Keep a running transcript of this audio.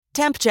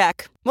Temp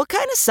check. What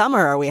kind of summer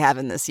are we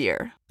having this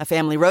year? A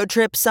family road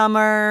trip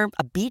summer?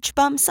 A beach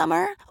bum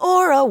summer?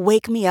 Or a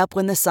wake me up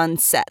when the sun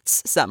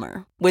sets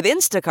summer? With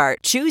Instacart,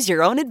 choose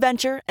your own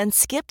adventure and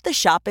skip the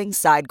shopping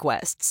side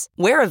quests.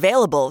 Where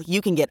available, you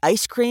can get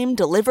ice cream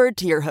delivered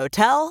to your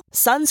hotel,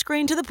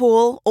 sunscreen to the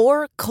pool,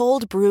 or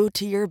cold brew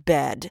to your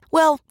bed.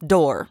 Well,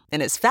 door,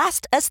 in as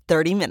fast as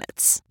 30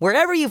 minutes.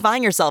 Wherever you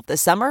find yourself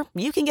this summer,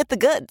 you can get the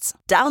goods.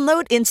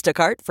 Download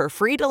Instacart for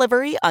free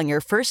delivery on your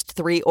first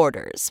 3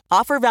 orders.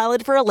 Offer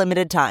valid for a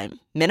limited time.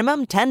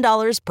 Minimum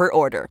 $10 per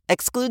order.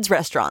 Excludes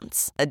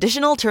restaurants.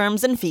 Additional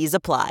terms and fees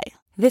apply.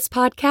 This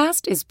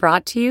podcast is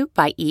brought to you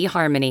by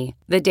eHarmony,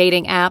 the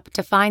dating app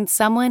to find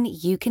someone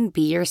you can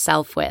be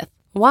yourself with.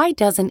 Why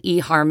doesn't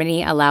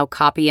eHarmony allow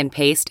copy and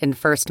paste in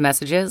first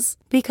messages?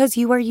 Because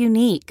you are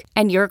unique,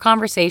 and your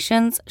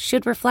conversations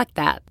should reflect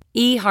that.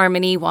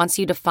 eHarmony wants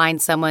you to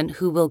find someone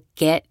who will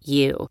get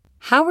you.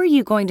 How are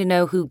you going to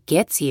know who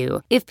gets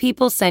you if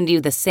people send you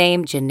the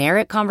same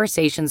generic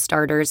conversation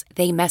starters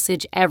they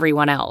message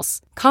everyone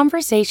else?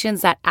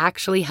 Conversations that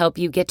actually help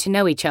you get to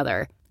know each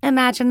other.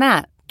 Imagine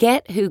that.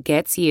 Get who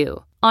gets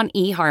you on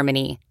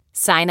eHarmony.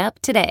 Sign up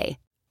today.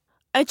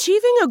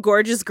 Achieving a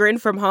gorgeous grin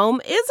from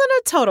home isn't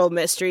a total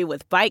mystery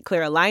with Byte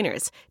Clear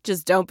aligners.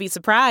 Just don't be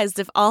surprised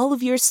if all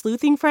of your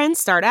sleuthing friends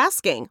start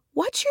asking,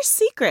 "What's your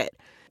secret?"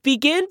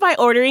 Begin by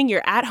ordering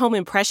your at-home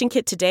impression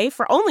kit today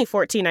for only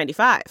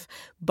 $14.95.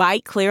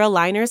 Byte Clear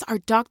aligners are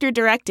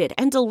doctor-directed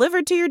and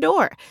delivered to your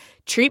door.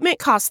 Treatment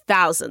costs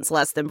thousands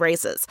less than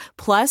braces.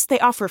 Plus, they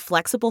offer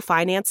flexible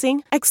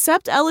financing,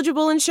 accept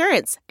eligible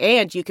insurance,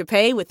 and you can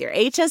pay with your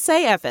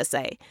HSA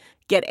FSA.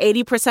 Get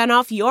 80%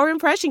 off your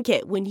impression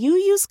kit when you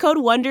use code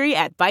WONDERY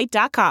at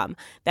Byte.com.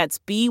 That's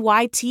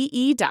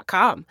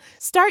BYTE.com.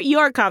 Start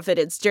your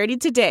confidence journey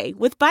today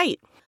with Byte.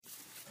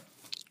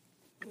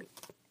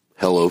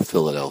 Hello,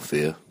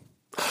 Philadelphia.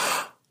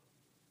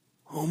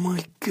 Oh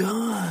my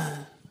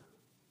God.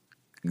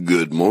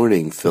 Good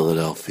morning,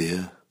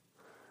 Philadelphia.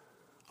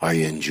 Are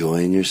you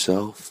enjoying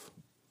yourself?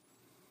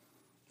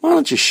 Why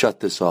don't you shut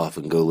this off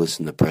and go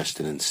listen to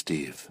Preston and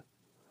Steve?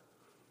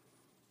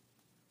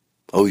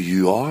 Oh,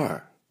 you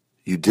are?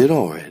 You did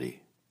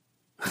already?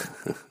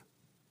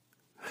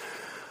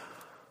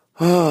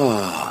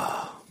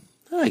 I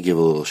give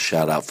a little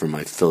shout out for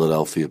my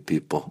Philadelphia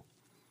people.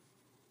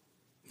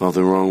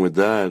 Nothing wrong with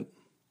that.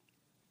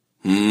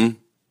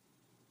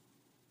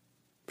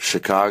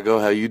 Chicago,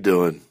 how you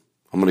doing?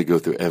 I'm going to go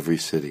through every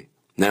city.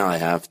 Now I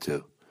have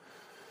to.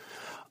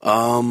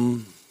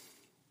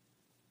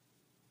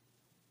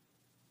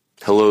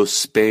 Hello,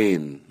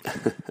 Spain.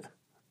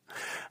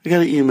 I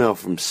got an email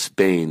from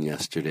Spain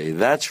yesterday.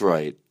 That's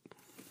right.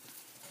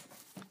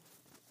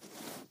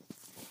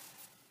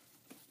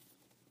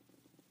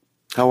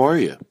 How are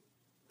you?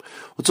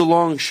 It's a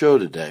long show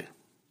today.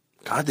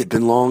 God, they've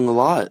been long a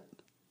lot.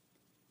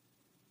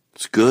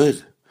 It's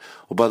good.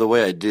 Oh, by the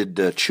way, I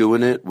did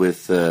Chewing It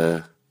with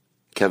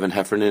Kevin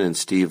Heffernan and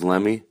Steve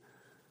Lemmy.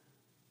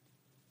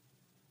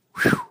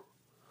 Whew.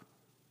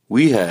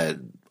 We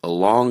had a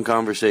long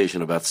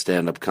conversation about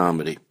stand-up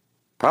comedy.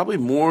 Probably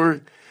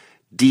more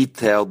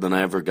detailed than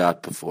I ever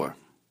got before.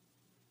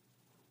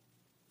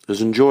 It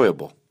was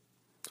enjoyable.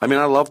 I mean,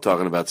 I love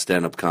talking about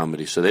stand-up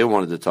comedy, so they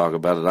wanted to talk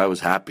about it. I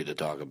was happy to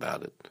talk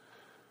about it.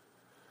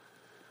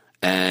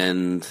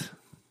 And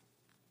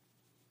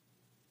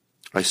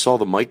I saw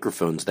the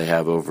microphones they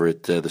have over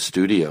at the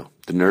studio,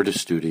 the Nerdist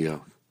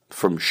studio,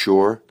 from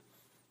Shure.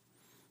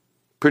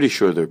 I'm pretty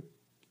sure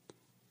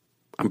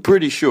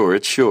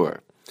it's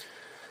Shure.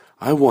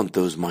 I want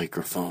those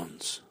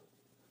microphones.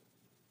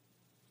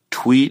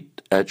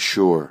 Tweet at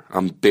Shure.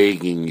 I'm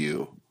begging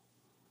you.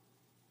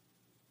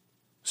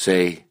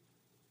 Say,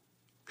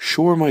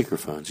 Shure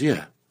microphones.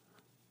 Yeah,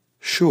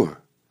 Shure.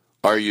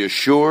 Are you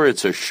sure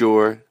it's a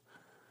Shure?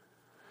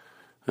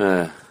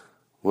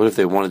 What if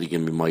they wanted to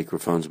give me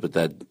microphones, but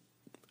that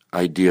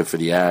idea for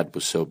the ad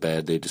was so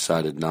bad they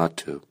decided not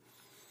to?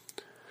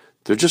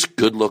 They're just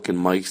good-looking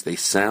mics. They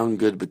sound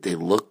good, but they're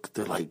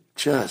like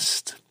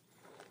just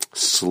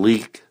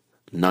sleek,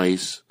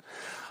 nice.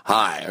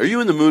 Hi, are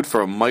you in the mood for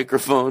a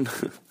microphone?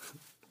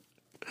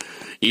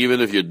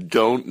 Even if you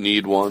don't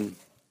need one?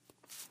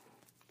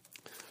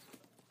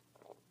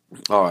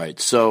 All right,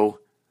 so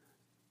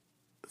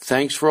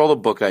thanks for all the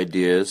book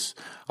ideas.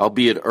 I'll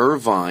be at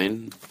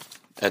Irvine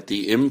at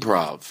the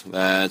Improv.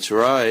 That's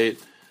right.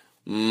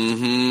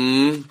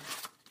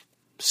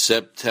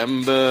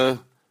 September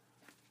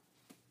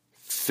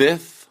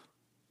 5th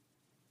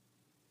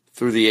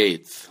through the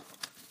 8th.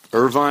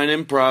 Irvine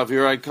Improv,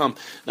 here I come.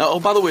 Now, oh,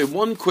 by the way,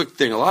 one quick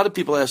thing. A lot of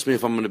people ask me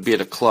if I'm going to be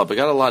at a club. I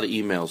got a lot of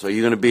emails. Are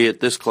you going to be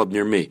at this club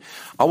near me?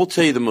 I will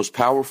tell you the most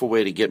powerful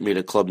way to get me at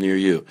a club near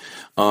you.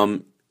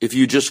 If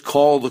you just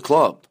call the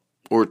club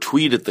or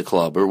tweet at the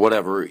club or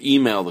whatever, or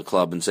email the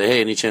club and say,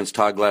 hey, any chance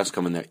Todd Glass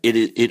coming there?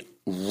 It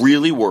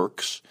really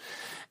works.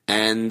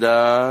 And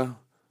I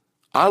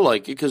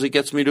like it because it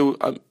gets me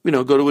to,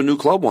 go to a new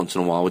club once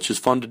in a while, which is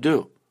fun to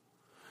do.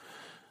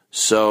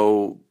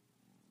 So,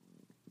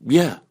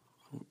 yeah.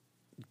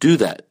 Do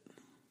that.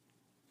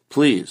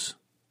 Please.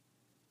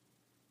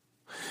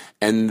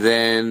 And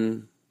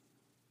then,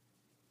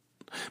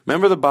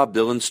 remember the Bob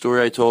Dylan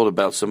story I told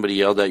about somebody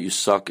yelled at you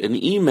suck? An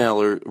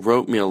emailer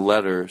wrote me a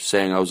letter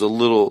saying I was a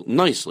little,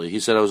 nicely,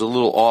 he said I was a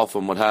little off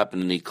on what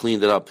happened and he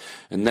cleaned it up.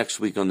 And next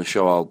week on the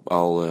show,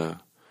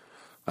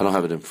 I don't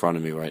have it in front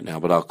of me right now,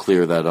 but I'll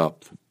clear that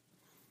up.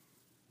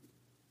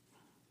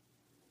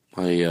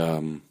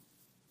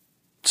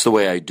 It's the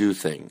way I do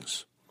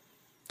things.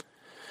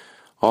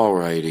 All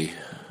righty.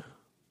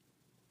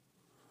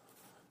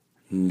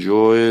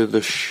 Enjoy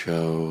the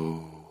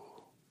show.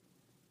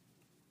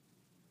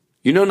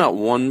 You know, not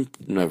one...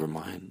 Never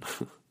mind.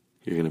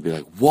 You're going to be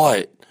like,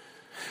 what?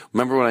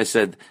 Remember when I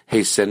said,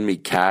 hey, send me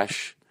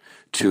cash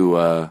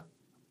to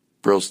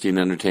Burlstein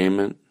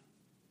Entertainment?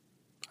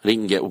 I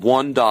didn't get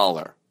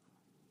 $1.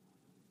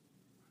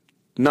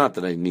 Not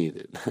that I need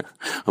it.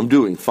 I'm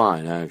doing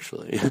fine,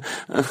 actually.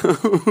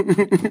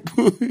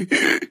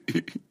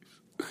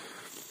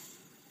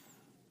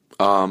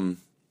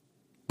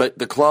 But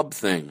the club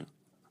thing.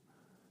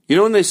 You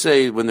know when they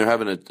say, when they're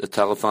having a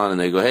telethon and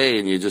they go, hey,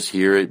 and you just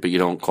hear it, but you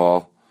don't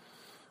call?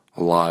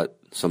 A lot.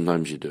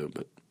 Sometimes you do,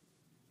 but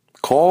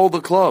call the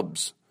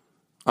clubs.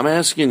 I'm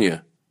asking you.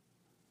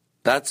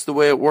 That's the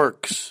way it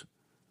works.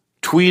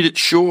 Tweet it,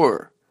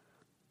 sure.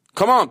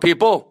 Come on,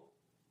 people.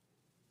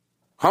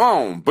 Come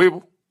on,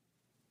 people.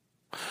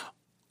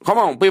 Come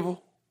on,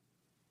 people.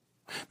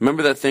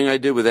 Remember that thing I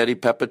did with Eddie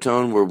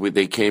Pepitone where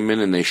they came in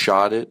and they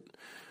shot it?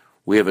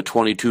 We have a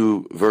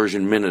 22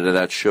 version minute of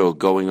that show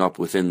going up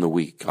within the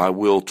week. I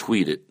will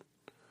tweet it.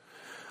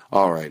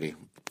 All righty.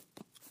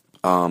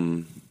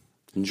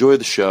 Enjoy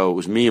the show. It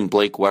was me and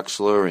Blake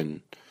Wexler,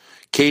 and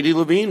Katie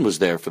Levine was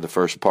there for the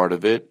first part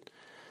of it.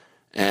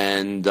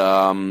 And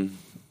it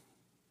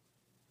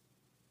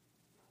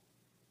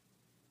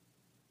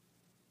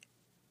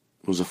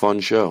was a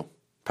fun show.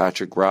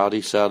 Patrick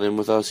Rowdy sat in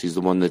with us. He's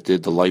the one that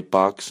did the light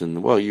box,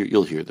 and, well,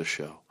 you'll hear the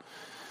show.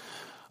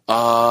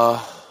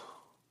 All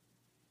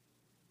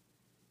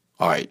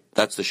right,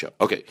 that's the show.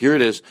 Okay, here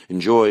it is.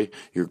 Enjoy.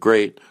 You're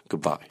great.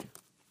 Goodbye.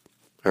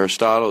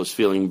 Aristotle is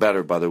feeling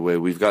better, by the way.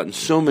 We've gotten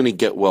so many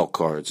get well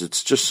cards.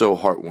 It's just so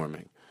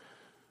heartwarming.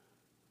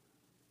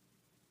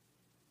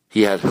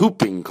 He had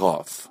whooping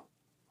cough.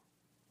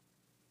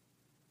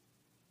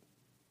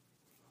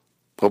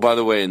 Oh, by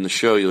the way, in the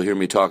show, you'll hear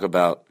me talk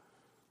about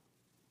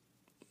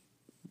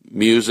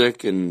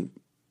music and...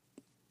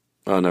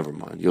 Oh, never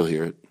mind. You'll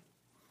hear it.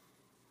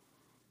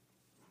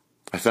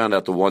 I found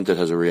out The Wanted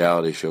has a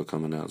reality show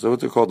coming out. Is that what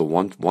they're called? The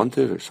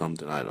Wanted or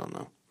something? I don't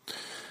know.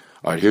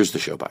 All right, here's the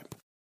show. Bye.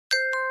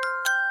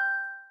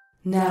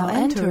 Now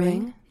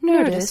entering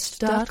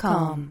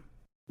Nerdist.com.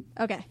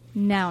 Okay,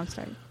 now I'm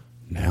starting.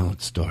 Now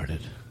it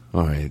started.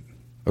 All right.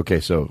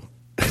 Okay, so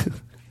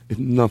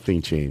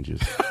nothing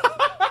changes.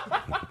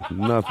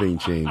 Nothing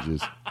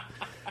changes.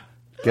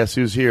 Guess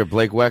who's here?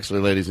 Blake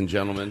Wexler, ladies and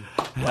gentlemen.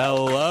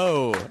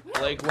 Hello.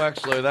 Blake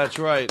Wexler, that's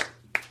right.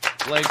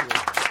 Blake.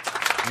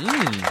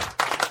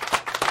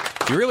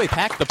 You really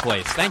packed the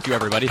place. Thank you,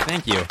 everybody.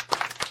 Thank you.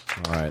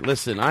 All right,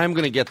 listen, I'm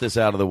going to get this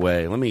out of the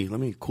way. Let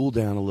me cool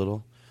down a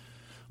little.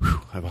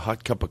 Whew, I have a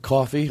hot cup of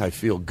coffee. I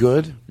feel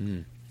good.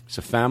 It's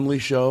a family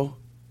show.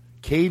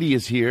 Katie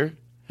is here.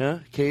 Huh,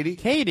 Katie?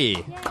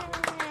 Katie.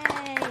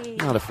 Yay.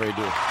 Not afraid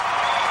to...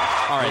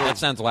 All right, that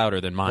sounds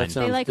louder than mine.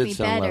 They like me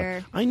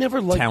better. I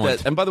never liked Talent.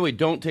 that. And by the way,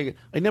 don't take it.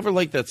 I never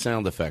liked that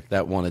sound effect,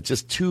 that one. It's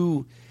just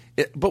too...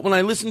 but when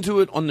I listen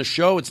to it on the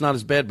show, it's not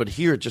as bad. But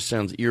here, it just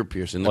sounds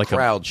ear-piercing. The Like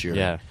crowd cheering.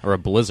 Yeah, or a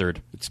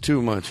blizzard. It's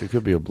too much. It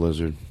could be a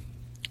blizzard.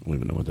 I don't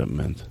even know what that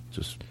meant.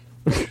 Just...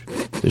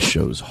 This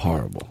show is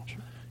horrible.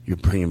 You're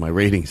bringing my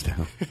ratings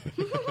down.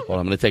 Well,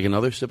 I'm going to take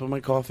another sip of my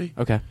coffee.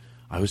 Okay.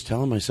 I was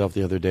telling myself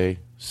the other day,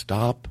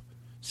 stop.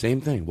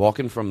 Same thing.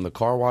 Walking from the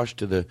car wash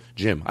to the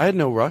gym. I had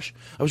no rush.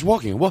 I was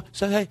walking. What?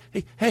 Said,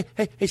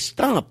 hey,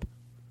 stop.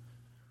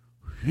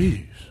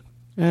 Jeez.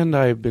 And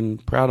I've been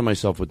proud of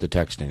myself with the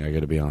texting, I got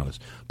to be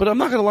honest. But I'm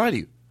not going to lie to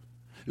you.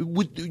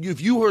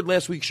 If you heard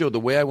last week's show, the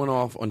way I went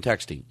off on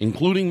texting,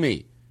 including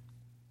me,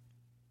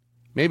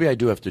 maybe I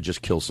do have to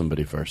just kill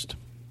somebody first.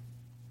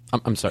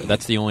 I'm sorry.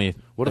 That's the only...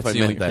 What if I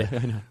meant that? Yeah,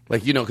 I know.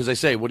 Like, because I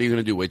say, what are you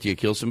going to do? Wait till you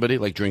kill somebody?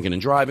 Like drinking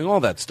and driving, all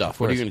that stuff.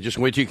 What are you going to just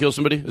wait till you kill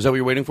somebody? Is that what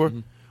you're waiting for? Mm-hmm.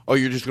 Oh,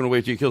 you're just going to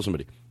wait till you kill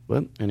somebody.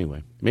 Well,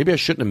 anyway, maybe I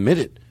shouldn't admit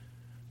it.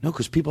 No,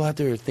 because people out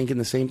there are thinking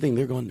the same thing.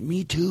 They're going,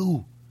 me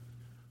too.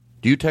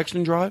 Do you text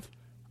and drive?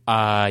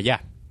 Yeah,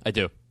 I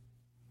do.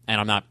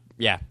 And I'm not...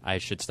 Yeah, I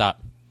should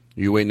stop.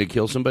 Are you waiting to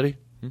kill somebody?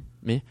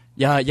 Me?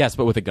 Yeah, yes,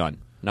 but with a gun.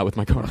 Not with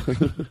my car.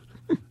 All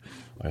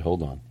right,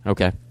 hold on.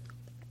 Okay.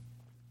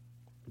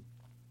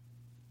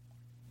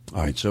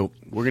 All right, so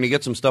we're going to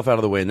get some stuff out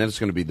of the way, and then it's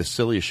going to be the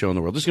silliest show in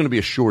the world. This is going to be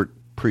a short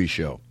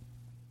pre-show.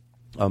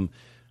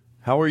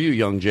 How are you,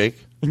 young Jake?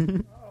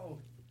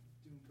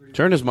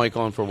 Turn his mic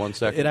on for 1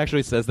 second. It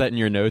actually says that in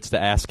your notes to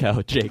ask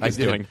how Jake is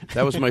doing.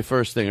 That was my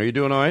first thing. Are you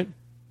doing all right?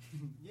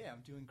 Yeah, I'm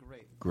doing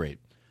great. Great.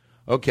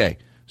 Okay,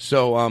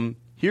 so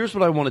here's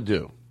what I want to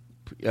do.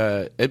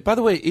 And by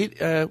the way,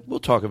 we'll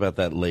talk about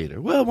that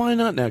later. Well, why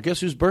not now?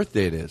 Guess whose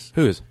birthday it is?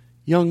 Whose?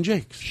 Young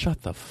Jake's.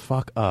 Shut the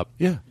fuck up.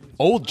 Yeah.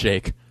 Old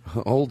Jake.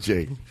 Old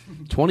Jake,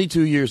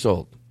 22 years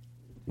old.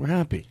 We're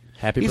happy.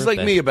 Happy He's birthday.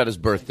 like me about his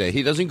birthday.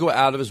 He doesn't go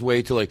out of his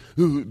way to like.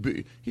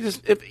 He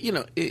just,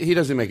 he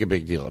doesn't make a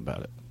big deal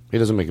about it. He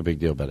doesn't make a big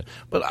deal about it.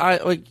 But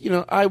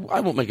I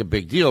won't make a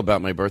big deal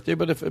about my birthday.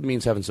 But if it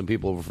means having some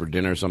people over for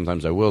dinner,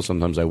 sometimes I will,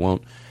 sometimes I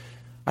won't.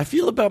 I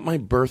feel about my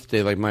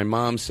birthday like my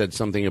mom said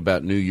something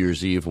about New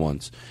Year's Eve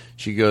once.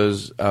 She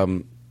goes,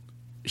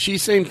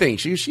 she's same thing.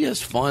 She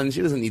has fun.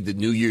 She doesn't need the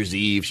New Year's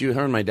Eve.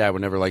 Her and my dad were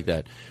never like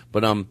that.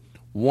 But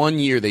one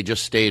year they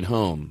just stayed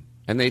home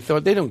and they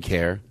thought they don't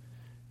care.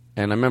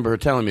 And I remember her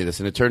telling me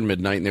this, and it turned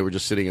midnight, and they were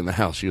just sitting in the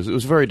house. She goes, it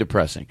was very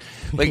depressing.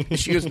 Like,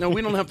 she goes, no,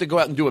 we don't have to go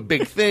out and do a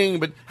big thing,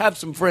 but have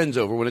some friends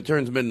over when it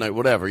turns midnight,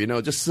 whatever,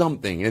 just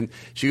something. And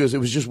she goes, it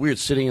was just weird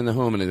sitting in the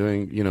home and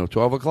doing,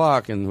 12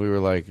 o'clock, and we were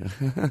like,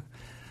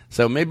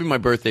 so maybe my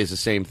birthday's the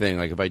same thing.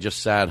 Like, if I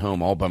just sat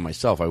home all by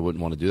myself, I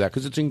wouldn't want to do that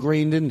because it's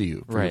ingrained into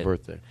you for your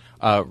birthday.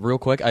 Real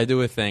quick, I do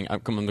a thing.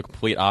 I'm the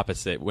complete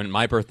opposite. When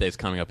my birthday is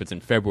coming up, it's in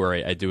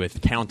February. I do a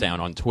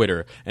countdown on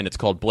Twitter, and it's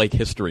called Blake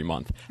History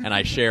Month. And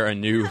I share a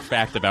new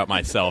fact about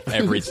myself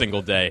every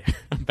single day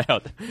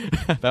about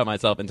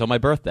myself until my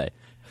birthday,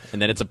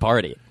 and then it's a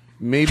party.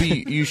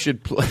 Maybe you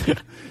should play.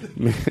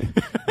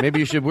 Maybe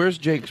you should. Where's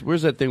Jake's?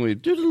 Where's that thing we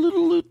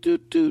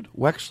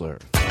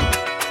Wexler?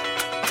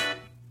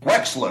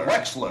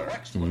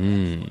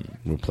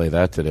 We'll play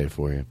that today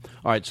for you.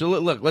 All right, so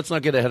look, let's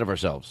not get ahead of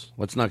ourselves.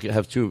 Let's not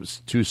have too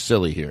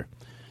silly here.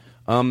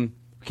 Can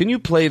you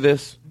play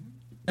this?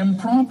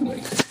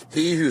 Impromptu.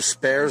 He who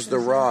spares the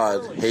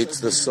rod hates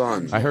the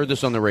son. I heard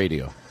this on the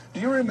radio. Do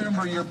you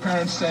remember your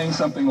parents saying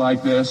something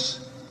like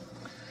this?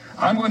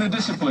 I'm going to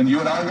discipline you,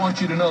 and I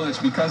want you to know this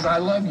because I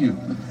love you.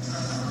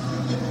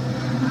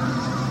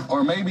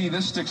 Or maybe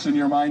this sticks in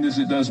your mind as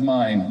it does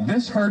mine.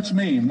 This hurts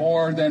me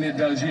more than it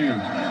does you.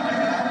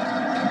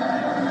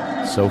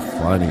 So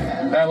funny.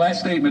 That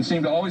last statement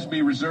seemed to always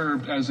be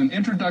reserved as an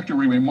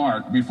introductory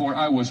remark before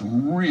I was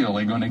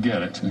really going to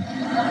get it.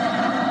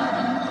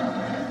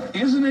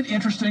 Isn't it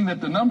interesting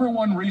that the number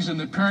one reason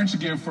that parents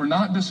give for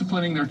not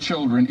disciplining their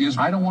children is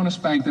I don't want to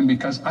spank them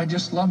because I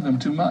just love them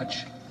too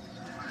much?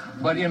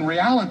 But in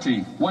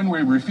reality, when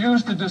we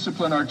refuse to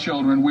discipline our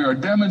children, we are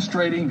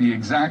demonstrating the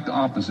exact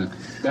opposite.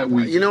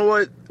 You know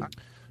what?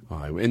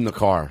 In the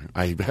car,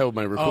 I held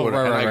my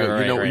recorder and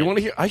I go, you want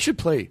to hear? I should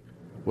play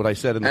what I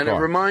said in the car. And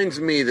it reminds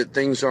me that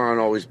things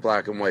aren't always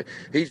black and white.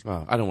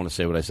 I don't want to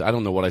say what I said. I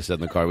don't know what I said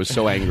in the car. I was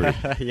so angry.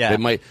 Yeah. It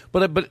might,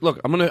 but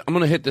look, I'm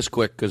gonna hit this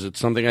quick because it's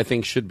something I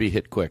think should be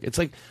hit quick. It's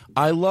like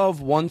I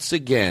love once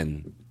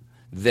again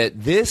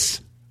that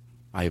this.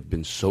 I have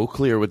been so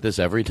clear with this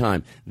every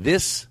time.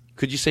 This,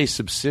 could you say,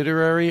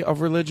 subsidiary of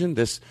religion?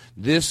 This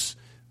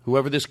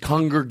whoever this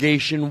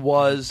congregation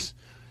was,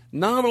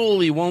 not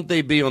only won't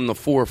they be on the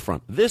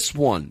forefront. This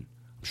one,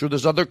 I'm sure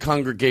there's other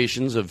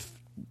congregations of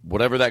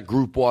whatever that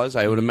group was.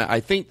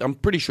 I'm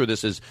pretty sure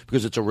this is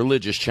because it's a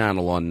religious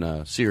channel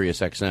on Sirius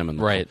XM. And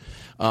right.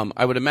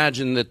 I would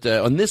imagine that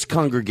on this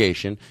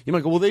congregation, you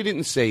might go, well, they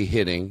didn't say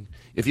hitting.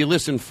 If you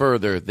listen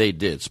further, they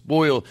did.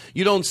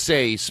 You don't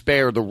say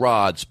spare the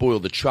rod, spoil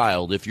the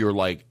child if you're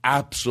like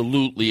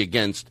absolutely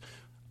against.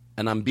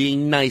 And I'm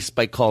being nice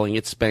by calling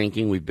it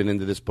spanking. We've been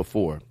into this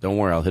before. Don't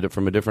worry, I'll hit it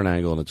from a different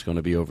angle and it's going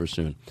to be over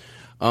soon.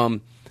 But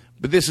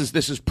this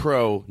is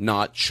pro,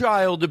 not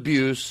child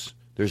abuse.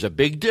 There's a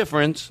big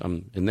difference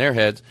in their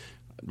heads.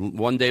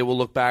 One day we'll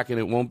look back and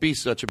it won't be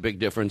such a big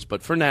difference,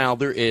 but for now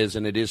there is,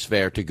 and it is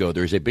fair to go.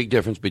 There's a big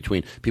difference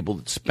between people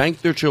that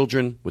spank their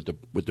children with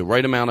the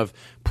right amount of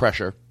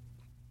pressure,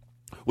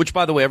 which,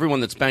 by the way, everyone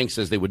that spanks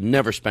says they would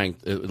never spank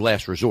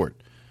last resort.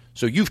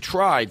 So you've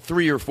tried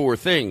 3 or 4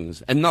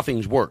 things and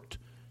nothing's worked.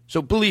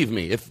 So believe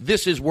me, if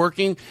this is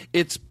working,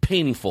 it's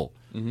painful.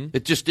 Mm-hmm.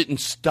 It just didn't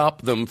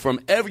stop them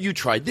from ever. You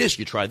tried this,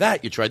 you tried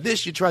that, you tried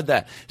this, you tried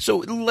that. So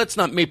let's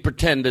not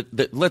pretend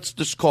that let's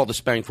just call the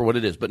spank for what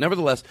it is. But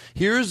nevertheless,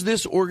 here's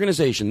this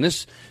organization,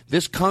 this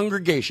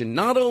congregation.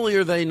 Not only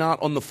are they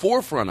not on the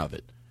forefront of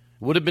it,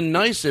 it would have been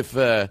nice if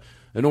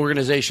an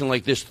organization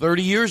like this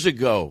 30 years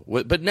ago,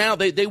 but now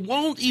they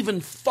won't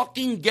even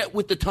fucking get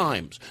with the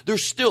times. They're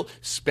still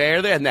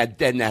spare there, and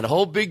that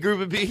whole big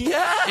group of people,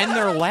 yeah, and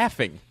they're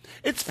laughing.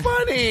 It's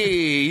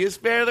funny. You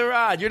spare the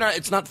rod.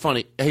 It's not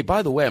funny. Hey,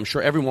 by the way, I'm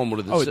sure everyone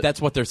would have. Oh, that's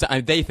what they're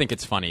saying. They think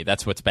it's funny.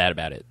 That's what's bad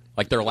about it.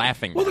 Like they're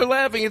laughing. Well, they're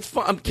laughing. It's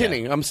fun. I'm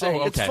kidding. Yeah. I'm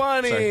saying it's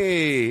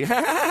funny.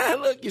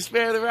 Look, you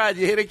spare the rod.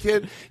 You hit a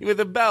kid with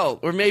a belt,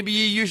 or maybe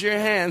you use your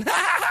hand.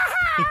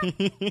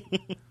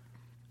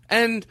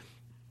 And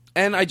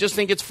I just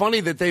think it's funny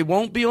that they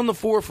won't be on the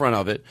forefront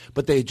of it,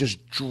 but they're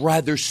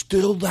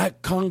still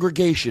that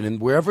congregation,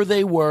 and wherever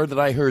they were that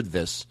I heard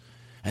this,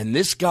 and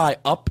this guy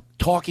up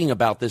talking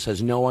about this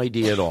has no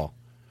idea at all,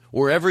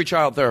 or every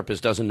child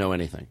therapist doesn't know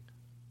anything.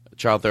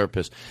 Child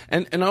therapist.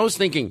 And I was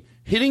thinking,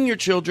 hitting your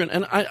children,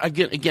 and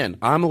again,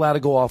 I'm allowed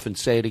to go off and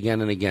say it again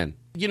and again.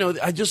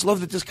 I just love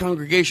that this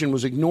congregation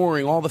was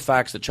ignoring all the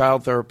facts that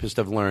child therapists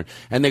have learned.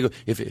 And they go,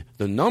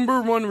 the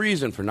number one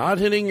reason for not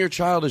hitting your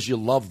child is you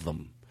love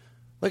them.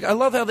 Like, I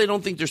love how they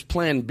don't think there's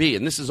plan B.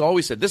 And this is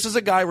always said, this is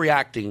a guy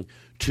reacting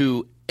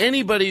to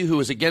anybody who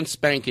is against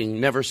spanking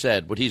never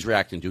said what he's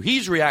reacting to.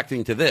 He's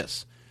reacting to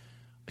this.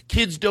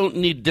 Kids don't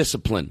need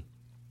discipline.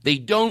 They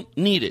don't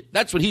need it.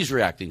 That's what he's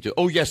reacting to.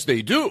 Oh, yes,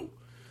 they do.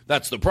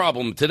 That's the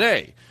problem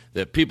today,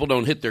 that people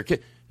don't hit their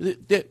kids.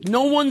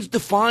 No one's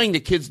defying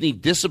that kids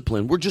need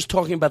discipline. We're just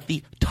talking about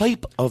the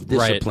type of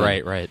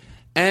discipline. Right.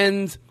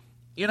 And,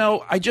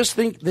 I just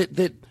think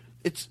that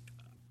it's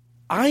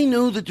 – I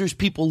know that there's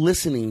people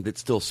listening that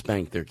still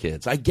spank their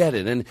kids. I get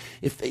it. And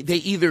if they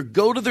either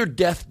go to their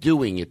death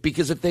doing it,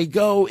 because if they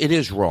go, it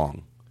is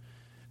wrong,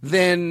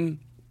 then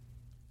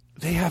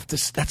they have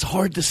to – that's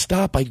hard to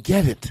stop. I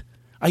get it.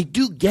 I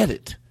do get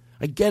it.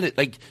 I get it,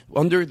 like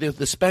under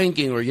the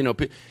spanking or,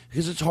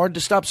 because it's hard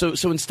to stop. So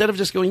instead of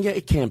just going, yeah,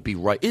 it can't be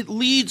right, it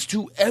leads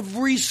to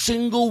every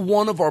single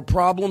one of our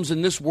problems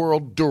in this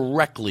world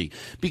directly.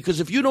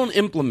 Because if you don't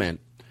implement,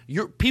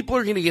 people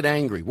are going to get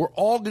angry. We're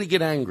all going to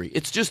get angry.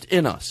 It's just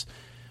in us.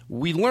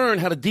 We learn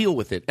how to deal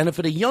with it. And if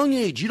at a young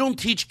age you don't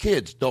teach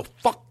kids the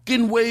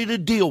fucking way to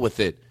deal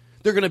with it,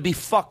 they're going to be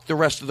fucked the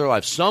rest of their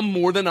lives. Some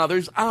more than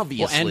others,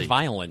 obviously. Well, and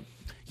violent.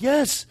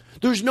 Yes.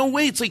 There's no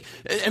way. It's like,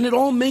 and it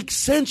all makes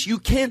sense. You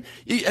can't,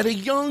 at a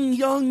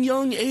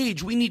young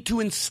age, we need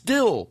to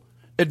instill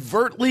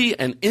advertly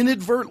and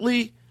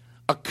inadvertently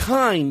a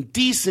kind,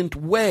 decent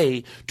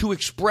way to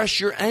express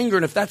your anger.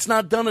 And if that's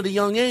not done at a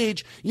young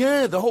age,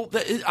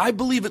 I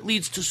believe it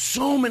leads to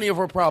so many of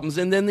our problems.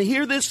 And then they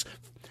hear this,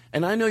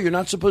 and I know you're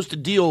not supposed to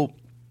deal,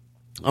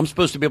 I'm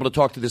supposed to be able to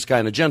talk to this guy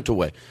in a gentle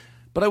way.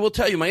 But I will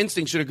tell you, my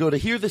instincts are to go to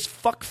hear this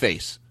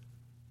fuckface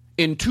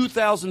in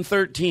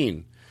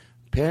 2013.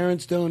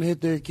 Parents don't hit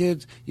their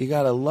kids. You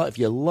gotta love. If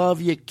you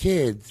love your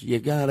kids, you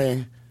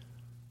gotta.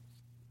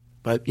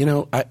 But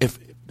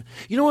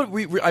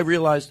I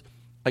realized,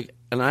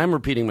 and I'm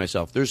repeating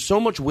myself. There's so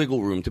much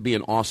wiggle room to be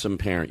an awesome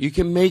parent. You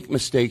can make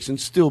mistakes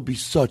and still be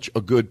such a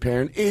good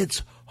parent.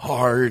 It's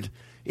hard.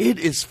 It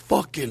is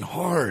fucking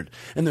hard.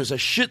 And there's a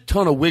shit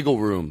ton of wiggle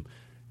room.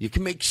 You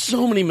can make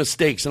so many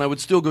mistakes, and I would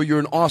still go, you're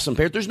an awesome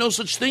parent. There's no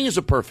such thing as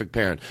a perfect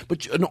parent,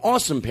 but an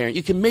awesome parent.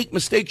 You can make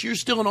mistakes. You're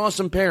still an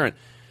awesome parent.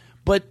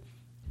 But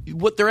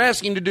what they're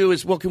asking to do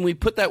is, well, can we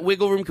put that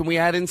wiggle room? Can we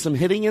add in some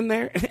hitting in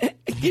there?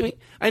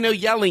 I know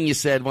yelling, you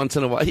said once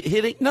in a while.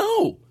 Hitting?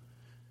 No.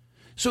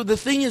 So the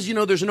thing is,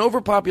 there's an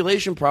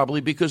overpopulation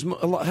probably because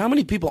how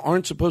many people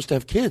aren't supposed to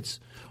have kids?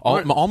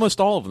 Almost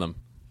all of them.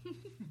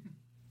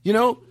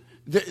 If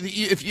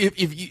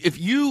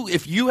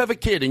you have a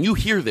kid and you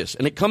hear this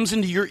and it comes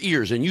into your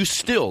ears and you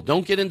still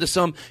don't get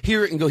into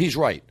hear it and go, he's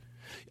right.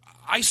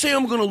 I say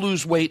I'm going to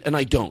lose weight, and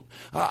I don't.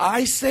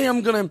 I say I'm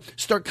going to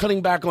start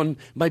cutting back on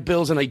my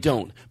bills, and I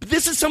don't. But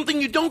this is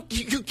something you don't.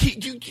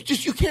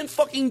 You can't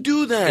fucking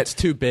do that. It's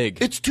too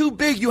big. It's too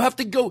big. You have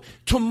to go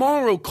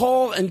tomorrow,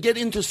 call and get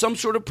into some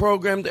sort of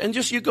program, and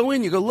just you go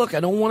in. You go, look, I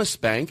don't want to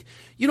spank.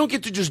 You don't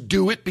get to just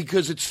do it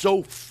because it's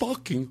so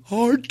fucking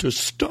hard to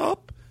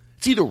stop.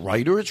 It's either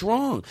right or it's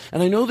wrong.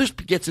 And I know this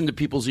gets into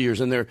people's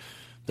ears, and they're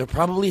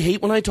probably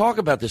hate when I talk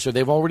about this, or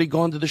they've already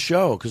gone to the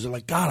show because they're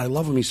like, God, I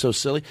love him. He's so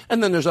silly.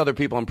 And then there's other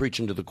people I'm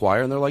preaching to the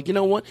choir, and they're like, you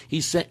know what?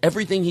 He said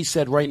everything he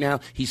said right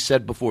now, he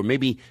said before,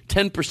 maybe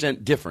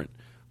 10% different.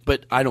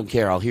 But I don't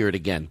care. I'll hear it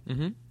again.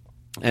 Mm-hmm.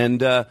 And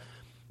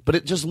but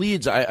it just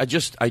leads.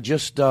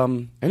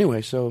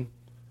 Anyway. So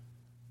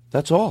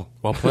that's all.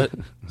 Well put.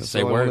 That's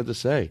Say all word. I wanted to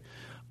say.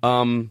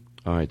 All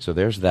right. So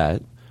there's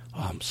that.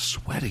 Oh, I'm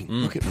sweating.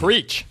 Look at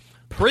Preach.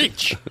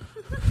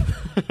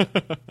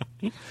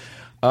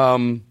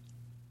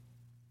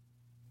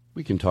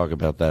 We can talk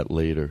about that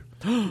later.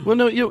 Well,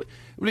 no,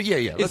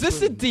 yeah. Is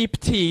this a deep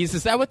tease?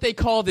 Is that what they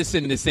call this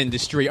in this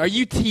industry? Are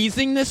you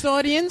teasing this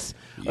audience?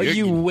 Are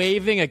you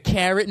waving a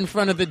carrot in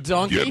front of the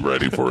donkey? Get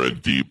ready for a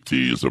deep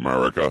tease,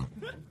 America.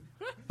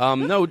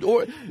 No.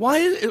 Or why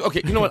is it,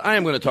 okay? You know what? I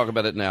am going to talk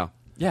about it now.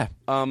 Yeah.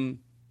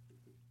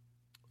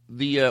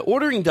 The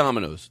ordering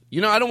Domino's.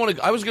 I don't want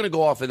to. I was going to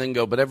go off and then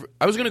go, but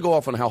I was going to go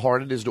off on how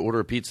hard it is to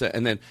order a pizza,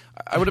 and then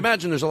I would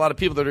imagine there's a lot of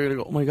people that are going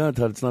to go, "Oh my God,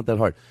 Todd, it's not that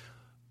hard."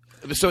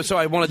 So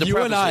I wanted to. You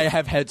and I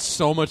have had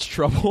so much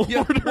trouble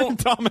ordering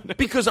Domino's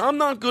because I'm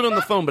not good on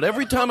the phone. But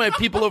every time I have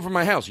people over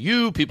my house,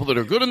 people that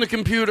are good on the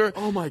computer.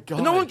 Oh my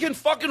God! No one can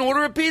fucking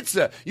order a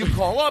pizza. You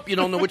call up, you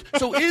don't know which.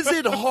 So is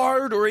it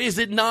hard or is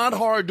it not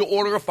hard to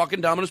order a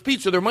fucking Domino's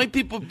pizza? There might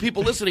be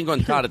people listening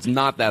going, God, it's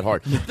not that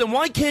hard. Then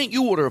why can't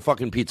you order a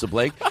fucking pizza,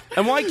 Blake?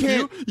 And why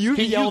can't you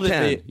yelled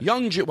at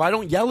me? Well, I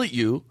don't yell at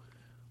you.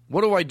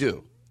 What do I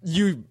do?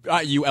 You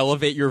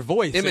elevate your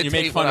voice and you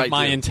make fun of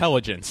my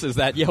intelligence. Is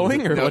that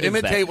yelling or no? What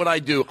Imitate is that? what I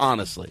do,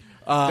 honestly.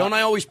 Don't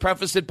I always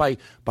preface it by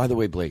the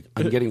way, Blake,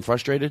 I'm getting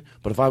frustrated,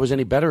 but if I was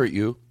any better at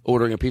you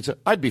ordering a pizza,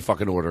 I'd be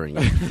fucking ordering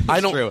it.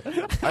 True.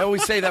 I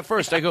always say that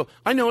first. I go,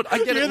 I know it. I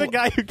get You're it. the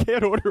guy who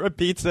can't order a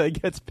pizza and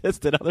gets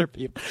pissed at other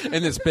people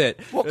in this bit.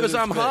 Well, because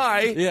I'm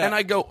high, and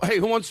I go, hey,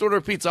 who wants to order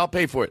a pizza? I'll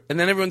pay for it. And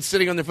then everyone's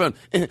sitting on their phone.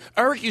 And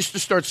Eric used to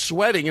start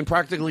sweating and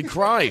practically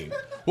crying.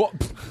 Well,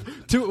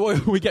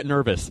 we get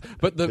nervous.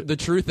 But the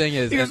true thing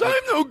is... He goes, I'm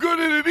no good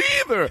at it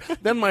either.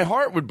 Then my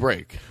heart would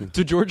break.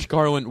 To George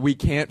Carlin, we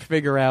can't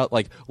figure out,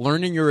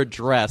 learning your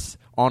address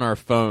on our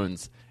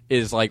phones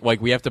is like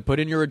we have to put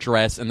in your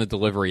address and the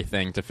delivery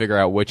thing to figure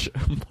out which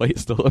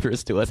place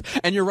delivers to us.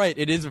 And you're right,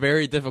 it is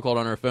very difficult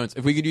on our phones.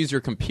 If we could use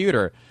your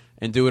computer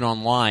and do it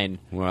online.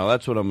 Well,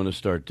 that's what I'm going to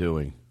start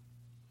doing.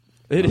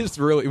 It is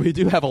really, we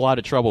do have a lot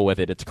of trouble with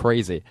it. It's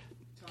crazy.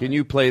 Can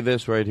you play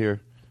this right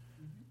here?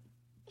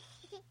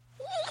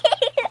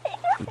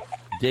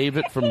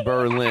 David from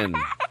Berlin.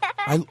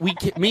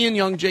 Me and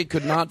Young Jake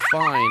could not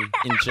find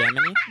in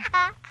Germany.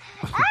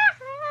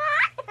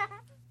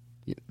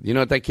 You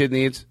know what that kid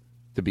needs?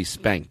 To be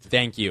spanked.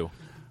 Thank you.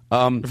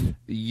 David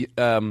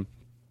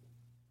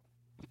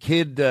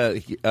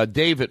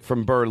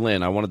from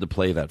Berlin. I wanted to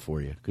play that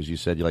for you because you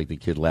said you like the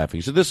kid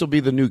laughing. So this will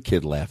be the new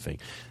kid laughing.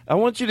 I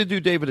want you to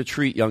do David a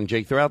treat, Young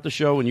Jake. Throughout the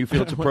show, when you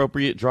feel it's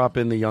appropriate, drop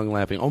in the young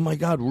laughing. Oh, my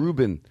God,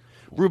 Ruben,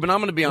 I'm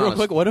going to be honest. Real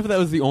quick, what if that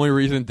was the only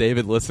reason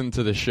David listened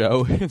to the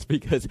show? It's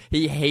because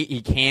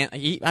he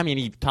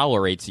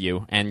tolerates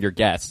you and your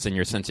guests and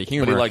your sense of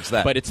humor. But he likes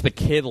that. But it's the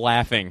kid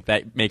laughing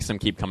that makes him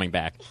keep coming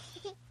back.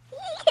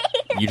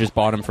 You just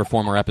bought him for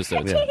 4 more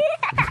episodes. Yeah.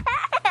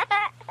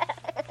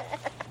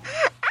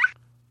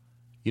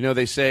 You know,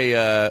 they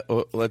say,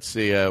 let's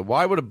see,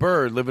 why would a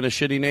bird live in a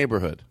shitty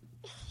neighborhood?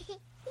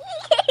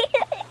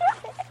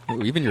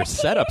 Ooh, even your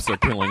setups are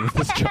killing with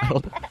this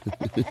child.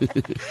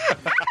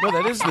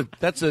 No,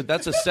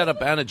 that's a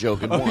setup and a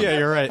joke in one. Yeah,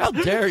 you're right. How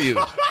dare you?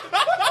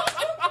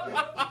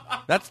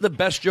 That's the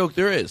best joke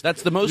there is.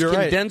 That's the most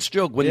condensed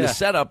joke when the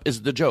setup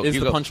is the joke. Is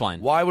you the go, punchline.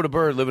 Why would a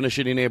bird live in a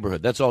shitty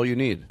neighborhood? That's all you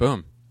need.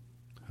 Boom.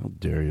 How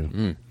dare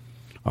you?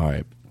 All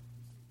right.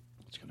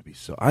 It's going to be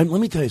so... let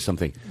me tell you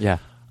something. Yeah.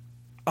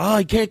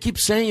 I can't keep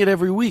saying it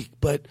every week,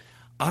 but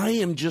I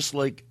am just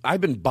like... I've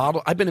been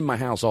in my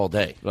house all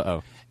day.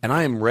 Uh-oh. And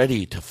I am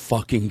ready to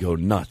fucking go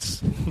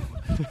nuts.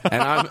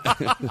 And I'm...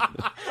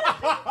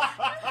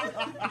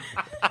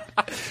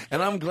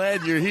 And I'm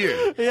glad you're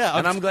here. Yeah.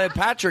 And I'm glad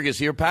Patrick is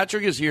here.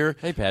 Patrick is here.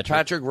 Hey, Patrick.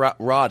 Patrick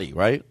Roddy,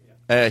 right?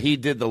 He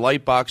did the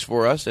light box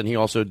for us, and he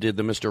also did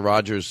the Mr.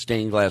 Rogers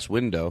stained glass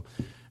window.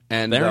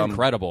 And they're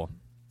incredible.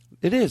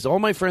 It is. All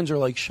my friends are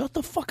like, shut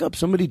the fuck up.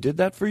 Somebody did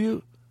that for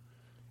you?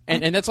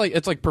 And that's like,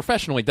 it's like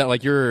professionally done.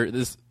 Like you're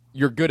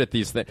good at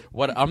these things.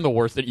 I'm the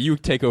worst at you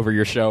take over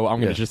your show.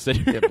 I'm going to just sit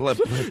here. Yeah,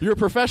 you're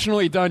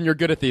professionally done. You're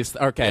good at these.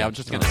 Okay, I'm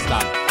just going to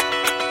stop.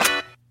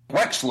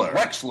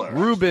 Wexler.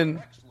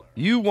 Ruben,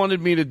 you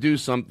wanted me to do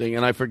something,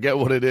 and I forget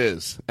what it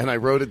is. And I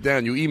wrote it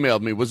down. You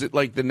emailed me. Was it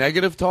like the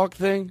negative talk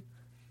thing?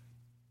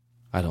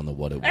 I don't know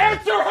what it was.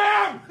 Answer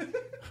him!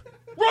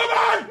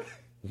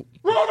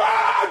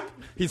 Ruben!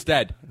 He's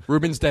dead.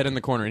 Ruben's dead in the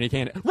corner, and he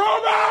can't. Ruben!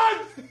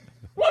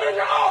 What are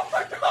you? Oh,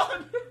 my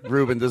God!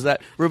 Ruben,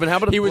 how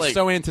about he Blake? was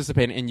so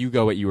anticipating, and you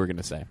go what you were going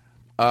to say.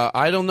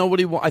 I don't know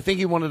what I think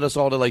he wanted us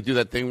all to like do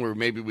that thing where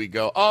maybe we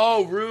go,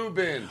 oh,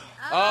 Ruben.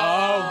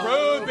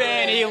 Oh,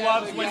 Ruben. He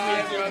loves when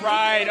we do.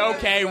 Right.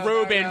 Okay,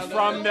 Ruben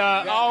from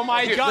the. Oh,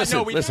 my God.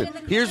 Listen.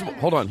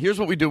 Hold on. Here's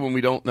what we do when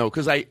we don't know,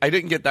 because I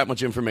didn't get that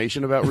much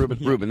information about Ruben.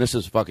 Ruben, this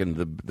is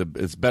fucking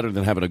it's better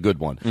than having a good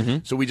one. Mm-hmm.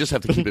 So we just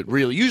have to keep it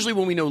real. Usually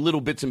when we know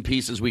little bits and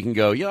pieces, we can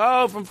go,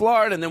 from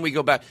Florida, and then we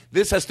go back.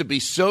 This has to be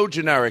so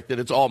generic that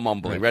it's all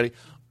mumbling. Ready?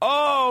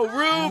 Oh,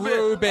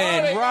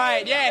 Ruben,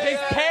 right. Yeah, his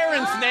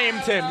parents named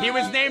him. He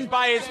was named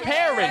by his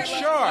parents,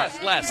 sure.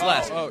 Less.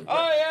 Oh,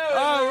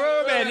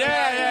 Ruben,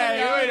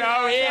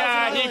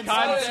 yeah. He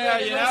comes,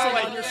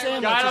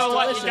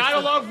 like, gotta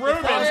love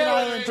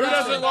Ruben. Who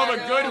doesn't love a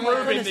good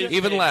Ruben?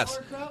 Even less.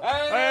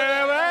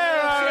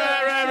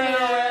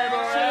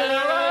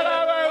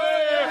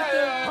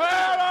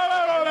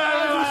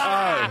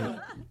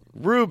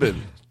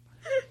 Ruben.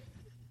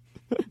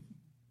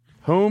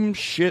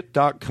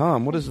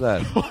 Homeshit.com. What is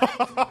that?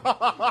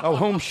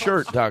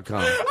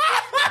 homeshirt.com.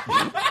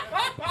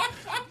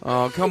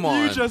 Oh, come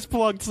on. You just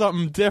plugged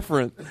something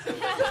different.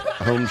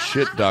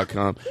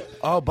 Homeshit.com.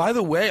 Oh, by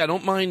the way, I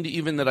don't mind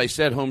even that I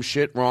said home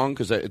shit wrong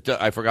because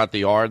I forgot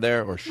the R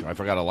there, or I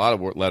forgot a lot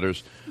of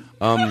letters.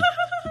 I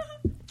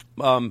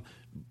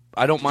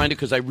don't mind it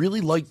because I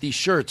really like these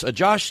shirts.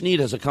 Josh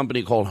Sneed has a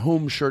company called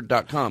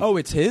homeshirt.com. Oh,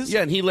 it's his?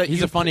 Yeah, and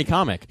he's a funny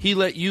comic. He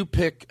let you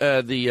pick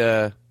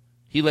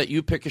He let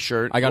you pick a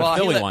shirt. I got a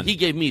Philly one. He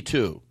gave me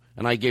 2,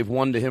 and I gave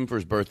one to him for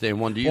his birthday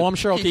and one to you. Well, I'm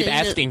sure I'll keep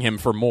asking him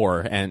for more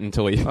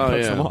until he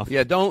puts them off.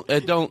 Yeah, don't.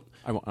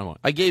 I won't.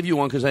 I gave you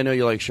one because I know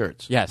you like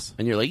shirts. Yes.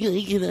 And you're like,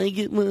 can I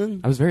get one?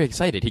 I was very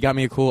excited. He got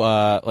me a cool,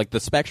 like the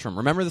Spectrum.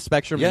 Remember the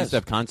Spectrum? Yes. We used to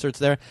have concerts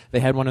there. They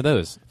had one of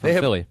those from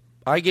Philly.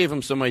 I gave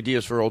him some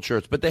ideas for old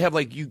shirts, but they have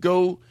just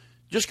go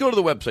to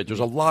the website. There's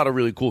a lot of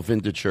really cool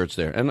vintage shirts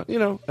there. And,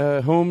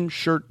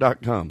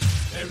 homeshirt.com.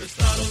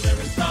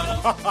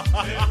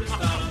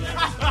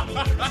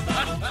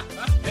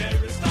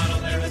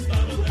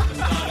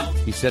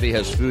 He said he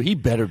has flu. He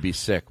better be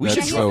sick.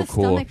 That's so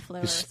cool.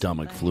 His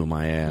stomach flew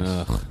my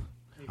ass.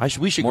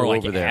 We should More go like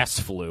over there. ass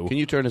flu. Can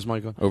you turn his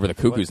mic on? Over the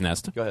cuckoo's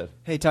nest. Go ahead.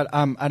 Hey, Todd,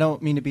 I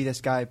don't mean to be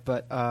this guy,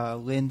 but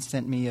Lynn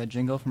sent me a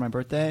jingle for my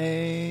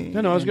birthday.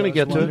 No, I was going to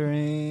get to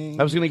it.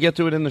 I was going to get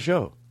to it in the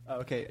show. Oh,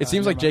 okay. It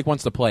seems like Jake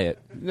wants to play it.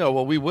 No,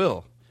 well, we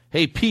will.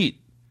 Hey,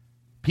 Pete,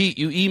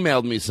 you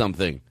emailed me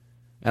something,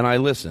 and I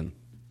listen.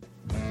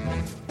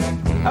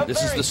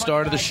 This is the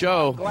start of the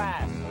show.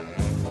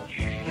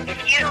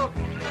 If you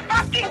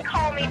fucking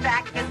call me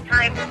back this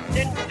time,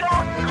 then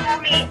don't call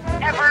me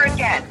ever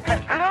again.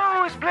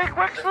 Hello, is Blake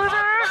Wexler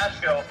there?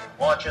 Last show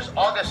launches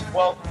August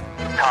 12th.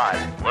 Todd.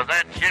 Was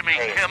that Jimmy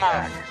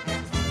Kimmel?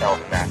 No,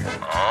 Zach.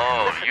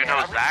 Oh, you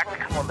know Zach?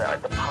 Come on,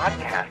 man. The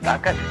podcast.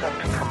 I've got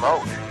stuff to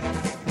promote.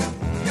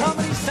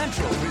 Comedy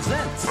Central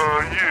presents.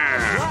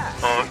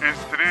 Is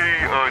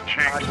today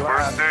Jake's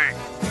birthday?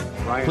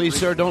 Please,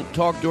 sir, don't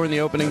talk during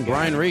the opening.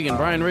 Brian Regan.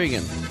 Brian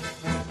Regan.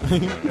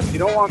 If you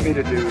don't want me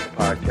to do the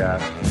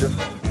podcast, just,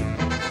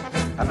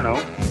 I don't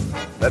know,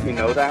 let me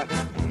know that.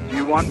 Do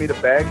you want me to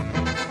beg?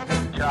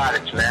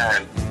 Todd, it's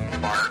Marin.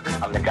 Mark,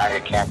 I'm the guy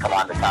who can't come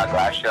on the Todd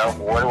Glass Show.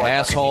 What do I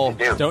Asshole.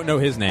 do? Don't know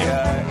his name.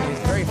 His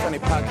very funny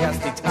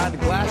podcast, The Todd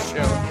Glass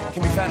Show,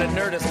 can be found at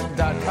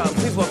Nerdist.com.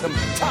 Please welcome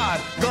Todd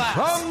Glass.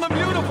 From the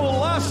beautiful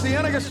La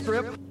Cienega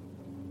Strip,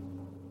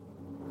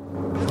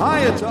 high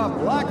atop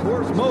Black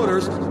Horse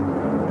Motors,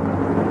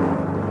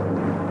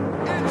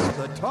 it's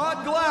the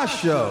Todd Glass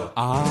Show.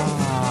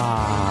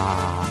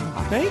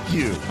 Thank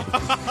you.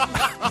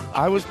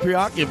 I was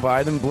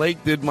preoccupied, and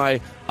Blake did my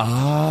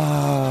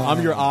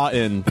I'm your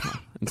in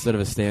instead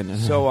of a stand.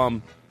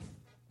 So,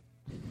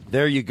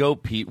 there you go,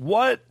 Pete.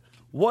 What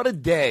a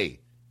day.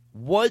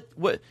 What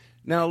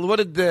now? What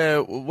did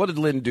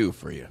Lynn do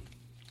for you?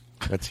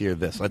 Let's hear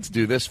this. Let's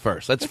do this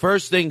first. Let's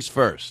first things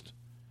first.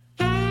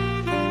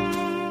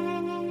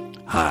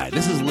 Hi,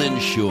 this is Lynn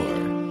Shore.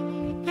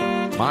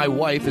 My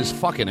wife is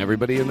fucking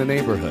everybody in the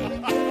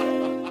neighborhood.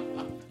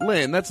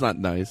 Lynn, that's not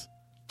nice.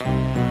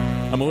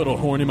 I'm a little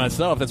horny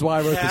myself. That's why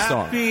I wrote this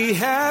song.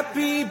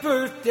 Happy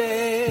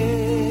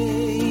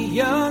birthday,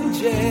 young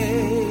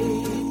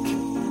Jake.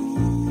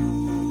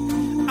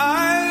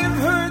 I've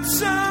heard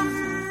some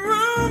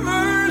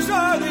rumors,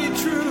 are they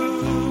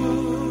true?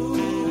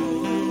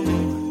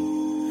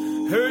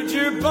 Heard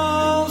your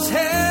balls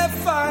have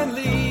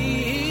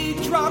finally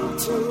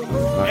dropped,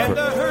 and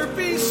the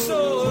herpes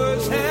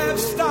sores have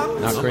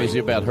stopped. Not crazy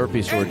about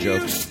herpes sore and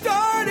jokes. you've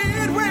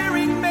started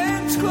wearing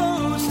men's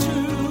clothes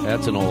too.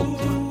 That's an old.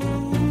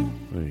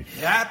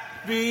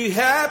 Happy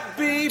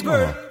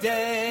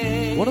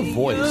birthday. What a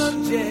voice.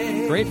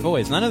 Great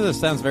voice. None of this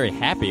sounds very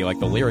happy like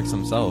the lyrics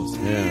themselves.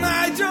 Yeah.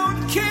 I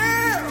don't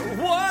care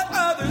what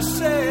others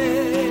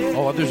say.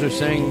 Oh, others are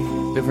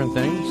saying different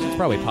things? It's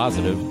probably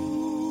positive.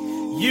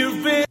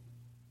 You've been.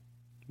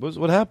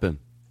 What happened?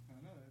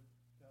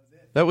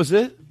 That was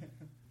it?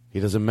 He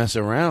doesn't mess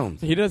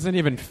around. He doesn't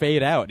even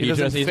fade out. He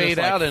doesn't fade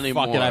out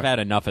anymore. Fuck it, I've had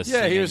enough of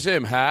singing. Yeah, here's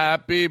him.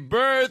 Happy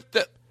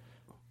birthday.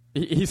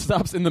 He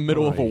stops in the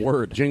middle of a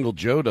word. Jingle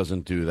Joe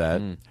doesn't do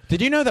that.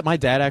 Did you know that my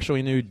dad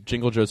actually knew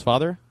Jingle Joe's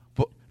father?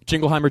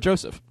 Jingleheimer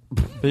Joseph.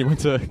 They went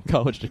to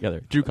college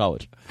together. Jew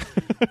college.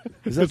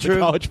 Is that It's a true?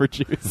 college for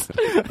Jews.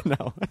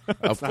 No.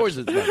 Of course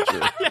it's not true.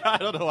 Yeah, I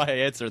don't know why I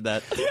answered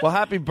that. Well,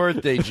 happy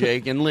birthday,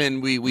 Jake. And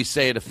Lynn, we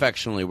say it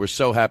affectionately. We're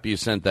so happy you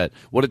sent that.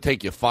 Would it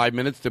take you 5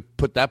 minutes to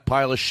put that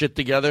pile of shit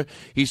together?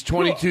 He's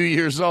 22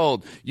 years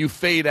old. You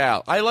fade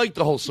out. I like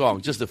the whole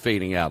song, just the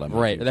fading out.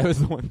 Right, that was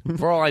the one.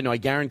 For all I know, I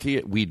guarantee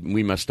it, we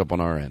messed up on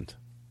our end.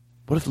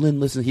 What if Lynn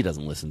listens? He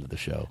doesn't listen to the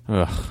show.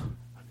 Ugh.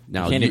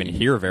 Now, Can't even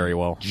hear very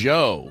well.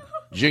 Jingle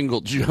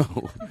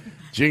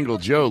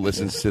Joe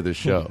listens to the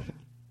show.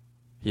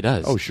 He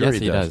does. Oh, sure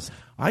yes, he does.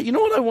 You know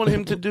what I want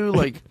him to do?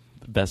 Like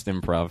best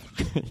improv.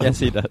 Yes,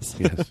 he does.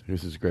 Yes,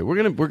 this is great. When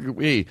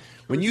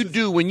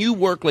you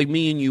work like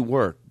me and you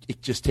work,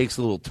 it just takes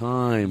a little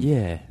time.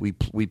 Yeah. We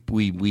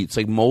it's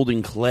like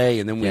molding clay,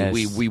 and then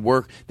we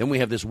work. Then we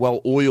have this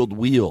well-oiled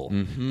wheel,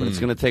 but it's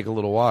going to take a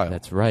little while.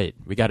 That's right.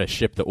 We got to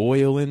ship the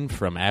oil in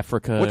from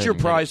Africa. What's your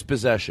prized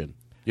possession?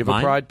 You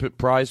have a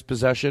prized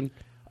possession?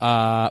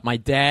 My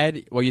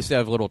dad, used to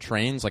have little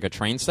trains, like a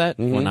train set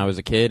when I was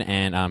a kid,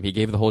 and he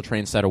gave the whole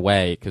train set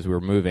away because we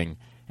were moving,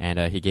 and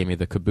he gave me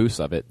the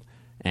caboose of it.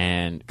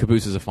 And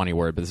caboose is a funny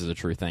word, but this is a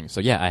true thing. So,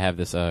 yeah, I have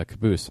this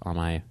caboose on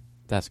my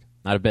desk.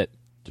 Not a bit.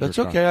 That's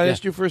okay. I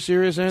asked you for a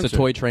serious answer. It's a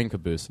toy train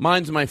caboose.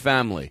 Mine's my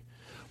family.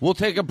 We'll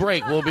take a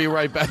break. We'll be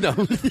right back. No.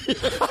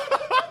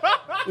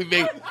 We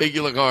make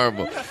you look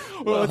horrible.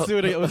 Well, let's do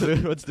it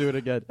again. Let's do it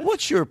again.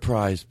 What's your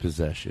prized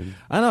possession?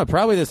 I don't know.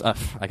 Probably this.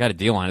 I got a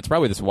deal on it. It's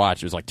probably this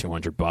watch. It was like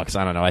 $200.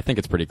 I don't know. I think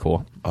it's pretty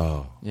cool.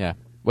 Oh, yeah.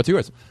 What's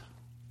yours?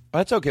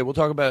 That's okay. We'll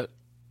talk about.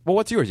 Well,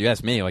 what's yours? You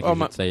asked me. Like you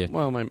should say it.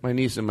 Well, my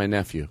niece and my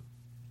nephew,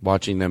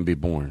 watching them be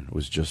born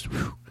was just.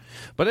 Whew.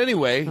 But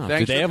anyway, thanks.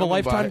 Do they for have a coming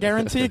lifetime by.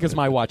 guarantee? Because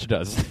my watch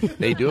does.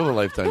 They do have a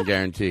lifetime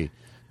guarantee.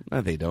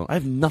 No, they don't. I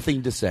have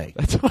nothing to say.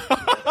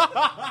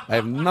 I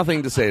have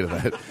nothing to say to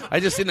that. I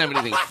just didn't have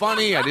anything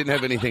funny. I didn't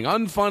have anything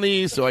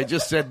unfunny, so I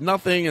just said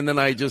nothing, and then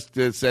I just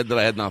said that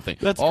I had nothing.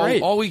 That's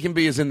great. All we can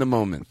be is in the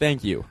moment.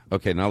 Thank you.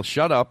 Okay, now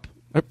shut up.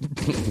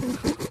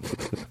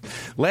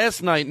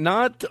 Last night,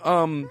 not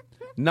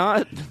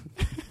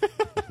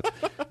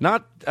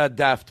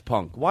Daft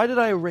Punk. Why did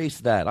I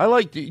erase that? I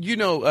liked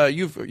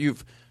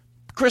you've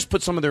Chris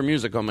put some of their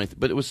music on my,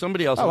 but it was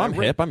somebody else. Oh, I'm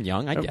hip. I'm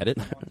young. I get it.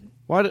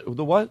 Why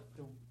the what?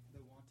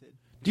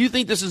 Do you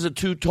think this is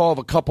too tall of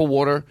a cup of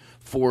water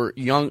for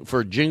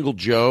Jingle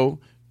Joe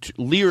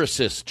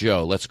Lyricist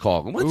Joe, let's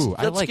call him. Ooh,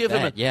 I let's like give that,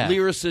 him a yeah.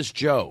 Lyricist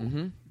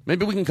Joe.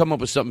 Maybe we can come up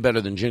with something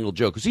better than Jingle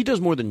Joe, because he does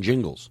more than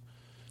jingles.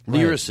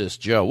 Right. Lyricist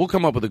Joe. We'll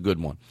come up with a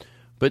good one.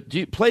 But do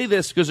you play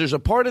this, because there's a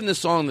part in this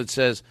song that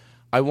says,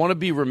 I want to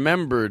be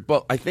remembered.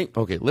 Well, I think,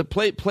 okay,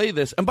 play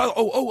this. And by the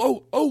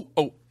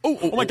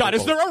Oh my God!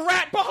 Is there a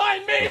rat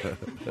behind me?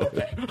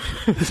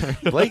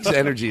 Blake's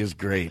energy is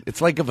great.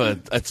 It's like an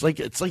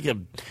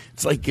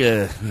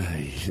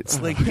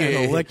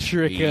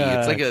electric.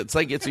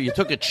 You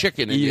took a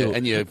chicken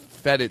and you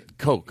fed it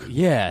Coke.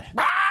 Yeah.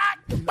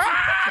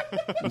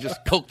 You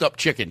just coked up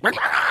chicken. But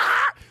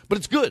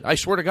it's good. I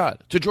swear to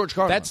God. To George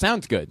Carlin. That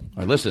sounds good.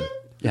 All right, listen.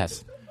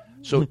 Yes.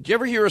 So, do you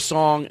ever hear a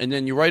song and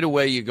then you right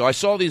away you go? I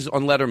saw these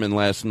on Letterman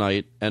last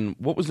night, and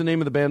what was the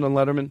name of the band on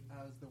Letterman?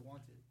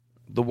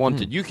 The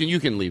Wanted. You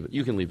can leave it.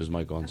 You can leave his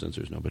mic on since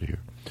there's nobody here.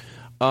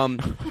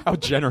 How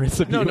generous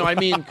of you. No, I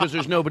mean because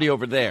there's nobody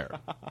over there.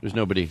 There's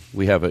nobody.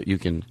 We have it. You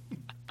can.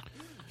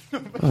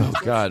 Oh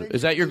God,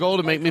 is that your goal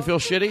to make me feel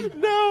shitty?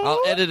 No. I'll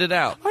edit it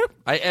out.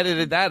 I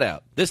edited that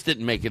out. This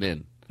didn't make it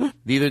in.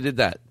 Neither did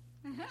that.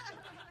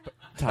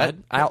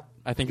 Todd, out.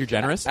 I think you're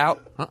generous.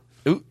 Out. Huh?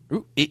 Ooh.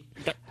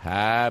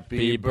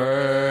 Happy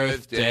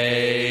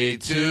birthday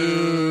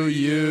to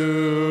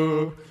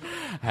you.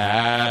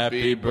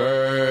 Happy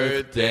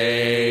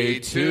birthday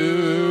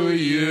to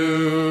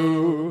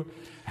you.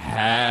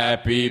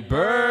 Happy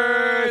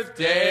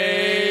birthday,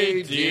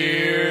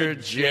 dear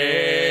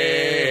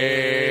Jake.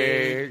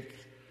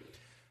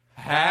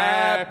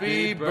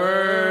 Happy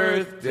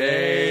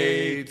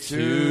birthday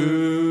to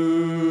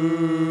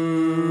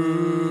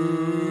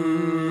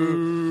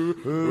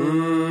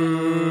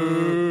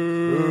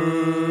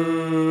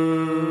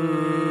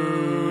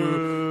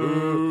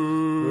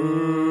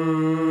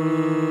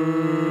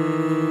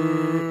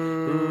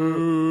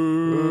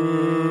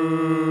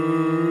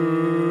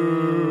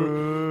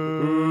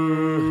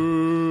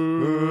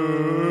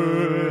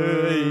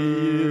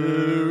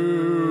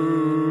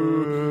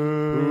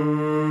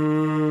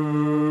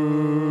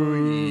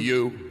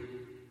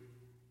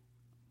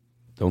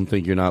Don't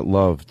think you're not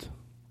loved.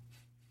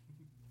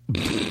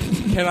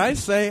 Can I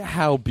say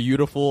how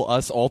beautiful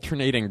us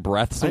alternating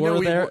breaths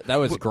were there? That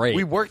was great.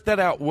 We worked that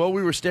out while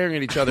we were staring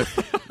at each other.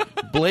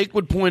 Blake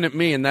would point at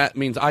me, and that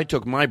means I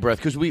took my breath,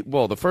 because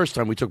the first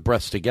time we took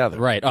breaths together.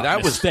 Right. That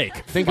was mistake.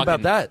 Think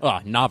about that.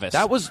 Novice.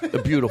 That was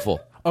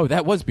beautiful. Oh,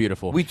 that was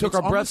beautiful. We took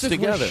our breaths almost as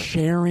together. We're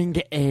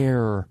sharing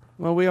air.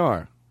 Well, we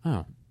are.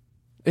 Oh.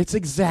 It's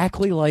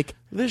exactly like...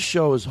 This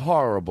show is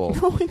horrible.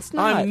 No, it's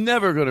not. I'm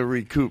never going to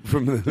recoup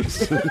from this.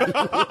 That's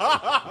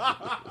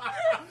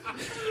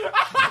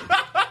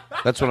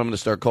what I'm going to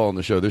start calling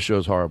the show. This show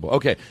is horrible.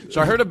 Okay,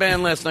 so I heard a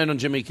band last night on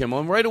Jimmy Kimmel,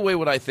 and right away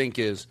what I think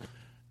is,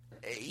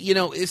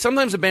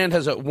 sometimes a band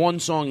has one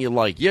song you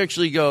like. You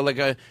actually go,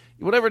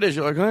 whatever it is,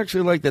 you're like, I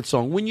actually like that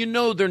song. When you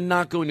know they're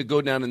not going to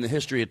go down in the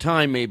history of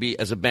time, maybe,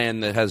 as a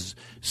band that has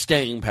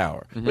staying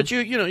power. Mm-hmm. But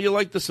you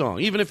like the song.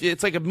 Even if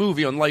it's like a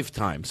movie on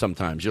Lifetime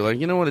sometimes. You're like,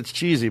 you know what, it's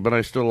cheesy, but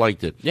I still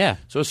liked it. Yeah.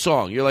 So a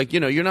song, you're like,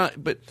 you're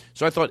not, but,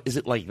 so I thought, is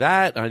it like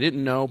that? And I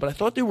didn't know, but I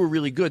thought they were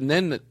really good. And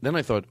then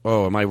I thought,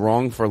 oh, am I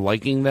wrong for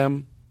liking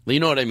them? You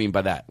know what I mean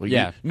by that? Like,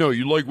 yeah.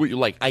 You like what you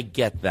like. I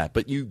get that,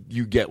 but you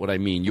get what I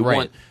mean. You right.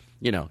 want...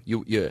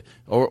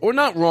 or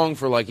not wrong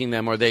for liking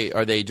them. Are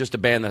they just a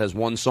band that has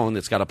one song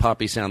that's got a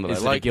poppy sound that I like?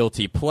 Is it a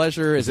guilty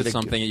pleasure? Is it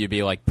something that you'd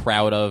be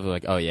proud of?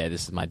 Like, oh yeah,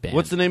 this is my band.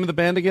 What's the name of the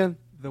band again?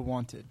 The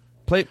Wanted.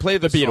 Play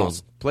the Beatles.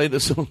 Song. Play the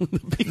song. The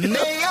Beatles.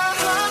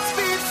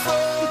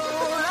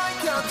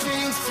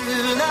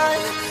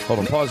 Hold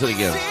on, pause it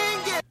again.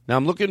 Now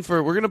I'm looking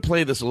for. We're going to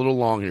play this a little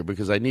long here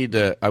because I need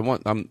to.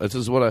 This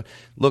is what I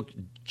look.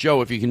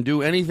 Joe, if you can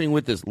do anything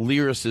with this,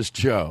 Lyricist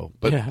Joe.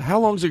 But how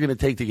long is it going to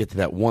take to get to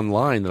that one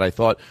line that I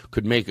thought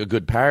could make a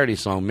good parody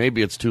song?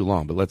 Maybe it's too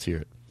long, but let's hear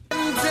it.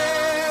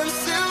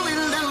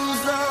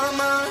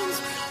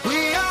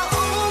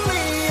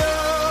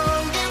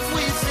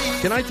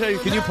 Can I tell you,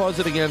 can you pause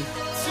it again?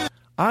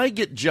 I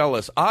get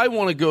jealous. I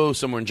want to go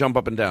somewhere and jump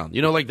up and down.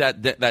 Like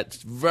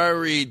that's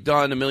very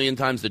done a million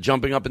times, the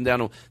jumping up and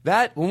down.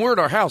 That, when we're at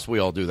our house, we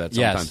all do that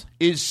sometimes.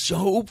 Yes. Is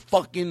so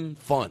fucking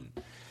fun.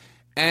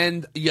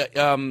 And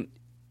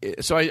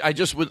so I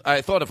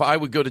thought if I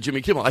would go to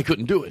Jimmy Kimmel, I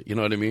couldn't do it. You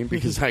know what I mean?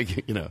 Because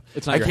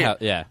it's not your house.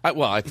 Yeah.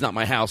 It's not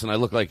my house, and I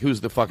look like who's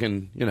the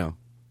fucking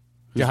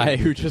guy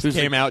who just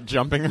came out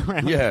jumping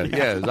around. Yeah,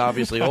 is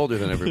obviously older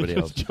than everybody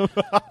else.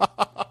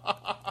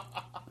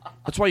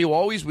 That's why you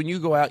always, when you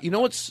go out, you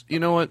know what?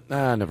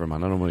 Never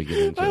mind. I don't want to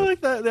get into it. I like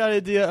that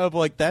idea of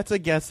that's a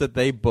guest that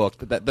they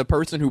booked, that the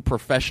person who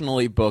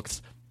professionally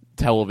books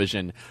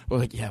television. We're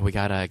like, yeah, we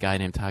got a guy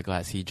named Todd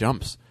Glass. He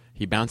jumps.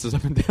 He bounces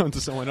up and down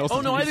to someone else's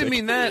Oh, no, music. I didn't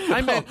mean that. I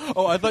meant...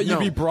 I thought you'd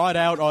be brought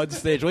out on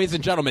stage. Ladies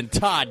and gentlemen,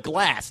 Todd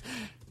Glass.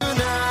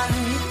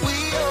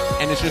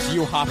 And it's just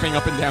you hopping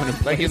up and down in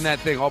place. Like in that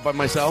thing all by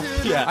myself?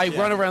 Yeah. I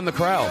run around the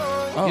crowd.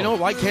 Oh. You know,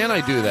 why can't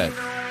I do that?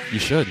 You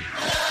should.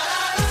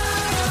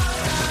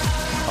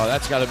 Oh,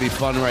 that's got to be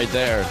fun right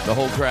there. The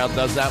whole crowd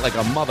does that like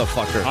a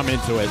motherfucker. I'm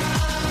into it.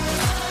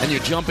 And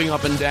you're jumping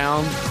up and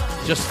down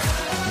just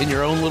in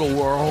your own little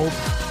world.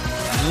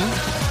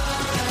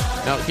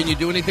 Now, can you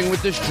do anything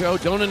with this, Joe?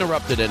 Don't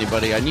interrupt it,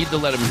 anybody. I need to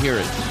let him hear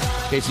it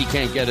in case he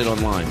can't get it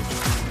online.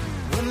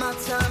 When my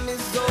time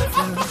is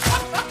over,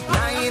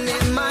 lying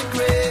in my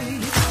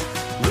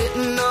grave,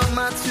 written on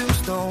my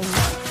tombstone,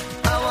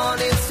 I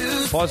wanted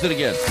to... Pause it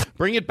again.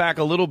 Bring it back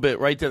a little bit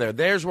right to there.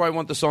 There's where I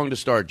want the song to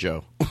start,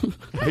 Joe.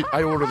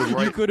 I ordered them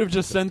right. You could have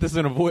just sent this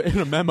in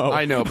a memo.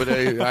 I know, but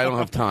I don't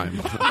have time.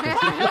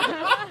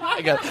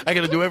 I got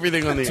to do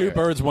everything on the Two air.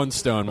 birds, one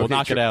stone. We'll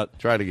knock it out.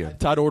 Try it again.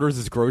 Todd orders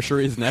his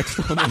groceries next.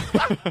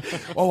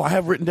 Oh, I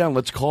have written down.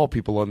 Let's call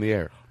people on the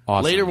air.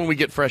 Awesome. Later, when we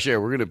get fresh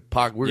air, we're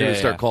gonna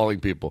start calling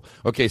people.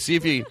 Okay, see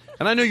if you.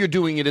 And I know you're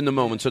doing it in the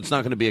moment, so it's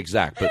not going to be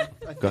exact. But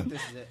I go think ahead.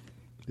 this is it.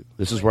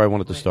 This is where I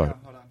want it to start.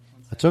 Hold on.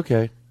 That's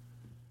okay.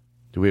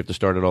 Do we have to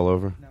start it all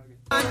over?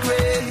 My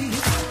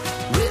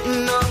grave,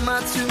 written on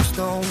my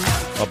tombstone.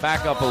 Oh,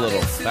 back up a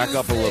little. Back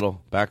up a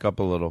little. Back up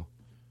a little.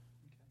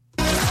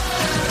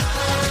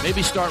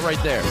 Maybe start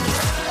right there.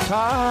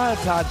 Todd,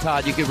 Todd,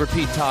 Todd. You can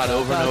repeat Todd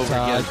over and over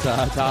again.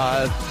 Todd,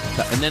 Todd.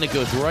 And then it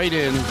goes right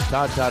in.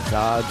 Todd, Todd,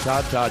 Todd,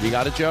 Todd, Todd. You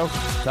got it, Joe?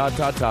 Todd,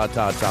 Todd, Todd,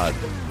 Todd, Todd.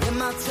 When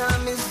my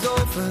time is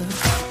over,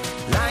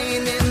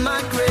 lying in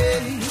my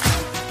grave,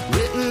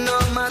 written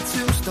on my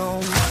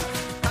tombstone,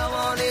 I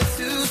wanted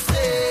to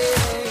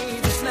say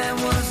this man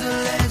was a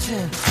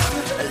legend.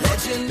 A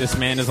legend. This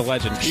man is a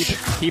legend.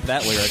 Keep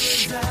that lyric.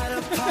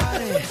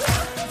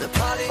 The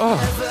party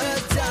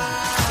never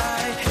died.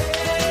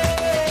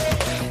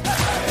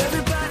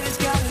 Everybody's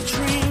got a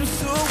dream,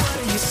 so what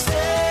do you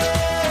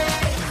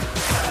say?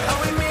 Are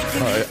we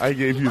making I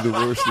gave you the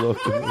worst look.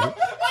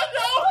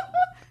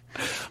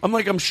 I'm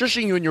like, I'm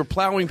shushing you, and you're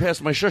plowing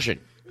past my shushing.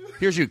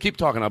 Here's you. Keep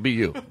talking. I'll be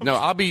you. No,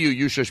 I'll be you.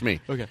 You shush me.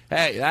 Okay.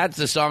 Hey, that's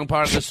the song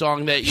part of the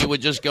song that you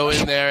would just go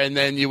in there, and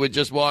then you would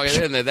just walk it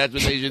in there. That's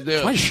what they should do.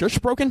 Is my shush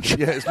broken?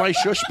 Yeah, is my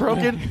shush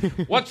broken?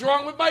 What's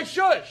wrong with my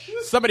shush?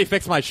 Somebody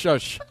fix my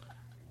shush.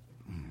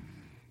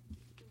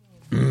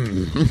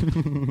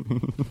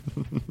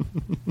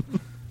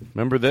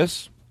 Remember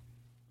this?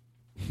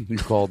 You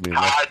called me.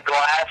 Todd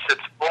Glass,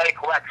 it's Blake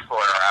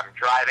Wexler. I'm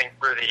driving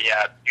through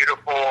the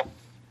beautiful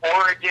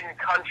Oregon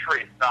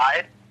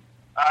countryside.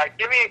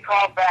 Give me a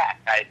call back.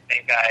 I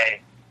think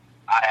I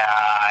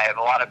have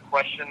a lot of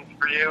questions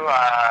for you.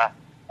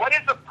 What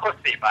is a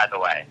pussy, by the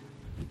way?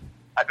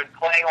 I've been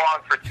playing along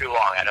for too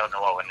long. I don't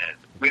know what one is.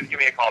 Please give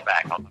me a call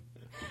back. Hold on.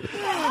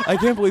 I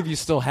can't believe you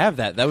still have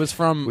that. That was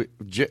from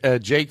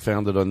Jake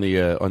found it on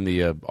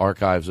the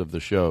archives of the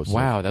show. So.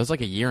 Wow, that was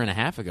like a year and a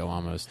half ago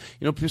almost.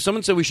 You know,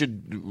 someone said we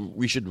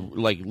should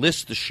like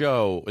list the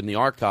show in the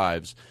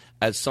archives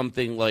as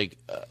something like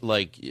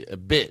a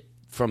bit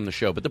from the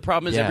show. But the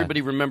problem is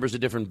everybody remembers a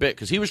different bit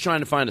because he was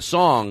trying to find a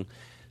song,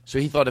 so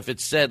he thought if it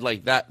said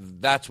like that,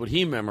 that's what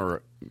he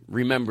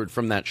remembered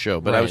from that show.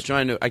 But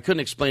Right. I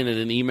couldn't explain it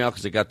in email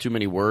because it got too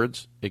many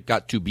words. It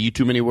got to be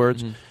too many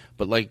words. Mm-hmm.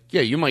 But like,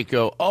 yeah, you might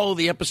go, oh,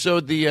 the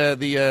episode,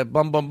 the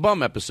bum bum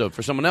bum episode.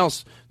 For someone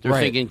else, they're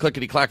Right. thinking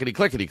clickety clackety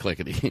clickety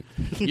clickety.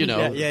 You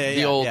know,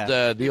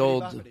 the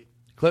old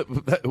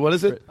clip. What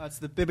is it? It's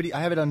the Bibbidi.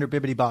 I have it under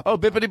Bibbidi Bop. Oh,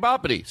 Bippity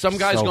Boppity. Some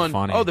guy's So going,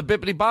 funny. oh, the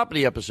Bippity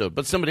Boppity episode.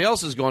 But somebody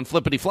else is going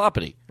flippity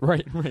floppity.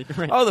 Right.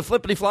 Oh, the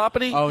flippity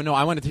floppity? Oh, no,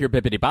 I wanted to hear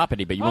bippity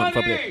boppity, but you went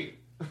flippity.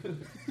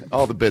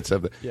 All the bits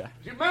have it. Yeah.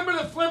 Do you remember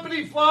the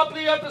flippity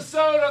floppity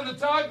episode on the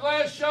Todd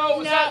Glass show?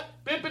 Was that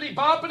bippity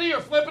boppity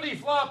or flippity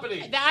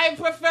floppity? I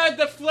preferred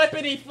the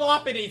flippity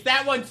floppities.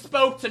 That one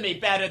spoke to me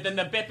better than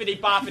the bippity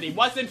boppity.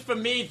 Wasn't for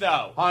me,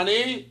 though.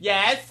 Honey?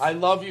 Yes? I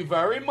love you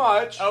very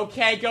much.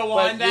 Okay, go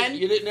but on then.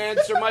 You didn't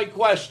answer my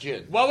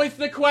question. What was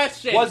the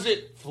question? Was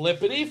it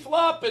flippity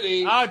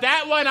floppity? Oh,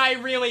 that one I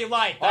really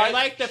liked. I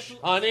like the...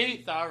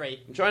 Honey?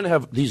 Sorry. I'm trying to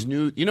have these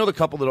new, you know the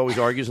couple that always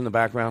argues in the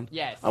background?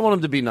 Yes. I want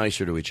them to be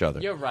nicer to each other.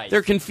 You're right.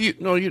 They're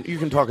confused. No, you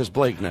can talk as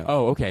Blake now.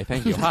 Oh, okay,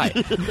 thank you. Hi.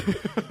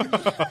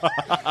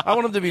 I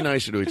want them to be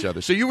nicer to each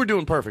other. So you were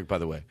doing perfect, by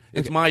the way.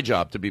 It's my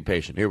job to be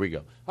patient. Here we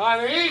go.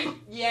 Honey?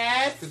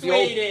 Yes, the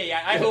old- sweetie.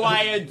 Who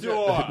I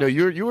adore. No,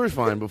 you were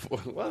fine before.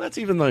 Well, that's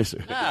even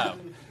nicer. Oh.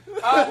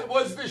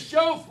 Was the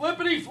show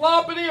flippity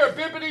floppity or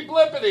bippity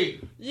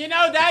blippity? You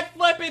know, that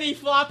flippity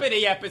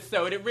floppity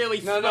episode, it really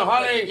No, spoke.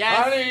 honey,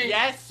 Yes, honey.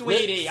 yes,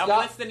 sweetie. I'm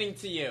Stop. listening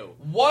to you.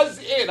 Was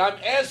it? I'm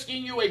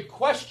asking you a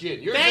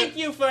question. Thank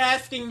you for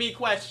asking me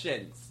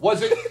questions.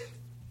 Was it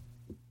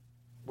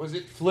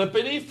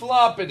flippity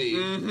floppity?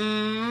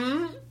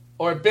 Mm-hmm.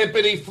 Or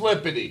bippity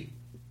flippity?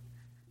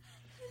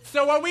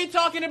 So are we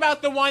talking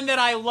about the one that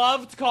I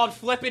loved called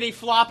Flippity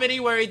Floppity,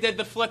 where he did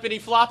the flippity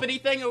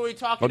floppity thing, or are we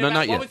talking no, about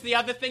not what yet. was the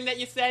other thing that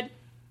you said?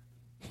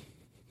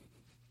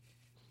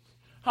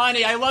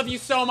 Honey, I love you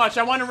so much.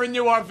 I want to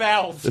renew our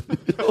vows.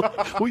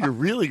 Oh, you're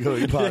really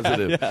going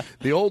positive. Yeah.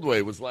 The old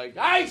way was like,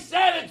 I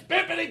said it's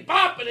bippity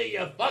boppity,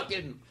 you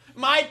fucking...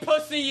 My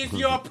pussy is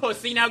your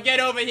pussy. Now get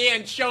over here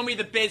and show me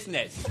the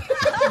business.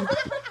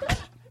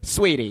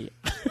 Sweetie.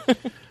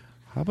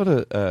 how about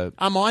a...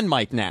 I'm on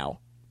mic now.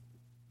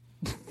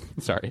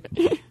 Sorry.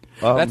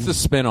 That's the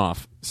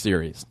spin-off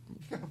series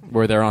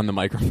where they're on the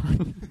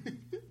microphone.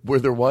 Where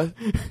they're what?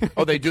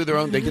 Oh, they do their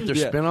own. They get their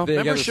spin-off. They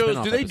Remember get a shows?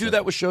 spin-off Do they do episode.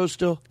 that with shows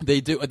still?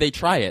 They do. They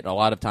try it. A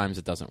lot of times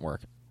it doesn't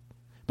work.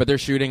 But they're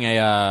shooting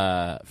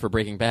for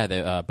Breaking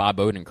Bad. Bob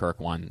Odenkirk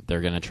one.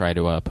 They're going to try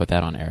to put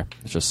that on air.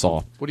 It's just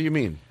Saul. What do you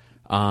mean?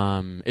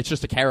 It's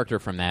just a character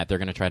from that. They're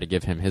going to try to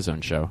give him his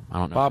own show. I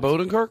don't know. Bob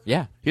Odenkirk?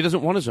 Yeah. He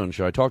doesn't want his own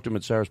show. I talked to him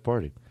at Sarah's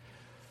party.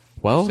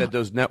 Well, he said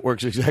those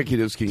networks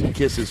executives can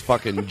kiss his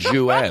fucking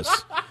Jew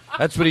ass.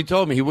 That's what he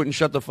told me. He wouldn't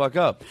shut the fuck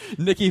up.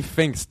 Nikki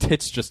Fink's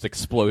tits just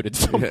exploded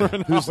somewhere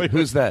in Hollywood.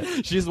 Who's that?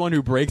 She's the one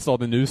who breaks all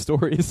the news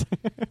stories.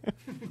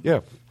 Yeah.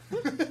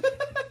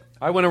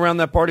 I went around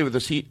that party with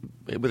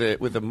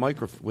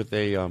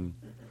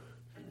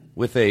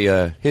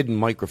a hidden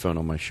microphone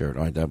on my shirt.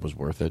 All right, that was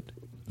worth it.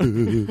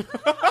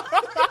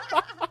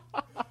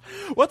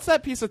 What's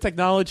that piece of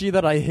technology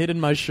that I hid in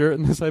my shirt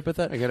in this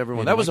hypothetical? I got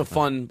everyone. That was a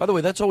fun. By the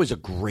way, that's always a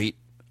great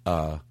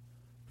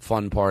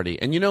fun party.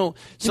 And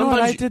sometimes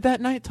what I did that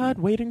night, Todd,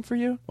 waiting for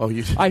you? Oh,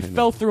 I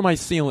fell through my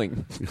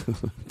ceiling.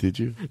 Did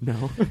you?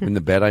 No. In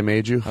the bed I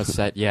made you? I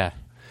said, yeah.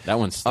 That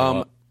one's still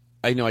up.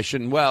 I know I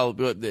shouldn't. Well,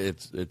 but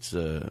it's.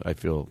 I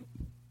feel.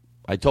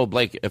 I told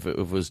Blake if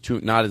it was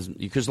too not as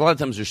because a lot of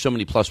times there's so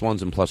many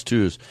 +1s and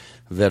 +2s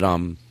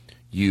that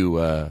you.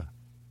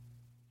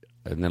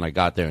 And then I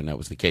got there and that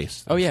was the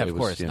case. Oh yeah, so of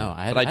course. You know, no,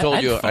 I but I told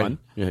had you. fun.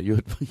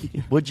 You.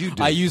 What'd you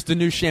do? I used a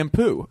new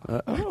shampoo.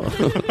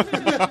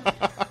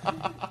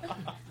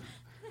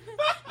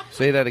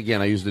 Say that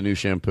again. I used a new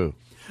shampoo.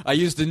 I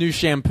used a new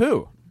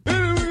shampoo.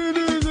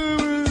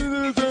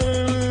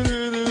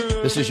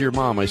 This is your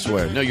mom, I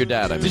swear. No, your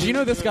dad. I mean. Did you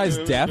know this guy's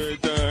deaf?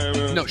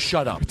 No,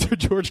 shut up. To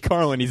George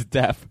Carlin, he's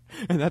deaf,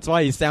 and that's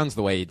why he sounds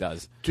the way he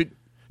does.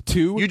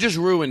 You just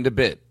ruined a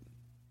bit.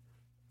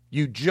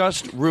 You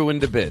just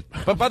ruined a bit.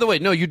 But by the way,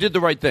 no, you did the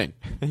right thing.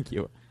 Thank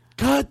you.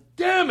 God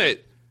damn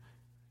it!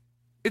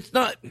 It's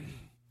not.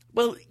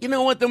 Well, you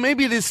know what? Though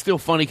maybe it is still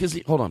funny because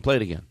hold on, play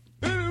it again.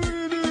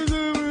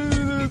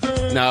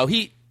 No,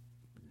 he.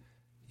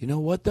 You know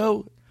what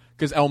though?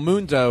 Because El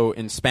Mundo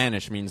in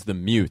Spanish means the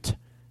mute.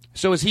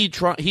 So is he?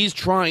 He's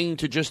trying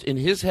to just in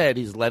his head.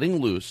 He's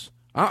letting loose.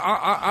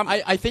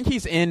 I think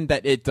he's in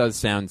that. It does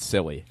sound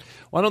silly.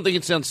 Well, I don't think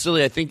it sounds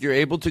silly. I think you're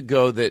able to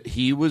go that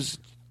he was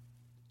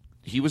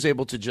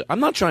able to. I'm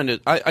not trying to.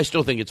 I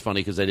still think it's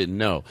funny because I didn't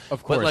know.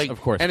 Of course,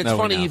 of course. And it's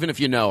funny even if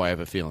you know. I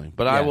have a feeling,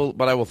 but I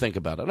will think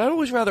about it. I'd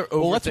always rather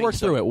overthink. Well, let's work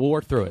through it. We'll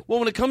work through it. Well,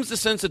 when it comes to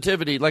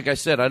sensitivity, like I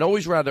said, I'd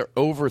always rather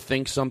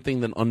overthink something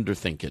than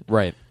underthink it.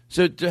 Right.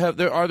 So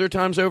are there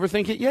times I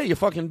overthink it? Yeah, you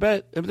fucking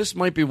bet. This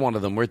might be one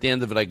of them where at the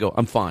end of it I go,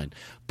 I'm fine.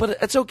 But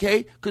it's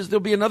okay because there'll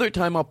be another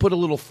time I'll put a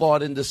little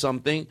thought into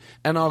something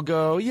and I'll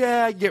go,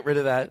 yeah, get rid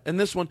of that. And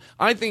this one,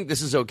 I think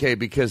this is okay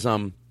because,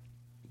 I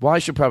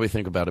should probably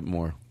think about it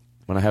more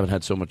when I haven't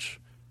had so much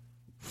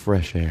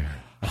fresh air.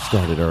 I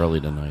started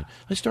early tonight.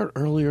 I start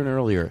earlier and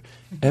earlier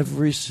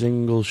every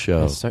single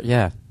show.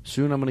 Yeah.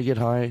 Soon I'm going to get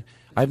high.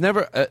 I've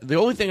never. The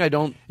only thing I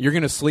don't. You're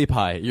going to sleep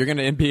high. You're going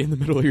to be in the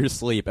middle of your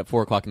sleep at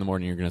 4 o'clock in the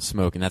morning. You're going to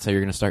smoke, and that's how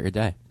you're going to start your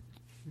day.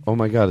 Oh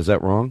my God, is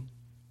that wrong?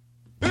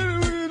 I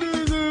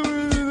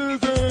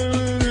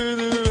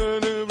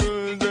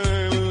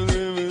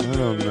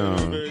don't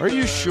know. Are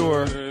you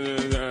sure?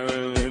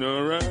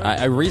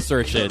 I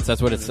researched it. So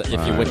that's what it's. If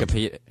you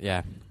Wikipedia,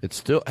 yeah. It's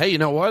still. Hey, you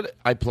know what?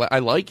 I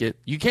like it.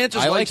 You can't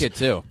just. I like it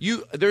too.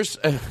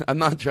 I'm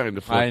not trying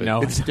to flip I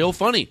know. it. It's still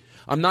funny.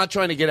 I'm not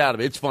trying to get out of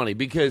it. It's funny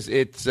because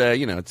it's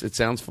it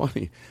sounds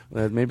funny.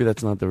 Maybe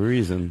that's not the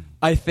reason.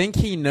 I think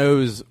he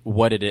knows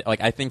what it is.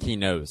 Like I think he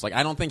knows. Like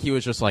I don't think he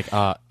was just like.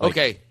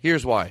 Okay,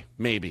 here's why.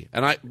 Maybe.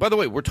 And by the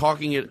way, we're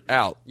talking it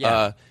out.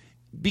 Yeah.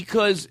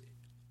 Because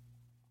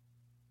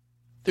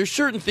there's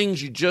certain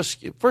things you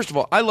just. First of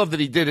all, I love that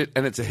he did it,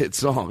 and it's a hit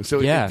song. So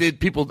yeah. It did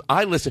people.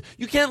 I listen.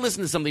 You can't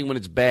listen to something when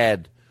it's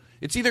bad.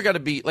 It's either got to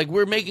be like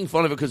we're making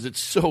fun of it because it's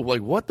so like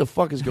what the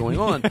fuck is going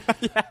on,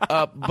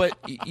 but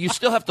you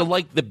still have to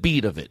like the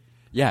beat of it.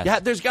 Yes.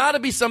 Yeah, there's got to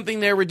be something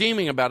there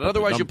reading about it.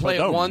 Otherwise, you play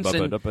it once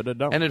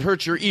and it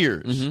hurts your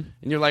ears, and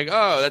you're like,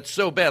 oh, that's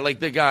so bad. Like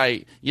the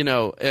guy, in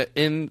who's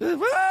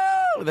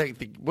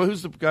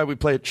the guy we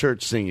play at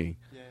church singing?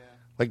 Yeah.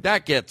 Like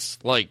that gets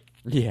like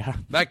I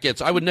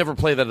would never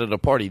play that at a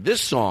party.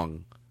 This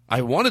song.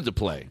 I wanted to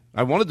play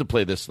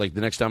this like the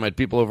next time I had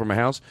people over my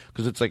house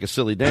because it's like a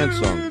silly dance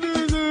song.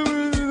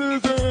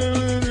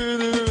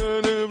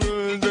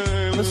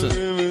 Listen,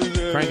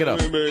 crank it up.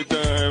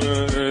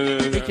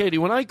 Hey, Katie,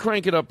 when I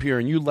crank it up here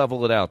and you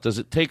level it out, does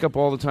it take up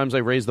all the times I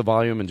raise the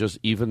volume and just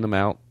even them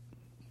out?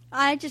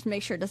 I just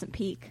make sure it doesn't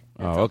peak.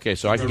 Oh, okay,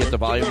 so I can get the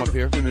volume up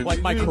here?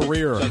 Like my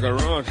career. Who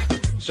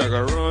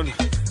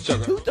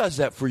does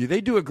that for you?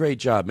 They do a great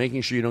job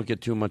making sure you don't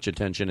get too much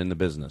attention in the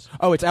business.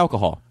 Oh, it's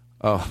alcohol.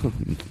 Oh,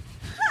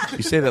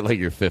 you say that like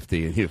you're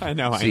 50 and you've I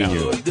know. Is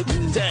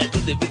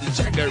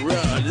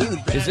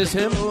this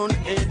him?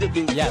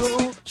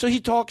 Yes. So he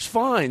talks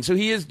fine. So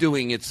he is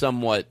doing it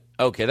somewhat.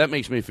 Okay, that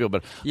makes me feel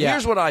better. Yeah.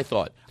 Here's what I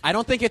thought. I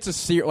don't think it's a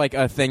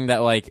thing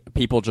that like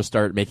people just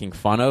start making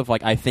fun of.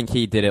 Like I think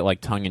he did it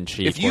like tongue in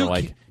cheek.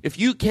 If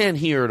you can't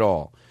hear it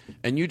all,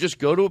 and you just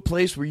go to a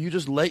place where you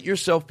just let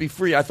yourself be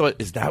free. I thought,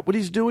 is that what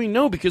he's doing?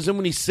 No, because then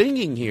when he's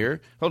singing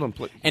here, hold on,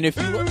 and if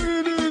you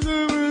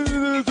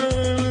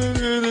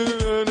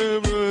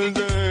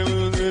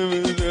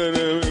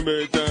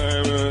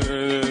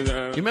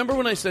remember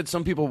when I said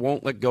some people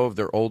won't let go of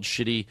their old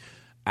shitty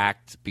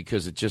act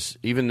because it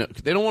just they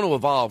don't want to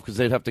evolve because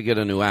they'd have to get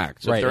a new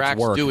act. So right, if their it's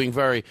act's work. doing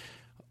very,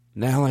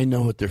 now I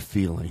know what they're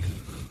feeling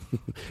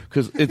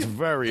because it's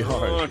very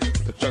hard.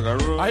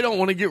 I don't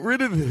want to get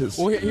rid of this.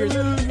 Well, here's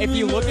if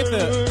you look at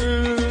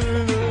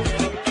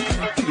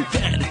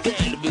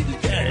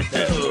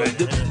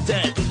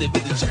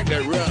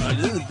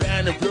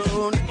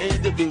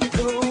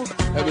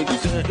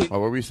What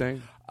were we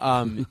saying?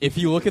 If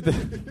you look at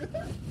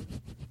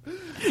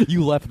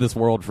you left this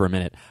world for a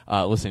minute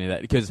listening to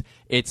that because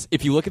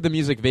if you look at the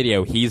music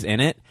video, he's in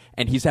it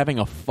and he's having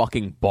a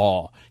fucking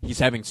ball. He's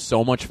having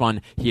so much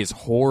fun. He has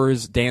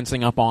whores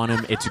dancing up on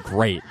him. It's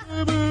great,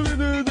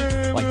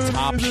 like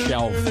top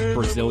shelf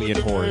Brazilian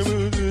whores.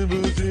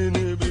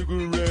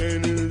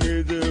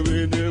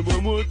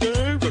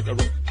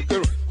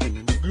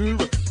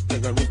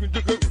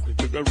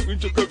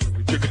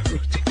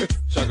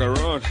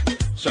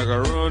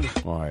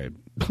 All right.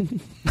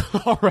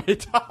 All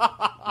right.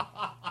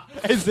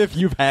 As if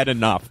you've had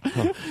enough.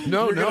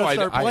 No, You're no, gonna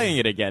start playing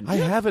it again. I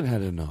haven't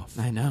had enough.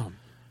 I know.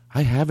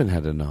 I haven't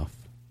had enough.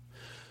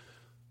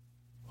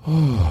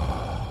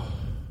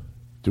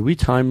 Do we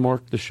time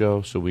mark the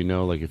show so we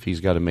know, like, if he's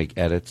got to make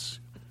edits?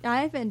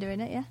 I've been doing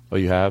it, yeah. Oh,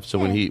 you have.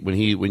 So Yeah. when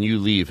you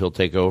leave, he'll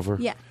take over.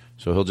 Yeah.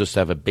 So he'll just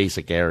have a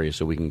basic area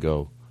so we can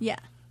go. Yeah.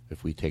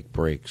 If we take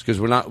breaks,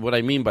 because we're not. What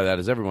I mean by that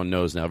is everyone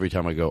knows now. Every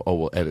time I go, oh,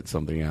 we'll edit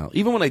something out.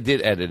 Even when I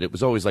did edit, it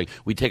was always like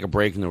we take a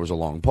break and there was a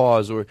long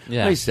pause, or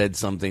I said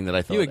something that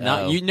I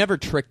thought You never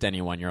tricked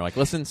anyone. You're like,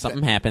 listen,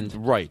 something happened.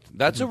 Right.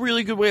 That's a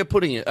really good way of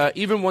putting it.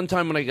 Even one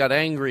time when I got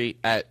angry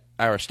at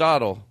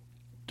Aristotle,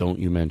 don't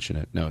you mention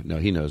it. No,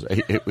 he knows.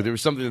 There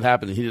was something that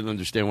happened and he didn't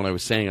understand what I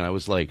was saying, and I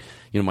was like,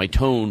 my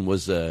tone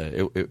was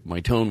a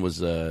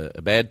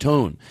bad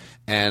tone,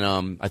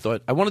 and I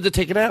thought I wanted to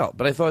take it out,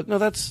 but I thought, no,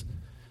 that's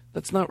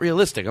not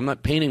realistic. I'm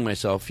not painting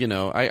myself.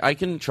 I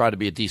can try to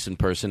be a decent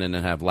person and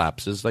then have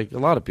lapses like a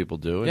lot of people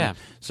do. And yeah.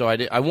 So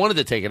I wanted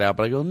to take it out,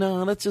 but I go,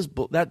 no, that's just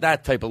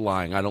that type of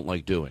lying I don't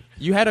like doing.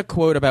 You had a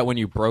quote about when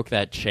you broke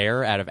that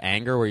chair out of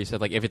anger where you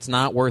said, like, if it's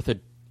not worth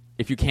it,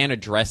 if you can't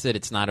address it,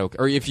 it's not okay.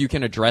 Or if you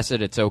can address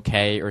it, it's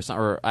okay.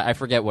 Or I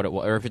forget what it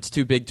was. Or if it's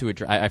too big to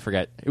address, I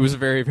forget. It was a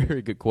very,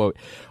 very good quote.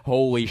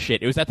 Holy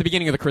shit. It was at the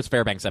beginning of the Chris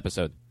Fairbanks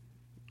episode.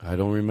 I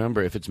don't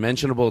remember. If it's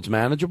mentionable, it's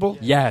manageable?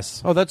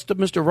 Yes. Oh, that's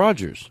Mr.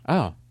 Rogers.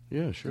 Oh.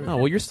 Yeah, sure. Oh,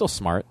 well, you're still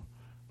smart.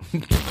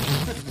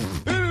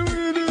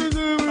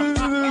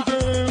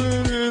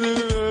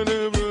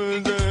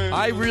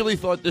 I really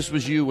thought this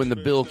was you when the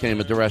bill came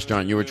at the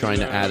restaurant. You were trying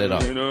to add it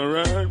up.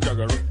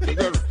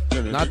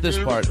 Not this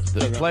part.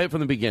 Play it from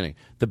the beginning.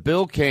 The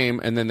bill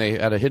came, and then they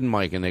had a hidden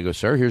mic, and they go,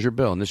 sir, here's your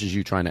bill, and this is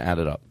you trying to add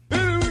it up.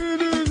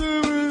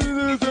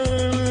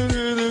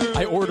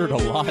 I ordered a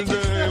lot.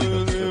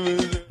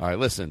 All right,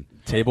 listen.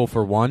 Table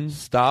for one.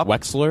 Stop.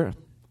 Wexler.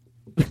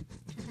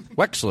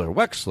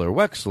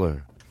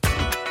 Wexler.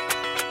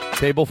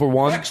 Table for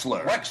one.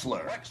 Wexler.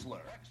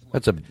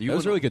 That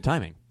was really good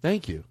timing.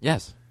 Thank you.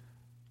 Yes.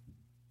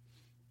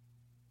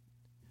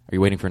 Are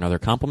you waiting for another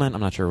compliment?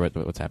 I'm not sure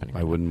what's happening.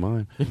 I wouldn't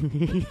mind.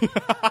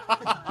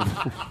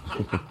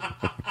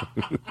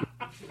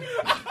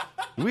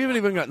 We haven't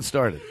even gotten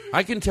started.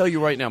 I can tell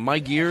you right now, my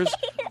gears.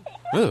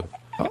 Ooh.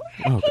 Oh,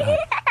 God.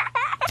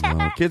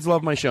 Kids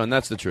love my show, and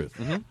that's the truth.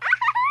 Mm-hmm.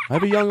 I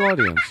have a young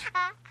audience.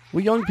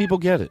 We young people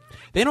get it.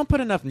 They don't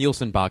put enough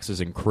Nielsen boxes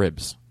in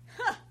cribs.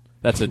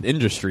 That's an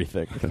industry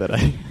thing that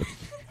I...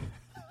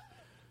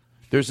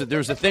 There's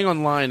a thing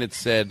online that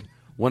said,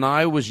 when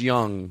I was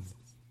young...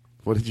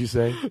 What did you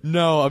say?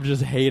 No, I'm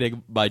just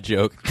hating my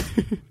joke.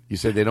 You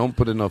said they don't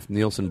put enough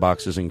Nielsen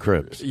boxes in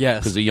cribs. Yes.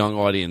 Because the young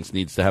audience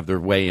needs to have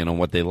their way in on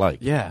what they like.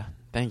 Yeah,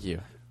 thank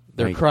you.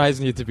 Their cries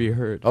need to be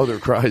heard. Oh, their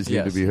cries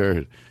need to be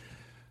heard.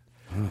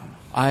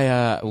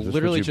 I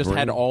literally just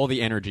had all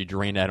the energy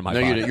drained out of my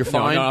body. You're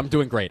fine. No, I'm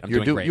doing great.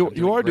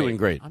 You are doing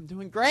great. I'm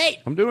doing great.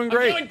 I'm doing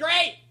great. I'm doing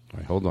great. All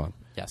right, hold on.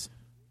 Yes.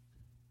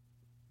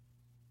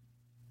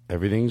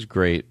 Everything's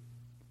great.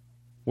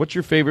 What's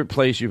your favorite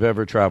place you've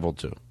ever traveled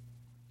to?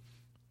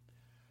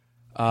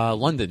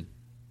 London.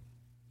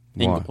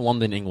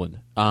 London, England.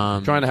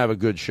 I'm trying to have a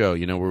good show,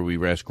 where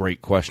we ask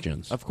great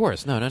questions. Of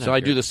course. No. So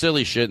I do the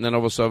silly shit, and then all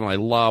of a sudden I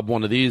lob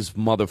one of these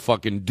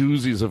motherfucking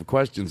doozies of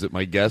questions at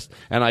my guest,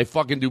 and I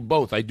fucking do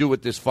both. I do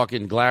what this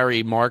fucking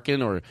Glary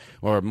Markin or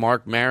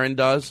Mark Maron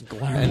does,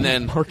 and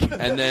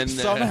then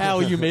somehow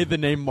you made the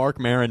name Mark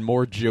Maron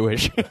more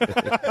Jewish.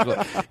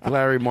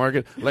 Glary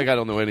Markin, like I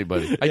don't know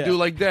anybody. I do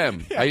like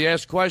them. I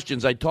ask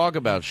questions. I talk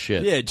about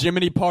shit. Yeah,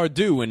 Jiminy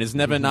Pardue and his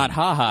never not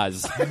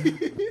ha-has.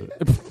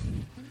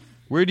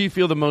 Where do you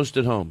feel the most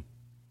at home?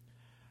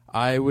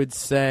 I would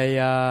say...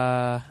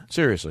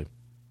 Seriously.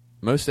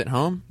 Most at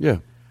home? Yeah.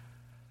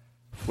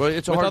 Well,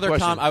 it's a with hard other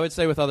question. I would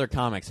say with other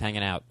comics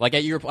hanging out, like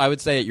at Europe. I would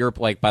say at Europe,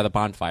 like by the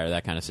bonfire,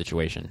 that kind of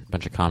situation. A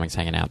bunch of comics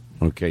hanging out.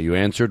 Okay, you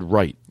answered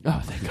right.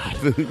 Oh, thank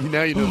God.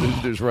 Now you know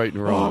there's right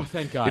and wrong. Oh,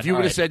 thank God. If you All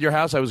would have right. said your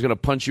house, I was going to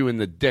punch you in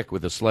the dick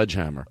with a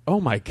sledgehammer.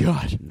 Oh my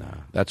God. Nah,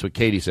 that's what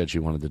Katie said she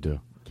wanted to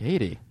do.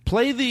 Katie,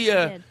 play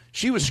the.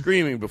 She was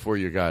screaming before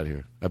you got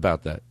here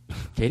about that.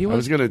 Katie I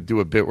was going to do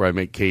a bit where I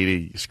make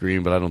Katie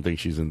scream, but I don't think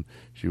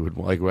she would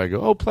like where I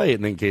go, oh, play it,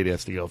 and then Katie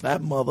has to go,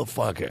 that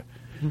motherfucker.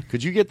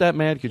 Could you get that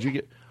mad? Could you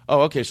get?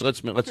 Oh, okay. So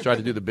let's try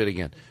to do the bit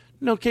again.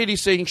 No,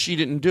 Katie's saying she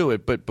didn't do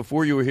it, but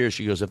before you were here,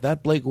 she goes, if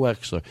that Blake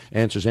Wexler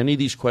answers any of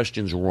these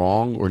questions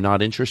wrong or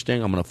not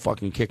interesting, I'm going to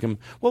fucking kick him.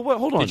 Well,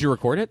 hold on. Did you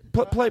record it?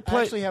 Play.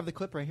 I actually have the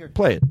clip right here.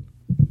 Play it.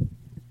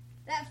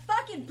 That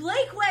fucking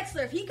Blake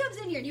Wexler, if he comes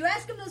in here and you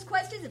ask him those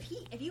questions,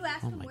 if you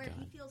ask him where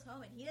he feels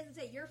home and he doesn't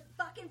say your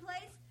fucking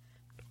place,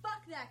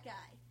 fuck that guy.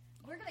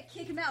 We're going to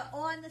kick him out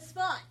on the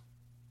spot.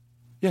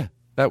 Yeah,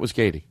 that was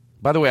Katie.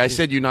 By the way, I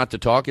said you not to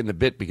talk in the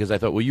bit because I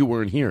thought, well, you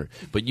weren't here,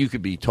 but you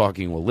could be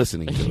talking while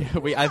listening to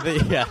it.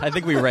 I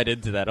think we read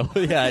into that.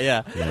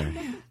 yeah.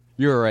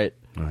 You're right.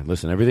 All right,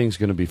 listen, everything's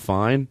going to be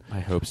fine.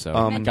 I hope so.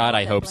 God,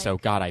 I hope so.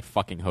 God, I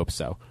fucking hope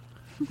so.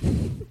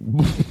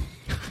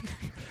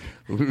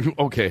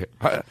 Okay,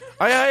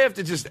 I have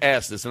to just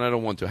ask this, and I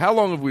don't want to. How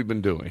long have we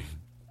been doing?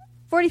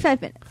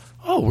 45 minutes.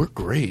 Oh, we're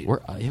great.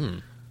 We're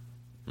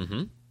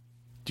Do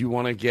you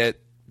want to get?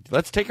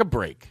 Let's take a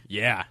break.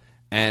 Yeah.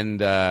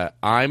 And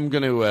I'm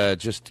going to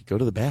just go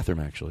to the bathroom.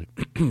 Actually,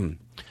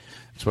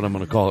 that's what I'm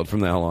going to call it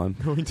from now on.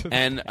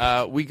 And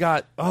we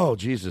got. Oh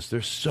Jesus,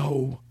 there's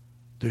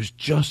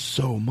just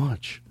so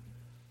much.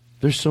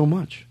 There's so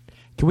much.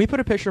 Can we put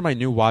a picture of my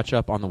new watch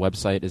up on the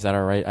website? Is that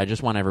all right? I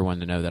just want everyone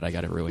to know that I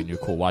got a really new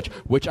cool watch,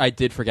 which I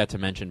did forget to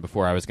mention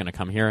before I was going to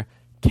come here.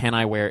 Can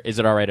I wear? Is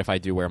it all right if I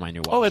do wear my new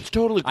watch? Oh, it's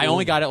totally cool. I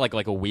only got it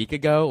like a week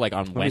ago, like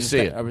on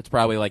Wednesday. See it. It's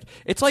probably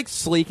it's like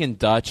sleek and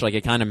Dutch. Like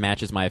it kind of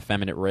matches my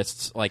effeminate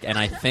wrists. Like, and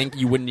I think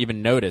you wouldn't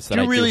even notice that.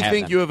 Do you really have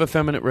think them. you have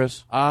effeminate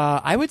wrists?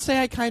 I would say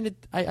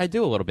I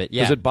do a little bit.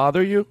 Yeah. Does it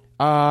bother you?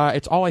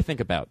 It's all I think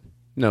about.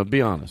 No,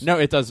 be honest. No,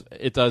 it does.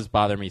 It does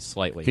bother me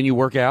slightly. Can you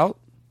work out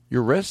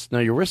your wrists? No,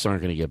 your wrists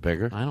aren't going to get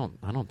bigger. I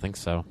don't think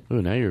so.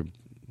 Oh, now you're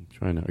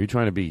trying to. Are you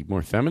trying to be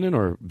more feminine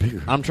or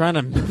bigger? I'm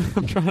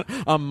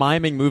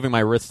miming moving my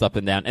wrists up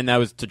and down, and that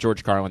was to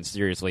George Carlin.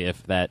 Seriously,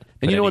 if that.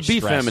 And you know what? Be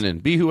stress. feminine.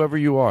 Be whoever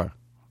you are.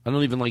 I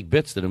don't even like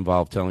bits that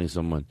involve telling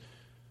someone.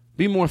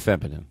 Be more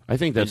feminine. I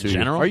think that's In who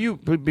general? you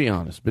are. Be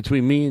honest.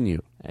 Between me and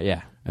you.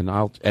 Yeah. And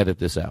I'll edit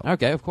this out.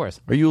 Okay, of course.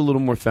 Are you a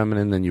little more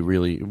feminine than you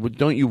really?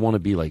 Don't you want to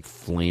be like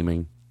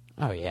flaming?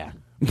 Oh yeah.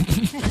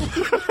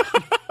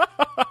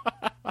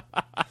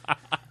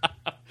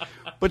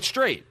 But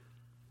straight.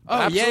 Oh,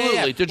 absolutely.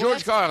 yeah. To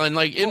George Carlin,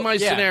 like in my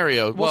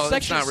scenario. Well,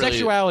 it's not really.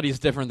 Sexuality is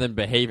different than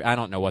behavior. I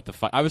don't know what the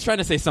fuck. I was trying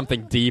to say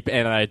something deep,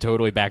 and I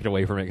totally backed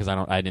away from it because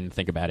I didn't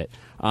think about it.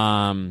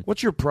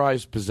 What's your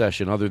prized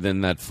possession other than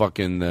that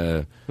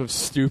fucking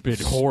stupid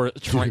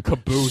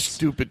caboose,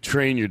 stupid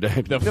train your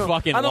dad? The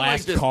fucking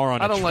last car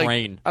on a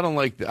train. I don't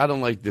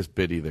like this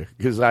bit either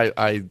because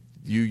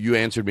you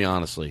answered me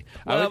honestly.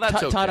 Well,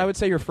 that's okay. Todd, I would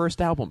say your first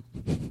album.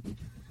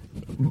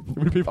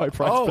 Would be my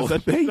prize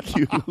possession. Thank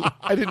you.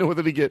 I didn't know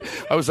whether to get.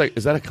 I was like,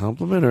 is that a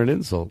compliment or an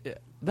insult? Yeah.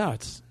 No,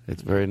 it's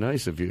very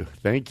nice of you.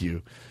 Thank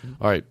you.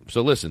 All right,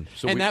 so listen.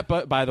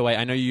 But by the way,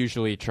 I know you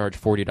usually charge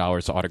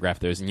 $40 to autograph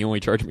those, and you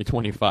only charged me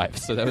 $25.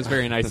 So that was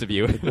very nice of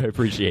you. I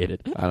appreciate it.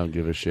 I don't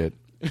give a shit.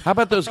 How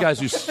about those guys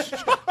who?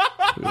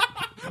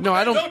 No,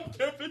 I don't.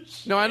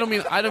 No, I don't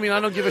mean. I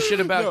don't give a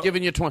shit about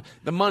giving you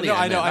the money. No,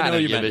 I know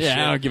you meant.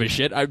 Yeah, I don't give a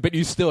shit. But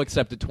you still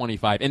accepted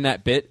 $25 in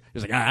that bit. It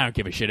was like, I don't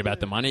give a shit about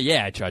the money.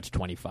 Yeah, I charge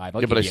 $25.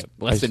 I'll give you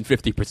less than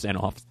 50%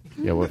 off.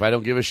 Yeah, well, if I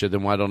don't give a shit,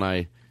 then why don't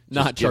I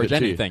not charge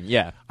anything?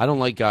 Yeah, I don't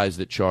like guys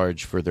that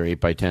charge for their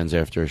 8x10s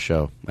after a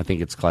show. I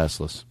think it's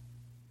classless.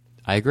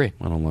 I agree.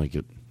 I don't like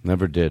it.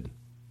 Never did.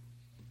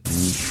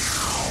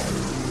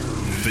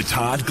 The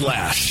Todd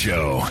Glass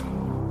Show.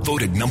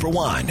 Voted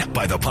 #1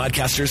 by the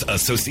Podcasters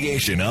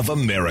Association of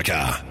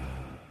America.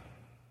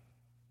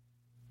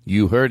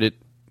 You heard it,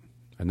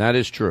 and that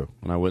is true,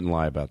 and I wouldn't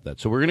lie about that.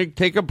 So we're going to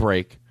take a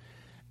break,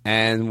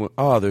 and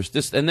there's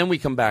this, and then we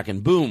come back,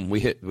 and boom, we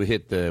hit with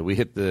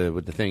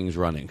the things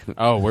running.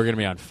 Oh, we're going to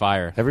be on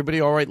fire. Everybody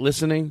all right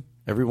listening?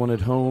 Everyone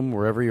at home,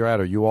 wherever you're at,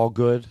 are you all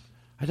good?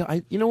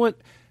 You know what?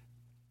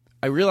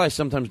 I realize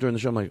sometimes during the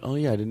show, I'm like, oh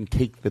yeah, I didn't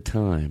take the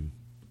time.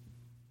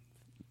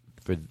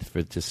 For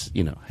just,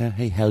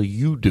 hey, how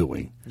you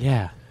doing?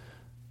 Yeah.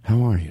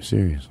 How are you?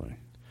 Seriously.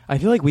 I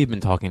feel like we've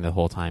been talking the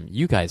whole time.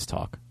 You guys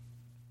talk.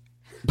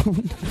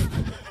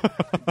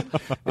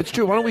 It's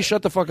true. Why don't we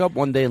shut the fuck up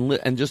one day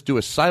and just do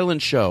a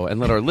silent show and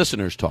let our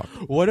listeners talk?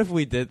 What if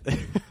we did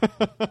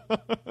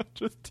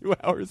just 2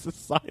 hours of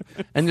silence?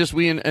 And just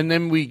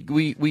then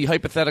we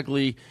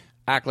hypothetically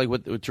act like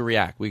what to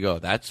react. We go,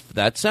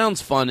 that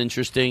sounds fun,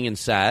 interesting, and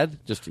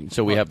sad. Just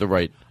so we have the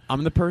right.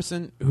 I'm the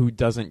person who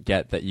doesn't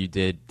get that you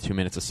did 2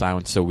 minutes of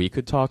silence so we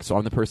could talk. So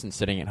I'm the person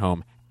sitting at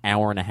home,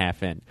 hour and a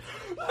half in.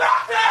 Nothing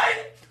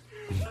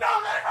for an hour.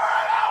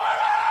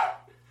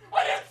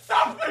 I need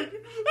something.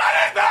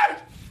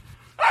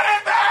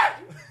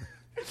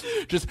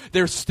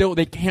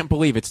 They can't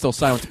believe it's still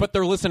silence, but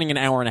they're listening an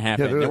hour and a half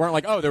in. They weren't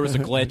like, oh, there was a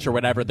glitch or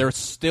whatever. They're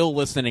still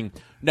listening.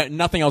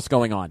 Nothing else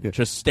going on.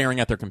 Just staring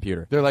at their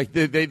computer. They're like,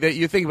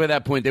 you think by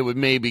that point they would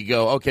maybe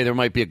go, okay, there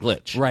might be a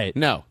glitch. Right.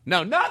 No,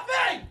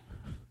 nothing!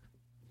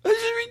 This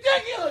is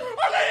ridiculous!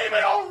 Are they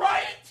even all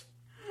right?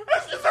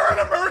 Is there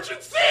an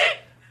emergency?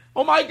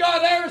 Oh my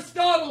God,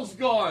 Aristotle's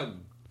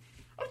gone!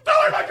 I'm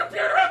throwing my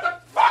computer out the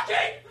fucking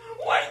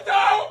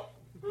window!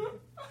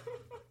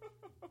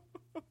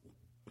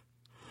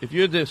 If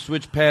you had to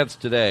switch paths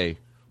today,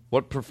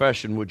 what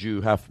profession would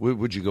you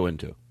go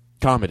into?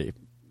 Comedy.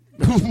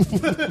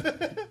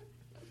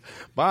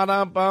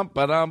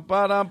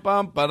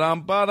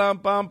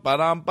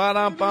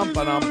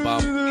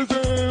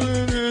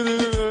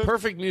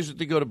 Perfect music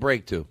to go to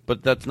break to,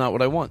 but that's not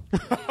what I want.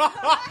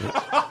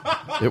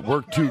 It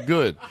worked too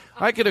good.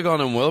 I could have gone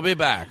and we'll be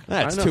back.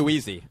 That's too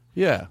easy.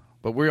 Yeah,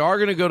 but we are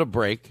going to go to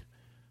break,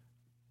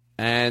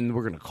 and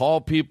we're going to call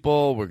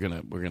people. We're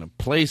gonna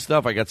play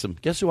stuff. I got some.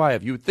 Guess who I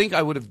have? You would think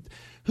I would have.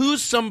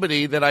 Who's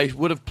somebody that I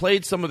would have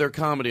played some of their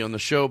comedy on the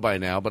show by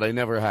now, but I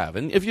never have?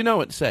 And if you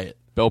know it, say it.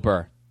 Bill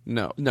Burr.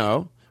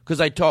 No, because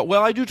I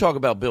do talk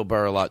about Bill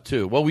Burr a lot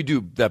too. Well, we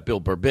do that Bill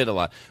Burr bit a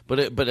lot, but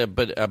I'm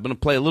going to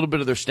play a little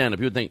bit of their stand-up.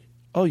 You would think,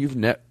 oh,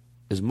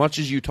 as much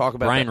as you talk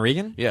about Brian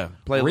Regan? Yeah,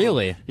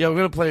 Really? Yeah, we're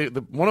going to play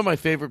one of my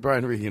favorite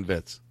Brian Regan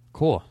bits.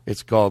 Cool.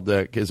 It's called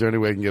 "Is there any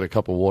way I can get a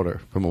cup of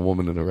water from a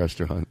woman in a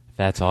restaurant?"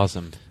 That's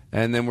awesome.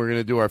 And then we're going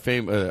to do our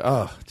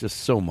just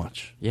so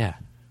much. Yeah.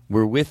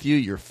 We're with you.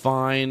 You're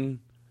fine.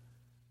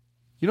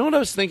 You know what I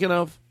was thinking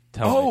of?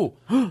 Tell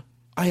me.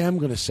 I am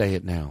going to say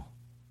it now.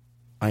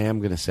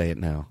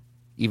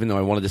 Even though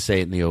I wanted to say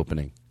it in the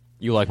opening.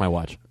 You like my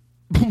watch.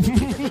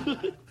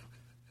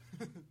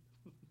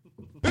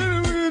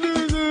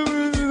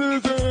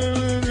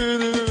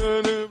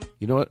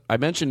 You know what? I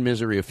mentioned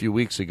Misery a few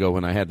weeks ago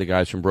when I had the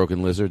guys from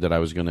Broken Lizard that I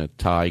was going to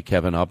tie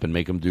Kevin up and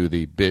make him do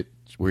the bit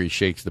where he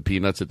shakes the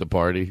peanuts at the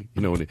party.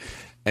 You know,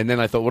 and then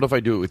I thought, what if I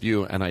do it with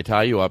you and I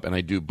tie you up and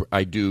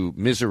I do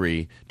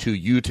Misery to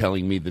you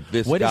telling me that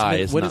this guy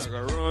is not.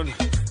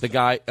 The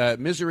guy,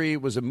 Misery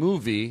was a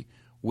movie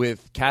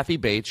with Kathy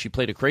Bates. She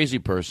played a crazy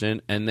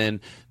person, and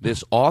then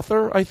this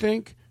author, I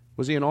think,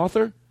 was he an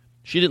author?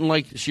 She didn't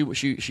like his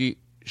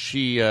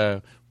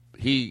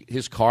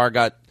car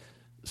got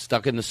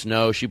stuck in the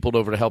snow. She pulled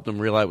over to help him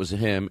realize it was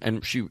him, and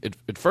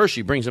at first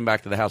she brings him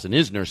back to the house and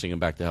is nursing him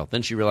back to health.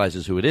 Then she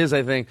realizes who it is.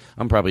 I think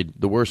I'm probably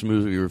the worst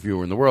movie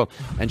reviewer in the world,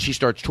 and she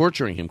starts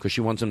torturing him because she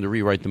wants him to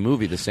rewrite the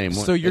movie the same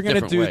way. So you're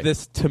going to do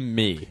this to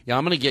me? Yeah,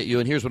 I'm going to get you,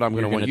 and here's what I'm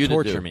going to want you to do: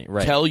 torture me,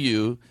 right? Tell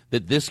you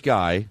that this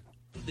guy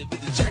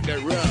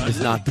is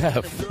not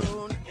deaf.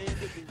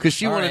 Because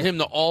she wanted him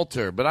to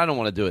alter, but I don't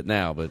want to do it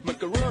now. But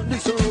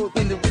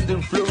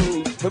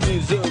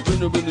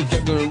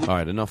all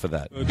right, enough of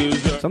that.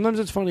 Sometimes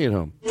it's funny at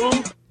home.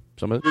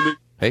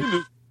 Hey,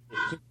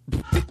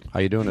 how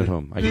you doing at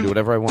home? I can do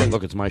whatever I want.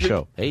 Look, it's my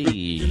show.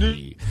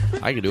 Hey,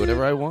 I can do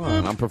whatever I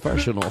want. I'm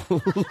professional.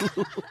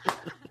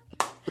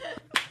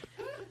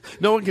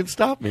 No one can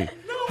stop me.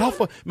 How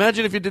fun.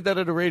 Imagine if you did that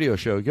at a radio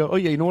show. You go, oh,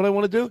 yeah, you know what I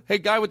want to do? Hey,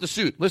 guy with the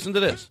suit, listen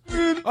to this.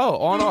 Oh,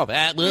 on, off.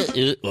 All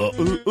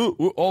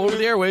over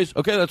the airways.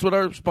 Okay, that's what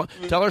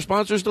tell our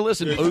sponsors to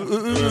listen.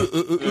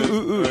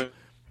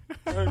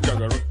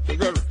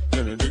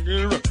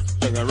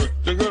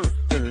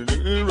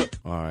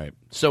 All right.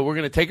 So we're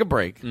going to take a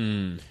break,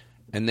 and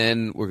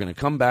then we're going to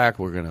come back.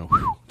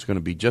 It's going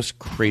to be just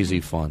crazy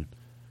fun.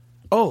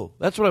 Oh,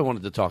 that's what I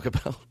wanted to talk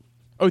about.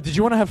 Oh, did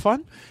you want to have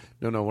fun?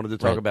 No, I wanted to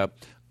talk about.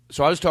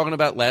 So I was talking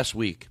about last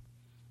week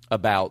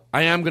about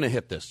I am going to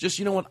hit this. Just,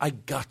 you know what? I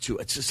got to.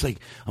 It's just like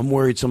I'm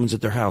worried someone's at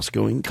their house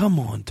going, come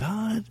on,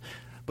 Todd.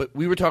 But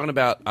we were talking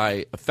about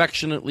I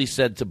affectionately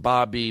said to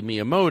Bobby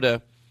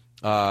Miyamoto,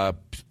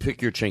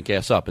 pick your chink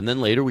ass up. And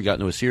then later we got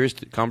into a serious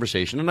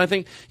conversation. And I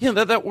think,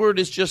 that word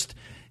is just,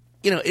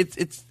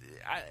 it's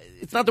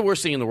not the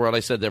worst thing in the world,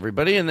 I said to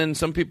everybody. And then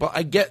some people,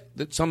 I get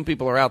that some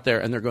people are out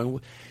there and they're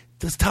going,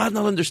 does Todd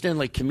not understand,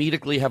 like,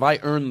 comedically, have I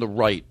earned the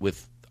right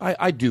with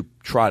I do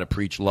try to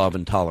preach love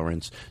and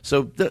tolerance.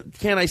 So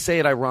can I say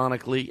it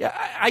ironically?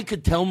 I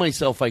could tell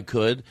myself I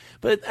could,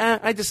 but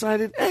I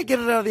decided, get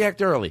it out of the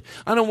act early.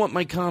 I don't want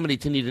my comedy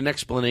to need an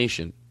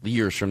explanation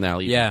years from now.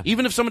 Even. Yeah.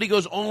 Even if somebody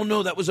goes, oh,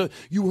 no,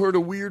 you heard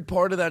a weird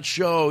part of that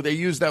show. They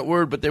used that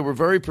word, but they were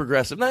very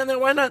progressive. No,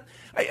 why not?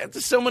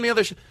 There's so many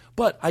other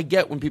But I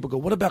get when people go,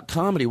 what about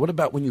comedy? What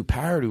about when you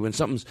parody? When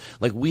something's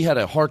like we had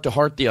a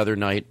heart-to-heart the other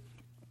night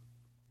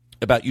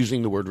about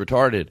using the word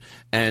retarded,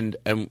 and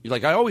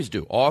like I always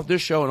do, off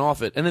this show and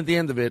off it, and at the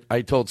end of it,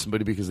 I told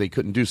somebody because they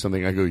couldn't do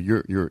something, I go,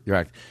 you're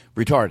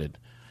retarded,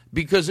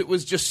 because it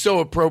was just so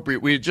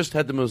appropriate. We had just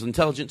had the most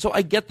intelligent, so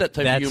I get that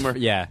type of humor,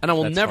 and I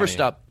will never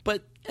stop.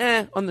 But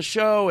on the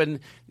show, and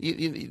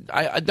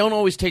I don't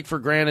always take for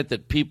granted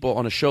that people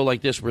on a show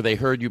like this, where they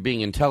heard you being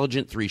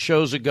intelligent 3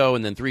 shows ago,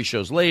 and then 3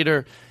 shows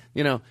later,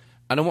 I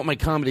don't want my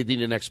comedy to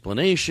need an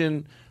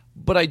explanation,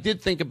 but I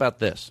did think about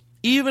this.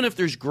 Even if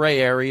there's gray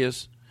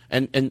areas.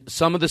 And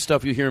some of the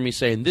stuff you hear me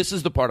saying, this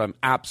is the part I'm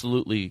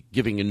absolutely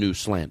giving a new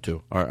slant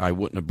to, or I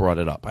wouldn't have brought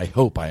it up. I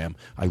hope I am.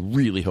 I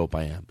really hope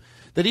I am.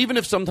 That even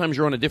if sometimes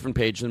you're on a different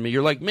page than me,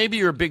 you're like, maybe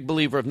you're a big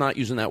believer of not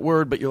using that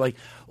word, but you're like,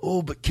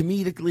 oh, but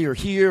comedically or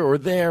here or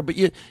there. But,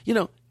 you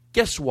know,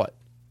 guess what?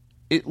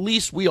 At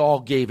least we all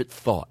gave it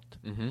thought.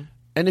 Mm-hmm.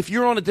 And if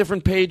you're on a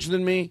different page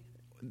than me,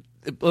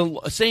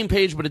 same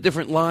page but a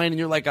different line, and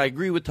you're like, I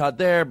agree with Todd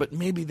there, but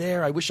maybe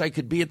there, I wish I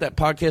could be at that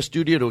podcast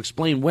studio to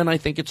explain when I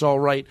think it's all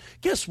right.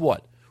 Guess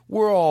what?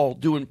 We're all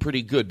doing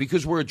pretty good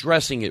because we're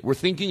addressing it. We're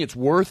thinking it's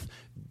worth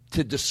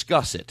to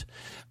discuss it,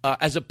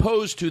 as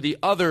opposed to the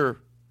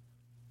other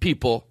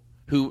people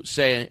who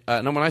say,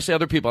 and when I say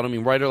other people, I don't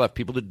mean right or left,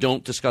 people that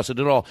don't discuss it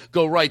at all,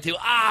 go right to,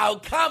 oh,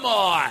 come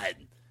on.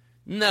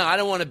 No, I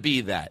don't want to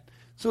be that.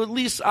 So at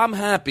least I'm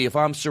happy if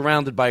I'm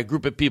surrounded by a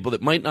group of people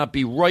that might not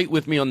be right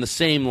with me on the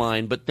same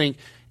line, but think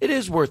it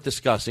is worth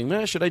discussing.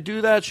 Man, should I do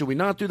that? Should we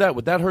not do that?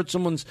 Would that hurt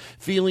someone's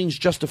feelings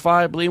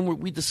justifiably? And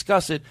we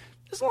discuss it.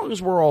 As long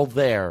as we're all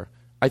there,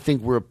 I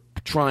think we're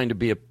trying to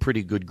be a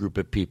pretty good group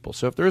of people.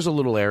 So if there is a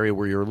little area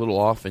where you're a little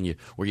off and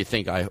where you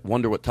think, I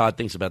wonder what Todd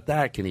thinks about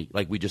that, can he,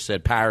 like we just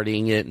said,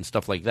 parodying it and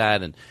stuff like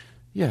that. And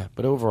yeah,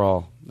 but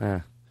overall,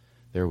 there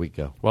we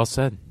go. Well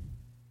said.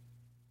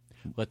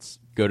 Let's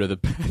go to the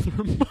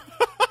bathroom.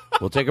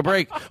 We'll take a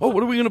break. Oh,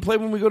 what are we going to play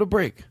when we go to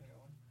break?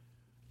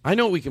 I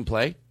know what we can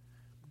play.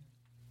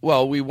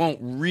 Well, we won't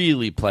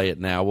really play it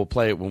now. We'll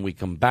play it when we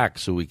come back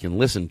so we can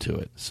listen to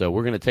it. So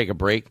we're going to take a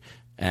break.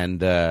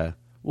 And,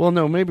 well,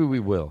 no, maybe we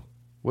will.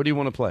 What do you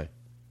want to play?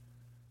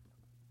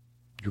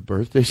 Your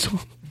birthday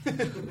song?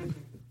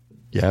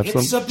 You have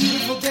some? It's a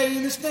beautiful day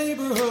in this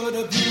neighborhood,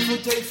 a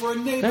beautiful day for a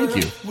neighbor.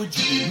 Thank you. Would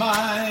you be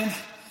mine?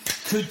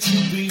 Could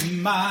you be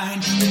mine?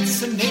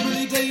 It's a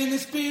neighborly day in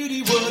this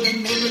beauty wood, a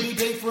neighborly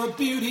day for a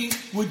beauty.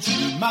 Would you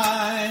be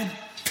mine?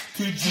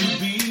 Could you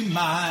be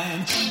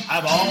mine?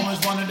 I've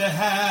always wanted to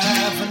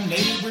have a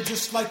neighbor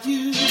just like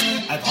you.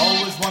 I've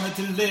always wanted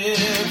to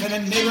live in a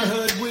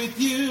neighborhood with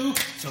you.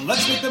 So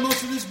let's make the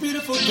most of this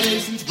beautiful day.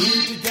 Since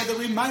we're together,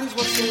 we might as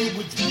well say,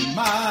 would you be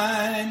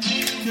mine?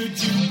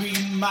 Could you be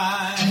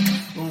mine?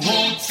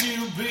 Won't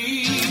you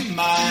be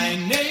my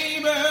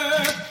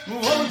neighbor?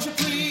 Won't you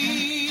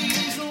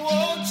please?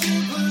 Won't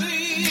you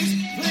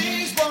please?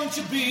 Please won't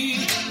you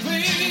be?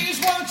 Please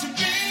won't you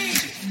be?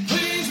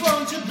 Please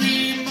won't you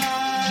be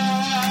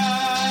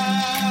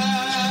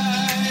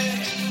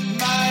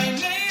my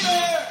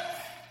neighbor?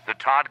 The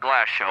Todd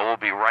Glass Show will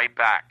be right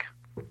back.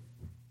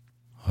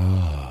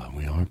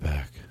 We are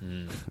back.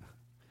 You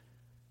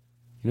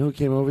know who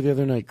came over the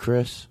other night?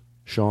 Chris,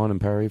 Sean,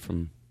 and Perry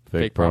from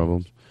Fake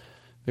Problems.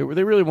 They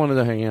really wanted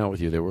to hang out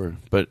with you. They were,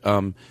 but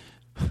him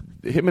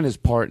and his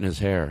part in his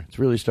hair, it's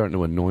really starting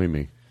to annoy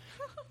me.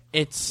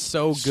 It's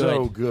so good.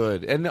 So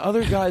good. And the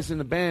other guys in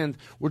the band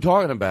were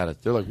talking about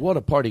it. They're like, what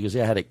a party, because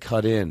they had it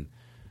cut in.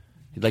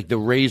 Like the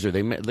razor.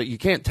 You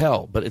can't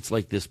tell, but it's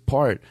like this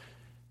part.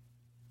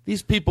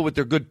 These people with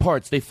their good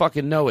parts, they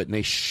fucking know it, and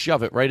they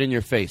shove it right in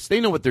your face. They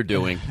know what they're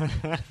doing.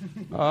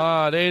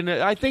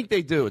 I think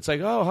they do. It's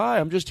like, oh, hi,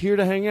 I'm just here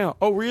to hang out.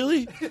 Oh,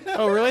 really?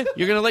 Oh, really?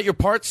 You're going to let your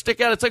part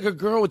stick out? It's like a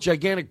girl with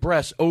gigantic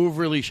breasts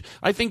overly.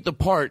 I think the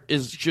part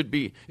should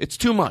be, it's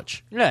too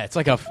much. Yeah, it's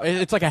like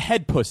a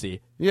head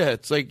pussy. Yeah,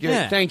 it's like,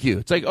 thank you.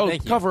 It's like, oh,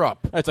 cover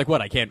up. It's like,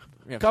 what, I can't.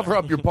 Cover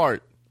up your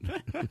part.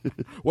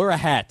 Wear a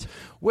hat.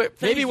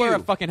 Maybe wear a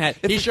fucking hat.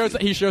 He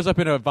shows up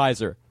in a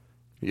visor.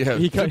 Yeah,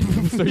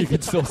 so you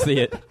can still see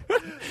it.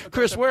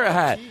 Chris, wear a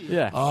hat.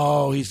 Yeah.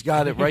 Oh, he's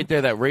got it right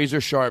there. That razor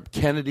sharp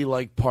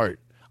Kennedy-like part.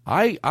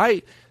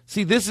 I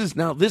see. This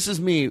is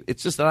me.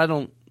 It's just that I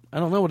don't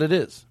know what it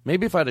is.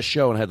 Maybe if I had a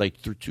show and had like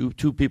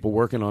two people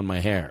working on my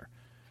hair,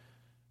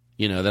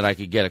 that I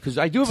could get it, because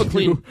I do have a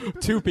clean.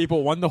 Two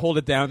people, one to hold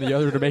it down, the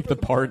other to make the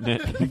part in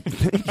it.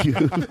 Thank you.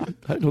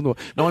 I don't know.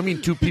 No, I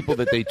mean 2 people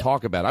that they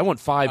talk about. I want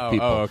 5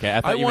 people. Oh, okay.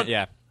 I thought you meant,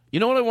 yeah. You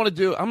know what I want to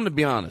do? I'm going to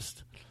be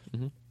honest.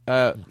 Mm-hmm.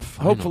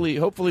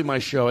 Hopefully my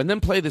show, and then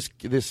play this.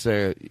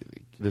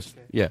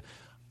 Yeah.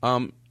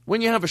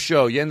 When you have a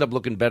show, you end up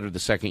looking better the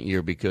second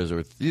year because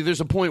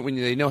there's a point when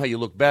they know how you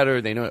look better.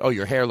 They know,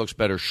 your hair looks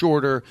better,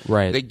 shorter.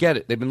 Right. They get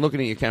it. They've been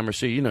looking at your camera,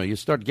 so you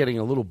start getting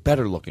a little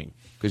better looking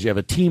because you have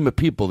a team of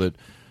people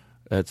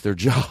that's their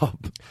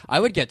job. I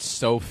would get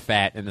so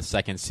fat in the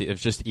second season of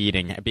just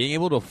eating. Being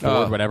able to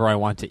afford whatever I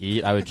want to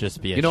eat, I would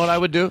just be you know what I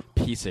would do?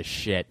 Piece of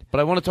shit. But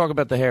I want to talk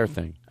about the hair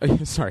thing.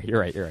 Sorry, you're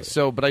right.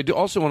 So, but I do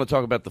also want to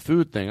talk about the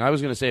food thing. I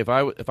was going to say if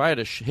I had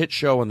a hit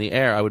show on the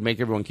air, I would make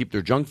everyone keep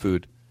their junk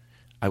food.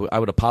 I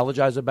would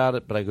apologize about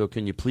it, but I go,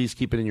 can you please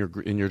keep it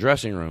in your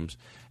dressing rooms?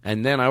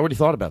 And then I already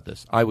thought about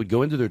this. I would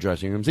go into their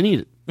dressing rooms and eat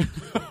it.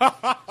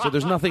 So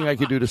there's nothing I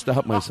could do to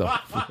stop myself.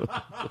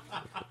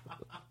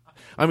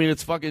 I mean,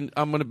 it's fucking.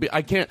 I'm gonna be.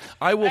 I can't.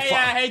 I will.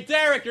 Hey,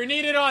 Derek, you're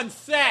needed on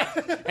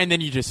set. And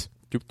then you just.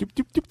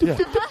 Yeah.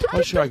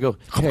 Oh, sure. I go.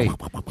 Hey,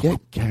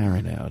 get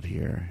Karen out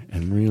here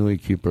and really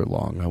keep her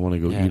long. I want to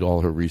go eat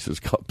all her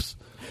Reese's cups.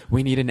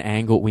 We need an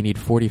angle. We need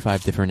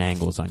 45 different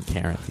angles on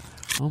Karen.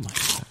 Oh my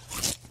god.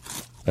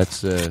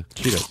 That's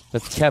Cheetos.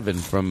 That's Kevin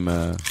from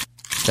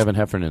Kevin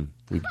Heffernan.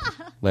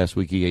 Last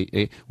week he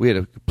ate. We had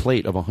a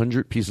plate of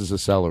 100 pieces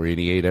of celery, and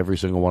he ate every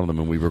single one of them,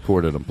 and we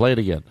recorded them. Play it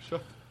again.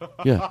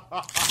 Yeah.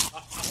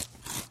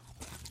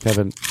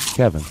 Kevin.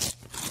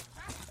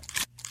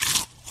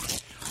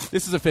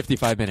 This is a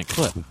 55-minute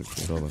clip.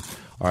 Hold on.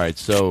 All right,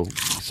 so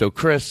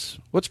Chris,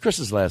 what's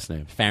Chris's last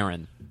name?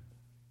 Farron.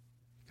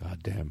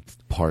 Goddamn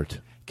part.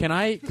 Can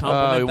I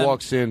compliment He them?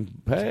 walks in.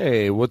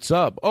 Hey, what's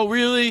up? Oh,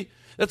 really?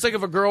 That's like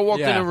if a girl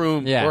walked in a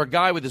room, or a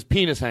guy with his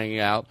penis hanging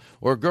out,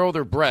 or a girl with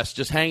her breasts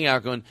just hanging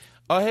out, going,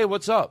 "Oh, hey,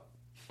 what's up?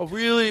 Oh,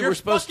 really? Your We're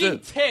supposed to."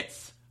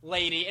 tits,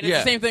 lady. And It's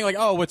the same thing. Like,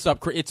 oh, what's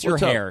up? It's your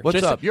What's up? hair.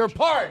 What's up? You're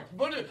part.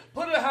 Put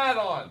a hat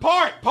on.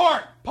 Part.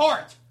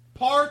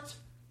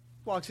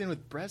 Walks in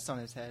with breasts on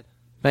his head.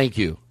 Thank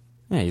you.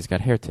 Yeah, he's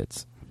got hair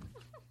tits.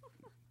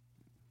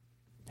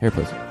 Hair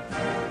pussy.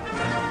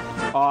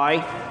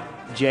 I,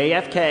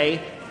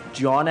 JFK,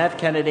 John F.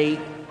 Kennedy,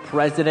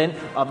 President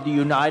of the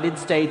United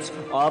States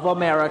of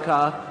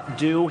America,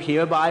 do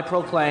hereby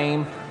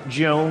proclaim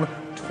June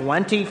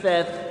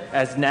 25th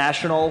as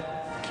National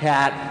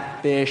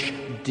Catfish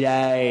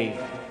Day.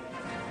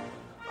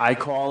 I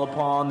call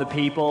upon the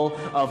people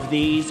of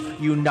these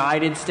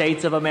United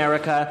States of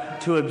America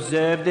to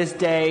observe this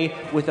day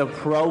with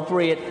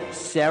appropriate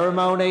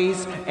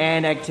ceremonies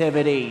and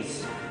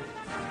activities.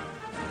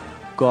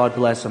 God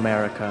bless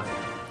America.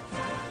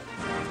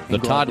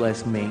 And God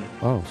bless me.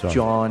 Oh, sorry.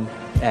 John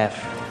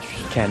F.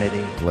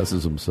 Kennedy.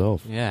 Blesses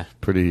himself. Yeah.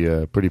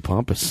 Pretty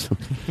pompous.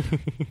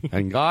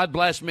 And God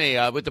bless me.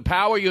 With the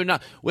power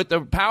with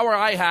the power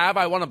I have,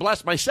 I want to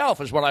bless myself.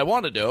 Is what I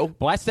want to do.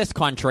 Bless this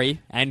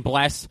country and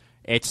bless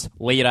its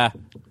leader.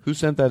 Who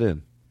sent that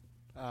in?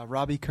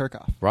 Robbie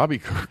Kirkhoff. Robbie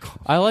Kirkhoff.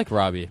 I like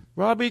Robbie.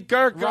 Robbie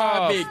Kirkhoff.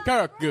 Robbie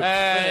Kirkhoff.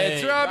 Hey,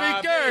 it's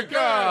Robbie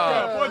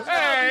Kirkhoff.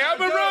 Hey, I'm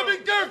a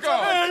Robbie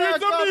Kirkhoff. Hey,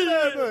 it's me.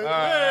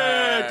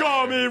 Hey,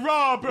 call me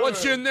Robert.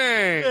 What's your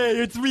name? Hey,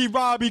 it's me,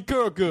 Robbie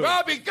Kirkhoff.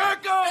 Robbie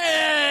Kirkhoff.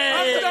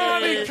 Hey,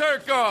 I'm Robbie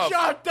Kirkhoff.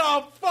 Shut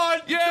the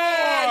front door.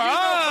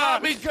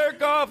 Robbie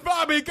Kirkhoff.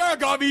 Robbie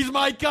Kirkhoff, he's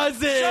my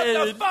cousin.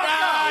 Shut the fuck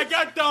up.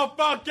 Get the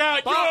fuck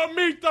out. You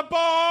meet the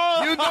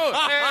ball. You know,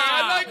 hey,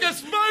 I like a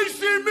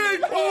spicy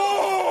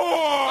meatball.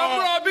 I'm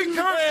Robbie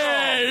Kirkhoff.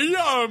 Hey,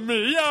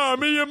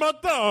 yummy in my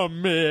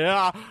tummy.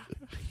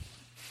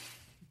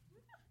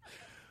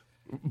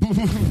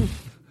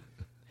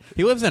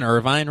 He lives in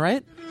Irvine,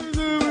 right? Hey,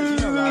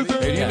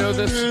 do you know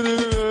this?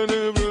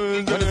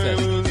 What is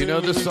this? Do you know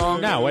this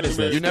song? No, what is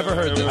this? You never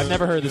heard this? I've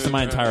never heard this in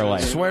my entire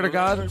life. Swear to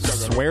God?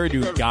 Swear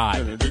to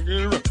God.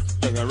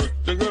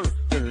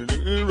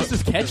 This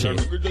is catchy.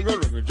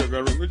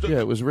 Yeah,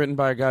 it was written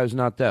by a guy who's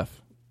not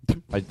deaf.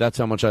 That's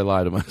how much I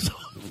lie to myself.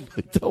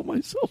 I tell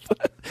myself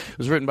that. It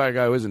was written by a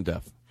guy who isn't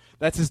deaf.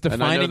 That's his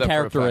And I know defining that for a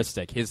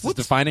characteristic. His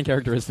defining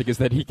characteristic is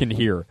that he can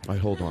hear. All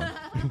right, hold on.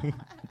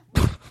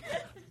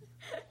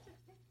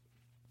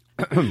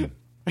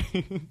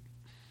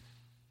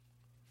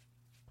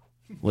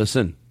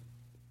 Listen.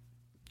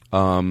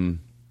 How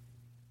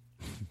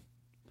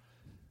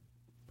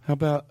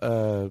about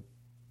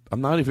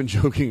I'm not even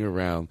joking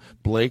around.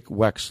 Blake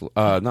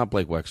Wexler, not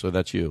Blake Wexler,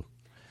 that's you.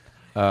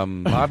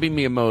 Bobby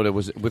Miyamoto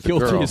was with the girl.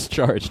 Guilty as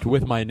charged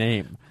with my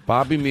name.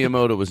 Bobby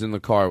Miyamoto was in the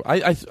car.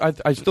 I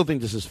still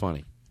think this is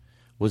funny.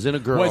 Was in a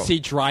girl. Was he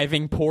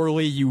driving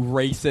poorly, you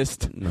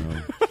racist? No.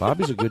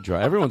 Bobby's a good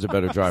driver. Everyone's a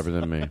better driver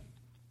than me.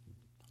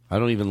 I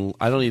don't even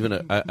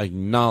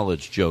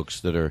acknowledge jokes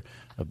that are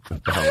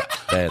about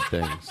bad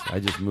things. I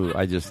just move.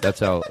 That's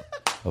how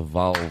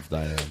evolved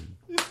I am.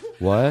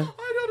 What?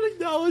 I don't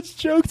acknowledge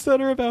jokes that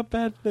are about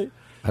bad things.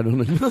 I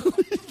don't acknowledge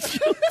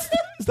jokes.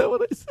 Is that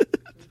what I said?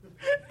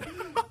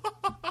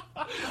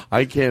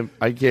 I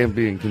can't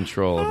be in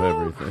control of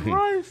everything.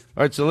 All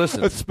right, so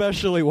listen.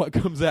 Especially what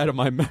comes out of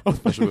my mouth.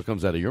 Especially what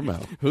comes out of your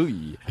mouth.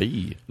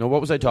 Hey. No,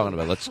 what was I talking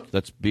about?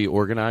 Let's be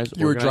organized.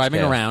 You were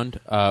driving around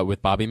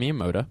with Bobby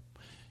Miyamoto.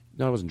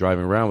 No, I wasn't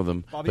driving around with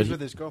him. Bobby's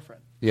with his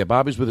girlfriend. Yeah,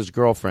 Bobby's with his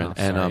girlfriend,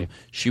 Oh, sorry. and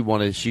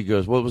she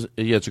goes, "What was?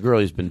 Yeah, it's a girl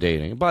he's been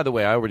dating." And by the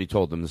way, I already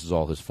told them this is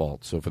all his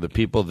fault. So for the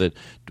people that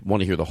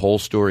want to hear the whole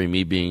story,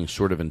 me being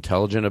sort of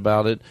intelligent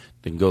about it,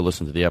 then go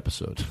listen to the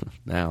episode.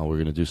 Now we're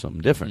going to do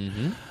something different.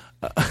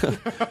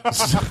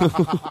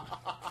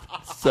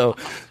 So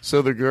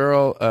the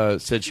girl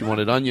said she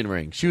wanted onion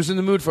rings. She was in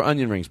the mood for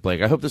onion rings,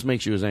 Blake. I hope this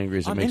makes you as angry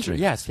as it makes me.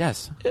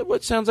 Yes.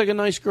 What sounds like a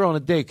nice girl on a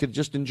date could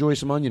just enjoy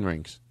some onion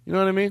rings. You know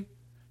what I mean?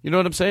 You know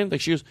what I'm saying?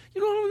 Like she goes,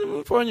 I'm in the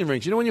mood for onion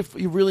rings. You know when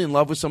you're really in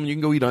love with someone, you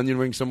can go eat onion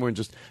rings somewhere and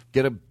just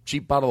get a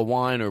cheap bottle of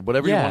wine or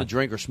whatever you want to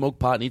drink or smoke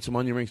pot and eat some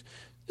onion rings.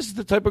 This is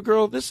the type of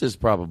girl this is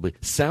probably.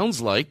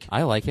 Sounds like.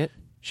 I like it.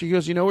 She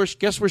goes,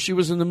 guess where she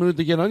was in the mood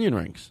to get onion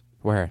rings?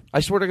 Where? I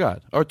swear to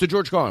God. Or to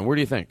George Carlin. Where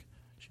do you think?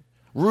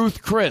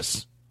 Ruth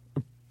Chris.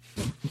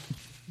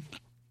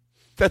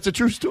 That's a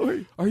true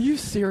story. Are you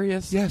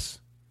serious? Yes.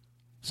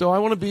 So I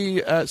want to be,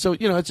 it's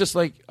just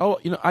like,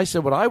 I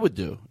said what I would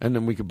do, and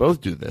then we could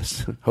both do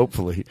this,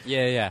 hopefully.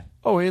 Yeah.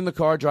 Oh, in the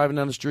car, driving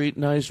down the street,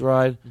 nice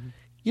ride. Mm-hmm.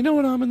 You know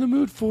what I'm in the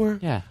mood for?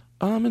 Yeah.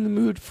 I'm in the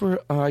mood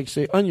for, I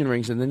say, onion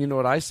rings, and then you know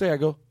what I say? I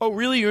go, oh,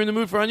 really? You're in the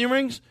mood for onion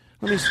rings?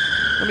 Let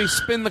Let me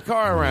spin the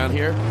car around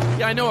here.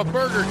 Yeah, I know a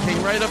Burger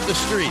King right up the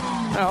street.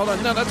 No, hold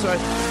on. No, that's all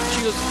right.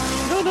 She goes,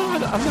 no,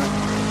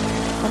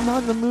 I'm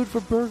not in the mood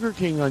for Burger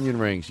King onion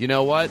rings. You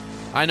know what?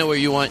 I know where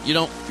you want.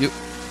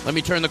 Let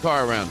me turn the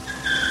car around.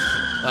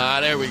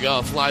 There we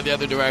go. Fly the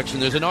other direction.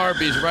 There's an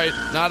Arby's, right?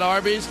 Not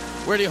Arby's?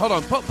 Where do you... Hold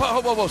on.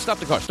 Whoa. Stop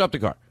the car. Stop the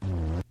car.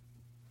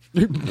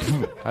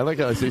 I like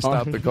how I say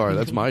stop the car.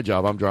 That's my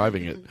job. I'm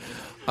driving it.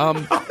 I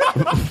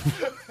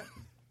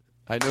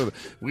know that.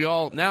 We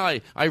all... Now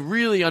I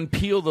really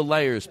unpeel the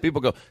layers. People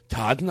go,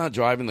 Todd's not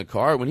driving the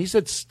car. When he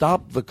said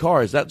stop the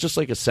car, is that just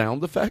like a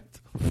sound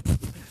effect?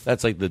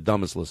 That's like the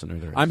dumbest listener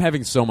there is. I'm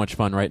having so much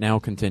fun right now.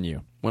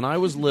 Continue. When I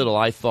was little,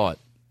 I thought...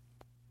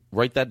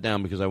 Write that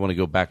down because I want to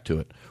go back to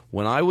it.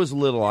 When I was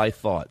little, I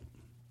thought...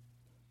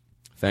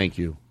 Thank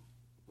you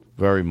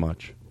very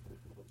much.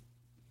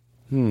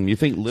 You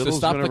think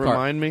little's going to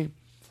remind me?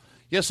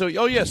 Yeah, so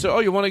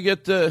you want to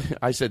get...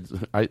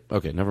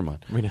 okay, never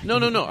mind.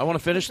 No, I want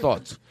to finish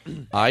thoughts.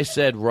 I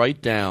said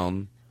write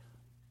down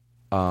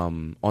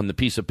on the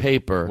piece of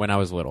paper... When I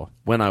was little,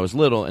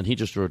 and he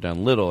just wrote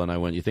down little, and I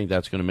went, you think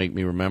that's going to make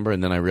me remember?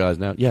 And then I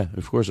realized now, yeah,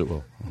 of course it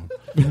will.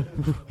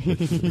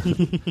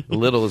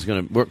 Little is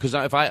going to work, because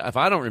if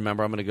I don't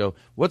remember, I'm going to go,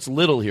 what's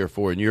little here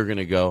for? And you're going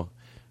to go,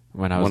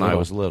 when I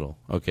was little.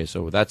 Okay,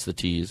 so that's the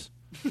tease.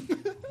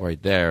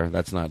 Right there.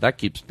 That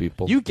keeps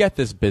people. You get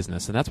this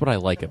business, and that's what I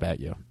like about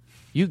you.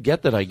 You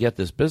get that I get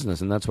this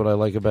business, and that's what I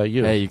like about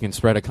you. Hey, you can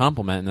spread a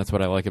compliment, and that's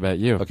what I like about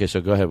you. Okay,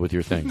 so go ahead with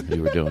your thing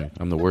you were doing.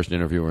 I'm the worst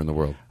interviewer in the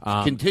world.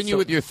 Continue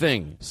with your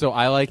thing. So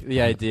I like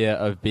the idea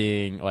of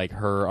being like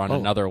her on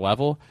another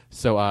level.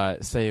 So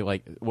say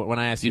like when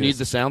I ask you, need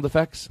the sound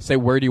effects. Say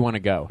where do you want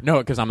to go? No,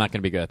 because I'm not going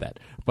to be good at that.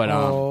 But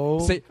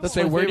that's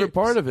my favorite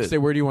part of it. Say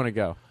where do you want to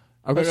go?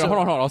 Okay, hold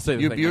on. I'll say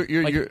the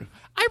thing.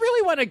 I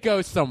really want to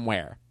go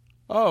somewhere.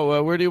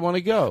 Oh, where do you want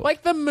to go?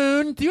 Like the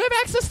moon. Do you have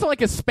access to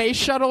like a space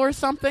shuttle or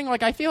something?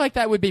 Like I feel like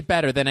that would be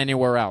better than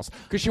anywhere else.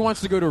 Because she wants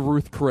to go to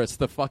Ruth Chris,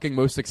 the fucking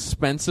most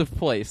expensive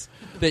place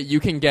that you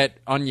can get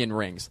onion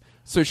rings.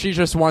 So she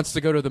just wants to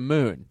go to the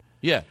moon.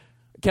 Yeah.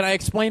 Can I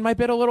explain my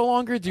bit a little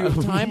longer? Do you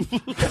have time?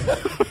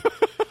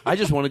 I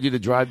just wanted you to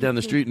drive down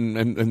the street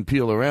and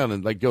peel around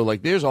and go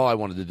there's all I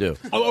wanted to do.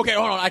 Oh, okay,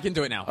 hold on. I can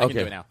do it now.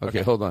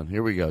 Okay, hold on.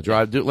 Here we go.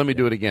 Let me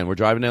do it again. We're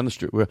driving down the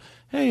street.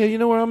 Hey, you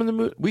know where I'm in the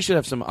mood? We should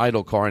have some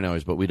idle car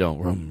noise, but we don't.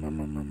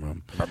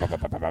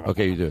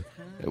 Okay, you do.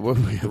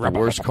 We have the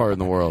worst car in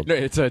the world. No,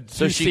 it's a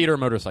two-seater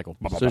motorcycle.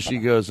 So she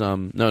goes,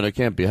 no, it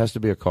can't be. It has to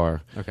be a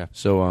car. Okay.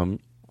 So,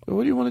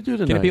 what do you want to do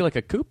tonight? Can it be like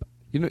a coupe?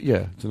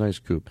 Yeah, it's a nice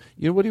coupe.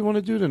 What do you want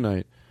to do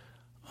tonight?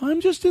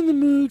 I'm just in the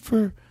mood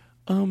for...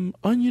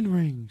 onion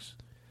rings.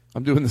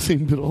 I'm doing the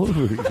same bit all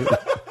over again.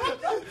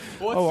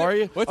 Are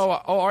you?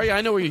 Are you?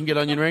 I know where you can get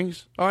onion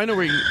rings. Oh, I know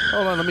where you can...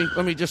 Hold on,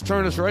 let me just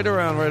turn us right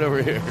around right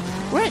over here.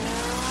 Wait.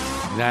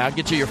 Nah, I'll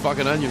get you your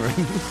fucking onion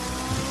rings.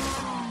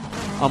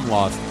 I'm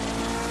lost.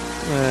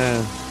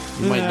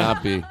 You might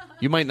not be.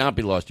 You might not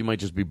be lost. You might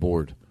just be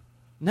bored.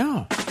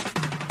 No.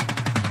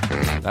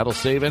 That'll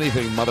save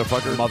anything,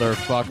 motherfucker.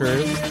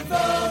 Motherfuckers.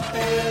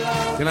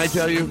 Can I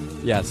tell you?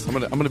 Yes. I'm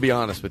gonna be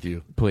honest with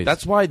you. Please.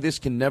 That's why this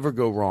can never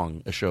go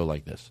wrong, a show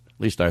like this. At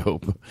least I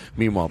hope.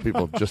 Meanwhile,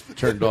 people have just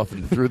turned off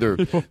and threw their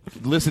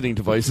listening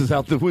devices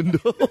out the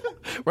window.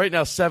 Right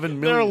now, 7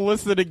 million. They're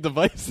listening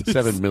devices.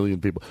 7 million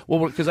people.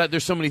 Well, because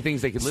there's so many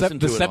things they can listen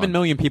to. The 7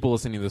 million people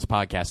listening to this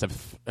podcast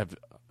have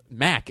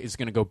Mac is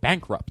going to go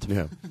bankrupt.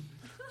 Yeah.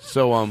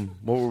 So,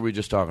 what were we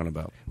just talking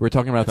about? We were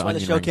talking about That's why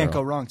the show can't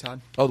go wrong,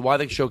 Todd. Oh, why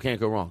the show can't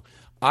go wrong.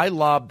 I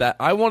lobbed that.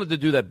 I wanted to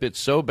do that bit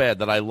so bad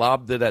that I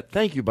lobbed it at.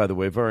 Thank you, by the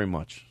way, very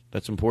much.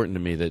 That's important to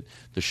me that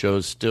the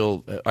show's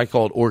still. I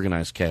call it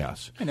organized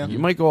chaos. I know. You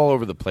might go all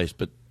over the place,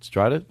 but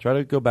try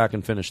to go back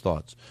and finish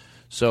thoughts.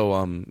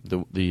 So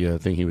the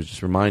thing he was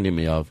just reminding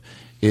me of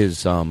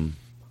is why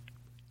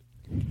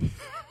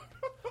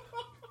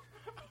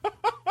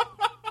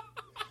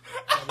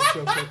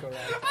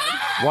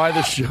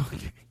the show.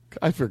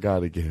 I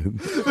forgot again.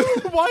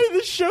 Why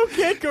the show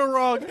can't go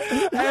wrong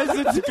as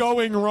it's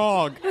going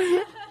wrong.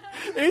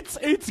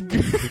 It's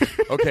good.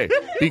 Okay,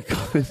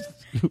 because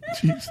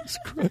Jesus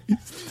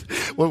Christ.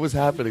 What was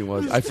happening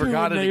was I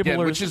forgot it again,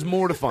 which is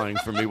mortifying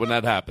for me when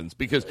that happens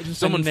because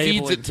someone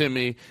feeds it to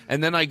me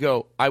and then I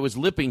go, I was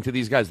lipping to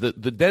these guys. The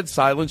dead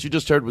silence you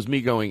just heard was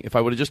me going, if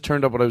I would have just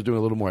turned up what I was doing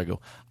a little more, I go,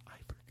 I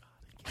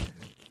forgot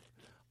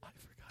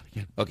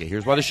again. Okay,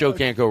 here's why the show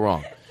can't go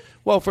wrong.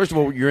 Well, first of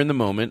all, you're in the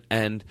moment,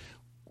 and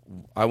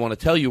I want to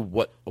tell you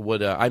what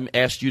I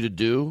asked you to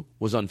do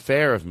was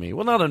unfair of me.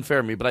 Well, not unfair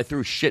of me, but I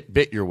threw shit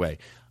bit your way.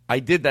 I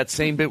did that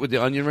same bit with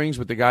the onion rings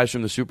with the guys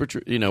from the Super,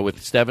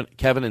 with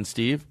Kevin and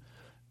Steve,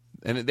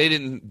 and they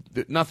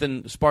didn't.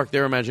 Nothing sparked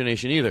their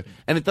imagination either,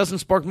 and it doesn't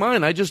spark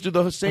mine. I just do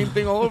the same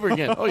thing all over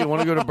again. Oh, you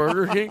want to go to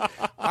Burger King?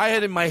 I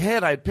had in my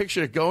head, I had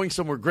pictured it going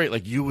somewhere great,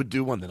 like you would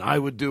do one, then I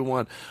would do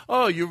one.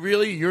 Oh,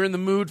 you're in the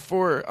mood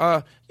for,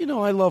 I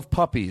love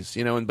puppies,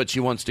 but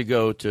she wants to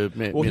go to,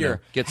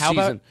 get how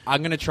seasoned. About,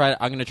 I'm gonna try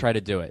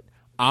to do it.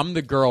 I'm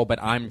the girl,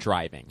 but I'm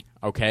driving.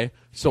 Okay,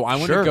 so I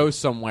want to go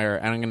somewhere,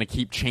 and I'm going to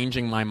keep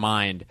changing my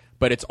mind.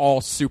 but it's all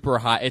super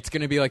high. It's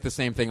going to be like the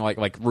same thing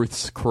like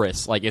Ruth's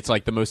Chris. Like it's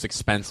like the most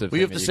expensive.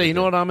 We have to say, you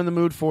know what I'm in the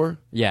mood for?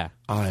 Yeah.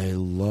 I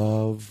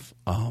love,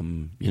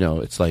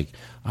 it's like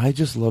I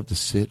just love to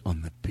sit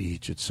on the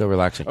beach. It's so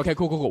relaxing. Okay,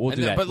 cool. We'll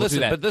do that. But We'll do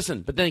listen.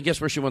 that. But then guess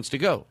where she wants to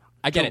go?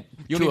 I get it.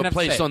 You don't to even a have to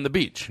place say it. on the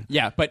beach.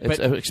 Yeah, but it's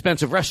an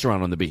expensive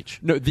restaurant on the beach.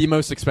 No, the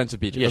most expensive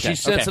beach. Yeah, Okay, she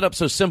sets it up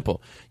so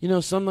simple.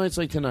 Some nights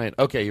like tonight.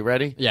 Okay, you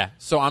ready? Yeah.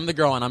 So I'm the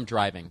girl and I'm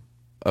driving.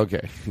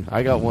 Okay,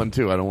 I got one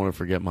too. I don't want to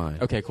forget mine.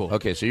 Okay, cool.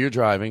 Okay, so you're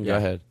driving. Yeah. Go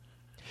ahead.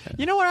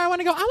 You know where I want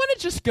to go? I want to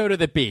just go to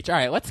the beach. All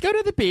right, let's go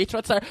to the beach.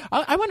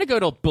 I want to go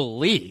to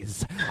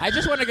Belize. I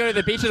just want to go to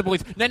the beach of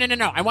Belize.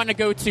 No. I want to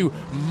go to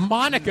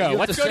Monaco.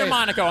 Let's go to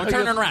Monaco. I'm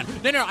turning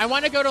around. No. I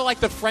want to go to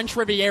like the French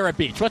Riviera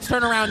beach. Let's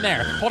turn around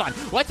there. Hold on.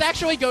 Let's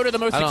actually go to the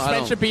most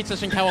expensive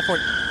beaches in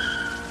California.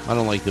 I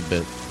don't like the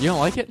bit. You don't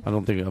like it? I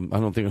don't think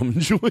I'm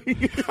enjoying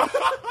it.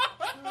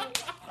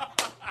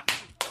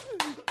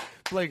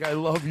 Blake, I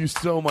love you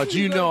so much.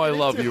 You know I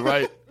love you,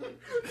 right?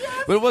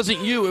 But it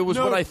wasn't you. It was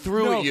what I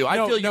threw at you. I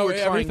feel you were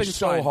trying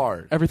so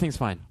hard. Everything's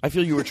fine. I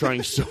feel you were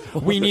trying so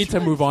hard. We need to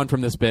move on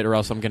from this bit or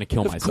else I'm going to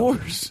kill myself.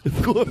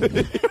 Of course.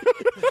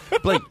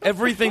 Blake,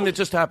 everything that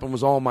just happened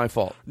was all my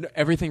fault. No,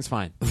 everything's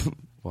fine.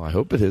 Well, I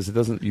hope it is. It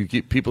doesn't. You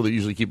keep people that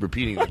usually keep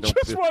repeating. I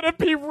just want to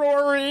be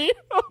Rory.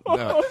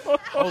 No.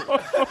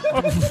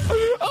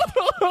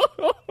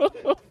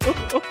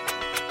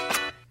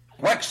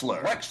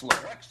 Wexler.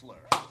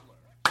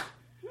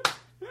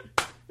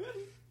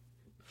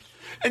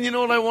 And you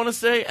know what I want to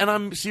say? And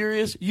I'm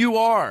serious. You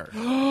are.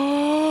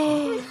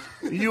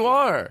 You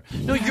are.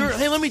 No, you're.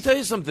 Hey, let me tell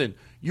you something.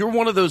 You're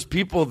one of those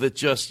people that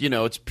just,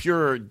 it's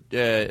pure.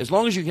 As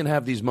long as you can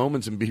have these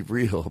moments and be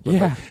real. But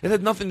yeah. It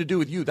had nothing to do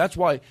with you. That's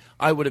why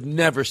I would have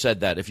never said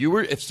that.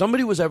 If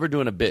somebody was ever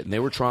doing a bit and they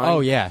were trying.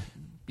 Oh, yeah.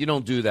 You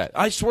don't do that.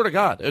 I swear to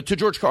God, to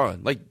George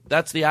Carlin, like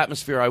that's the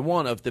atmosphere I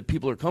want of that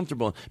people are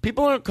comfortable.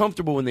 People aren't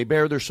comfortable when they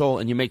bare their soul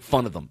and you make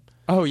fun of them.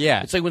 Oh,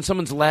 yeah. It's like when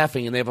someone's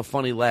laughing and they have a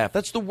funny laugh.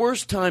 That's the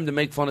worst time to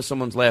make fun of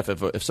someone's laugh.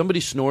 If somebody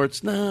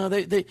snorts,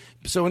 they.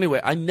 So anyway,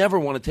 I never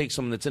want to take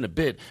someone that's in a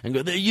bit and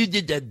go, you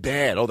did that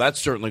bad. Oh, that's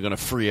certainly going to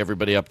free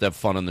everybody up to have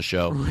fun on the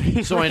show.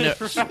 So I know.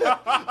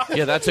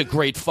 Yeah, that's a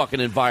great fucking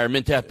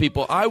environment to have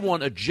people. I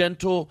want a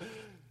gentle,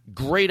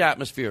 great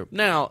atmosphere.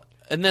 Now,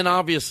 and then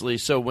obviously,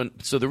 so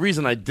the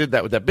reason I did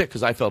that with that bit,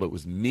 because I felt it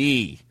was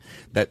me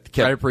that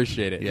kept. I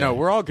appreciate it. Yeah. No,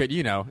 we're all good,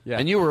 Yeah.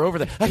 And you were over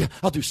there.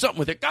 I'll do something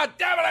with it. God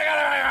damn it!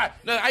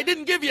 No, I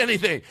didn't give you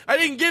anything.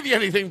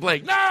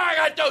 Blake. No, I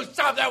got to do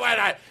something with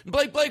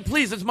it. Blake,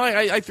 please, it's mine.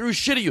 I threw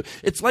shit at you.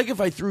 It's like if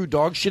I threw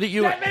dog shit at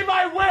you. Get me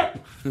my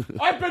whip.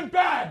 I've been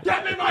bad.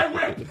 Get me my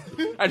whip.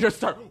 I just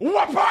start. Whoop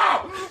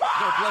out.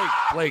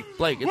 No,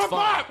 Blake, it's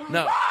fine.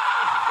 No.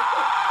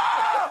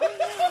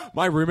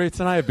 My roommates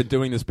and I have been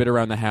doing this bit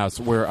around the house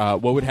where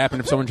what would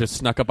happen if someone just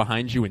snuck up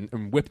behind you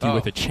and whipped you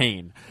with a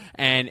chain.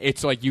 And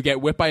it's like you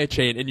get whipped by a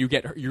chain and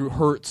you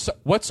hurt. So,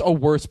 what's a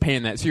worse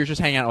pain than that? So you're just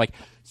hanging out like,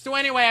 so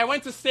anyway, I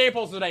went to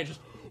Staples today.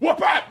 Just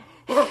whoop it.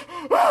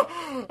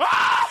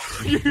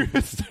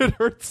 It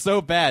hurts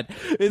so bad.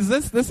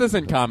 This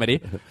isn't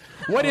comedy.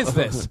 What is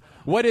this?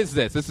 What is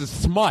this? This is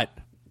smut.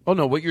 Oh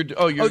no! What you're?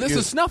 This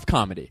is snuff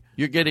comedy.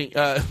 You're getting.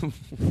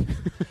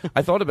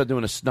 I thought about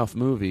doing a snuff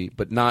movie,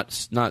 but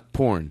not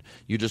porn.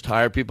 You just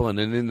hire people, and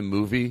then in the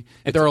movie,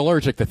 and they're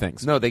allergic to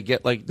things. No, they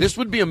get like this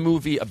would be a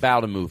movie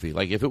about a movie.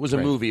 Like if it was a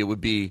movie, it would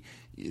be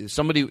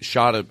somebody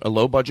shot a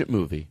low budget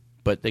movie,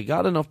 but they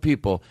got enough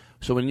people.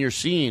 So in your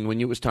scene,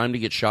 when it was time to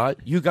get shot,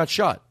 you got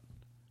shot.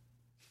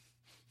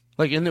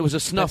 Like, and it was a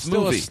snuff movie.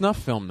 movie. It's still a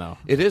snuff film, though.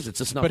 It is. It's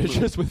a snuff movie. movie.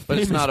 But it's just with but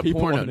famous it's not a people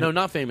porno. in it. No,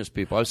 not famous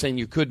people. I was saying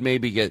you could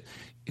maybe get,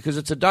 because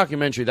it's a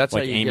documentary. That's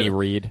like how you Amy get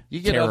Reed.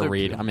 You get Tara other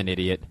Reed. I'm an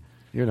idiot.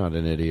 You're not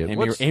an idiot.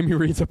 Amy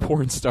Reed's a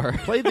porn star.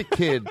 Play the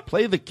kid.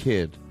 Play the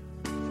kid.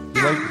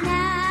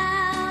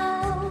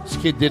 This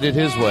kid did it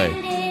his way.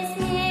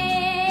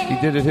 He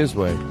did it his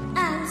way.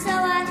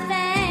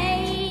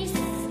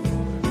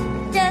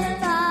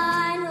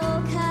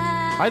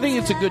 I think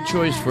it's a good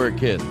choice for a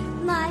kid.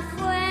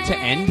 To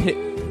end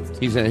it.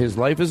 His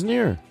life is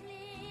near.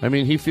 I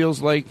mean, he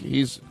feels like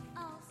he's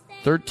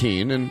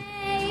 13 and...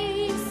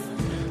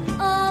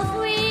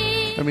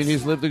 I mean,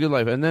 he's lived a good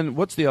life. And then,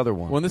 what's the other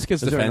one? Well, in this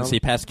kid's defense, he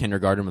passed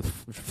kindergarten with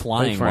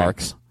flying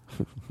marks.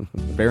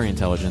 Very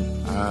intelligent.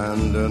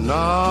 And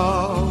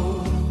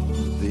now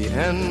the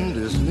end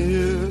is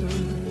near,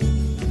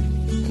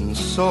 and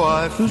so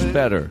I Who's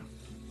better?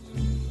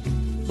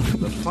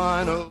 The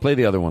final. Play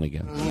the other one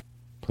again.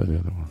 Play the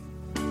other one.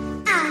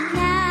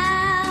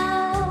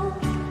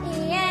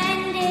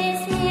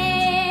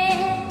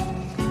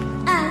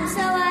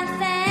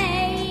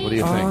 What do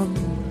you think?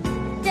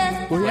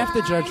 Well, you have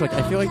to judge. Like,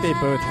 I feel like they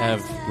both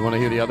have. You want to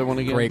hear the other one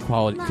again? Great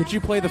quality. Could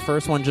you play the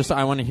first one? Just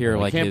I want to hear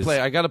I can't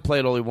play. I got to play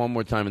it only one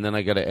more time, and then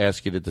I got to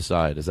ask you to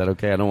decide. Is that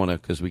okay? I don't want to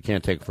because we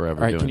can't take forever.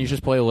 All right. Can you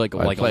just play like a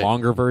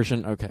longer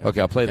version? Okay. Okay.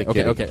 I'll play the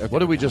kid. Okay. What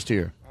did we just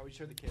hear?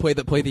 Play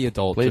the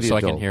adult. Play just the so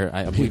adult. I can hear.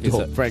 I The believe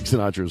adult. Frank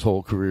Sinatra's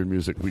whole career in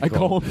music. We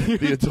call him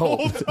the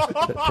adult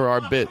for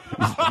our bit.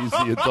 He's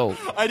the adult.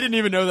 I didn't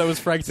even know that was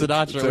Frank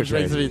Sinatra, which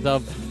makes me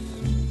dumb.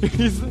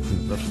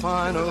 The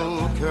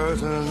final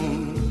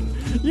curtain.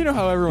 You know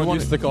how everyone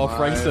used to call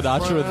Frank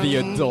Sinatra the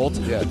adult?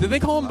 Yeah. Did they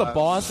call him the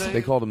boss?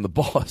 They called him the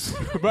boss.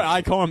 But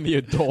I call him the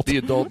adult. The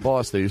adult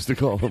boss, they used to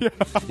call him.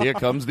 Here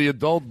comes the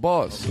adult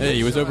boss. Hey,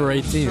 he was over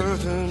 18.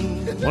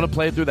 Want to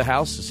play it through the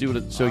house to see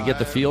what so you get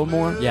the feel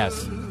more?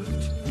 Yes.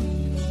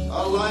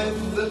 A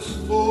life that's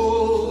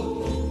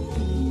full.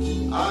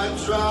 I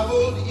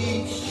traveled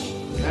each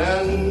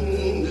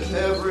and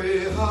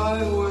every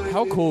highway.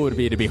 How cool would it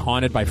be to be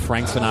haunted by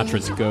Frank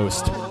Sinatra's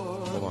ghost?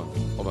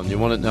 Hold on. You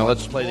want it now?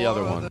 Let's play the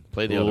other one.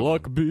 Play the other one.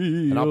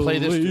 And I'll play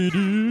this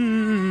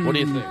too. What do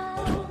you think?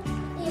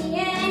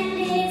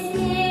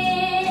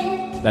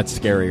 That's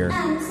scarier.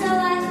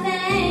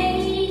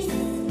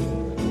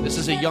 This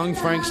is a young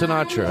Frank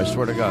Sinatra, I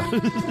swear to God.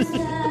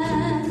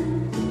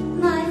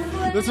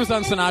 This was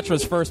on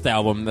Sinatra's first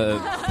album. The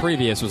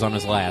previous was on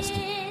his last.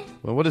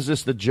 Well, what is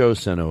this that Joe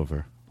sent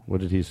over?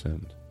 What did he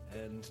send?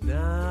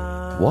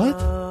 What?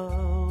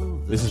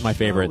 This is my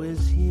favorite.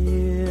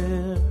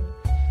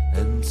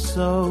 And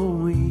so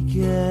we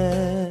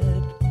get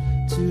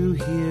to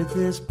hear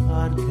this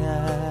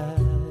podcast.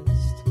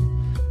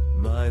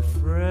 My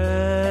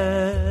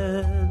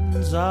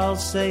friends, I'll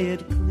say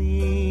it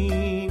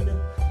clean.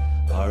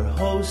 Our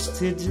host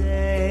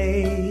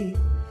today,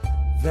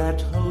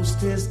 that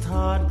host is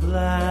Todd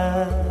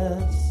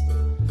Glass.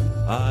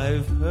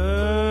 I've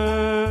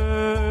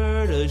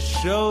heard a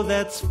show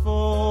that's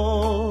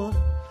full.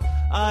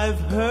 I've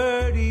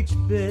heard each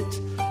bit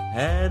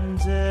and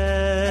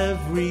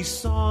every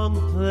song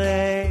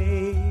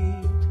played.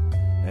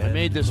 I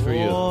made this for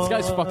you. This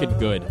guy's fucking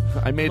good.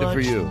 I made it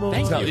for you.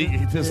 Thank Tell you. the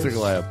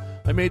Egotistical Lab.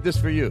 I made this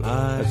for you.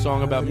 A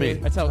song about me.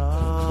 That's how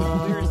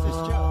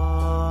Lyricist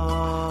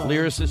Joe.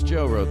 Lyricist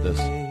Joe wrote this.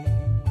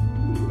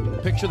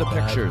 Picture the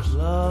pictures.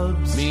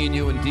 Me and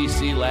you in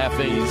D.C.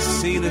 laughing.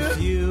 Seen a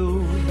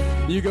few.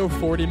 You go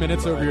 40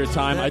 minutes over your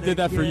time. I did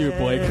that for you,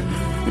 Blake.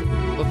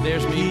 Look,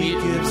 there's me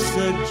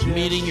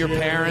meeting your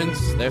parents.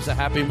 There's a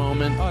happy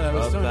moment. Oh, that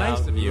was so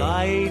nice of you.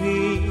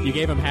 You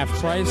gave him half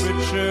price.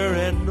 Temperature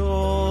and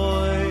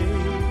noise.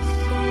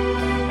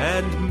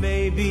 And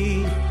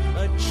maybe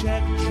a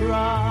check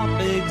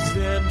drop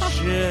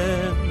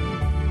exemption.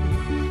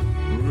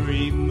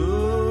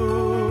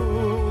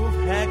 Remove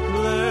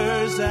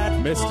hecklers at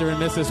Mr.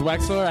 and Mrs.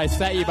 Wexler, I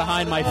sat you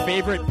behind my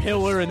favorite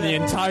pillar in the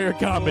entire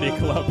comedy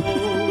club.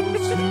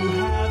 Who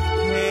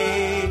have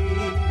paid.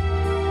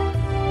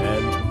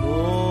 And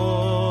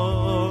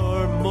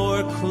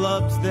more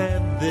clubs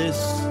than this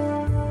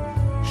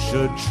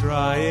should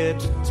try it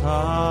Todd's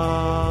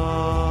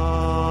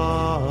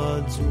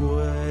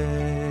way.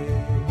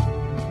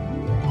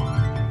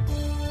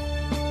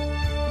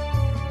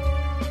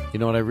 You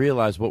know, and I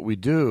realized what we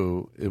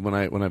do when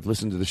I've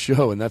listened to the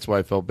show, and that's why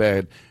I felt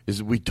bad,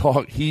 is we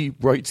talk. He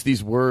writes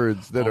these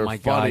words that are funny,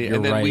 God,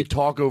 and then we right.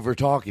 talk over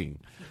talking.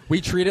 We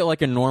treat it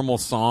like a normal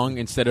song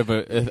instead of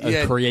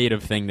a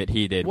creative thing that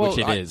he did, which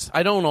it is.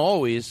 I don't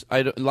always.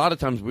 A lot of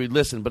times we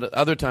listen, but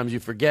other times you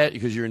forget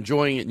because you're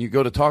enjoying it and you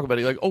go to talk about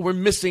it. You're like, oh, we're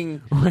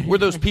missing. We're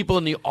those people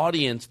in the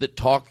audience that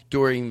talk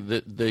during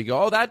they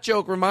go, oh, that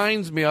joke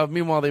reminds me of.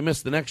 Meanwhile, they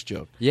miss the next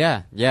joke.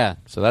 Yeah, yeah.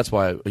 So that's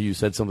why you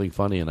said something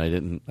funny and I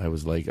didn't. I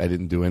was like, I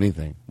didn't do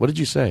anything. What did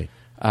you say?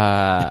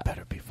 It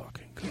better be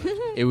fucking good.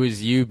 It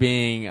was you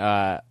being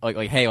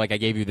like, hey, like I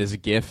gave you this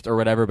gift or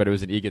whatever, but it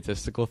was an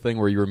egotistical thing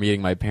where you were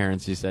meeting my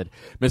parents. You said,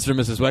 Mr. and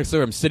Mrs.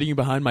 Wexler, I'm sitting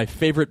behind my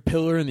favorite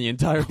pillar in the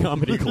entire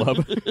comedy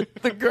club.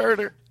 The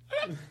girder.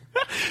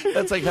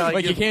 That's like how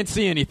like you can't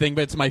see anything,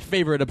 but it's my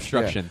favorite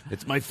obstruction. Yeah.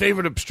 It's my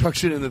favorite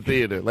obstruction in the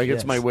theater. Like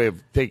it's my way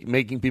of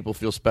making people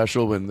feel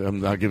special when I'm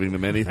not giving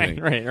them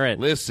anything. Right.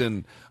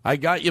 Listen, I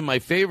got you my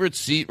favorite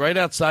seat right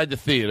outside the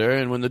theater,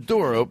 and when the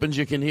door opens,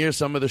 you can hear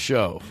some of the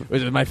show.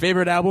 Is it my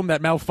favorite album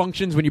that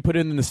malfunctions when you put it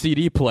in the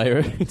CD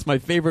player? It's my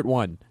favorite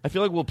one. I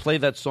feel like we'll play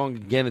that song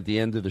again at the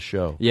end of the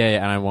show. Yeah,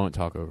 and I won't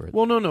talk over it.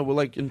 Well, no.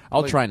 Well,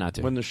 I'll try not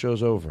to. When the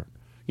show's over.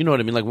 You know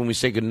what I mean? Like when we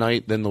say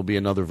goodnight, then there'll be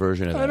another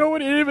version of that. I don't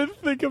want to even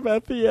think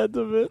about the end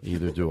of it.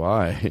 Either do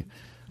I.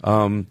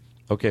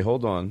 Okay,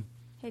 hold on.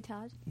 Hey,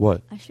 Todd.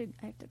 What? I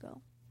have to go.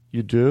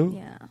 You do?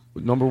 Yeah.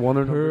 Number one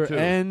or number two? Her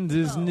end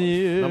is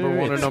near. Number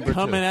one or it's number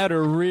coming two? at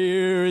her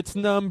rear. It's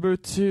number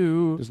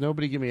two. Does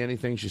nobody give me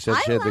anything? She said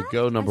she had to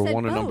go number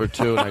one or number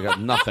two, and I got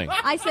nothing.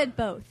 I said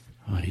both.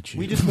 I hate you.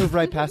 We just moved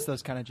right past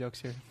those kind of jokes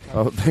here.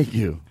 Oh, thank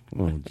you.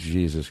 Oh,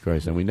 Jesus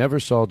Christ. And we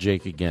never saw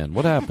Jake again.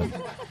 What happened?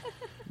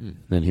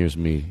 Then here's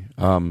me.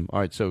 All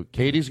right, so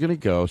Katie's going to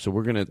go, so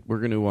we're going to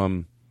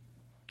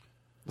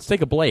let's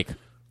take a Blake.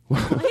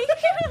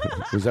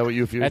 Was that what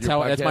you feel?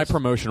 That's my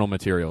promotional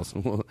materials.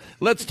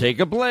 Let's take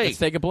a Blake. Let's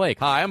take a Blake.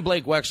 Hi, I'm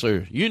Blake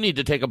Wexler. You need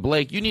to take a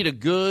Blake. You need a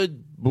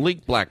good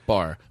Blake Black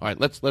bar. All right,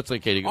 let's let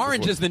Katie go.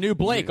 Orange is the new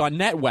Blake on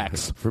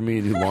NetWex. For me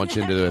to launch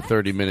into a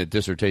 30-minute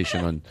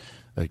dissertation on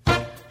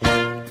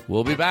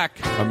we'll be back,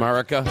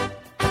 America.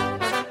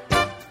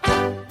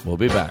 We'll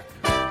be back.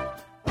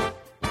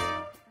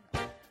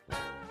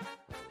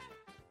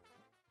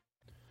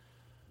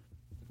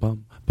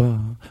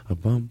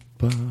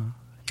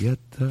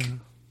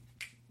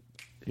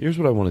 Here's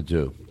what I want to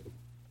do.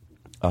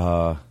 A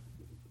lot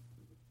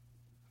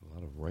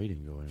of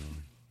writing going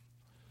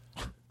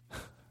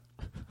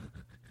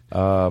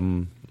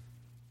on.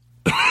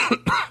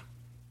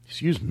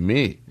 Excuse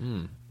me.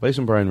 Play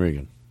some Brian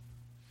Regan.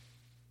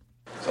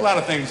 There's a lot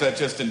of things that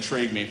just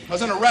intrigue me. I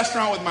was in a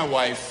restaurant with my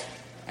wife,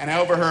 and I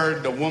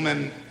overheard the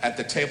woman at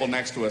the table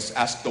next to us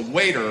ask the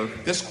waiter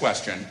this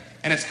question,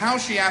 and it's how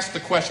she asked the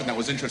question that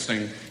was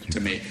interesting to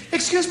me.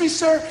 Excuse me,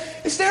 sir,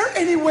 is there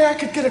any way I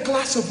could get a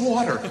glass of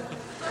water?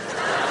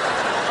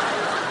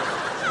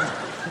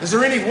 Is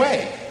there any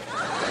way?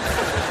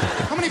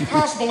 How many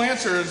possible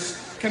answers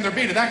can there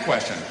be to that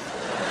question?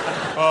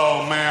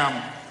 Oh,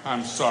 ma'am,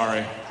 I'm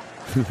sorry.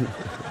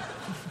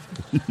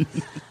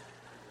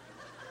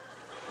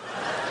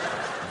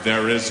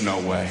 There is no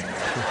way.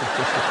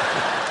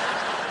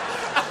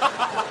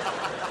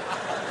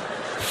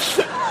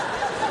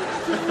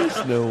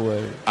 There's no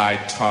way. I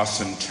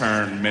toss and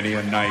turn many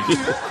a night,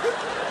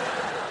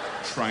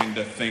 trying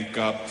to think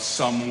up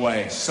some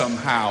way,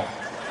 somehow,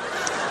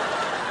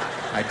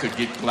 I could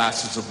get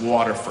glasses of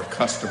water for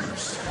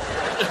customers.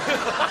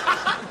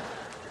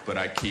 But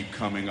I keep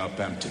coming up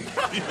empty.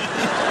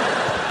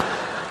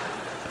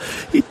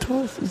 He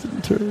tosses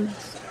and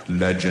turns.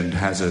 Legend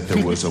has it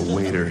there was a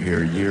waiter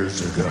here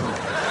years ago.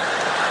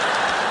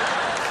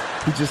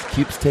 He just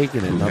keeps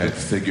taking it. Who had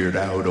figured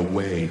out a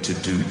way to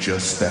do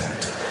just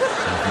that.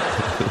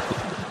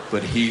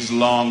 But he's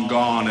long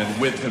gone,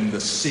 and with him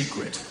the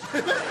secret.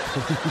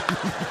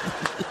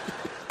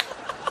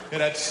 It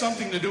had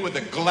something to do with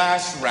a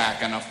glass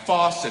rack and a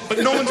faucet, but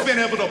no one's been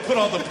able to put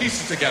all the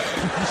pieces together.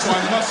 So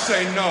I must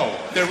say no,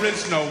 there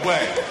is no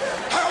way.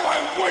 How I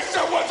wish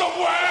there was a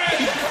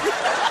way!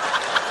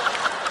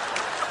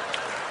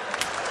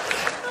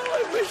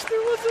 I wish there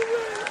was a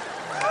way.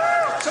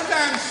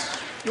 Sometimes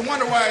you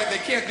wonder why they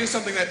can't do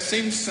something that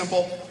seems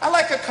simple. I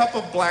like a cup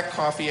of black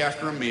coffee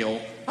after a meal.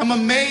 I'm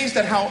amazed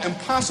at how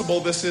impossible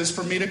this is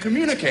for me to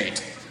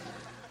communicate.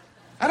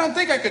 I don't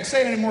think I could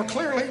say it any more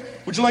clearly.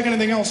 Would you like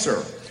anything else,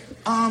 sir?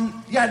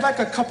 Yeah, I'd like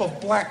a cup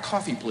of black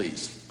coffee,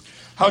 please.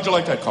 How'd you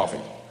like that coffee?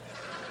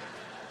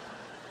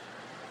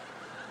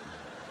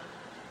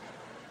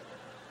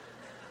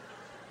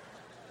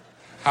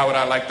 How would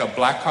I like the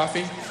black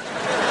coffee?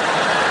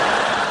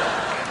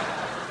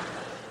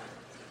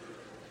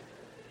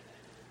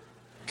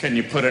 Can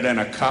you put it in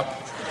a cup?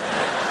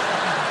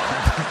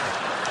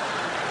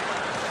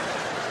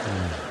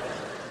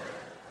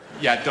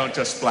 Yeah, don't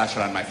just splash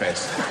it on my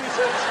face.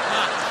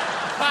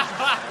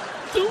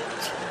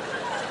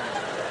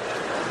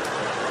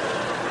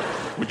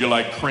 Would you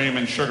like cream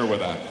and sugar with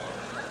that?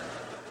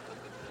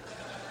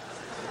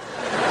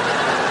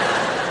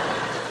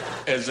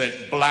 Is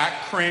it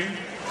black cream?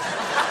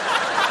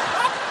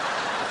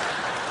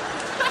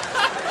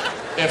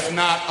 If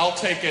not, I'll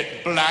take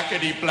it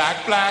blackety black.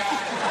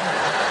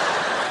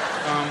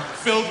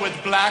 Filled with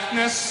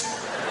blackness,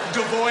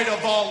 devoid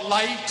of all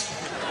light.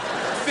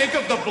 Think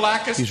of the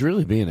blackest. He's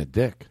really being a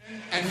dick.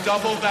 And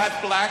double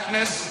that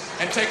blackness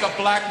and take a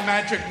black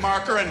magic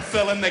marker and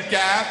fill in the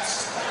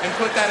gaps and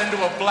put that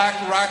into a black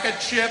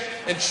rocket ship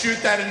and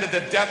shoot that into the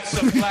depths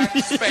of black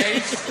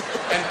space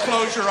and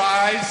close your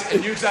eyes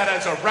and use that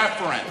as a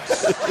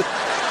reference.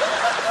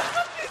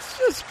 It's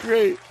just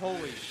great.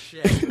 Holy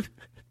shit.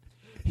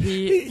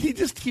 He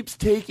just keeps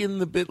taking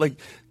the bit, like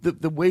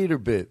the waiter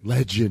bit.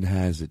 Legend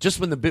has it. Just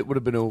when the bit would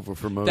have been over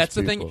for most That's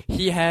the people. thing.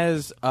 He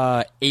has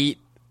 8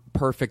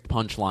 perfect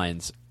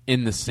punchlines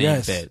in the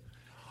same bit.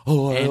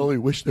 Oh, I only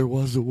wish there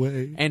was a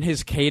way. And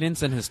his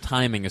cadence and his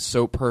timing is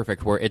so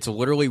perfect where it's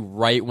literally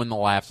right when the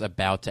laugh's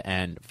about to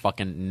end.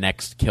 Fucking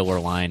next killer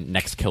line.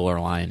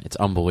 It's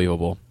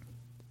unbelievable.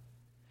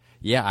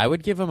 Yeah, I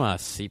would give him a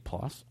C+.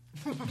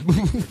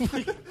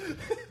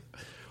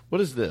 What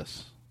is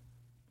this?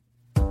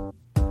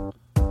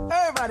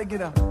 Everybody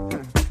get up.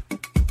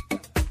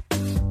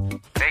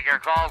 Take your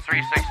call,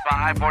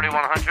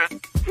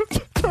 365-4100.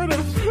 Turn it.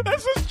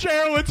 This is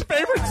Gerald's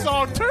favorite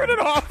song. Turn it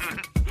off.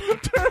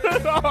 Turn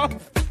it off.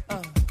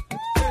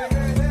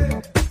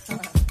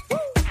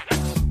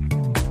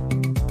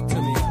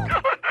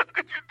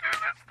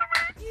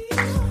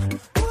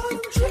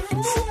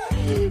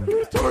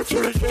 You're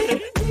torturing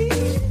me.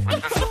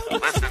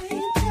 Listen.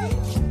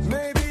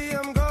 Maybe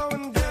I'm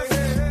going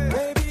dead.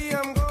 Maybe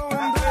I'm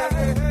going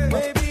bad.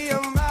 Maybe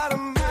I'm out of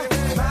my.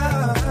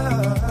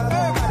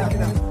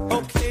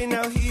 Okay,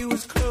 now he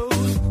was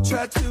close.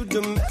 Tried to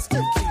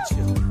domesticate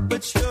you,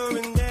 but you're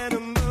an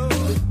animal.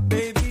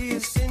 Baby,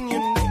 it's in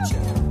your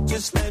nature.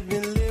 Just let me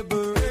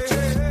liberate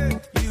you.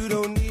 You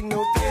don't need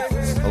no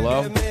papers.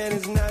 Hello? That man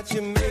is not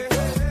your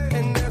maker,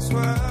 and that's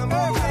why I'm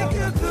like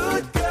a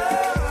good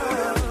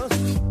girl.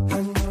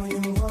 I know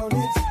you want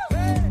it.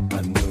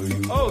 I know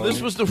you. Oh,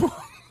 this was the wrong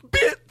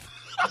bit.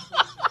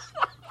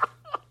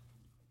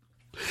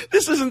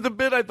 This isn't the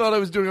bit I thought I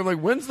was doing. I'm like,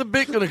 when's the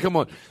bit going to come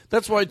on?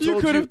 That's why I told you.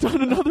 You could have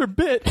done another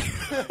bit.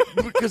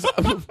 Because,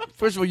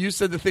 first of all, you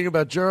said the thing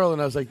about Gerald,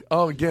 and I was like,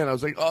 oh,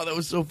 that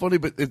was so funny,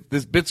 but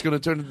this bit's going to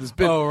turn into this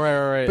bit. Oh,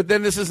 right. But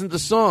then this isn't the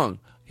song.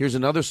 Here's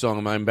another song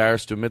I'm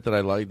embarrassed to admit that I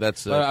like.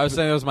 That's I was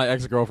saying that was my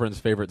ex-girlfrient's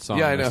favorite song.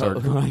 Yeah, I and know.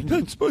 started crying.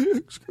 That's my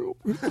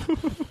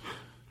ex-girlfriend.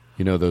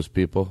 You know those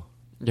people?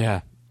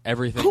 Yeah,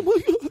 everything. Oh my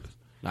God.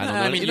 I don't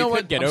know. I mean, you know you what?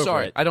 could get I'm over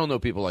sorry. it. I don't know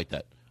people like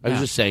that. I was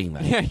Yeah. just saying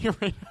that. Yeah, you're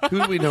right.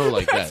 Who do we know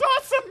like That's that?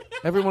 awesome.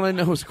 Everyone I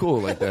know is cool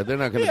like that. They're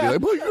not going to be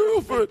like, my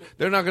girlfriend.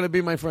 They're not going to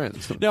be my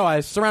friends. No, I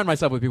surround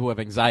myself with people who have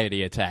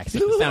anxiety attacks.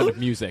 Like The Sound of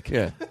Music.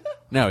 Yeah.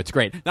 No, it's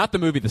great. Not the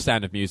movie The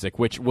Sound of Music,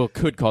 which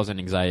could cause an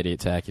anxiety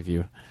attack if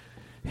you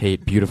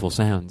hate beautiful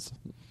sounds.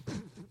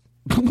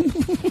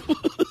 I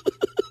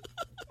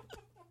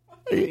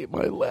hate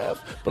my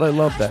laugh, but I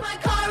love that.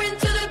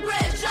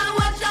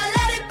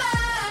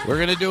 We're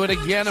going to do it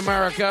again,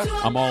 America.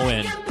 I'm all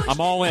in.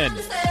 I'm all in.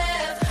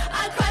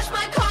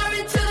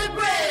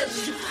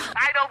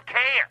 I don't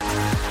care.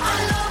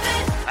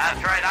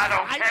 That's right, I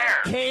don't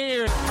care.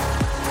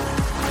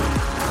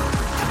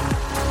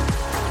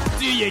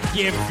 Do you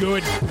give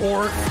good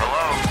pork?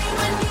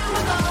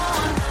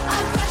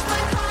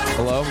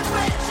 Hello?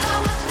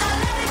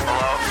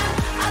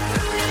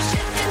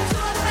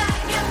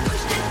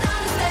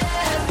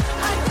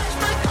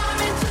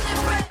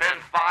 Spend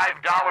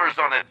 $5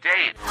 on a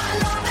date.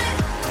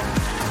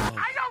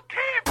 I don't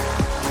care.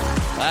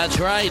 That's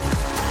right.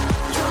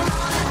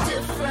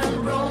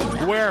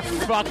 We're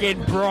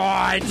fucking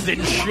broads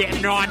and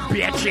shitting on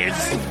bitches.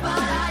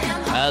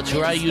 That's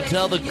right. You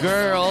tell the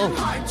girl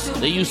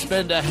that you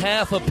spend a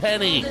half a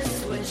penny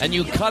and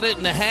you cut it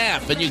in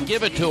half and you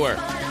give it to her.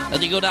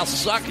 And you go, now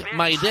suck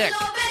my dick.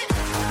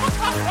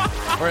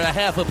 For a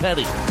half a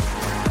penny.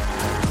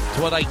 That's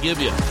what I give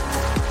you.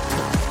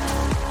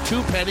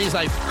 2 pennies,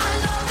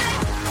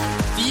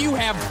 Do you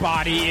have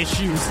body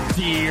issues,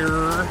 dear?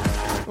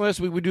 Well, yes,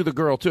 we would do the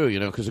girl too, you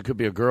know, because it could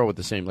be a girl with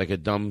the same, like a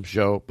dumb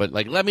show. But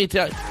like, let me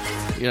tell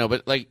you know,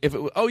 but like, if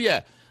it, oh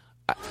yeah,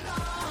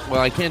 well,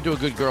 I can't do a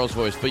good girl's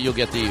voice, but you'll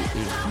get the.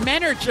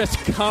 Men are just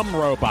cum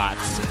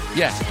robots.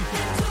 Yeah.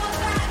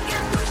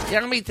 Yeah,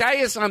 let me tell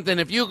you something.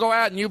 If you go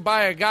out and you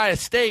buy a guy a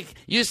steak,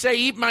 you say,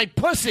 "Eat my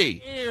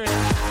pussy." I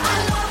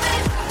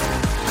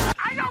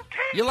don't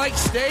care. You like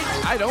steak?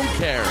 I don't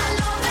care.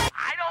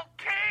 I don't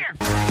care.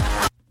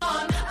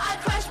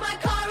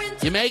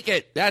 You make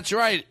it. That's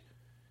right.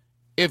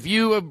 If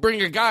you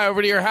bring a guy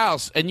over to your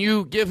house and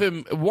you give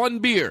him 1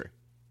 beer,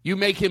 you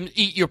make him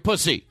eat your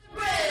pussy.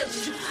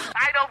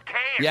 I don't care.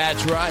 Yeah,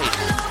 that's right.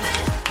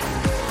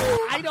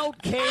 I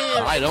don't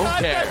care. I don't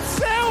care. That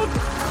sound.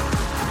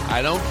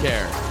 I don't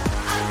care.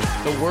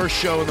 The worst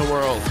show in the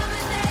world.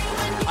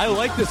 I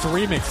like this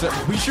remix.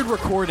 We should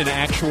record an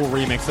actual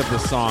remix of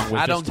this song.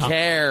 With I don't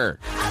care.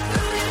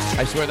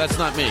 I swear that's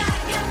not me.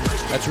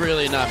 That's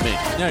really not me.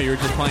 No, you were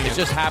just playing it. It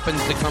just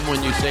happens to come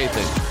when you say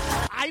things.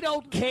 I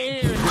don't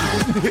care.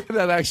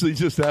 That actually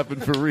just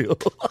happened for real.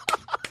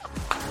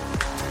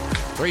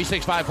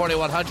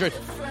 365-4100.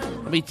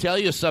 Let me tell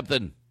you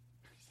something.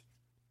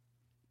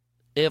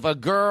 If a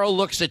girl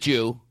looks at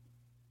you,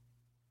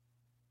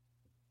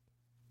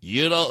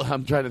 you don't.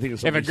 I'm trying to think of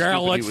If something. a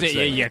girl stupid looks he would at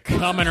say. you, you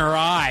cum in her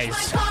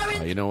eyes.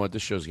 You know what?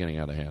 This show's getting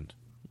out of hand.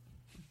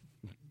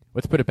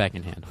 Let's put it back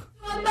in hand.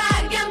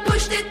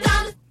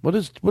 What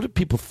are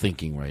people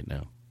thinking right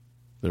now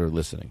that are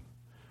listening?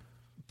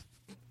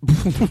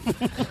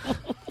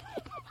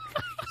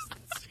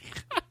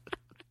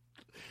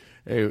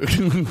 Hey, oh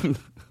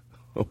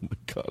my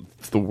God,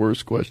 it's the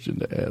worst question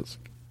to ask.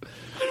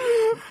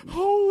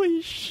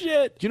 Holy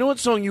shit. Do you know what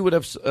song you would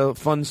have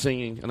fun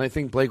singing? And I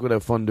think Blake would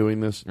have fun doing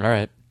this. All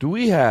right. Do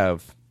we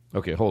have?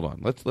 Okay, hold on.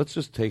 Let's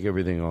just take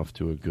everything off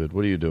to a good.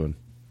 What are you doing?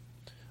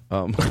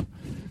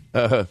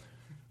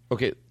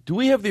 Okay. Do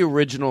we have the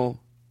original?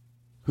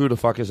 Who the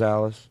fuck is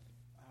Alice?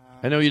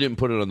 I know you didn't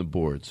put it on the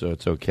board, so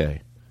it's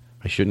okay.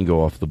 I shouldn't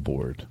go off the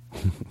board.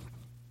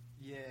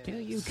 Do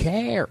you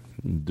care?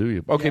 Do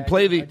you? Okay, Yeah,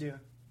 play the. I do.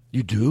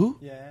 You do?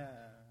 Yeah.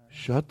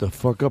 Shut the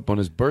fuck up. On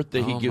his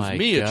birthday, he Oh gives my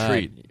me God. a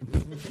treat.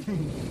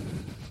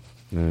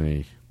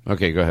 Hey.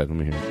 Okay, go ahead. Let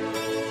me hear it.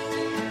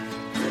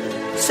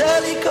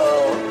 Sally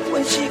called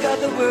when she got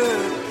the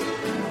word.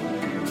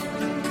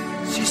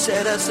 She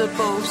said, I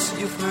suppose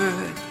you've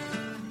heard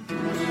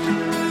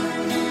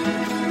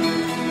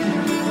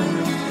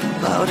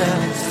about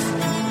Alice.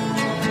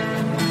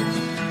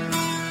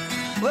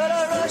 Well,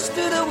 I rushed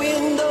to the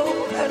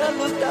window and I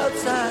looked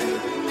outside.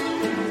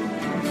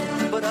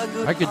 But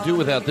I could do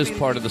without this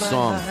part of the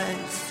song.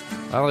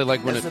 I only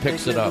like when it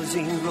picks it up.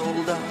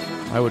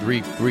 I would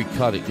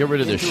recut it. Get rid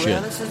of this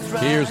shit.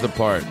 Here's the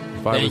part.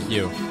 Thank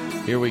you.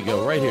 Here we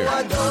go. Right here.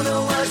 I don't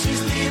know why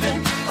she's leaving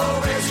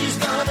or where she's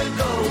gonna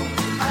go.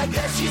 I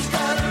guess she's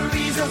got her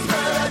reasons, but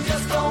I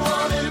just don't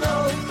wanna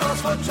know.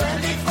 'Cause for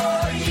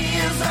 24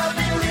 years I've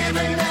been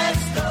living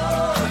next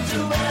door to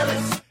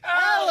Alice.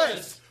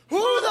 Alice!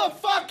 Who the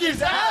fuck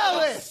is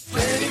Alice?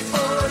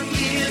 24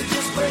 years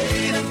just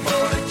waiting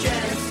for a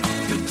chance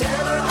to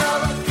tell her how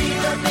I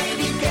feel and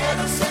maybe get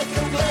a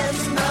second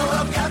glance. Now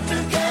I've got to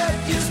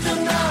get used to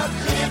not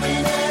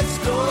living next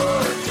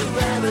door to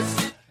Alice.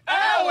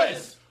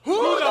 Alice! Who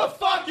the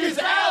fuck is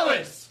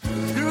Alice? I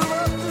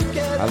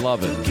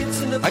love it.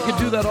 I could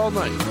do that all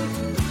night.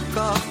 fuck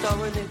off,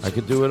 darling. It's I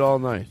could do it all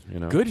night, you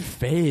know. Good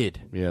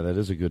fade. Yeah, that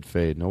is a good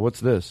fade. Now, what's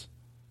this?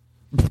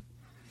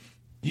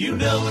 You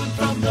know him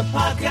from the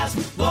podcast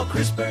while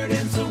Chris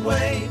Burden's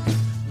away.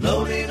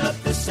 Loading up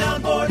the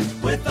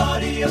soundboard with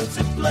audio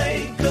to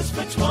play. 'Cause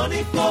for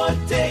 24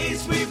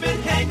 days we've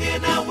been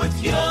hanging out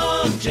with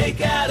young Jake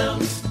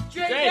Adams.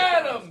 Jake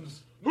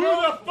Adams! Who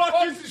the fuck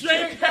is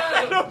Jake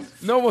Adams?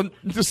 No one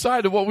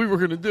decided what we were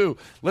going to do.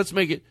 Let's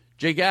make it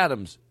Jake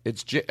Adams.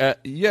 It's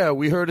yeah,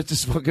 we heard it's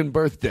his fucking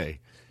birthday.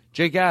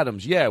 Jake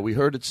Adams. Yeah, we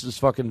heard it's his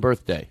fucking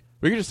birthday.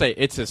 We could just say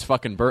it's his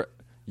fucking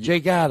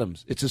Jake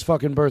Adams. It's his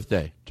fucking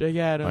birthday. Jake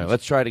Adams. All right,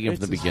 let's try it again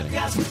from the beginning.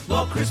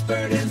 While Chris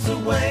Burden's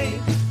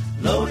away.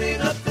 Loading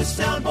up the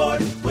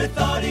soundboard with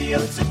audio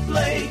to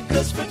play.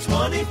 'Cause for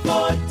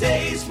 24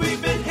 days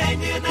we've been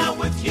hanging out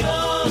with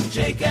young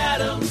Jake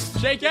Adams.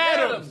 Jake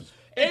Adams!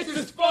 It's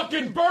his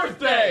fucking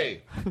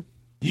birthday!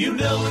 You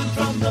know him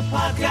from the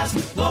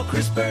podcast while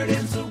Chris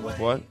Burden's away.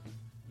 What?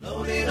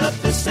 Loading up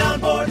the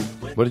soundboard.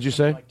 What did you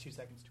say? Like 2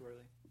 seconds too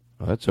early.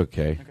 Oh, that's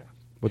okay.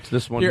 What's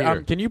this one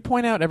here? Can you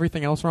point out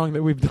everything else wrong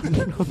that we've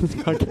done on this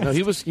podcast? No,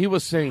 he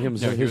was saying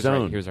his own.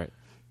 Right, he was right.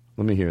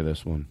 Let me hear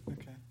this one.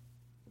 Okay.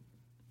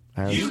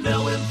 You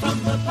know him from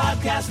the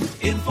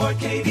podcast in for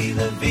Katie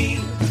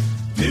Levine.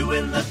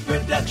 Doing the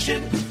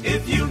production,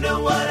 if you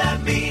know what I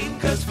mean.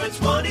 'Cause for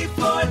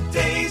 24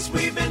 days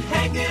we've been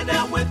hanging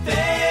out with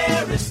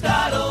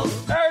Aristotle.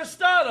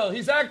 Aristotle!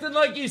 He's acting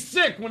like he's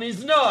sick when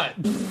he's not.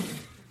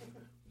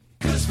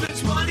 'Cause for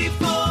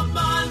 24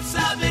 months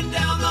I've been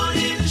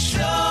downloading the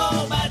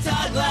show by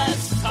Todd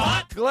Glass.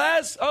 Todd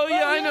Glass? Oh,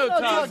 yeah, I know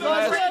Todd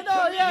Glass.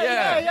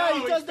 Yeah,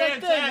 he does that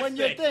thing when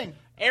you're thing.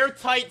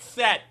 Airtight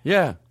set.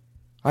 Yeah.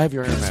 I have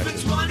your air For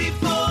mattress.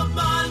 24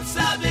 months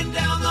I've been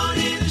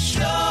downloading the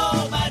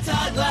show by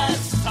Todd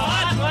Glass.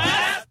 Todd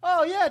Glass?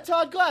 Oh, yeah,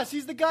 Todd Glass.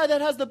 He's the guy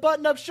that has the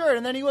button-up shirt,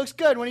 and then he looks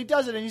good when he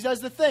does it, and he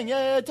does the thing.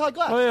 Yeah, Todd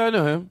Glass. Oh, yeah, I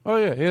know him. Oh,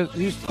 yeah.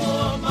 He's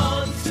 4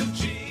 months of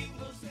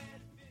jingles.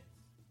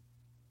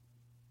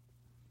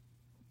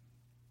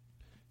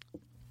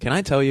 Can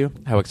I tell you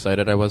how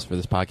excited I was for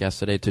this podcast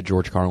today to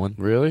George Carlin?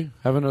 Really?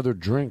 Have another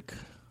drink.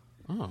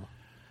 Oh.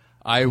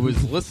 I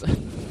was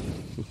listening.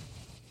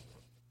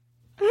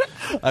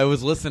 I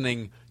was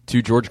listening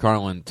to George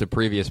Carlin to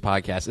previous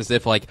podcasts as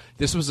if like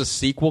this was a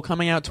sequel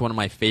coming out to one of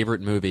my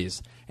favorite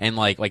movies, and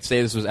like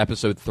say this was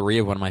episode 3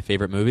 of one of my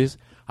favorite movies.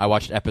 I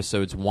watched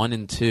episodes 1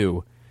 and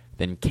 2,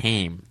 then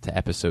came to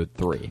episode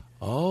 3.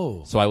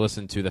 Oh, so I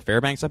listened to the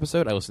Fairbanks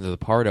episode, I listened to the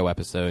Pardo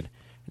episode,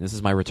 and this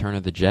is my Return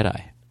of the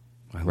Jedi,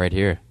 right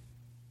here.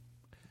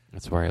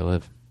 That's where I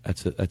live.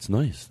 That's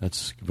nice.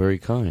 That's very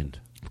kind.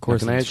 Of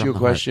course. Can I ask you a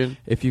question?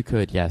 If you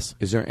could, yes.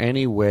 Is there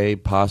any way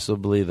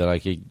possibly that I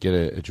could get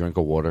a drink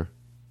of water?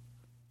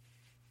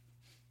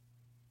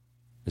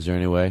 Is there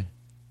any way?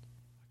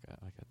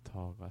 Like a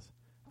tall glass.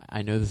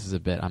 I know this is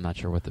a bit. I'm not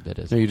sure what the bit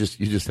is. No, you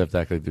just have to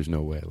act like there's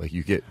no way. Like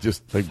you get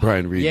just like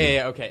Brian Reed.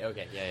 Yeah. Okay.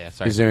 Yeah.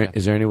 Sorry.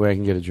 Is there any way I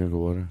can get a drink of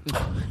water?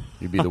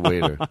 You'd be the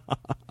waiter.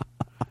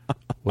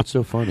 What's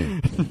so funny?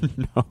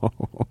 No.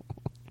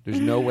 There's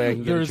no way I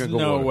can get a drink of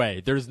water. There's no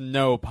way. There's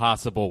no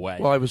possible way.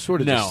 Well, I was sort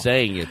of just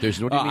saying it.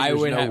 There's no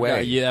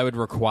way. Yeah, that would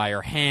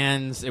require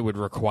hands. It would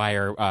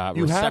require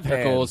you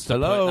receptacles to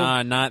Hello?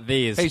 put. Not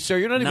these. Hey, sir,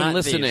 you're not even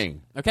listening.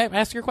 These. Okay,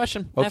 ask your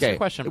question. Okay. Ask your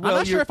question. Well, I'm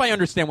not sure if I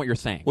understand what you're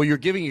saying. Well, you're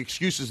giving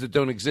excuses that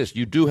don't exist.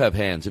 You do have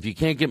hands. If you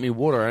can't get me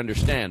water, I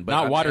understand. But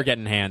not water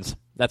getting hands.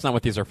 That's not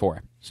what these are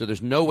for. So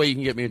there's no way you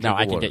can get me a drink of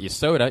water. No, I can get you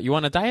soda. You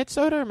want a diet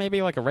soda or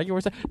maybe like a regular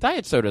soda?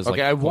 Diet soda is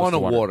okay, I want a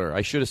water.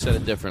 I should have said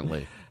it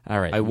differently. All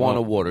right. I want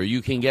a water.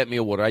 You can get me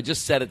a water. I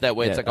just said it that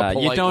way. It's like a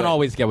polite you don't way.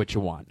 always get what you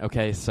want,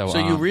 okay? So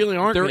you really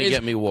aren't going to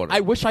get me water.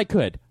 I wish I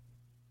could.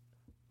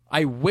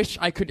 I wish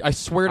I could. I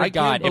swear to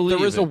God, if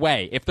there is a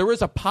way, if there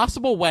is a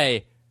possible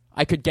way,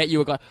 I could get you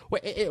a glass.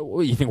 Wait,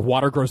 you think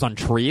water grows on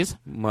trees?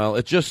 Well,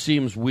 it just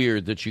seems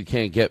weird that you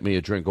can't get me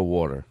a drink of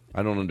water.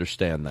 I don't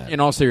understand that.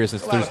 In all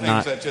seriousness, a lot of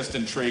things that just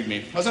intrigued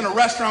me. I was in a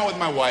restaurant with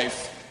my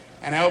wife,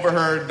 and I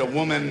overheard the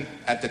woman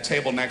at the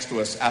table next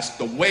to us ask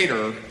the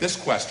waiter this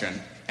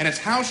question. And it's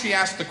how she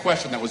asked the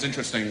question that was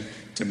interesting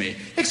to me.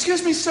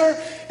 Excuse me,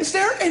 sir, is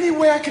there any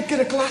way I could get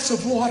a glass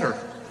of water?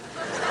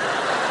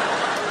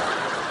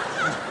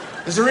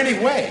 Is there any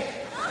way?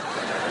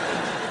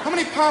 How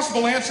many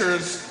possible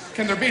answers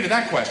can there be to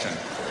that question?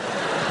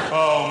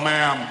 Oh,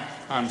 ma'am,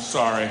 I'm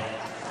sorry.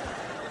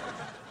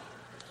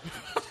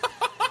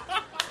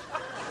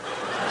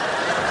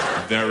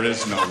 There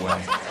is no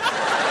way.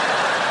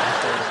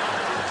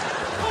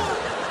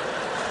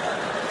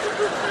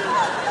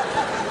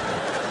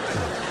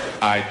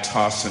 I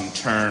toss and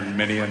turn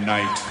many a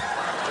night,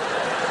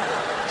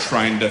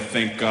 trying to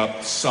think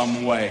up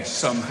some way,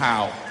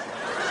 somehow,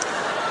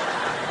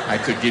 I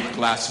could get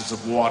glasses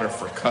of water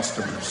for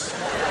customers.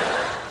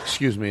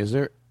 Excuse me,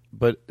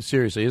 but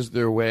seriously, is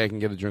there a way I can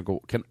get a drink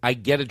of, can I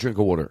get a drink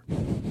of water?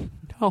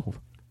 No.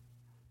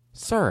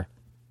 Sir,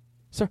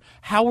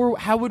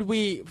 how would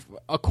we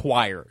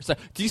acquire? So,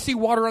 do you see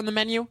water on the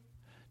menu?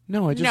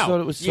 No, I just thought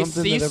it was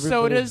something you see that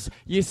everybody... sodas,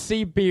 you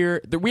see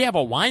beer. We have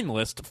a wine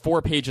list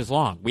 4 pages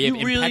long. We have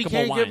You really impeccable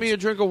can't wines. get me a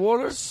drink of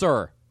water?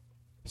 Sir.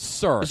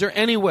 Is there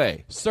any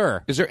way?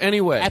 Sir. Is there any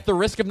way? At the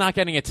risk of not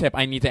getting a tip,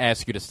 I need to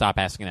ask you to stop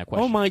asking that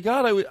question. Oh, my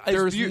God.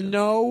 There's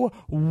no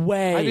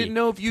way. I didn't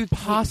know if you...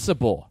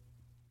 Possible.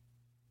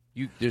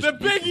 The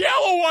big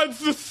yellow one's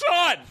the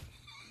sun!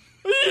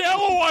 The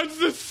yellow one's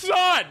the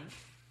sun!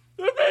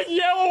 The big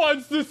yellow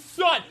one's the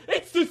sun!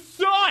 It's the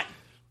sun!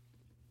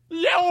 The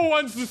yellow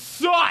one's the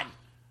sun!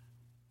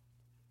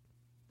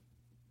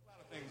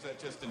 Things that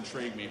just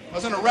intrigued me. I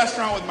was in a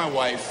restaurant with my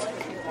wife,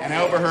 and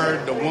I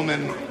overheard the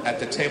woman at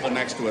the table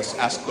next to us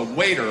ask the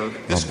waiter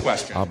this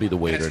question. I'll be the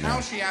waiter and it's now.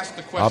 how she asked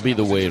the question. I'll be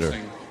the that was waiter.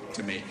 interesting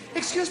to me.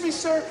 Excuse me,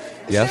 sir.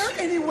 Is Yes? there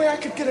any way I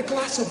could get a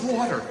glass of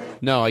water?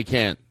 No, I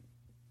can't.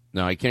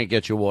 No, I can't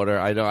get you water.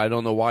 I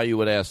don't know why you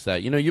would ask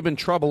that. You know, you've been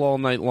trouble all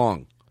night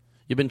long.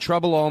 You've been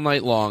trouble all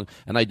night long,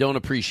 and I don't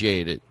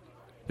appreciate it.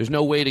 There's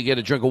no way to get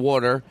a drink of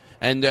water,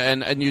 and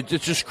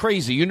it's just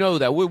crazy. You know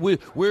that.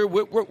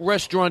 What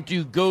restaurant do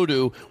you go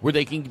to where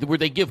they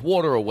give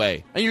water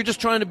away? And you're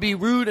just trying to be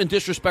rude and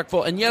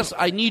disrespectful. And yes,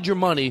 I need your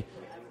money.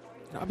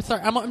 I'm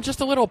sorry. I'm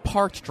just a little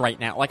parched right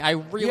now. Like I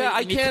really.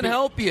 I can't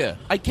help you.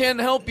 I can't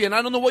help you, and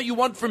I don't know what you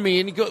want from me.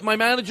 And you go, my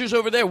manager's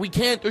over there. We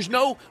can't. There's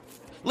no.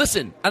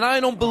 Listen, and I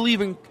don't believe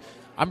in.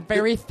 I'm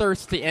very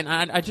thirsty, and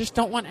I just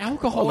don't want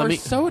alcohol or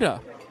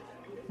soda.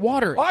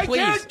 Water, I please.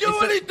 can't do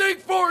anything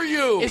for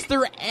you. Is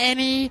there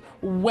any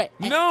way?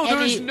 No,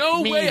 there is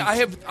no way. I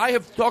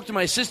have talked to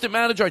my assistant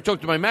manager. I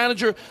talked to my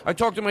manager. I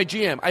talked to my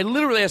GM. I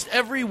literally asked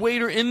every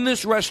waiter in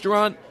this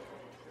restaurant,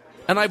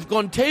 and I've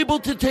gone table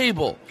to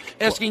table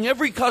asking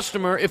every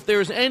customer if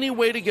there's any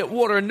way to get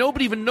water, and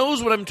nobody even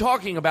knows what I'm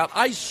talking about.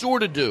 I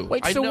sort of do.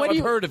 Wait, I so know what do I've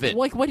you, heard of it.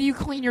 Like, what do you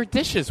clean your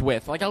dishes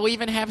with? Like, I'll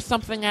even have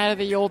something out of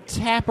the old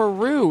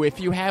Taparoo if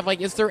you have,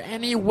 like, is there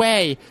any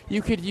way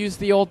you could use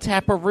the old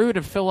Taparoo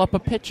to fill up a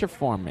pitcher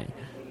for me?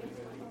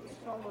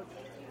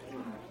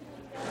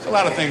 There's a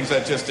lot of things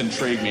that just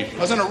intrigued me. I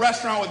was in a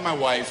restaurant with my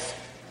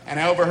wife, and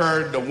I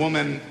overheard the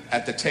woman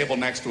at the table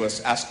next to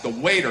us ask the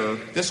waiter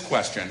this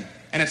question.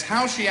 And it's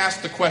how she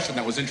asked the question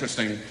that was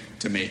interesting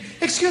to me.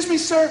 Excuse me,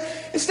 sir,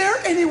 is there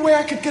any way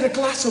I could get a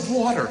glass of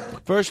water?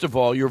 First of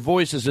all, your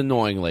voice is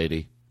annoying,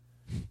 lady.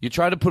 You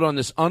try to put on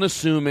this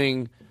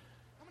unassuming,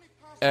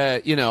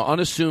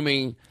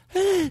 unassuming.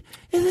 I'm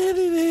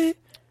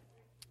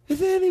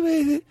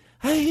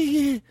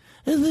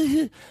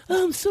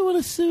so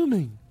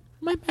unassuming.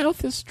 My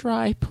mouth is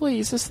dry.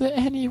 Please, is there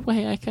any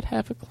way I could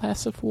have a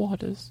glass of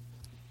waters?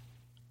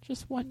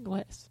 Just one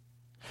glass.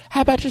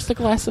 How about just a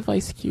glass of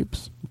ice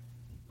cubes?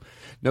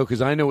 No,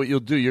 because I know what you'll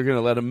do. You're going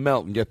to let them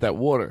melt and get that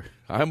water.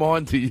 I'm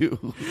on to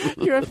you.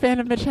 You're a fan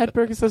of Mitch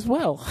Hedberg's as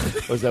well.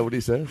 Was that what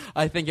he said?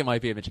 I think it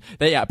might be a Mitch.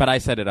 Yeah, but I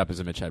set it up as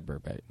a Mitch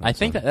Hedberg bit. I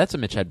think that's a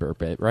Mitch Hedberg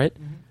bit, right?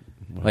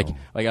 Wow.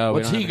 Like, oh,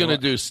 what's he going to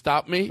do?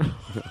 Stop me?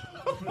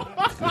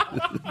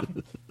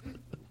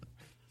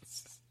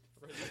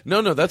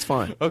 No, that's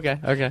fine. Okay.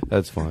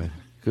 That's fine.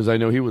 Because I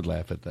know he would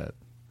laugh at that.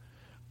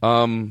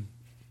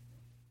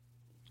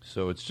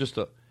 So it's just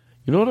a...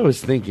 You know what I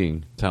was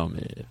thinking? Tell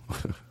me.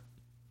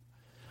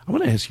 I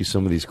want to ask you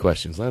some of these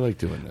questions. I like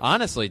doing this.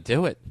 Honestly,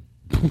 do it.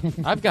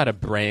 I've got a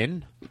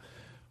brain.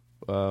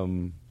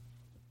 Do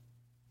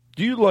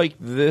you like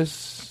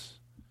this?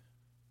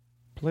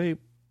 Play...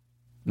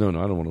 No, I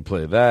don't want to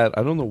play that.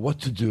 I don't know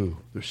what to do.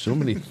 There's so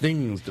many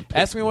things to pick.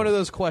 Ask me one of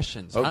those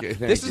questions. Okay,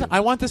 thank you. I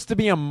want this to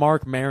be a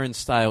Mark Maron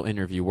style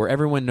interview where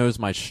everyone knows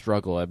my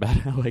struggle about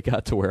how I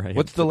got to where I am.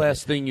 What's the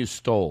last thing you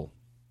stole?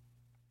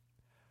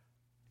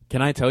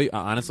 Can I tell you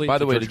honestly? By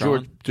the way,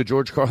 to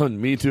George Carlin,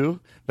 me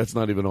too. That's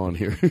not even on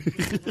here.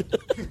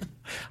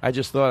 I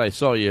just thought I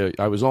saw you.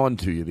 I was on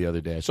to you the other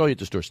day. I saw you at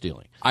the store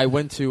stealing. I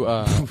went to.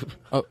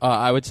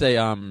 I would say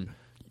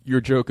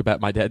your joke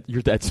about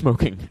your dad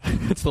smoking.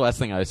 That's the last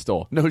thing I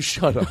stole. No,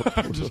 shut up.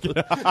 I'm just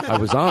kidding. I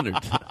was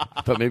honored.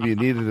 Thought maybe you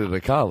needed it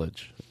at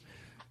college.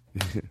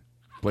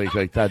 Blake,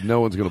 like that, no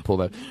one's going to pull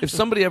that. If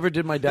somebody ever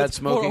did my dad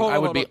smoking, I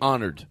would be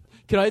honored.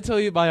 Can I tell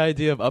you my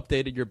idea of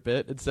updating your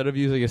bit? Instead of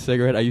using a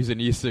cigarette, I use an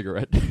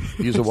e-cigarette.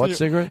 Use a what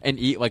cigarette? An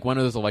like one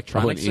of those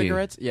electronic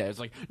cigarettes. Yeah, it's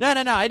like, no,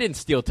 I didn't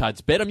steal Todd's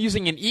bit. I'm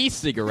using an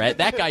e-cigarette.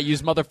 That guy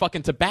used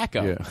motherfucking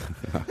tobacco.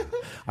 Yeah.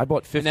 I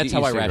bought 50 and that's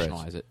how I e-cigarettes.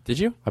 rationalize it. Did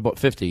you? I bought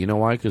 50. You know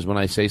why? Because when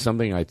I say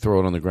something, I throw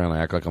it on the ground. I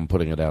act like I'm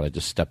putting it out. I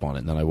just step on it,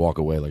 and then I walk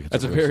away like it's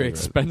That's a real very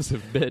cigarette.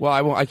 expensive bit.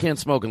 Well, I can't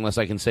smoke unless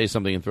I can say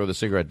something and throw the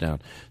cigarette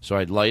down. So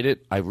I'd light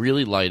it. I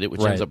really light it,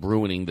 which ends up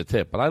ruining the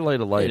tip. But I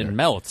light a lighter. It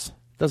melts.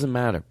 Doesn't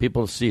matter.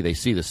 People see. They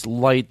see this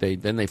light.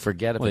 Then they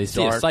forget if Well, they it's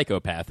see dark. a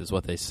psychopath is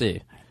what they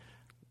see.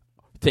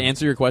 To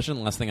answer your question,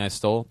 the last thing I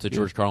stole to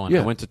George Carlin,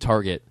 Yeah. I went to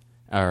Target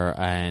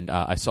and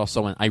I saw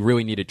someone. I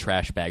really needed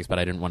trash bags, but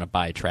I didn't want to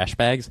buy trash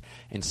bags.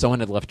 And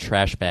someone had left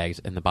trash bags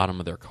in the bottom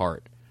of their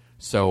cart.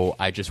 So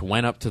I just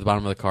went up to the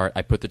bottom of the cart.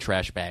 I put the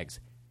trash bags,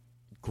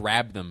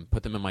 grabbed them,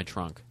 put them in my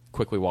trunk,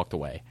 quickly walked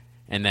away.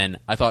 And then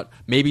I thought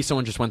maybe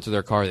someone just went to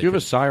their car. Do you have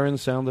a siren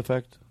sound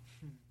effect?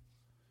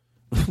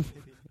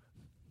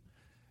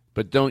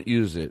 but don't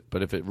use it.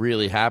 But if it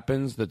really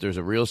happens that there's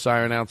a real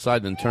siren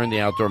outside, then turn the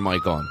outdoor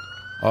mic on.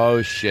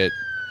 Oh, shit.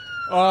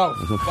 Oh,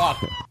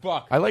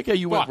 fuck. I like how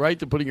you went right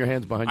to putting your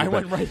hands behind your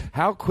back. I went right.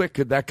 How quick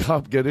could that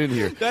cop get in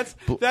here?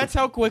 That's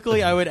how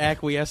quickly I would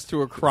acquiesce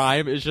to a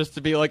crime, is just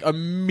to be like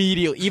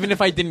immediately, even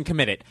if I didn't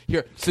commit it.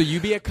 Here, so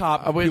you be a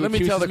cop who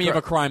accuses me of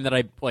a crime that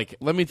I like.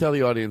 Let me tell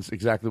the audience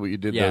exactly what you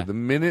did Yeah. there. The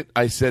minute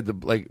I said,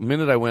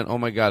 minute I went, oh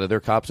my God, are there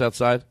cops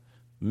outside?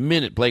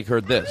 Minute Blake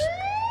heard this.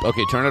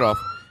 Okay, turn it off.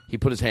 He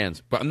put his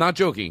hands, but I'm not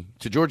joking,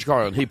 to George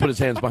Carlin, he put his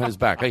hands behind his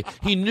back.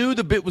 He knew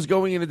the bit was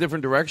going in a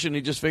different direction.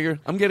 He just figured,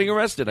 I'm getting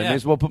arrested. I may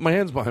as well put my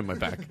hands behind my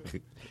back.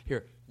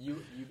 Here,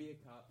 you be a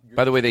cop.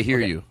 By the way, they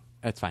hear you.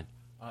 That's fine.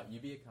 You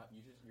be a cop.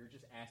 You're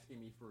just asking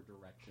me for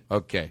direction.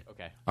 Okay.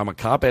 Okay. I'm a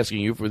cop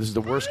asking you for, this is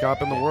the worst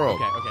cop in the world.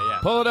 Okay, yeah.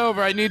 Pull it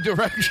over, I need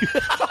direction.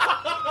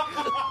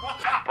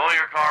 Pull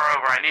your car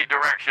over. I need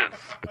directions.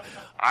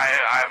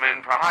 I'm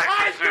in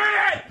high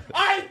pursuit.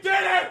 I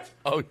did it!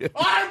 Oh, yeah.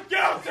 I'm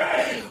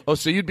guilty! Oh,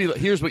 so you'd be,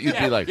 here's what you'd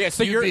be like. Yeah,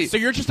 so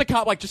you're just a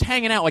cop, like just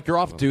hanging out, like you're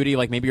off duty,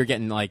 like maybe you're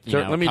getting like you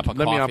Sir, know, let me a cup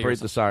of coffee operate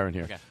the siren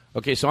here.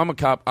 Okay, so I'm a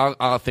cop.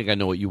 I'll think I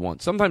know what you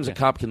want. Sometimes a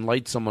cop can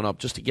light someone up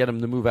just to get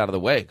them to move out of the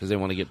way because they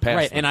want to get past.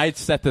 Right, them. and I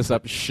set this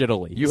up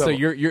shittily.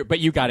 But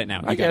you got it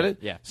now. I get it.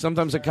 Yeah.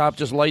 Sometimes a cop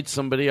just lights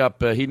somebody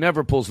up. He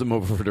never pulls them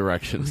over for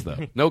directions, though.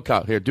 No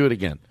cop. Here, do it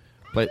again.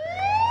 But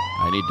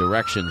I need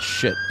directions.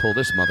 Shit, pull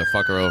this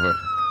motherfucker over.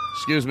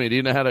 Excuse me. Do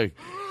you know how to?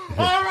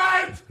 All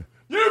right,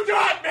 you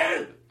got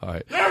me. All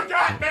right. You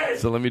got me.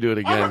 So let me do it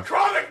I'm again. a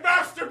chronic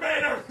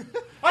masturbator.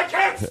 I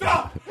can't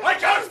stop. I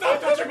can't stop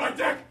touching my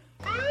dick.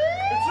 It's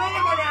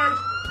ruining my marriage.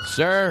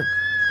 Sir.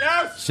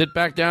 Yes. Sit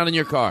back down in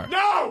your car.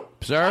 No.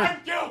 Sir.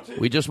 I'm guilty.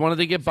 We just wanted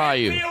to get by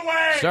you. Take me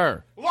away.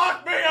 Sir.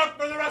 Lock me up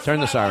for the rest Turn of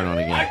the my siren life.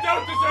 on again. I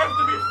don't deserve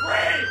to be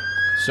free.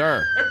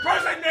 Sir.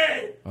 Imprison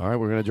me. All right,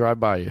 we're going to drive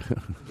by you.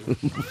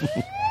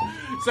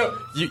 So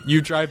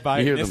you drive by,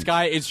 You hear this them.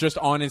 guy is just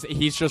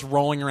he's just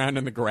rolling around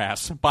in the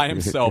grass by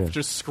himself, Yeah.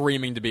 just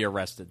screaming to be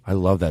arrested. I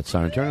love that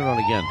siren. Turn it on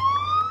again.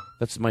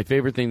 That's my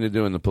favorite thing to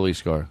do in the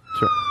police car.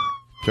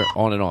 Turn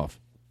on and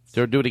off.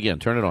 Do it again.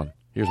 Turn it on.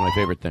 Here's my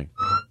favorite thing.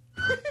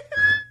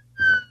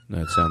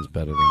 That sounds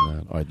better than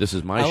that. All right, this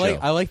is my show.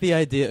 I like the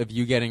idea of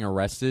you getting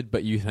arrested,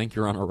 but you think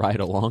you're on a ride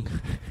along.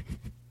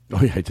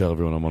 Oh yeah, I tell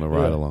everyone I'm on a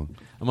ride along.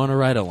 I'm on a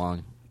ride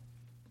along.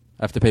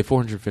 I have to pay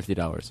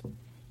 $450.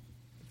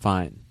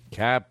 Fine.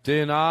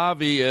 Captain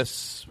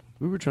Obvious.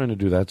 We were trying to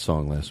do that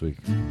song last week.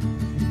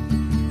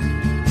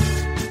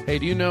 Hey,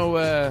 do you know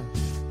the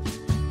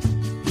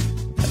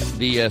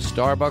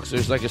Starbucks?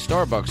 There's like a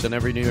Starbucks in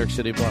every New York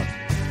City bar.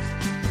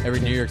 Every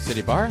New York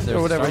City bar? There's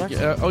or whatever.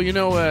 Starbucks?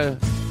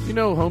 You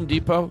know Home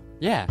Depot?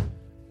 Yeah.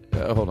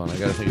 Hold on, I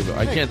gotta think of it.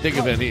 I can't think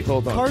of any.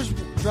 Hold on. Cars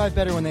drive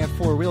better when they have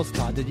four wheels,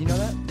 Todd. Did you know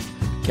that?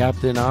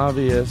 Captain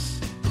Obvious.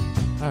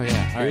 Oh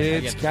yeah. All right,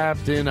 It's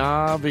Captain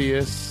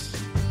Obvious.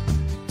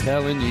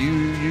 Telling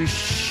you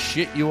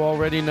shit you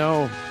already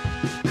know.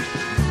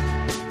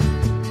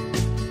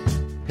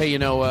 Hey, you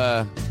know,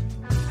 I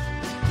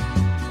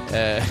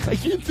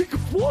can't think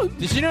of one.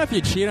 Did you know if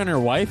you cheat on your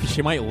wife,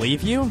 she might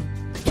leave you?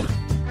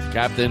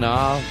 Captain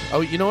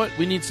Oh, you know what?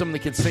 We need someone that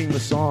can sing the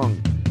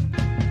song.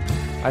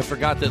 I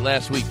forgot that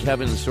last week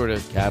Kevin sort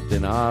of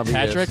Captain Obvious.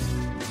 Patrick?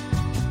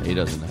 He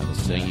doesn't know how to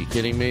sing. You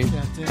kidding me?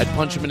 I'd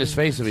punch him in his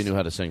face if he knew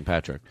how to sing,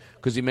 Patrick.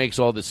 Because he makes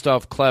all this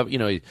stuff clever. You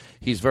know,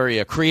 he's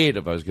very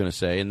creative, I was going to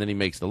say. And then he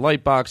makes the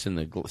light box and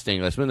the stained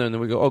glass window. And then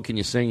we go, oh, can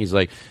you sing? He's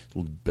like,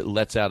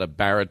 lets out a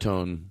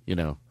baritone, you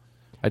know.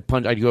 I'd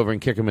go over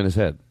and kick him in his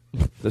head.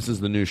 This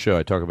is the new show.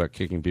 I talk about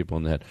kicking people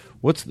in the head.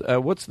 What's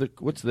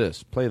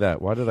this? Play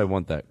that. Why did I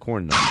want that?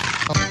 Corn nut.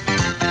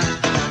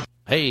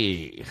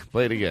 Hey,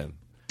 play it again.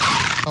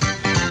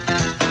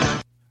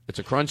 It's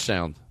a crunch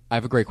sound. I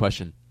have a great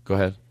question. Go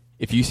ahead.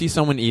 If you see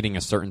someone eating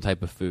a certain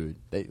type of food,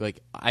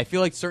 I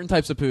feel like certain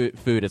types of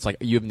food, it's like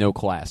you have no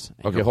class.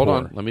 and Okay, you're hold poor.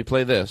 on. Let me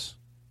play this,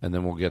 and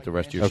then we'll get the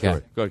rest of your Okay.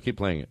 story. Go ahead, keep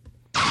playing it.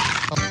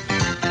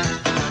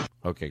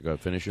 Okay, go ahead.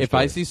 Finish your If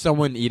story. I see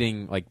someone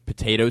eating like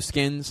potato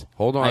skins,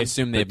 Hold on. I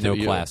assume they have no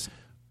class.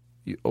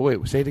 Oh,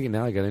 wait. Say it again.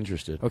 Now I got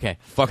interested. Okay.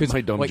 Fuck my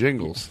dumb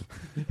jingles.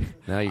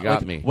 Now you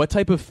got me. What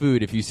type of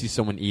food, if you see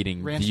someone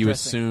eating, Ranch do you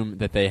dressing. assume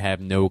that they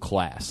have no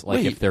class? Like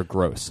Wait. if they're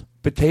gross?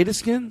 Potato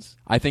skins?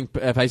 I think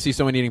if I see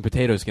someone eating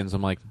potato skins,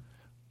 I'm like,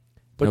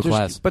 no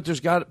class. But there's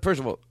got.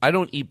 First of all, I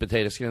don't eat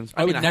potato skins.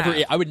 I would never.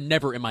 have. I would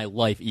never in my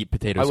life eat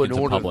potato I skins wouldn't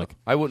in order public. them.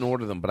 I wouldn't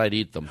order them, but I'd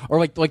eat them. Or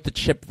like the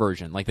chip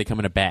version, like they come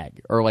in a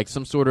bag, or like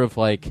some sort of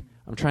like.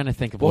 I'm trying to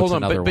think of Well, what's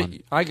hold on, another but one.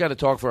 I got to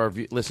talk for our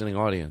listening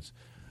audience.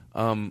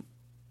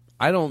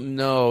 I don't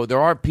know. There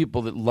are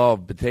people that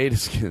love potato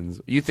skins.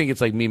 You think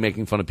it's like me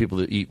making fun of people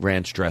that eat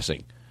ranch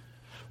dressing?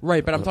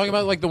 Right, but I'm talking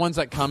about like the ones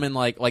that come in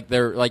like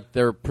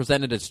they're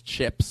presented as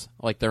chips,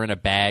 like they're in a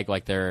bag,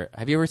 like they're.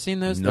 Have you ever seen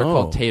those? No. They're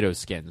called Tato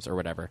skins or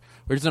whatever.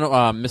 We're just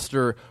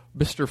Mr.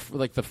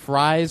 like the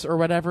fries or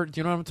whatever. Do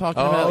you know what I'm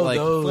talking about? Like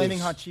those. Flaming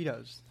Hot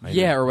Cheetos.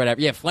 Yeah, or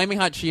whatever. Yeah, Flaming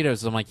Hot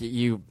Cheetos. I'm like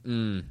you.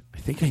 I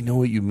think I know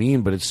what you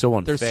mean, but it's so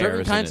unfair. There's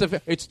certain kinds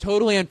of. It's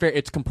totally unfair.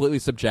 It's completely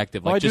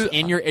subjective. Like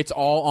it's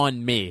all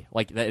on me.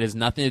 Like that is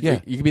nothing.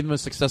 Yeah. You can be the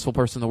most successcul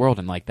person in the world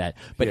and like that.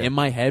 But in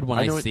my head, when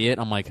I see it,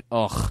 I'm like,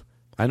 ugh.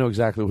 I know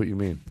exactly what you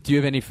mean. Do you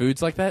have any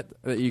foods like that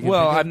you can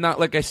Well, think of? I'm not.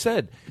 Like I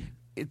said,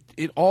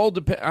 it all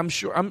depends. I'm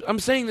sure. I'm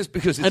saying this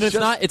because it's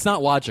not. It's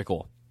not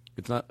logical.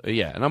 It's not.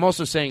 Yeah, and I'm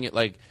also saying it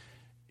like.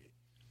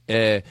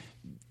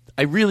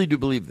 I really do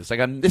believe this.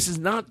 Like, this is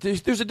not.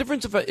 There's a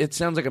difference if it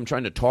sounds like I'm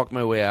trying to talk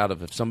my way out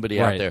of if somebody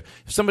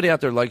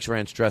out there likes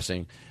ranch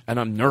dressing, and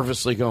I'm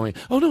nervously going,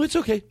 "Oh no, it's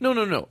okay."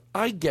 No.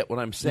 I get what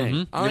I'm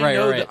saying.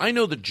 Mm-hmm. I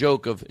know the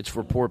joke of it's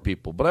for poor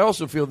people, but I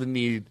also feel the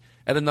need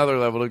at another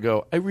level to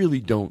go, I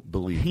really don't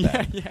believe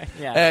that.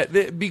 Yeah.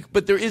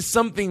 But there is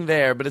something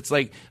there. But it's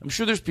like I'm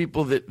sure there's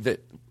people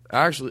that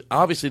actually,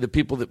 obviously, the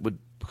people that would.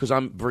 Because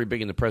I'm very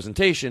big in the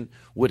presentation,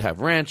 would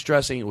have ranch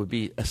dressing. It would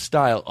be a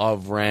style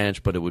of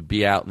ranch, but it would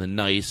be out in the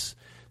nice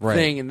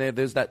thing. And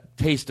there's that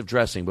taste of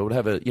dressing, but it would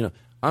have a,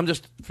 I'm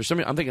just, for some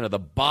reason, I'm thinking of the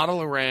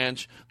bottle of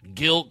ranch,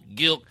 gilt.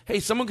 Hey,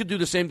 someone could do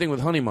the same thing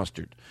with honey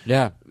mustard.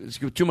 Yeah. It's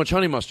too much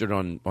honey mustard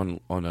on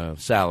a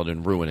salad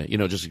and ruin it.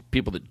 Just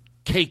people that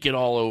cake it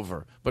all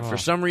over. But for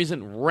some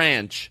reason,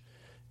 ranch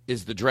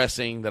is the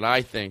dressing that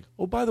I think,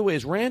 oh, by the way,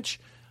 is ranch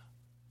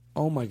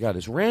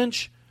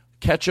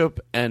ketchup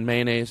and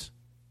mayonnaise?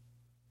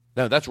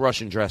 No, that's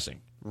Russian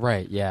dressing.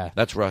 Right, yeah.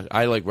 That's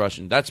I like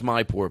Russian. That's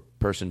my poor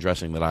person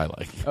dressing that I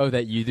like. Oh,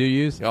 that you do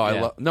use? Oh,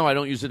 I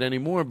don't use it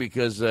anymore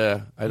because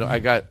I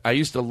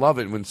used to love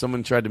it when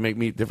someone tried to make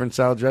me different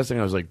salad dressing.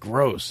 I was like,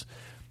 gross.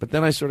 But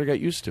then I sort of got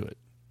used to it.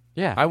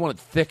 Yeah. I wanted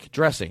thick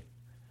dressing.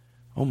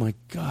 Oh my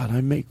God,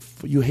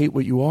 you hate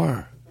what you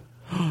are.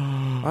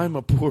 I'm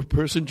a poor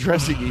person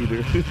dressing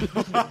eater.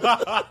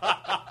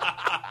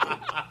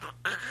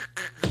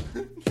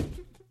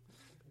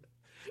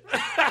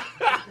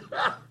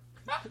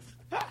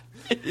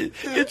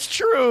 It's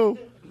true.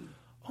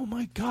 Oh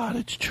my God,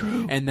 it's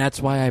true. And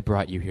that's why I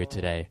brought you here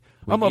today.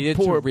 We I'm a needed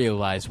to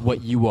realize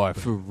what you are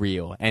for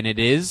real, and it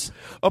is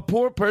a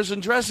poor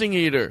person dressing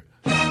eater.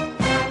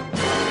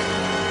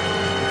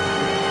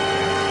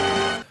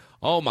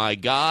 Oh my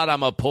God,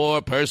 I'm a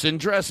poor person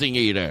dressing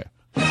eater.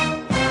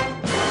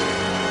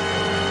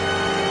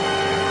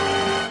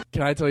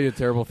 Can I tell you a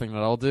terrible thing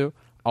that I'll do?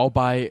 I'll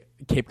buy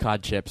Cape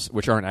Cod chips,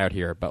 which aren't out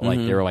here, but like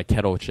they were like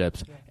kettle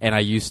chips, and I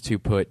used to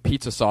put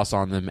pizza sauce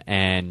on them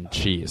and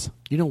cheese.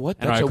 You know what?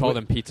 And I call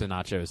them pizza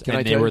nachos,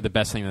 and they were the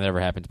best thing that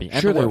ever happened to me.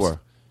 Sure, they were.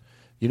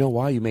 You know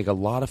why? You make a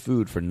lot of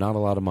food for not a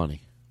lot of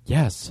money.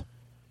 Yes.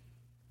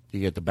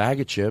 You get the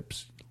bag of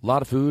chips, a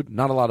lot of food,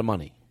 not a lot of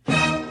money.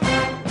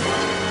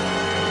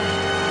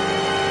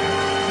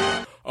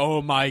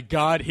 Oh my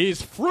God,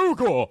 he's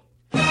frugal.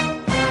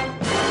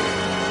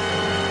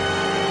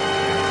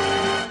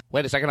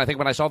 Wait a second, I think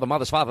when I saw the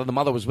mother's father, the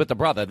mother was with the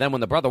brother. Then when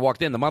the brother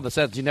walked in, the mother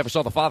said she never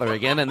saw the father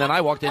again. And then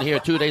I walked in here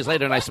 2 days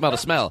later and I smelled a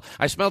smell.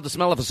 I smelled the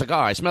smell of a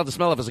cigar. I smelled the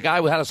smell of a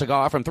guy who had a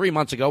cigar from 3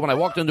 months ago. When I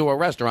walked into a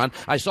restaurant,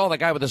 I saw the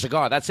guy with the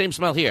cigar. That same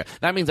smell here.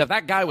 That means if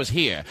that guy was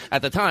here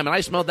at the time and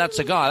I smelled that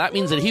cigar, that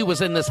means that he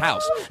was in this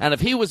house. And if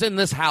he was in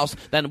this house,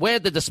 then where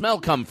did the smell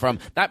come from?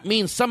 That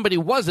means somebody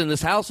was in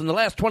this house in the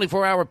last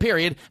 24-hour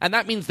period, and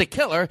that means the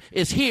killer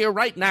is here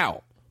right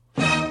now.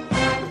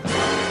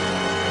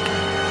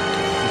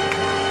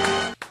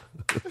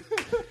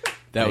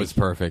 That was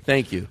perfect.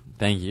 Thank you.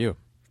 Thank you.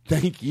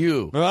 Thank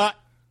you.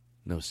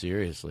 No,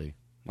 seriously.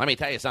 Let me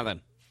tell you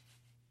something.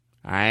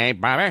 Hey,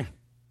 Bobby.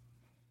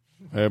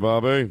 Hey,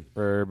 Bobby.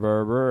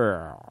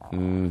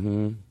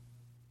 Mm-hmm.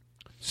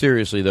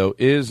 Seriously, though,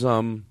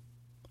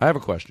 I have a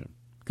question.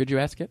 Could you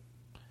ask it?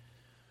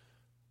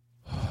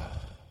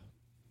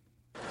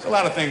 There's a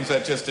lot of things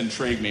that just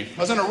intrigue me. I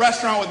was in a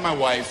restaurant with my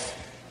wife,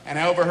 and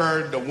I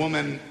overheard the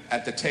woman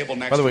at the table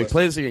next to us. By the way,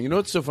 play this again. You know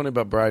what's so funny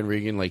about Brian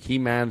Regan? Like, he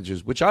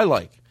manages, which I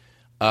like,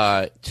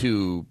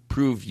 to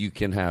prove you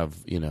can have,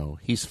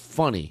 he's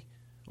funny.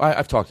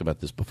 I've talked about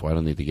this before. I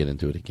don't need to get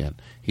into it again.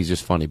 He's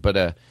just funny.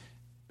 But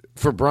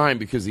for Brian,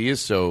 because he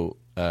is so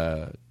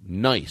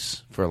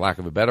nice, for lack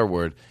of a better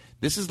word,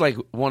 this is like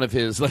one of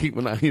his, like,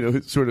 when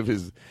it's sort of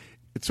his...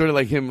 It's sort of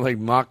like him, like,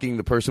 mocking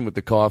the person with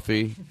the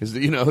coffee.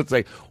 It's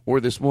like,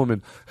 or this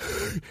woman.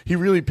 He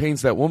really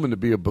paints that woman to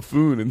be a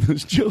buffoon in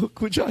this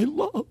joke, which I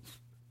love.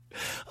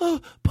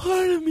 Oh,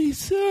 pardon me,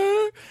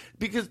 sir.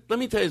 Because, let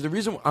me tell you, the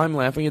reason I'm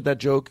laughing at that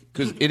joke,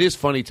 because it is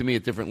funny to me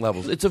at different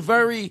levels. It's a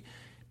very,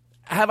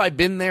 have I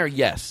been there?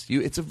 Yes.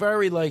 It's a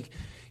very, like,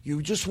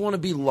 you just want to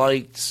be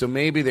liked, so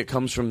maybe that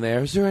comes from there.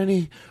 Is there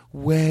any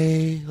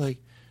way, like,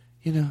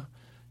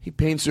 he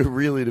paints her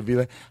really to be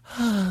like,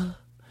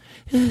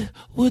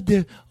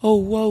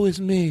 woe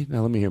is me.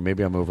 Now, let me hear.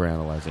 Maybe I'm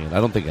overanalyzing it.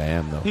 I don't think I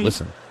am, though.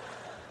 Listen.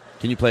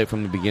 Can you play it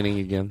from the beginning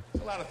again?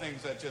 There's a lot of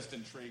things that just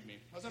intrigue me.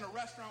 I was in a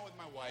restaurant with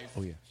my wife.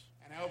 Oh, yes.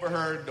 And I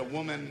overheard the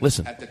woman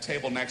Listen. at the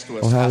table next to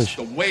us Oh, how is ask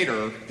the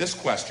waiter this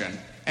question,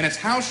 and it's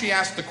how she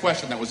asked the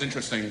question that was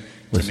interesting to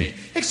Listen. me.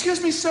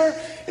 Excuse me, sir,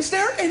 is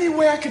there any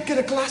way I could get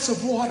a glass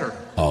of water?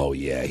 Oh,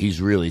 yeah,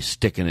 he's really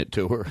sticking it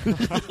to her.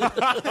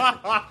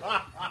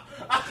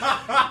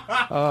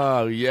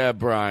 Oh, yeah,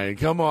 Brian.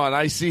 Come on,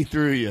 I see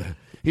through you.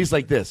 He's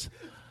like this.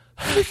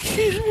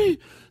 Excuse me,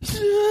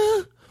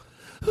 sir.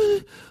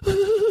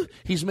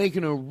 He's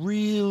making a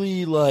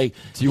really, like...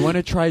 Do you want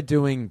to try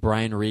doing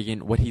Brian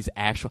Regan, what he's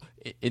actual...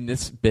 In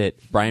this bit,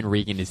 Brian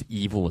Regan is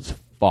evil as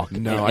fuck.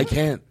 No, I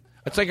can't.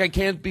 It's like I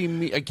can't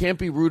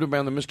be rude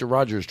around the Mr.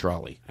 Rogers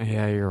trolley.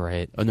 Yeah, you're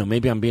right. Oh, no,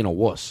 maybe I'm being a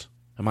wuss.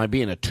 Am I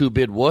being a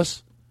two-bit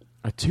wuss?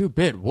 A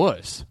two-bit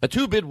wuss? A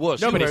two-bit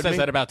wuss. Nobody says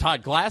that about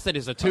Todd Glass. It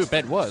is a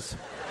two-bit wuss.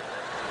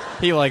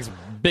 He likes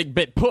big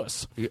bit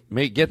puss.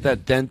 May get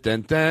that dent,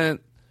 dent,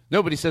 dent.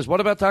 Nobody says,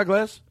 what about Todd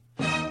Glass?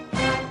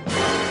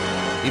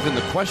 Even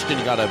the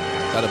question got a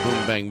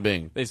boom, bang,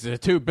 bing. This is a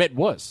two-bit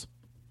wuss.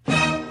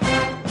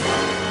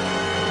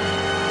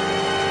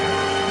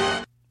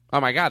 Oh,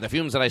 my God, the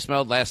fumes that I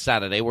smelled last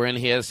Saturday were in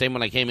here, the same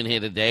when I came in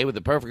here today, with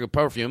the perfect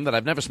perfume that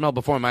I've never smelled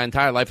before in my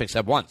entire life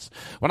except once.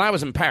 When I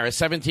was in Paris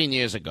 17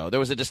 years ago, there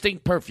was a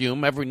distinct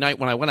perfume every night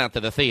when I went out to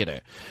the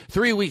theater.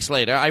 3 weeks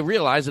later, I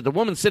realized that the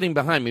woman sitting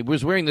behind me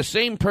was wearing the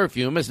same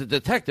perfume as the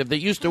detective that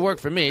used to work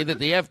for me, that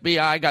the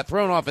FBI got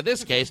thrown off of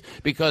this case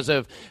because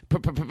of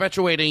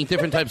perpetuating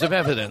different types of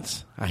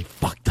evidence. I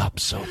fucked up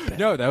so bad.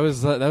 No, that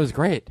was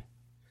great.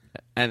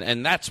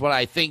 And that's what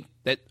I think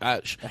that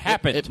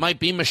happened. It might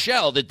be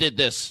Michelle that did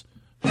this.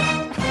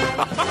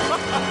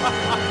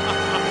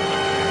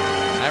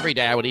 Every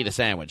day I would eat a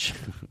sandwich.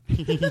 I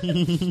love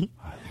it.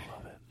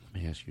 Let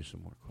me ask you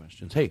some more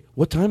questions. Hey,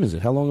 what time is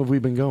it? How long have we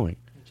been going?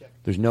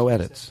 There's no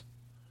edits.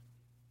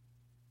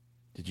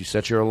 Did you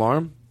set your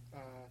alarm?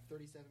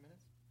 37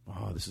 minutes.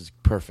 Oh, this is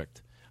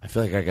perfect. I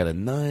feel like I got a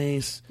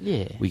nice...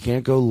 Yeah. We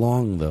can't go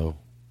long, though.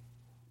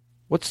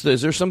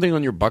 Is there something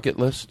on your bucket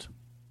list?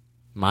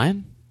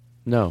 Mine?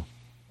 No.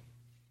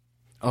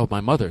 Oh,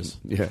 my mother's.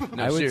 Yeah.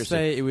 No, I would seriously.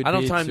 say it would I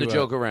don't be have time to to,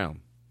 joke around.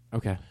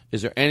 Okay.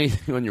 Is there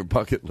anything on your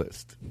bucket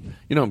list?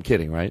 You know I'm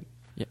kidding, right?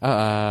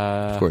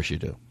 Yeah, of course you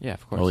do. Yeah,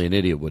 of course. Only an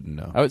idiot wouldn't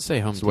know. I would say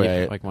Home That's the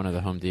way Depot, like one of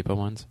the Home Depot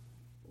ones.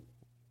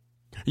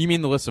 You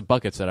mean the list of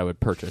buckets that I would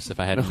purchase if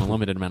I had an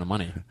unlimited amount of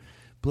money?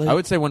 Blake, I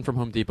would say one from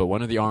Home Depot,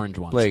 one of the orange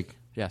ones. Blake.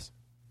 Yes.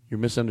 You're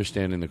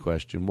misunderstanding the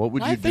question. What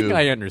would you I do? think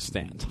I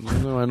understand.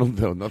 No, I don't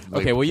know. Nothing.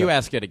 Okay, well, you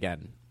ask it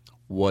again.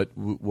 What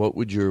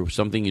would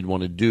something you'd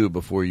want to do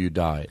before you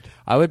died?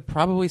 I would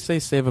probably say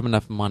save up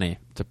enough money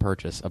to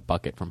purchase a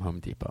bucket from Home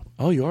Depot.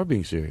 Oh, you are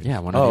being serious? Yeah,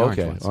 one of the orange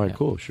okay. ones. All right, yeah.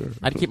 cool, sure.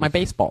 I'd keep my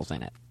baseballs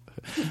in it.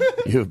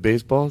 You have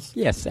baseballs?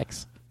 Yeah,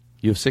 6.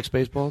 You have 6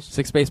 baseballs?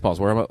 6 baseballs.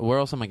 Where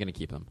else am I going to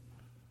keep them?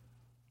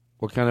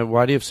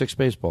 Why do you have 6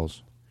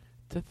 baseballs?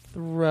 To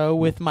throw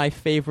with my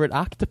favorite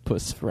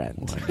octopus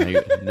friend.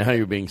 Now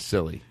you're being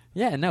silly.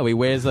 Yeah, no, he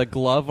wears a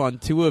glove on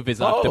 2 of his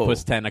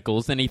octopus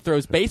tentacles, and he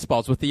throws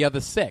baseballs with the other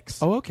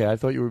 6. Oh, okay. I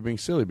thought you were being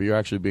silly, but you're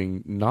actually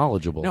being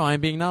knowledgeable. No, I'm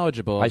being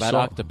knowledgeable about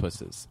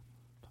octopuses.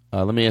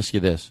 Let me ask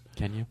you this.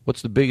 Can you?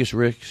 What's the biggest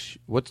risk?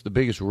 What's the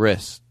biggest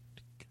risk?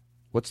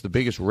 What's the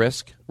biggest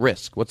risk?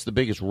 What's the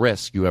biggest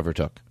risk you ever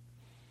took?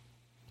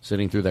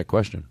 Sitting through that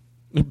question.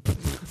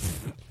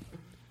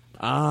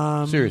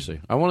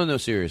 Seriously. I want to know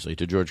seriously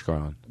to George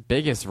Carlin.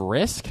 Biggest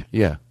risk?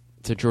 Yeah.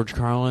 To George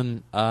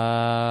Carlin?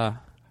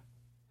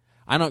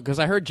 I don't, because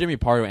I heard Jimmy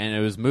Pardo, and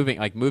it was moving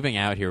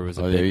out here was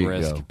a big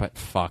risk. Go. But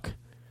fuck.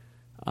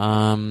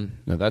 No,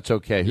 that's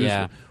okay. Who's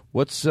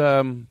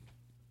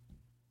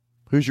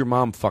your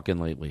mom fucking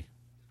lately?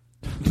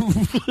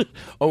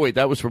 Oh wait,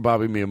 that was for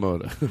Bobby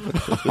Miyamoto.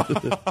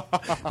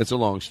 That's a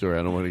long story.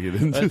 I don't want to get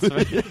into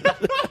it.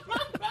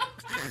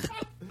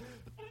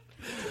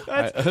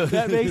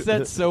 That makes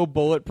that so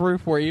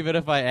bulletproof. Where even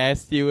if I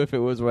asked you if it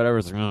was whatever,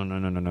 it's like,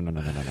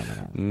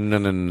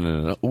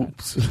 no.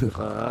 Oops.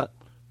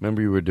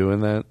 Remember you were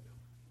doing that?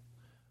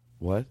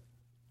 What?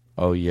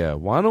 Oh, yeah.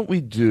 Why don't we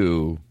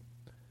do...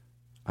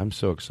 I'm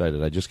so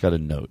excited. I just got a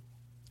note.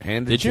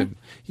 Did you?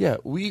 Yeah.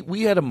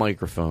 We had a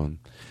microphone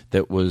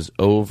that was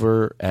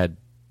over at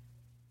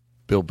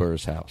Bill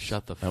Burr's house.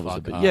 Shut the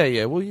fuck up.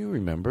 Yeah. Well, you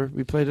remember.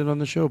 We played it on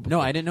the show before.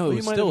 No, I didn't know it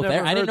was still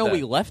there. I didn't know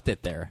we left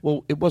it there.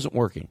 Well, it wasn't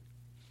working.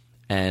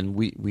 And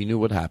we knew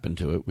what happened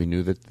to it. We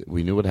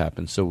knew what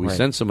happened. So we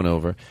sent someone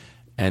over,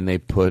 and they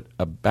put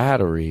a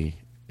battery...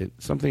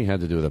 something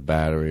had to do with a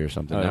battery or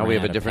something. Now we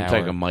have a different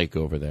type of mic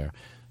over there.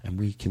 And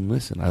we can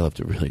listen. I love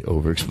to really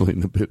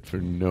over-explain the bit for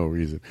no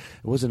reason.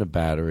 It wasn't a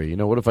battery. You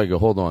know, what if I go,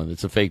 hold on,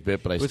 it's a fake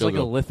bit, but I still It was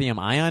like a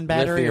lithium-ion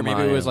battery, or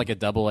maybe it was like a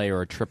AA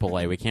or a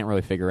AAA. We can't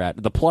really figure out.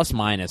 The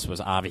plus-minus was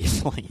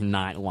obviously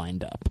not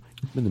lined up.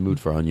 I'm in the mood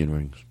for onion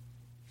rings.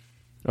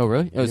 Oh,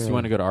 really? Oh, so you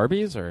want to go to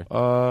Arby's? Or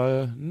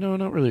no,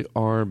 not really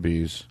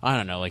Arby's. I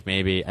don't know, like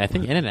maybe, I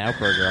think In-N-Out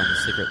Burger on the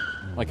secret.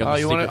 Like on the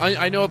secret.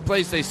 I know a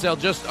place they sell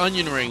just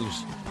onion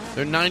rings.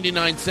 They're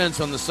 99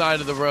 cents on the side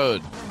of the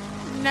road.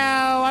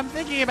 No, I'm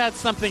thinking about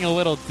something a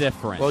little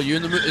different. Well,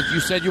 you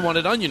said you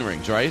wanted onion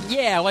rings, right?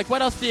 Yeah, like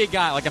what else do you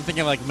got? Like I'm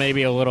thinking like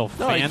maybe a little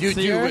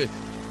fancier.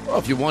 Well,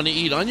 if you want to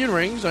eat onion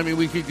rings, I mean,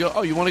 we could go.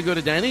 Oh, you want to go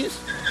to Denny's?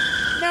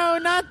 No,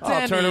 not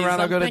Denny's. I'll turn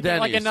around. I'll go to thinking Denny's.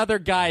 like another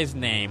guy's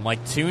name,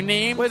 like two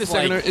names. Wait a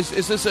second. Is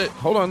this a?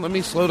 Hold on. Let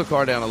me slow the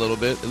car down a little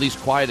bit. At least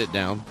quiet it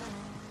down.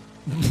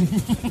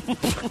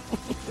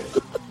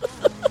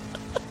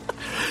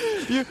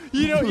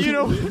 You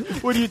know,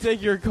 when you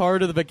take your car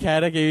to the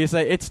mechanic and you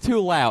say it's too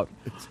loud.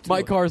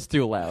 My car's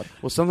too loud.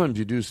 Well, sometimes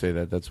you do say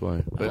that. That's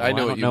why. But Oh, I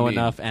know I what don't you know mean.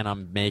 enough, and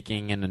I'm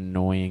making an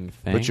annoying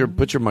thing.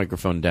 Put your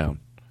microphone down.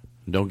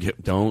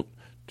 Don't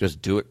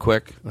just do it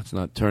quick. Let's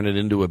not turn it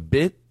into a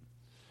bit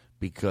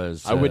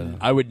because I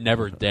would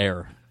never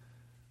dare.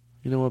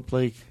 You know what,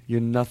 Blake? You're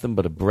nothing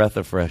but a breath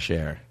of fresh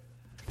air.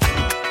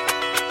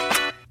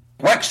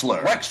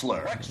 Wexler.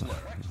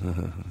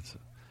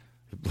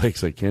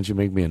 Blake's like, can't you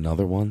make me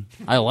another one?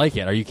 I like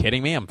it. Are you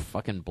kidding me? I'm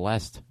fucking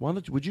blessed.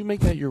 Would you make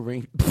that your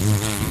ring?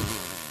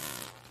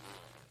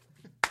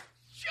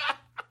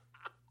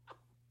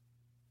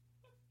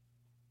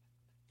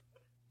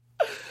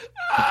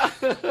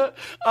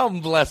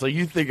 I'm blessed. Like,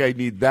 you think I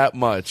need that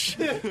much?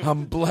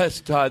 I'm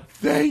blessed, Todd.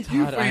 Thank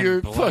you for I'm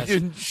your blessed.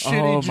 fucking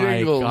shitty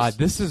jingles. Oh my god,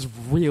 this is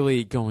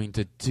really going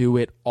to do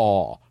it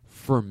all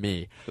for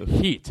me.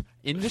 Heat,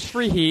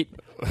 industry heat,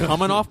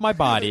 coming off my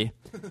body,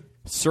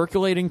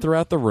 circulating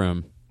throughout the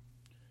room.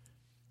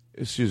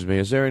 Excuse me.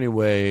 Is there any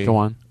way? Go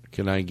on.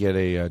 Can I get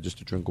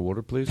just a drink of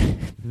water, please?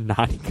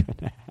 Not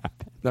gonna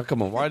happen. Now,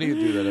 come on. Why do you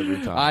do that every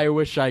time? I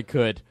wish I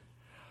could.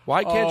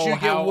 Why can't you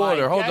get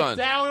water? Hold Get on.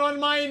 down on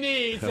my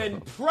knees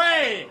and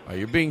pray Oh,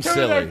 you're being to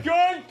silly, the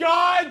good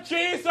God,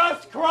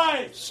 Jesus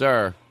Christ.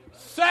 sir.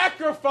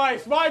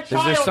 Sacrifice my Is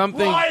child, there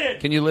something? Brian.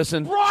 Can you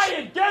listen,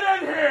 Brian,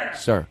 get in here.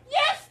 sir?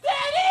 Yes,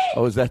 Daddy.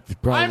 Oh, is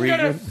that Brian I'm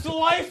gonna Regan?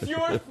 slice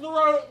your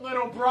throat,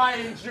 little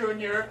Brian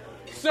Jr.,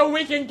 so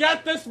we can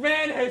get this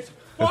man his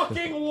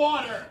fucking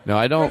water. No,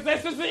 I don't. 'Cause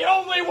this is the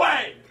only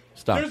way.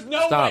 Stop. There's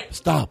no Stop. way.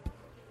 Stop.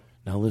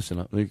 Now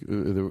listen.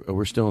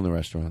 We're still in the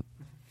restaurant.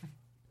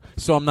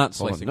 So I'm not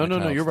Hold on. slicing. No, my no,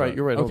 child's you're right. throat.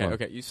 You're right. Hold Okay, on.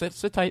 okay. You sit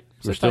tight.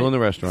 We're Sit still tight. in the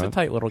restaurant. Sit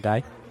tight, little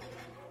guy.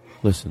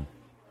 Listen,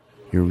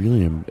 you're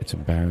really. It's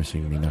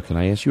embarrassing me now. Can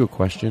I ask you a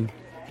question?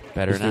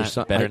 Better Is there not.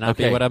 some- Better not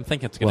be okay. what I'm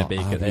thinking it's going to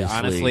Well, be. 'Cause obviously.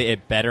 honestly,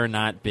 it better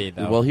not be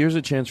though. Well, here's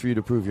a chance for you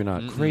to prove you're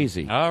not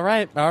crazy. All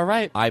right. All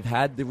right. I've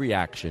had the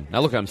reaction.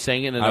 Now look, I'm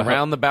saying it in I a hope-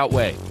 roundabout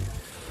way.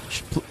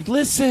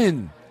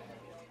 Listen.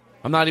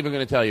 I'm not even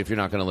going to tell you if you're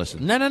not going to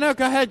listen. No.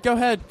 Go ahead. Go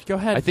ahead. Go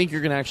ahead. I think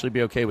you're going to actually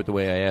be okay with the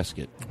way I ask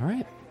it. All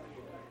right.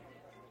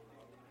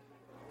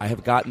 I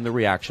have gotten the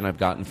reaction I've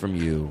gotten from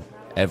you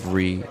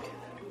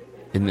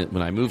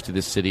when I moved to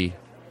this city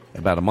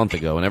about a month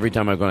ago, and every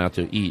time I've gone out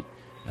to eat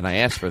and I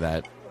ask for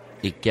that,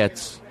 it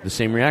gets the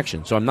same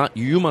reaction. So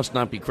you must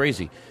not be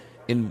crazy.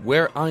 In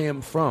where I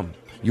am from,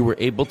 you were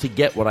able to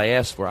get what I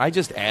asked for. I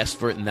just asked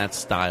for it in that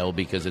style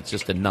because it's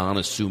just a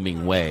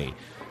non-assuming way.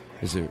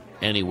 Is there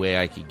any way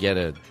I could get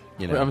a,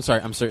 I'm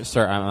sorry,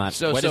 sir. I'm not.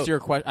 So- What so- is your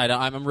question?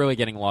 I'm really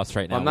getting lost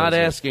right now. I'm What not is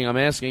it? asking. I'm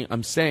asking.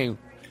 I'm saying,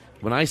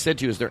 when I said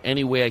to you, is there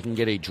any way I can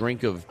get a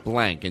drink of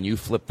blank, and you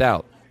flipped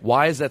out?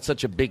 Why is that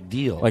such a big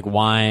deal? Like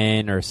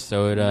wine or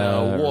soda?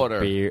 No, or water.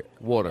 beer.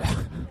 Water.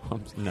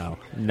 No.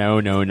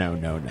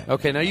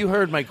 Okay, now you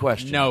heard my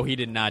question. No, he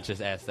did not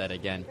just ask that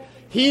again.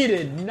 He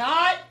did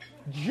not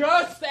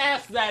just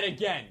ask that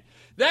again.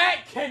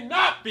 That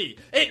cannot be.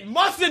 It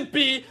mustn't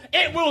be.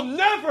 It will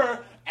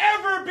never,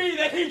 ever be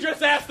that he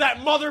just asked that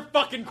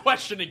motherfucking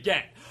question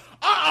again.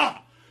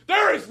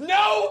 There is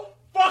no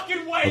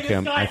fucking way Okay,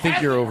 this guy I think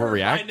hasn't you're heard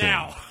by overreacting.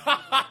 now.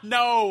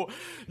 No.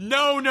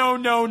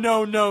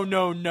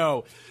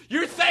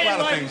 You're saying A lot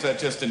of like... things that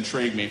just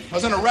intrigue me. I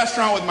was in a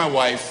restaurant with my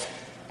wife,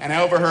 and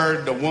I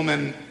overheard the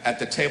woman at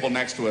the table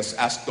next to us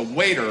ask the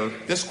waiter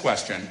this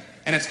question,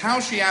 and it's how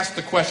she asked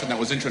the question that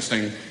was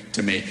interesting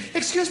to me.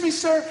 Excuse me,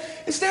 sir,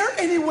 is there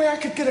any way I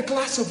could get a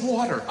glass of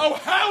water? Oh,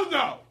 hell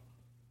no!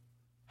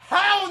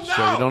 Hell no!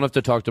 So you don't have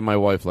to talk to my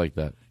wife like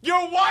that.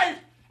 Your wife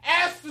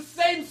asked the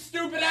same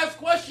stupid-ass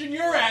question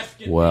you're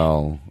asking.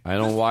 Well, I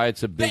don't know why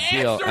it's a big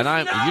deal, answer's and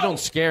no. you don't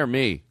scare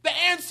me. The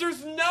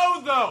answer's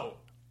no, though.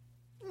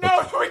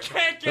 No, we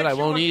can't get But I you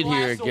won't a eat glass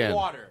here of again.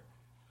 water.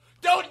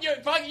 Don't you?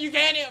 Fuck, you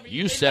can't.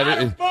 You it's said not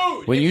it a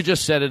food. when It's- you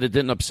just said it. It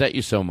didn't upset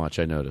you so much.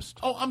 I noticed.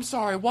 Oh, I'm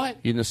sorry. What?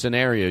 In the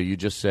scenario, you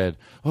just said,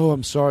 "Oh,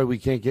 I'm sorry, we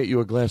can't get you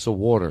a glass of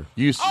water."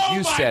 You Oh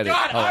you my said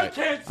God, it. All I right.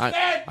 can't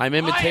stand. I'm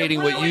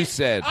imitating what you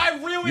said. I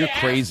really You're asked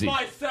crazy.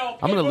 myself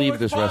I'm if going to it leave was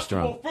this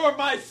possible restaurant. for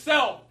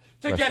myself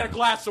to get a Restaurant.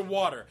 glass of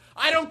water.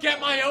 I don't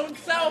get my own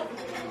self.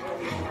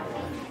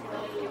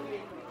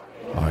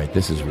 All right,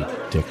 this is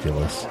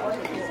ridiculous.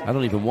 I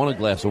don't even want a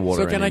glass of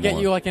water. So can I get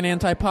anymore. you like an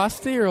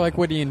antipasti or like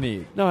what do you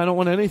need? No, I don't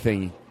want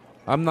anything.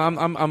 I'm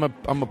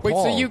appalled. Wait,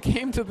 so you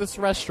came to this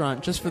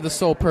restaurant just for the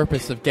sole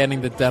purpose of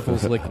getting the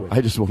devil's liquid?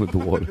 I just wanted the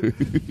water.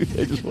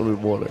 I just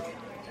wanted water.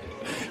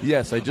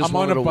 Yes, I just I'm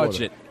on wanted a water.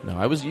 budget. No,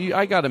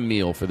 I got a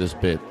meal for this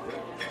bit.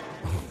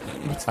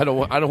 I don't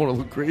want to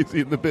look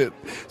crazy in the bit.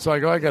 So I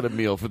got a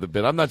meal for the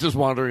bit. I'm not just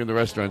wandering in the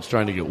restaurants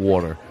trying to get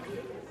water.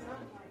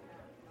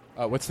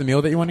 What's the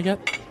meal that you want to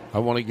get? I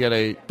want to get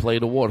a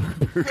plate of water.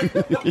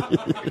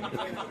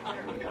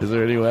 Is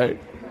there any way?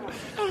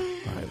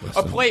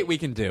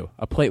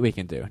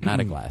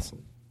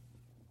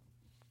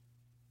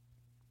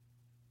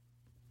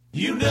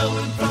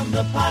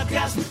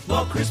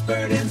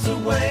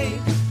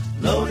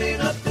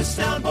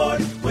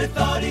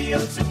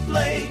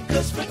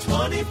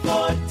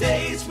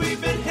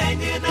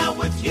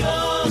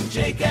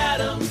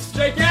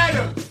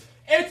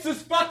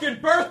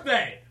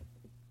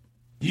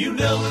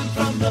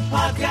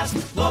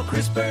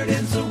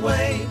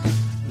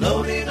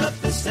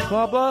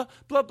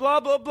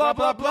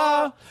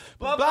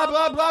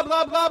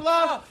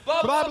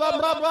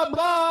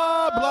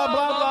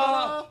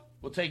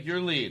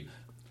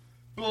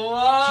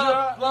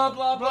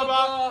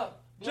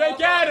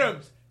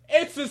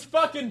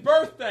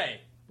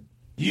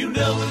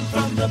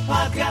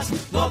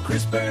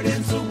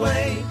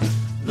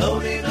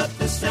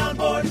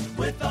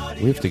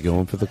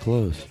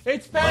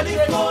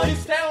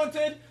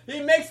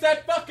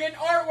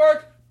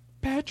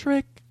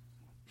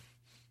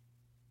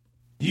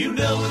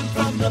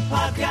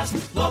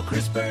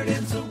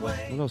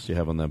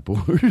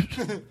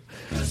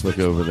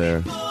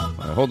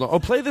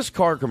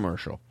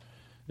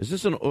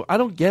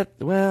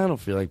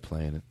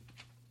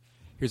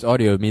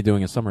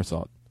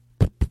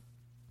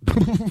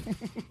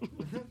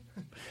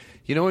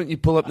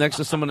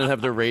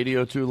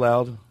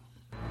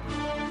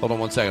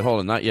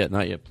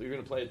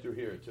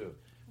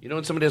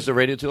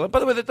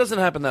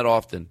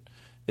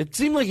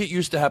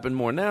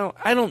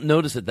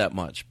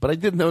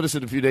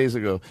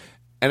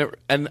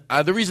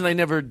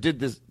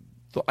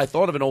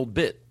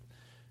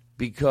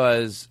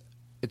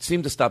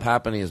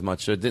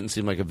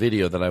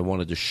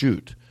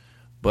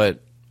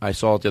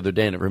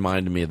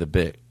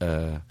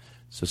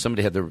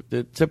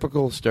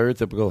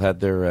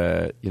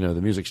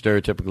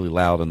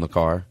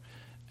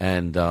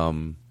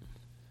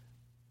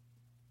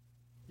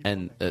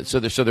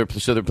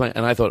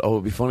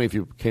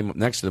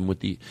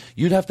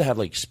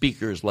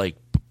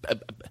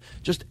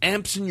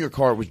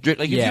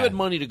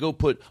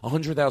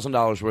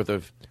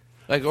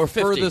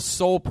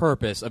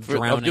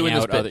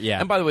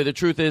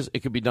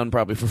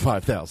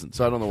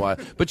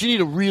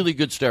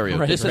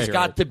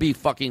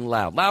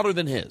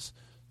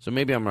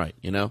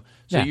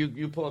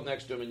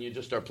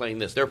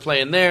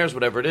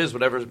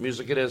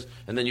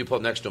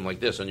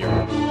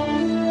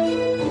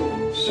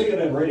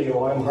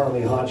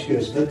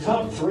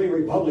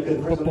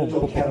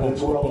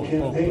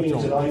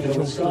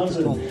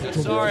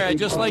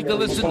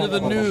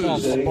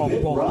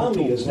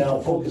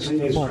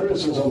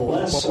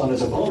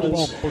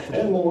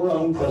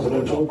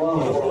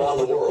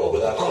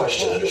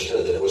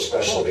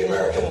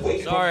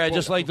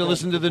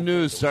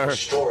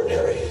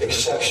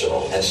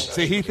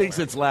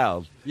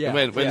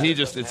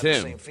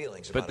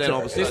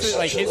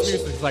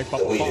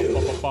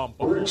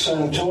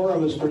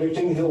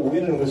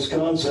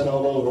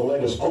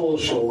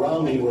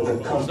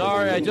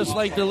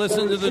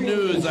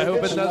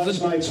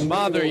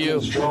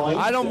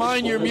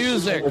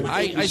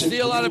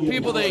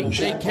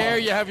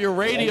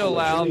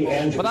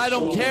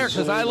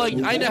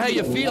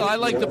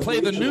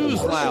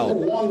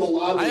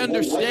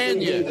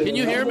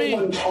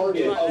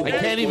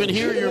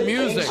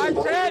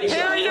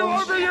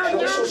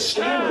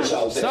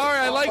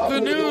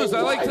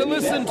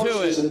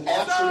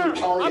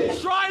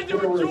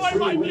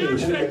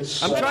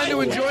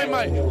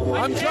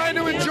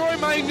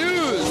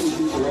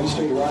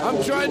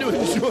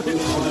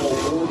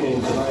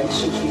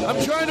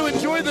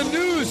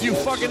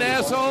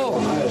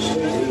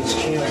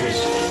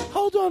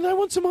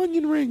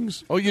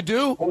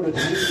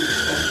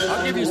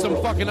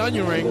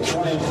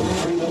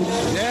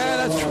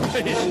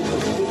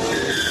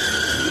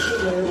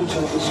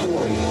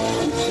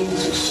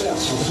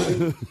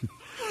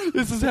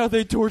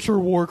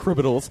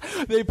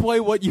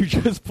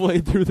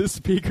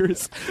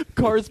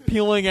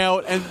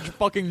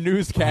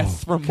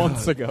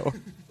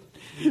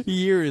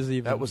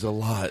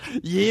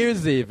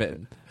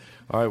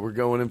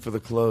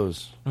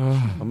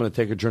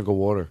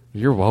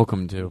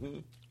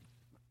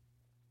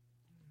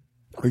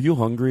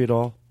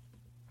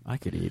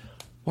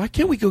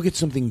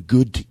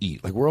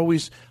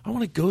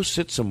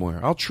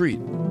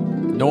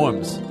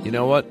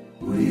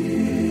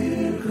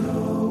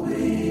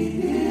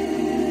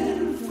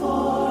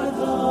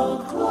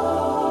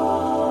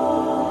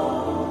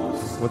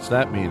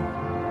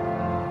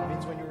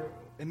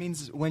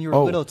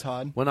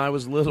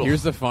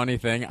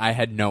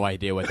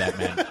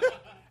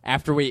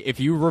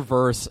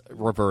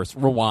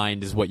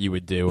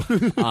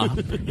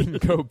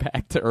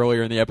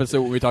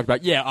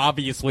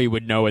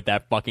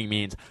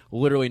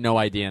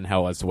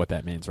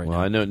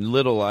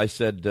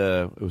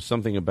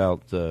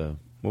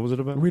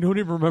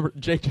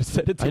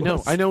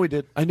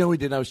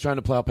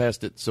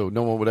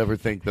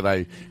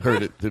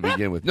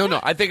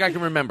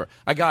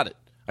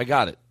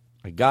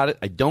 I got it.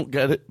 I don't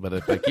get it, but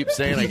if I keep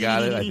saying I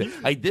got it,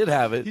 I did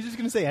have it. He's just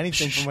going to say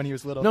anything from when he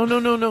was little.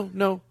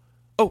 No.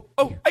 Oh,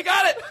 I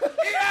got it.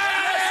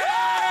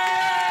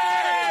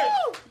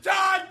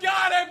 John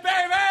got it,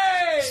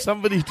 baby!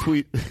 Somebody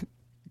tweet.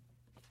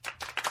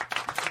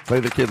 Play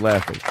the kid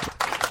laughing.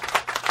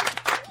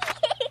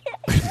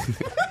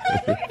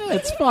 Yeah,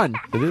 it's fun.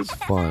 It is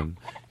fun.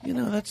 You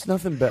know, that's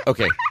nothing better.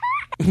 Okay.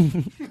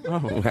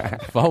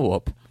 Follow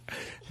up.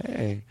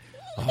 Hey.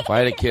 Oh, if I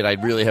had a kid,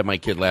 I'd really have my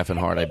kid laughing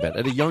hard, I bet.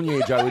 At a young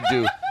age, I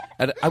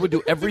would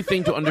do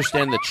everything to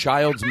understand the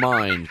child's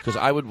mind because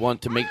I would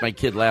want to make my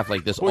kid laugh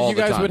like this all the time.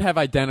 Well, you guys would have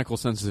identical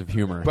senses of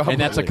humor, Probably.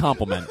 and that's a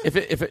compliment. If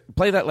it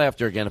play that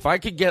laughter again. If I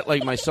could get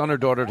like my son or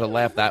daughter to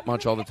laugh that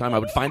much all the time, I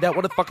would find out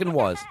what it fucking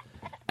was,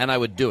 and I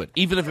would do it,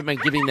 even if it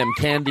meant giving them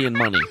candy and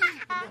money.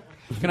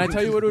 Can I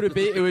tell you what it would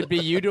be? It would be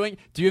you doing.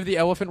 Do you have the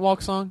Elephant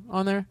Walk song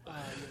on there?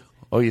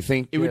 Oh, you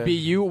think it would be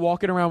you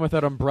walking around with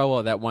that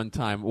umbrella that one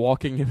time,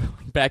 walking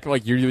back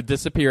like you would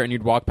disappear and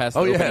you'd walk past.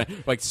 Oh, the yeah.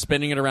 like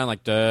spinning it around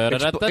like.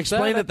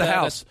 Explain at the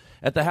house.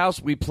 At the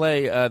house, we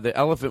play the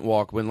Elephant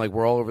Walk when like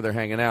we're all over there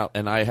hanging out,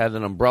 and I had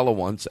an umbrella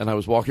once, and I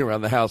was walking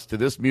around the house to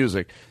this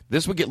music.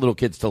 This would get little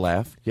kids to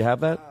laugh. You have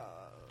that?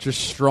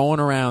 Just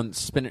strolling around,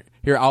 spinning.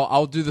 Here,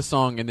 I'll do the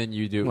song, and then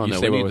you do. Oh, you no,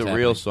 say we what need was the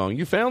real song.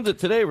 You found it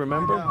today,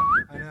 remember?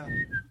 I know.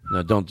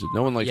 No, don't.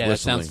 No one likes Yeah, that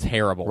whistling. sounds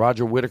terrible.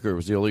 Roger Whittaker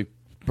was the only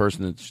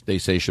person that they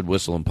say should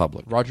whistle in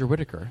public. Roger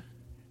Whittaker.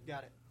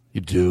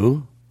 You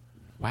do?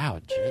 Wow,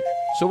 Jake.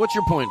 So what's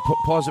your point?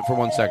 Pause it for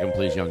 1 second,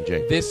 please, young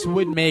Jake. This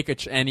would make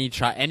any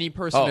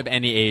person of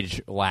any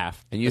age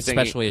laugh, And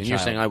especially a you're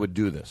child. saying I would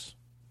do this.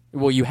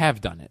 Well, you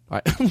have done it.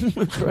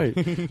 That's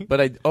right. But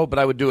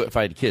I would do it if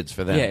I had kids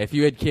for them. Yeah, if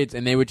you had kids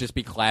and they would just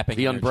be clapping.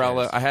 The in their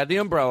umbrella. chairs. I had the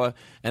umbrella,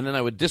 and then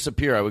I would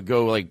disappear. I would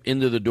go like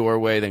into the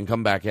doorway, then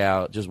come back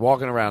out, just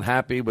walking around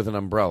happy with an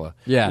umbrella.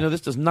 Yeah. You know,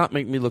 this does not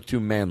make me look too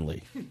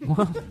manly.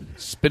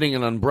 Spinning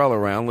an umbrella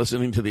around,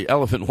 listening to the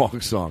Elephant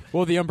Walk song.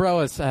 Well, the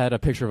umbrella had a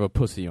picture of a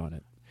pussy on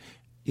it.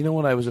 You know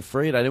what? I was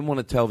afraid. I didn't want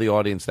to tell the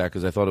audience that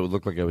because I thought it would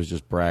look like I was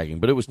just bragging.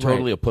 But it was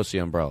totally Right. a pussy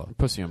umbrella.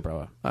 Pussy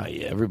umbrella. Oh,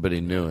 yeah,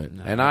 everybody knew it.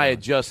 And I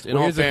had just, in Well,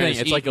 all here's the thing,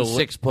 fairness, it's like eaten a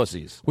 6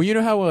 pussies. Well, you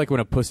know how like when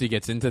a pussy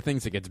gets into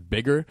things, it gets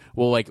bigger.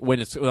 Well, like when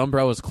the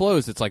umbrella's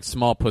closed, it's like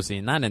small pussy,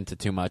 not into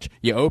too much.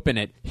 You open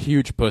it,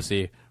 huge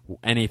pussy,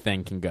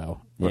 anything can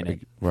go in it.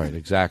 Right,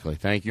 exactly.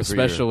 Thank you for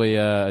Especially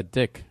a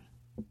dick.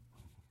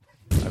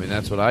 I mean,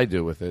 that's what I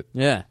do with it.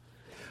 Yeah.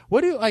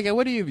 What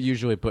do you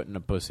usually put in a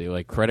pussy?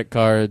 Like credit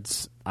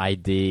cards,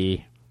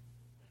 ID,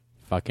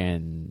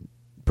 fucking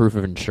proof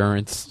of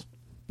insurance.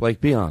 Blake,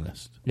 be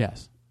honest.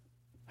 Yes.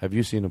 Have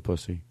you seen a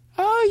pussy?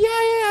 Oh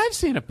yeah, I've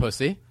seen a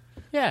pussy.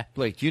 Yeah.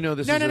 Blake, do you know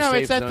this No, is no, a no,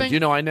 safe it's that zone? thing- Do you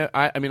know?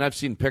 I mean, I've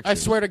seen pictures. I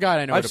swear to God,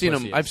 I know I've what a seen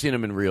pussy them. is. I've seen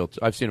them in real.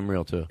 I've seen them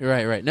real too.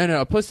 Right. No.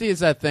 A pussy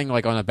is that thing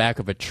like on the back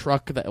of a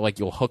truck that like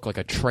you'll hook like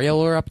a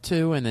trailer up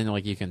to, and then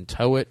like you can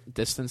tow it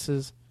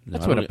distances.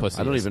 That's what a pussy is.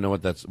 I don't even know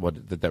what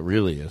that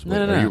really is. No,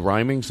 no, Are no. you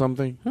rhyming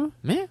something? Huh?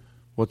 Man?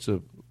 What's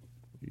a?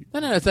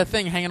 No, it's that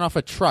thing hanging off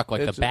a truck, like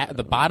It's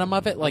the bottom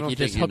of it, I like don't you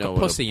just think hook know a what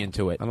pussy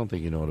into it. I don't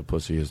think you know what a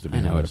pussy is. To be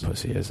I know honest. what a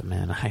pussy is,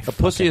 man. A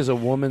pussy is a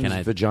woman's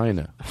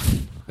vagina.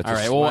 That's All a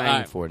right,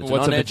 slang for it. It's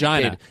what's an a vagina?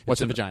 uneducated-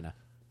 What's a it's vagina?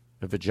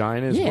 A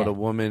vagina is Yeah. what a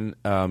woman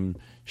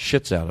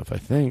shits out of, I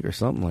think, or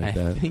something like I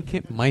that. think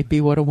it might be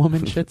what a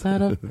woman shits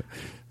out of.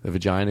 The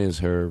vagina is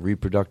her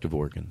reproductive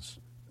organs.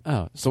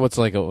 Oh, so what's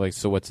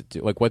so what's it do?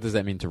 Like, what does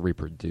that mean to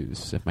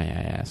reproduce? If I may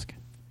ask.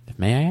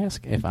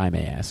 If I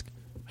may ask.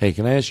 Hey,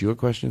 can I ask you a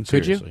question?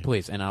 Could you? Seriously.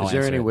 Please, and I'll Is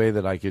there answer any it. way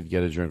that I could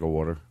get a drink of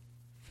water?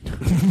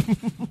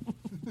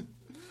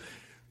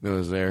 No,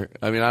 is there?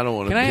 I mean, I don't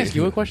want to. Can I ask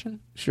you a question?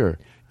 Sure.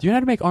 Do you know how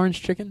to make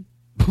orange chicken?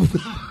 Son of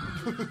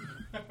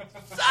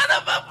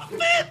a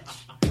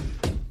bitch!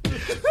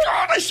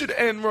 God, I should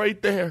end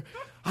right there.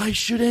 I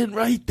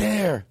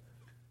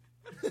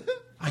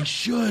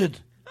should.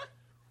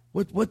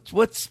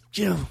 What's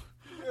Jill?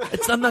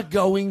 I'm not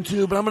going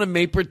to, but I'm going to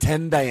make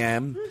pretend I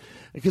am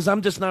because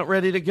I'm just not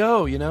ready to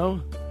go. You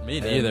know. Me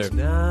neither. I'm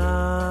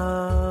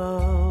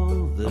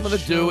going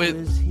to do it.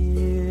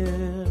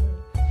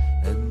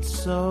 And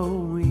so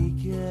we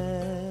get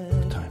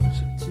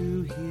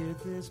to hear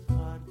this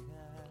podcast.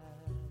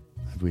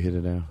 Have we hit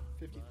it now?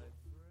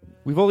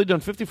 We've only done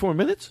 54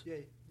 minutes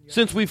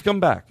since we've come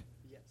back.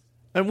 Yes.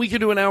 And we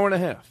could do an hour and a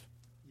half.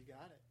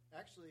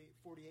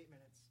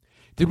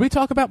 Did we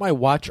talk about my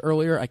watch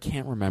earlier? I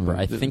can't remember.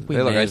 I think we.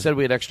 Hey, look, may I have- said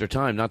we had extra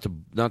time, not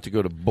to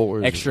go to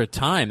Boars. extra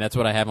time. That's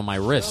what I have on my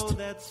wrist.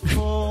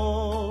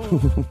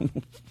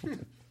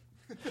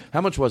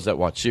 How much was that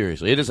watch?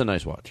 Seriously, it is a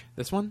nice watch.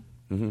 This one?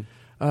 Mm-hmm.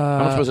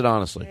 How much was it,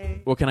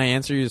 honestly? Well, can I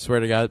answer you?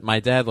 Swear to God, my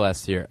dad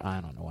last year. I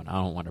don't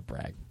want to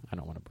brag.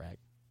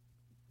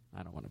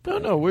 I don't want to.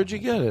 No. Where'd you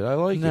get it? I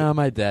like it. No,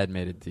 my dad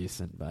made a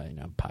decent,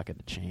 pocket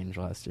of change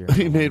last year.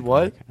 He made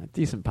what? A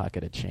decent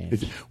pocket of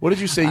change. What did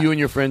you say you and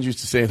your friends used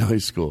to say in high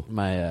school?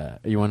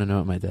 You want to know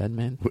what my dad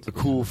made?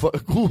 Cool.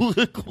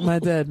 My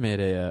dad made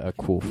a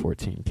cool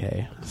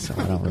 14K, so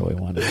I don't really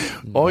want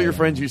to. All your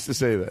friends used to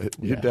say that.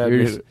 Your dad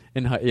made it.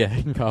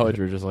 In college,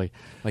 we were just like,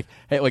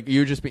 hey, like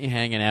you would just be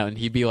hanging out, and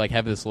he'd be like,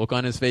 have this look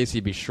on his face.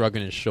 He'd be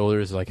shrugging his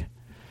shoulders, like,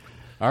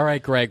 all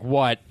right, Greg,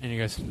 what? And he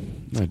goes,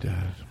 my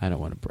dad. I don't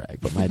want to brag,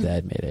 but my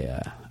dad made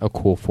a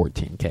cool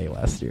 14K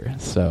last year.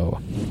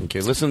 So okay,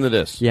 listen to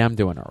this. Yeah, I'm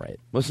doing all right.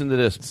 Listen to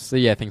this. So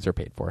yeah, things are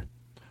paid for.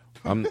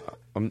 I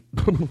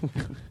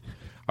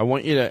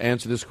want you to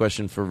answer this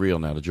question for real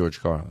now to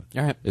George Carlin.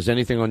 All right. Is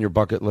anything on your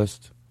bucket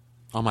list?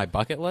 On my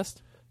bucket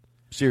list?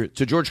 To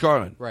George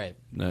Carlin. Right.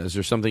 Is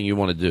there something you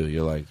want to do?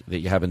 You're like that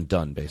you haven't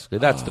done. Basically,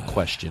 that's the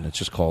question. It's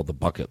just called the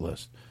bucket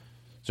list.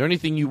 Is there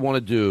anything you want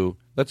to do?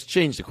 Let's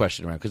change the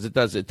question around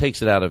because it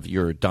takes it out of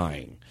your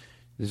dying.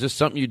 Is this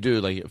something you do?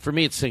 Like for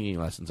me, it's singing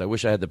lessons. I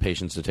wish I had the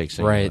patience to take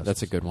singing lessons. Right,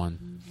 that's a good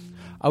one.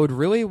 I would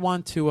really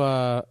want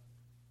to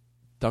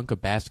dunk a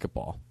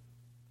basketball.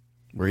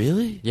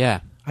 Really? Yeah,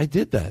 I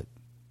did that.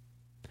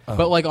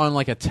 But like on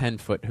like a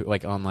 10-foot,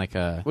 like on like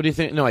a. What do you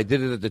think? No, I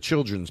did it at the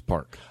children's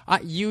park.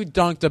 You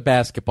dunked a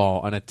basketball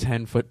on a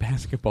 10-foot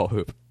basketball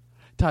hoop.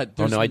 Todd,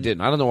 oh no, I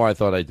didn't. I don't know why I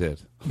thought I did.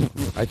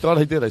 I thought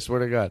I did. I swear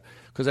to God,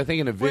 because I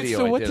think in a video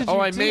so I what did. did Oh,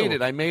 you I do? made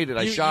it. I made it.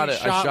 I shot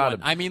it. I shot it.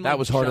 I mean, that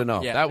was hard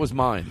enough. Yeah. That was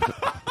mine.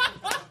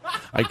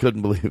 I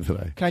couldn't believe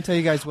that. Can I tell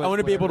you guys what? I want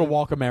to be able to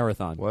walk a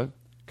marathon. What?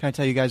 Can I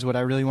tell you guys what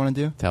I really want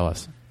to do? Tell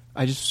us.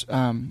 I just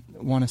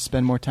want to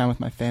spend more time with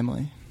my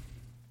family.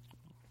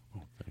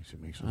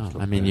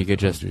 I mean, you could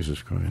just.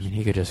 Jesus Christ. I mean,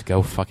 he could just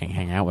go fucking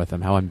hang out with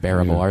them. How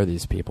unbearable are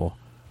these people?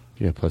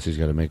 Yeah. Plus, he's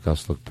got to make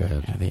us look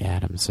bad. Yeah, the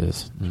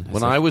Adamses.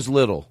 When I was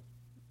little.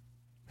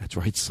 That's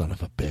right, son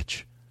of a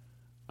bitch.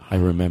 I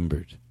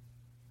remembered.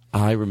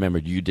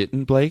 You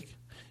didn't, Blake?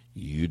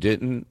 You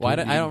didn't. Well, I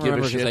don't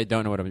remember because I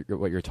don't know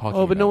what you're talking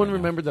about. Oh, but no one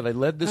remembered that I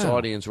led this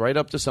audience right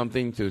up to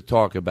something to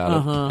talk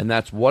about it. And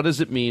that's what does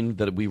it mean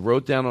that we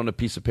wrote down on a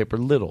piece of paper,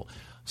 little.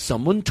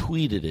 Someone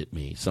tweeted at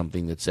me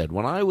something that said,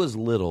 when I was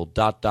little, ...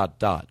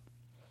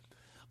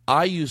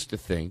 I used to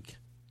think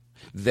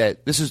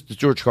that, this is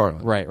George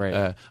Carlin.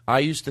 Right. I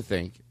used to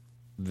think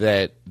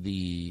that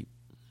the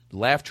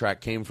laugh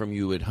track came from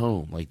you at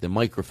home, like the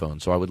microphone.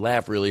 So I would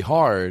laugh really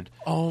hard.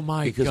 Oh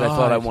my because God. I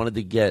thought I wanted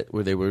to get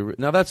where they were.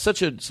 Now that's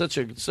such a.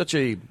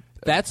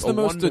 That's the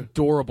most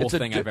adorable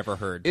thing I've ever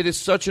heard. It is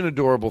such an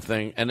adorable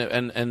thing,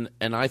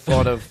 and I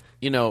thought of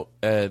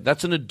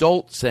that's an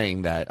adult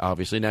saying that.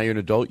 Obviously, now you're an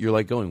adult. You're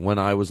like going when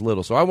I was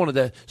little. So I wanted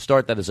to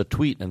start that as a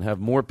tweet and have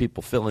more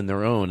people fill in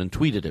their own and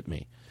tweet it at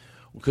me.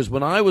 Because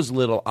when I was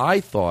little,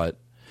 I thought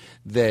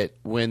that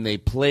when they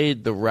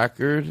played the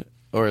record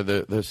or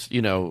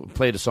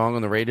played a song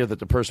on the radio, that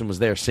the person was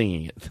there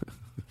singing it.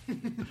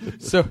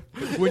 So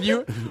when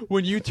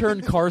you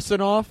turned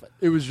Carson off,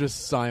 it was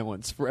just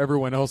silence for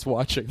everyone else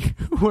watching.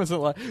 It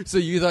wasn't like, so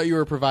you thought you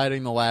were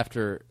providing the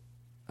laughter.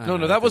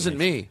 No, that wasn't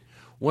me.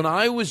 When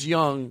I was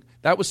young,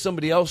 that was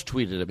somebody else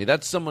tweeted at me.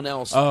 That's someone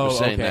else was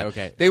saying that.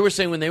 Okay. They were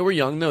saying when they were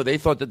young, no, they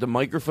thought that the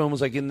microphone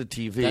was like in the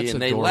TV, That's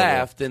and adorable. they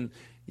laughed. And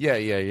yeah.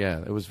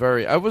 It was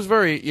very.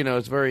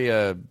 It's very.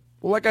 Well,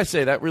 like I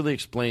say, that really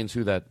explains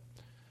who that.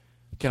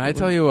 Can I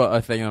tell you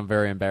a thing I'm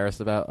very embarrassed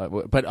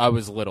about? But I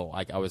was little,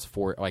 like I was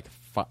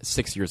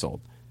 6 years old.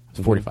 I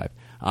was 45.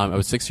 I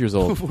was 6 years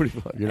old.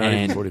 45. You're not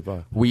even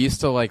 45. We used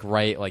to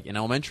write in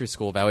elementary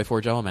school, Valley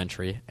Forge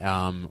Elementary.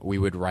 We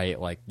would write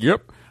we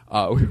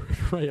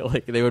would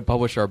write they would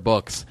publish our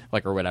books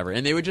or whatever,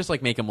 and they would just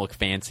make them look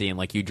fancy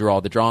and you draw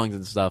all the drawings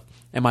and stuff.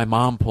 And my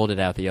mom pulled it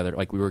out the other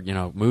we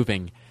were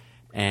moving,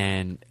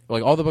 and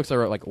all the books I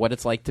wrote what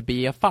it's like to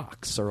be a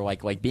fox or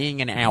like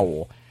being an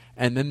owl.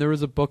 And then there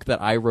was a book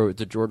that I wrote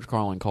to George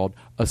Carlin called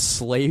A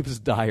Slave's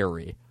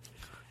Diary.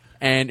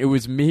 And it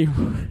was me.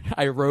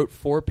 I wrote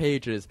 4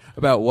 pages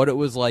about what it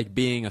was like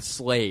being a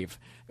slave.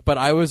 But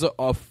I was a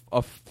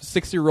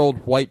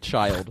 6-year-old white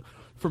child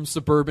from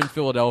suburban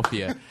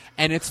Philadelphia.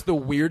 And it's the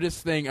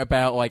weirdest thing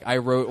about, I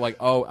wrote,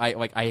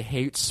 I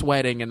hate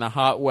sweating in the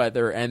hot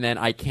weather, and then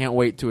I can't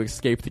wait to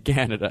escape to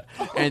Canada.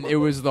 And it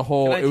was the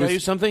whole... Can I tell you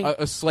something?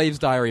 A Slave's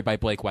Diary by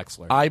Blake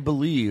Wexler. I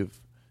believe...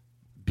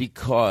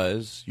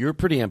 Because you're a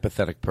pretty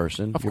empathetic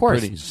person. Of you're course.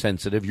 Pretty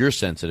sensitive. You're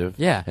sensitive.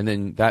 Yeah. And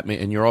then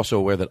and you're also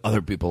aware that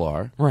other people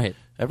are. Right.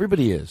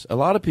 Everybody is. A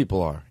lot of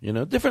people are.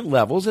 Different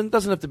levels, and it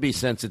doesn't have to be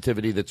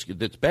sensitivity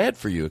that's bad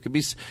for you. It could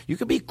be you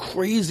could be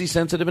crazy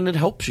sensitive, and it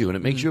helps you, and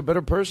it makes you a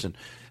better person.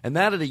 And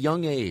that at a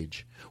young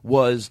age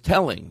was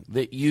telling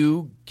that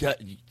you got.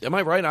 Am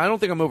I right? I don't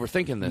think I'm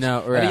overthinking this.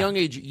 No. At a young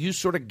age, you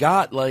sort of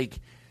got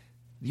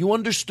you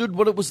understood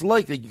what it was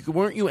like.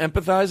 Weren't you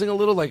empathizing a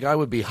little? I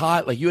would be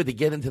hot. You had to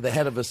get into the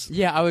head of us.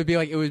 Yeah, I would be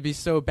it would be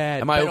so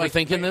bad. Am I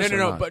overthinking this?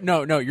 No, or but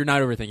no, you're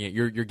not overthinking it.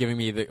 You're giving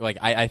me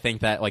the I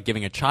think that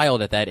giving a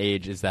child at that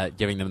age is that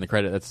giving them the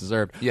credit that's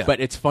deserved. Yeah.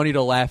 But it's funny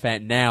to laugh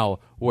at now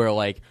where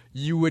like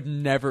you would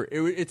never.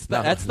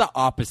 That's the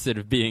opposite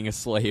of being a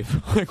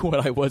slave, like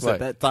what I was at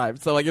that time.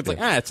 So like it's like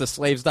it's a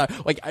slave's diary.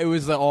 Like I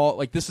was all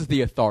like this is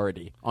the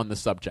authority on the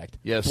subject.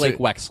 Yes, Blake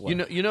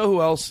Wexler. You know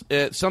who else?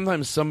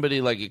 Sometimes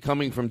somebody like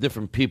coming from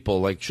different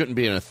people like shouldn't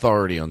be an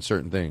authority on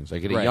certain things.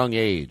 Like at a young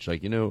age,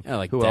 like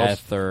like who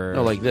death else? or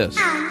no, like this.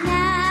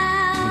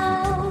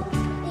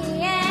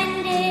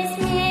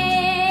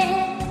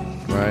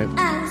 Right.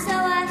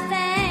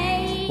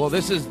 Well,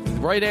 this is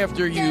right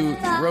after you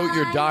wrote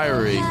your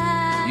diary.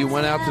 You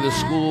went out to the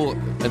school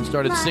and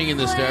started singing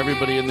this to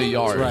everybody in the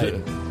yard.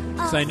 Right.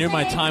 So I knew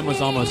my time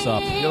was almost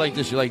up. You're like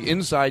this. You're like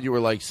inside. You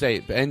were like, say,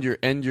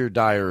 end your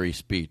diary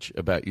speech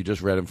about you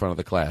just read in front of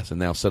the class, and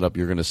now set up.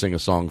 You're going to sing a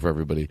song for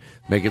everybody.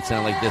 Make it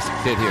sound like this.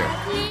 Sit here.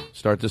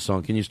 Start the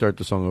song. Can you start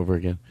the song over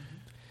again?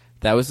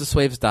 That was The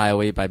Slave's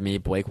Diary by me,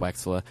 Blake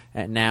Wexler,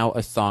 and now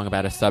a song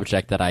about a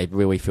subject that I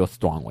really feel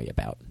strongly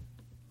about.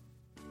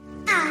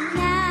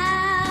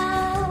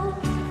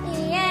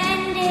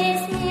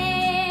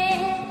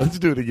 Let's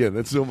do it again.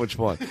 That's so much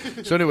fun.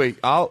 So anyway,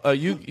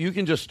 you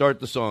can just start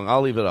the song.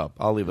 I'll leave it up.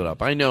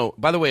 I know.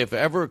 By the way, if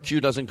ever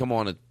Q doesn't come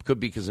on, it could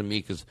be because of me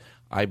because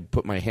I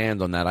put my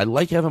hand on that. I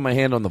like having my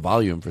hand on the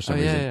volume for some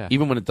reason,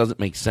 even when it doesn't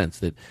make sense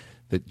that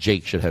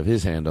Jake should have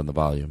his hand on the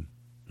volume.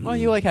 Well,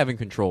 you like having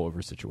control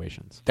over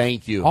situations.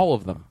 Thank you. All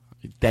of them.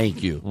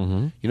 Thank you.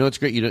 Mm-hmm. You know it's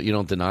great. You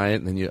don't deny it,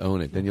 and then you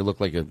own it. Then you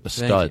look like a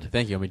stud.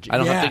 Thank you. I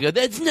don't have to go.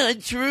 That's not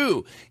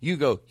true. You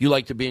go. You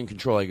like to be in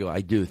control. I go. I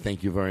do.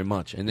 Thank you very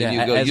much. And then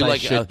you go. As you I like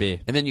should be.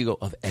 And then you go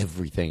of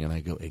everything, and I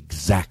go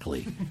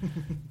exactly.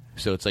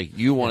 So it's like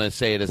you want to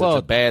say it as it's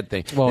a bad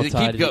thing. Well,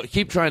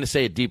 keep trying to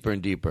say it deeper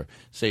and deeper.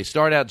 Say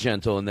start out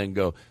gentle and then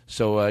go.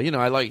 So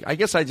I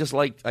guess I just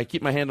like I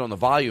keep my hand on the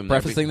volume.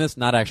 Prefacing this,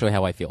 not actually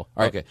how I feel.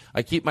 All right. Okay,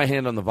 I keep my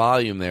hand on the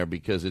volume there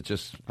because it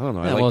just I don't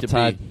know. I like to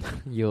Todd,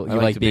 be. You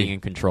like being in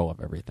control of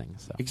everything.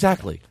 So.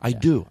 Exactly, I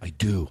do.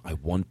 I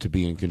want to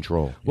be in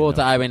control. Well,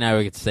 I mean, I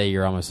would say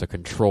you're almost a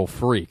control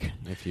freak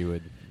if you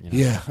would.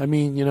 Yeah, I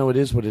mean, it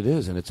is what it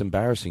is, and it's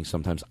embarrassing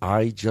sometimes.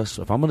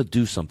 If I'm going to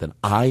do something,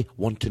 I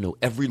want to know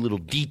every little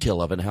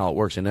detail of it and how it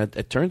works, and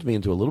it turns me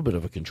into a little bit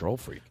of a control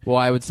freak. Well,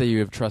 I would say you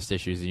have trust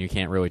issues, and you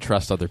can't really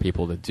trust other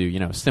people to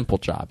do, simple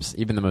jobs,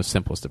 even the most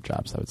simplest of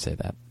jobs. I would say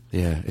that.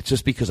 Yeah, it's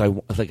just because I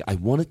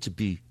want it to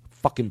be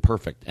fucking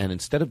perfect, and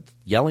instead of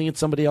yelling at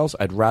somebody else,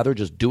 I'd rather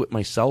just do it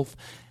myself.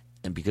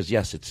 And because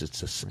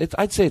it's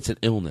I'd say it's an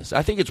illness.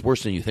 I think it's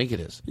worse than you think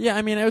it is. Yeah,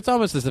 I mean, it's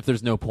almost as if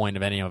there's no point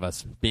of any of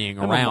us being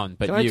around.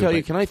 But can I tell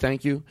you? Can I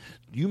thank you?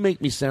 You make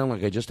me sound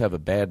like I just have a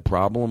bad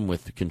problem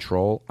with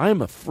control.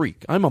 I'm a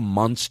freak. I'm a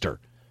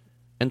monster.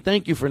 And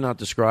thank you for not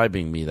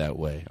describing me that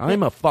way.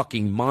 I'm a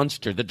fucking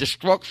monster. The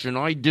destruction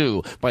I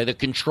do by the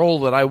control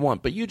that I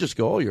want. But you just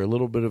go, oh, you're a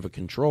little bit of a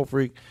control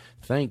freak.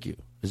 Thank you.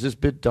 Is this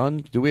bit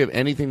done? Do we have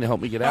anything to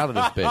help me get out of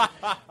this bit?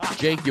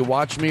 Jake, you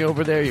watch me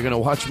over there? You're going to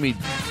watch me...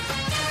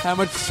 How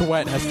much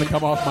sweat has to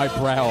come off my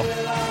brow?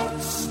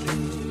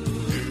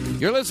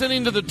 You're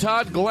listening to the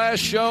Todd Glass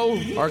Show.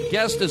 Our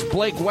guest is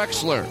Blake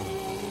Wexler.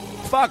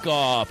 Fuck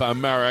off,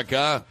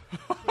 America.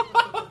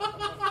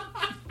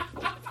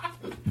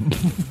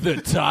 The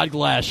Todd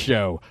Glass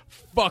Show.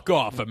 Fuck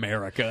off,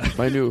 America.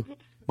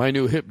 My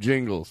new hip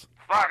jingles.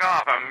 Fuck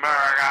off,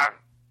 America.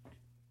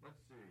 Let's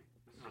see.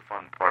 This is a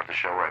fun part of the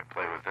show where I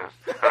play with this.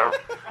 Hello?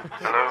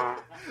 Hello?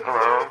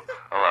 Hello?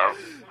 Hello?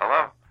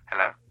 Hello?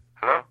 Hello?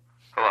 Hello?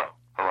 Hello?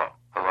 Hello?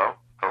 Hello? Hello?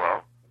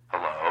 Hello?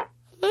 Hello?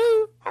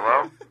 Hello?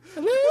 Hello?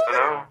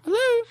 Hello?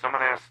 Hello?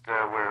 Someone asked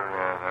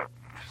where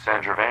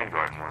Sandra Van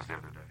Garden was the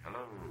other day. Hello?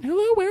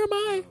 Hello, where am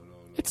I?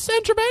 It's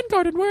Sandra Van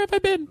Garden. Where have I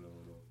been?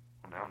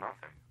 No,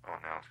 nothing. Oh,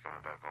 now it's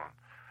coming back on.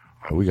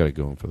 All right, we got to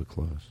go in for the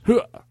close.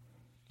 Hoo-ah.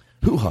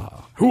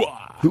 Hoo-ha.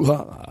 Hoo-ah.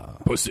 Hoo-ha.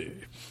 Pussy.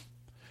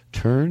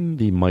 Turn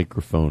the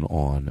microphone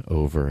on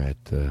over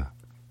at Bill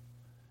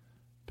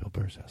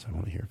Burr's house. I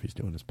want to hear if he's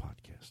doing his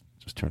podcast.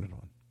 Just turn it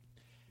on.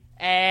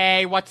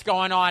 Hey, what's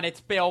going on?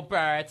 It's Bill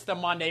Burr. It's the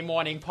Monday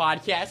Morning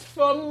Podcast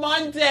for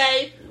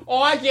Monday,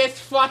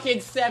 August fucking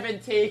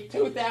 17th,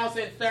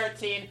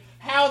 2013.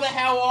 How the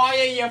hell are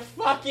you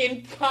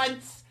fucking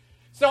cunts?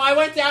 So I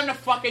went down to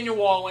fucking New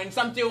Orleans.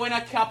 I'm doing a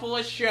couple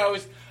of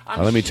shows.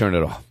 Let me turn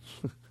it off.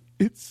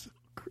 It's so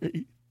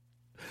great.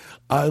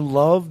 I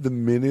love the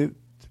minute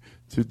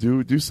to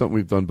do something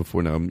we've done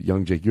before now.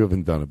 Young Jake, you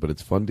haven't done it, but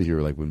it's fun to hear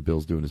like when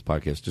Bill's doing his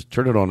podcast. Just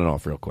turn it on and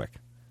off real quick.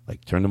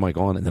 Like turn the mic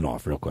on and then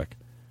off real quick.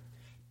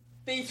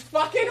 These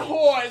fucking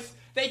whores,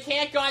 they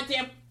can't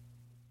goddamn...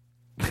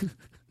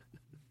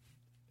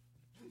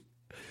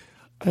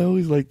 I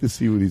always like to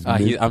see what he's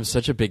I'm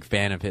such a big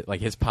fan of it.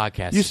 Like his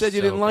podcast. You said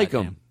you didn't like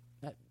him.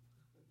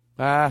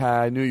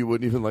 I knew you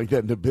wouldn't even like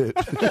that in a bit.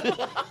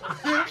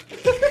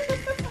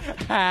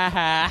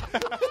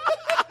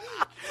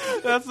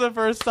 That's the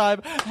first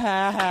time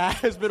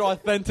has been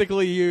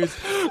authentically used.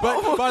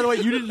 But by the way,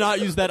 you did not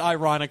use that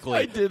ironically.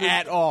 I didn't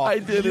at all. I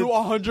didn't. You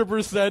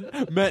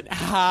 100% meant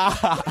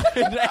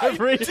in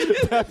every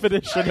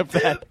definition of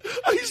that.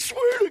 I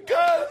swear to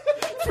God,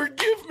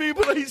 forgive me,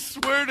 but I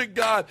swear to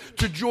God,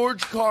 to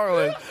George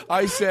Carlin,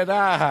 I said,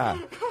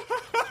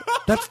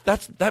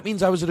 That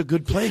means I was at a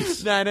good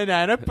place. Na na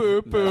na na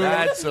boo boo.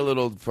 That's a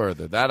little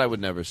further. That I would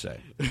never say.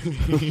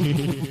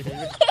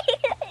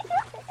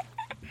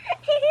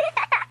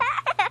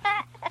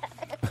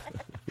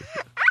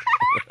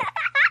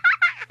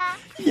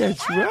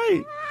 That's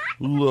right.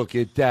 Look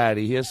at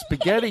Daddy. He has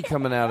spaghetti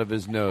coming out of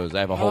his nose.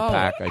 I have a whole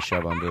pack I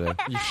shove under there.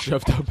 You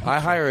shoved up.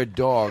 I hire a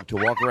dog to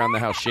walk around the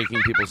house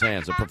shaking people's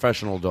hands, a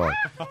professional dog,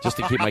 just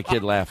to keep my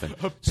kid laughing.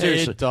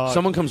 Seriously, dog.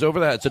 someone comes over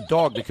that. It's a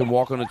dog that can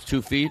walk on its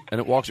 2 feet,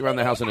 and it walks around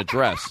the house in a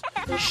dress,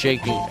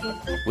 shaking,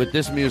 with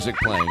this music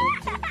playing,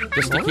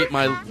 just to keep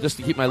my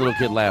little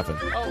kid laughing.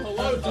 Oh,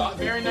 hello, dog.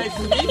 Very nice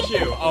to meet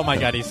you. Oh my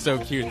God, he's so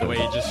cute the way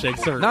he just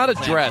shakes her. Not a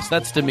dress.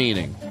 That's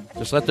demeaning.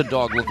 Just let the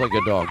dog look like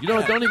a dog. You know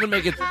what? Don't even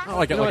make it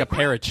like a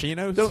pair of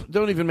chinos.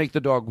 Don't even make the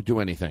dog do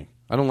anything.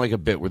 I don't like a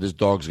bit where this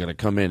dog's going to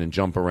come in and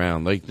jump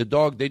around. Like the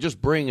dog, they just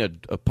bring a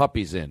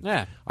puppies in.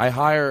 Yeah. I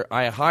have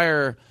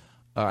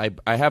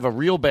a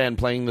real band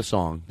playing the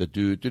song, the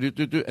do do do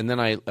do do, and then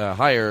I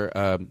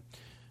hire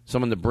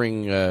someone to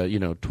bring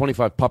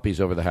 25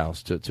 puppies over the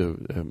house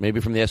to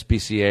maybe from the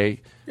SPCA.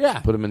 Yeah.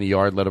 Put them in the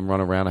yard, let them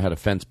run around. I had a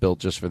fence built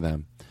just for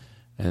them.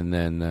 And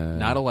then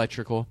not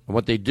electrical.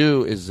 What they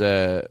do is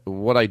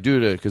what I do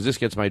to, because this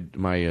gets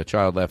my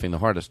child laughing the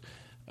hardest.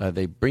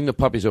 They bring the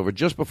puppies over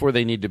just before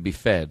they need to be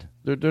fed.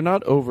 They're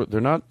not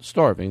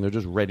starving. They're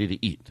just ready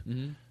to eat.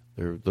 Mm-hmm.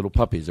 They're little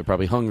puppies. They're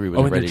probably hungry when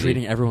and they're ready they're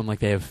treating to eat. everyone like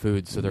they have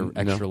food, so they're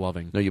extra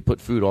loving. No, you put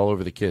food all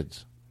over the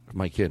kids.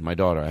 My kid, my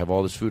daughter. I have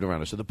all this food around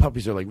her, so the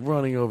puppies are like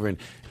running over and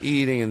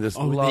eating and just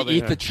loving they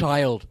eat her. the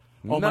child.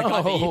 Oh my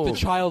God, they eat the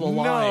child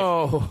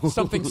alive. No.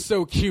 Something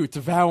so cute,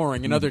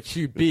 devouring another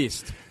cute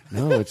beast.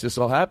 No, it's just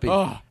all happy.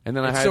 Oh, and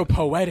then it's so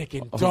poetic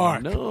and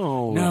dark.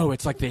 No,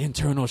 it's like the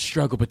internal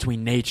struggle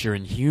between nature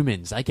and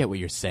humans. I get what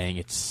you're saying.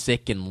 It's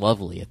sick and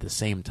lovely at the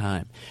same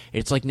time.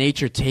 It's like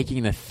nature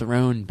taking the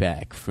throne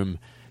back from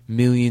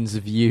millions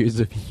of years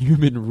of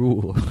human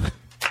rule.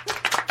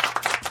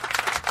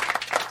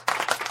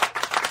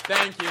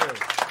 Thank you.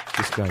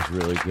 This guy's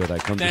really good. I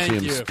come Thank to see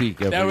him you.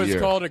 speak every That was year.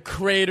 called A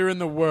Crater in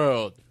the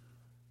World.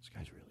 This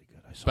guy's really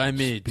good. I saw By him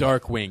me, speak.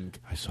 Darkwing.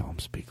 I saw him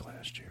speak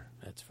last year.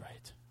 That's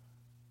right.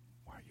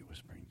 Why are you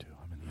whispering too?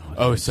 I'm in the audience.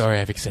 Oh, sorry. I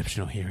have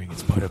exceptional hearing.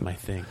 It's part of my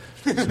thing.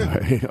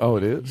 Sorry. Oh,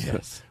 it is?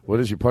 Yes.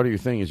 What is your part of your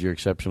thing is your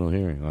exceptional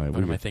hearing. All right,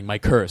 Part of my thing. My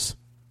curse.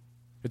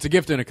 It's a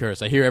gift and a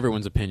curse. I hear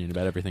everyone's opinion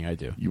about everything I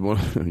do. You want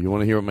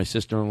to hear what my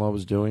sister-in-law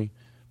was doing?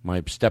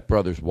 My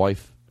stepbrother's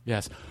wife.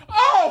 Yes.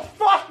 Oh,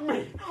 fuck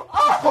me!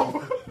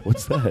 Oh!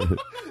 What's that?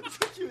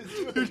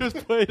 You just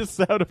played a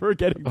sound of her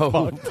getting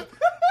fucked.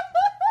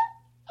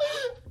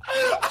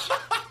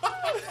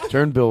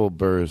 Turn Bill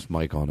Burr's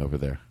mic on over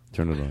there.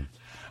 Turn it on.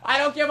 I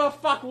don't give a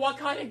fuck what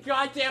kind of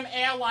goddamn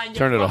airline you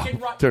Turn it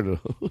fucking off. Turn it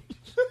off.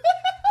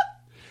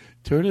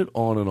 Turn it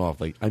on and off.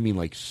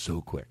 Like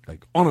so quick.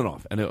 Like on and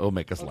off, and it'll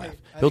make us laugh.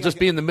 He'll just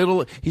be in the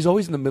middle. He's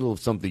always in the middle of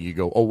something. You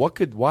go, oh,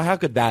 how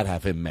could that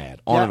have him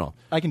mad? On and off.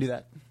 I can do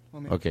that.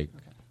 Okay.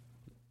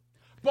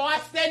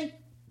 Boston!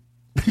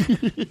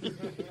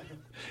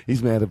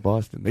 He's mad at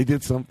Boston. They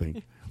did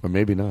something. Or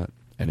maybe not.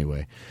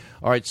 Anyway.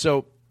 All right,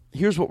 so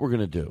here's what we're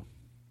going to do.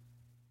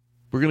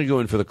 We're going to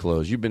go in for the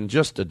close. You've been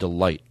just a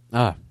delight.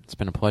 It's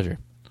been a pleasure.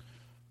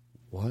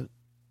 What?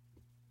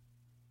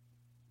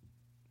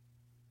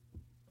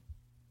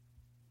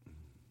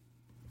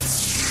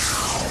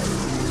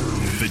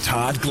 The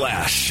Todd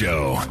Glass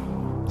Show.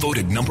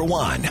 Voted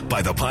 #1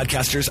 by the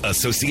Podcasters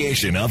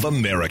Association of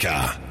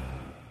America.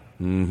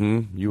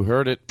 Mm-hmm. You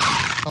heard it.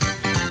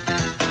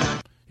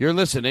 You're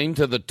listening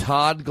to The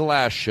Todd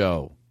Glass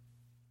Show.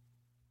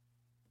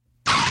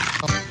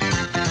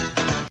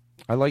 I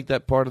like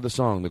that part of the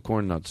song, the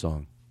corn nut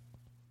song.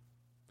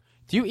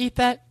 Do you eat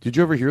that? Did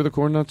you ever hear the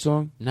corn nut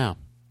song? No.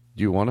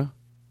 Do you want to?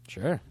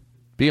 Sure.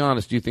 Be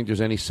honest. Do you think there's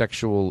any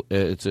sexual...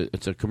 It's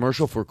a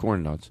commercial for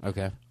corn nuts.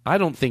 Okay. I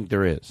don't think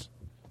there is.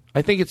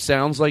 I think it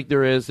sounds like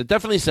there is. It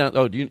definitely sounds...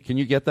 Oh, can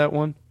you get that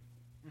one?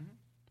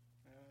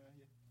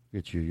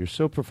 Look at you. You're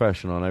so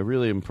professional, and I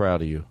really am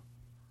proud of you.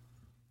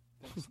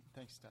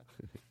 Thanks, Todd.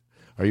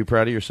 Are you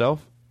proud of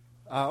yourself?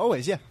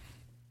 Always, yeah.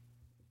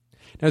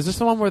 Now, is this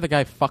the one where the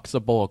guy fucks a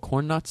bowl of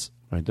corn nuts?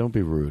 All right, don't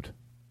be rude.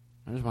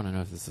 I just want to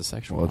know if this is a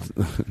sexual Well,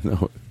 one.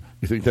 no.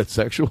 You think that's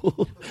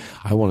sexual?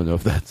 I want to know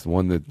if that's the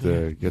one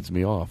that gets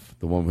me off.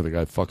 The one where the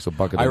guy fucks a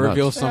bucket I of nuts.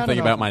 reveal something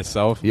about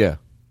myself? Yeah.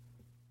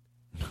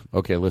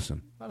 Okay,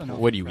 listen. I don't know.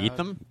 Would you eat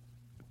them?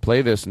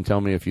 Play this and tell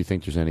me if you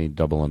think there's any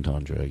double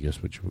entendre, I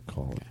guess what you would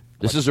call it.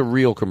 This is a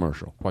real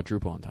commercial.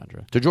 Quadruple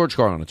entendre. To George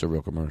Carlin, it's a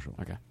real commercial.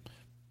 Okay.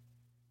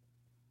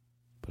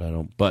 But I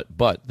don't.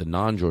 But the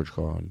non-George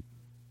Carlin,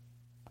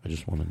 I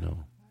just want to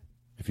know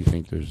if you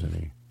think there's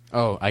any.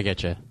 Oh, I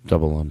get you.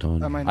 Double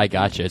entendre. I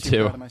got you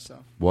too. Proud of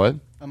myself. What?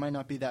 I might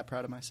not be that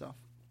proud of myself.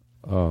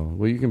 Oh,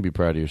 well, you can be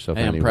proud of yourself.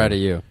 Hey, anyway. I'm proud of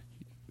you.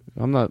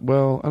 I'm not.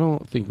 Well, I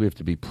don't think we have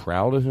to be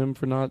proud of him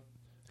for not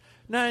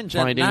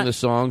finding the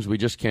songs. We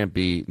just can't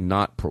be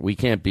we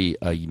can't be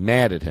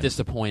mad at him.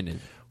 Disappointed.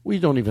 We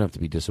don't even have to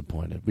be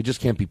disappointed. We just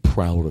can't be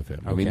proud of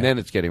him. I mean, Okay. then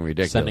it's getting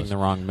ridiculous. Sending the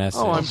wrong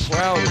message. Oh, I'm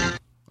proud.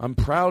 I'm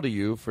proud of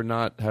you for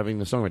not having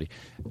the song ready.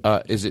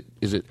 Is it?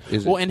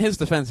 Well, in his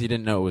defense, he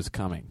didn't know it was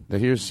coming. Now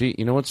you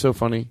know what's so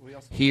funny?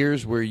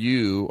 Here's where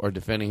you are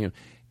defending him.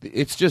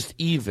 It's just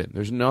even.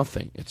 There's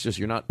nothing. It's just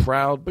you're not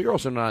proud, but you're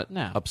also not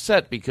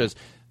upset because.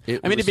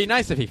 It'd be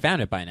nice if he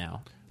found it by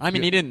now. I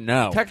mean, he didn't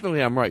know.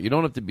 Technically, I'm right. You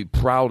don't have to be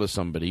proud of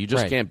somebody. You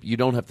just can't. You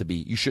don't have to be.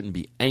 You shouldn't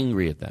be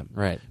angry at them.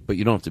 Right. But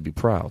you don't have to be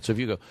proud. So if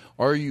you go,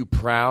 are you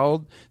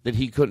proud that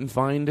he couldn't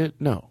find it?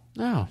 No.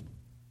 No.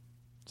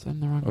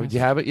 Send the wrong. Do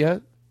you have it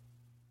yet?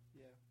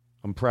 Yeah.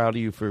 I'm proud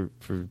of you for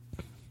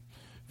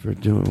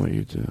doing what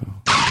you do.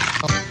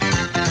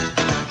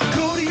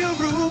 Go to your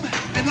room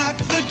and lock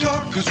the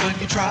door, 'cause when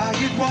you try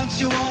it once,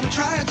 you want to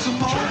try it some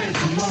more.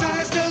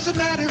 Size doesn't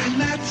matter,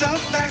 and that's a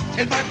fact.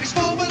 It might be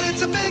small, but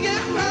it's a big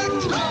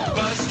impact.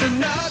 Bust a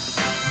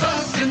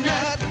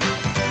nut.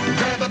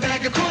 Grab a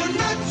bag of corn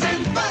nuts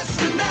and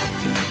bust a nut.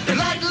 They're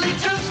lightly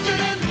toasted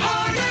and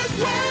hard as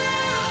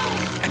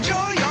well.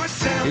 Enjoy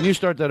yourself. Can you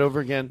start that over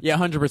again? Yeah,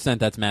 100%.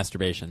 That's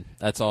masturbation.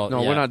 That's all.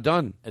 No, we're not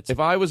done. If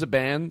I was a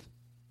band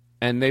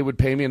and they would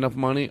pay me enough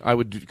money, I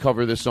would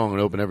cover this song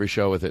and open every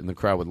show with it, and the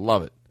crowd would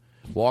love it.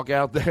 Walk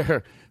out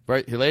there,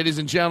 right, ladies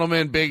and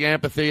gentlemen, big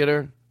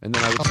amphitheater, and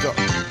then I would start.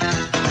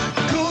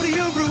 Go to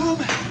your room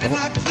and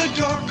lock the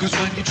door, 'cause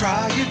when you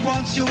try it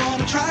once, you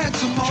want to try it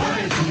some more.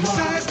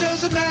 Size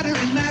doesn't matter,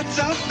 and that's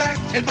a fact.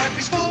 It might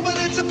be small, but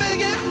it's a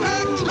big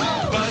impact.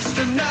 Bust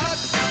a nut.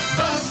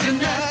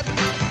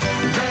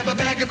 Grab a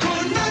bag of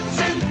corn nuts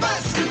and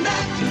bust a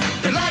nut.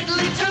 They're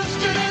lightly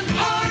toasted and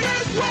hard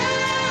as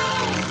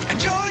well.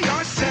 Enjoy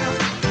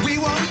yourself, we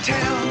won't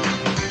tell.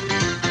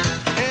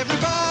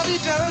 Everybody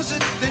does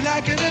it, they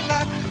like it a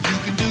lot. You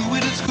can do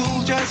it at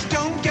school, just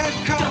don't get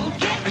caught.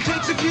 It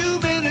takes a few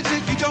minutes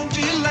if you don't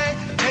delay.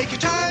 Take your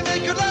time,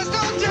 it could last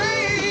all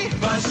day.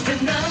 Bust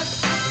a nut.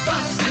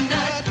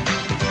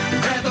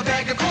 Grab a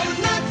bag of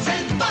corn nuts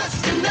and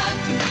bust a nut.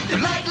 They're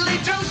lightly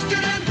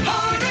toasted and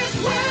hard as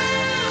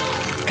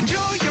well.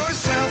 Enjoy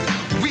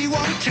yourself, we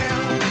won't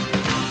tell.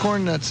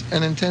 Corn Nuts,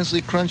 an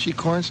intensely crunchy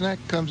corn snack,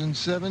 comes in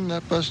 7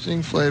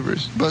 nut-busting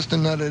flavors. Bust a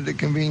nut at a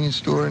convenience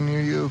store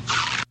near you.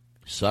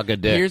 Suck a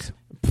dick.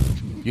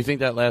 You think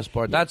that last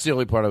part? That's the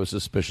only part I was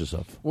suspicious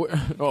of.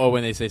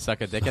 When they say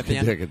suck a dick at the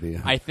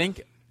end? I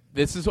think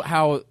this is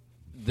how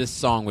this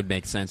song would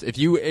make sense. If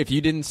you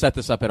didn't set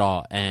this up at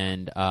all,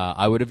 and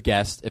I would have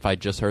guessed if I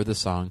just heard the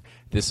song,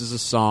 this is a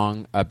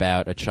song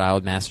about a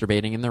child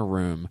masturbating in their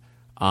room,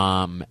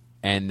 and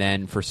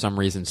then for some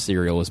reason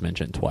cereal was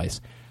mentioned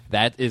twice.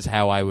 That is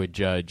how I would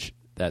judge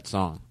that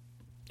song.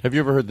 Have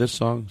you ever heard this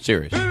song?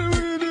 Serious.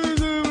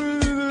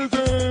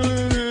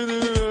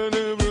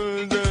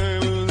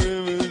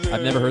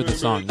 I've never heard the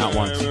song, not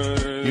once.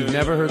 You've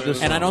never heard this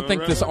song? And I don't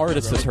think this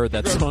artist has heard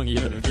that song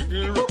either.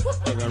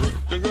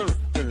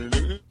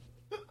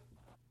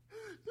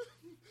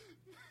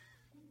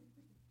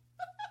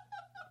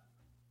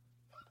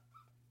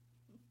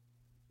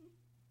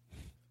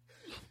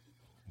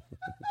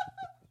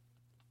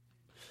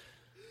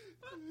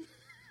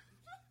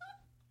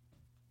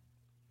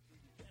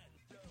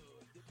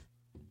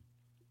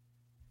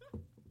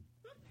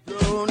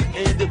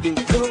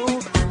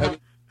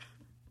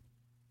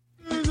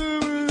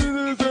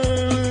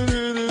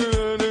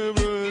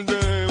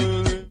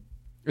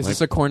 Is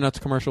this a Corn Nuts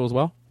commercial as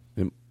well?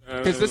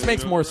 Because this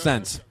makes more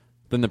sense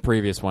than the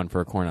previous one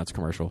for a Corn Nuts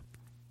commercial.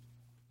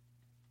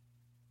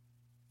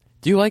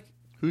 Do you like...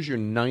 Who's your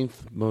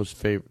 9th most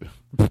favorite?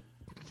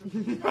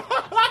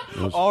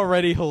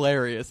 Already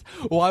hilarious.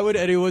 Why would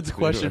anyone's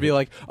question be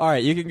like, all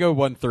right, you can go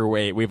 1 through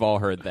 8. We've all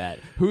heard that.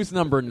 Who's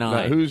number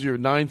 9? Who's your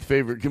 9th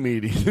favorite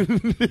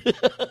comedian?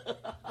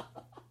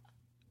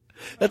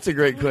 That's a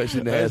great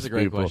question to ask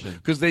people.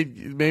 Because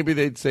maybe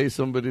they'd say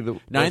somebody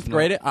that 9th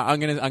grade. I'm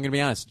gonna be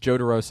honest. Joe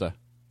DeRosa.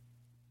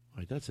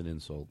 Wait, that's an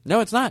insult.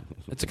 No, it's not.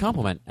 It's a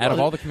compliment. Out of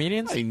all the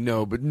comedians, I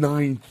know, but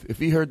 9th. If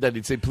he heard that,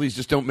 he'd say, "Please,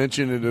 just don't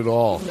mention it at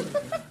all."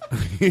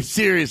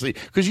 Seriously,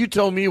 because you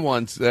told me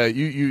once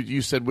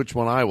you said which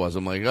one I was.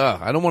 I'm like,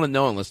 I don't want to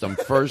know unless I'm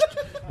first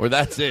or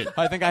that's it.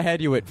 I think I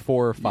had you at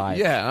 4 or 5.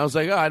 Yeah, and I was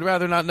like, I'd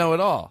rather not know at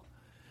all.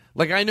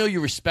 Like, I know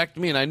you respect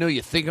me, and I know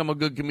you think I'm a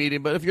good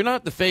comedian, but if you're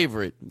not the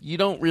favorite, you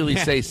don't really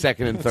say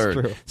second and third.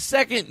 True.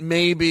 Second,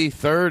 maybe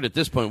third at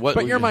this point.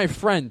 But you're my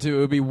friend, too. It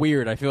would be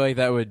weird. I feel like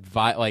that would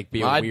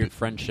be a weird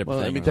friendship thing.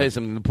 Let me tell you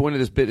something. The point of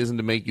this bit isn't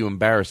to make you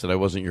embarrassed that I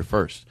wasn't your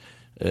first.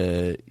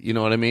 You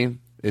know what I mean?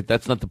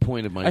 That's not the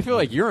point of my... I feel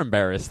like you're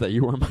embarrassed that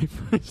you were my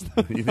first.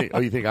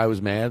 You think I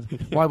was mad?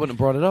 Well, I wouldn't have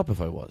brought it up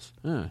if I was.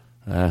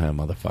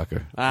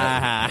 Motherfucker.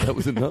 That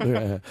was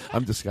another...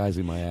 I'm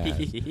disguising my ass.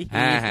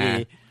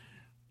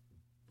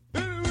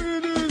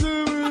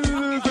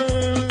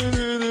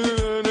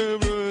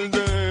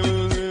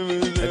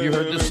 Have you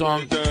heard this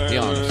song? Be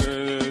honest.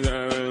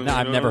 No,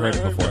 I've never heard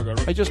it before.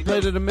 I just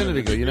played it a minute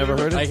ago. You never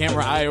heard it?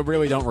 I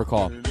really don't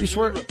recall. You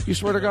swear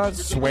to God?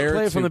 Swear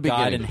Play it from to the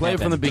God beginning. in Play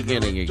it from the heaven.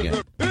 beginning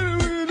again.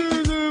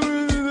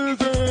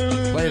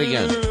 Play it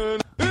again.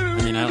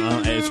 I mean, I don't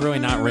know. It's really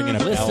not ringing a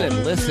bell.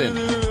 Listen.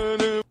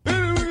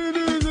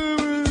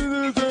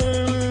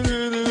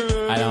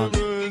 I don't.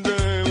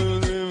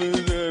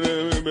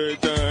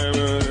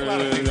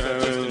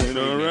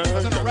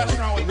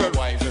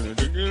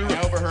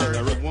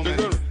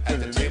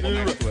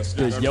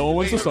 Yellow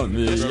one's the sun.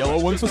 The yellow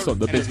one's the sun.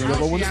 The big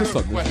yellow one's the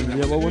sun. The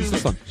yellow one's the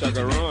sun.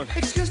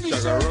 Excuse me,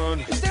 sir.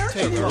 Is there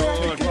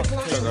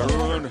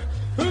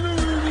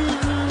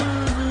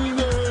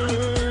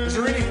Is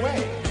there any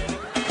way?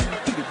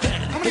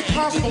 How many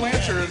possible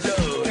answers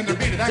can there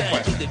be to that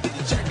question?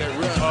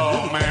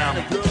 Oh,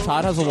 ma'am.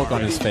 Todd has a look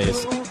on his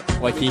face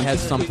like he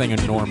has something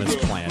enormous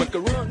planned.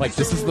 Like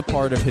this is the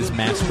part of his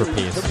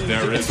masterpiece.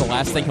 It's the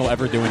last thing he'll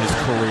ever do in his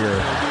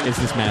career is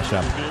this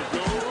mashup.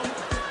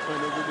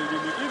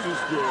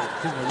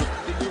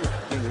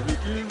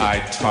 I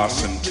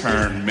toss and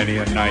turn many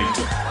a night,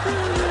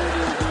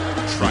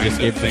 trying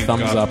to think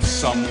of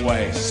some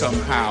way,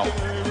 somehow,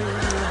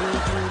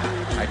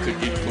 I could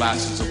get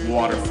glasses of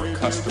water for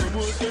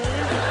customers,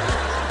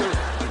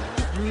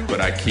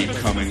 but I keep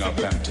coming up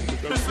empty.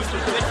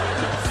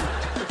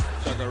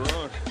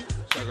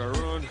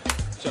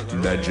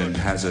 Legend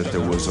has it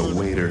there was a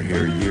waiter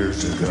here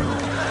years ago.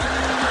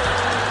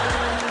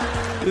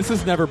 This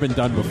has never been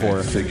done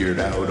before. Figured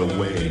out a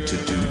way to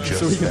do just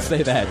so he can that.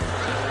 say that.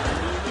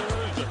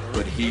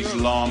 But he's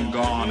long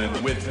gone,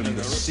 and with him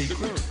the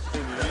secret.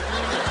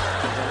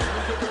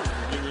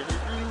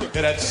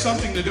 It had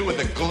something to do with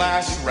a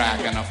glass rack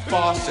and a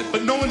faucet,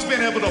 but no one's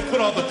been able to put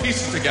all the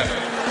pieces together.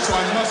 So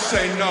I must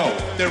say no,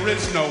 there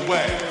is no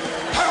way.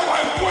 How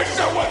I wish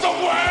there was a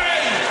way!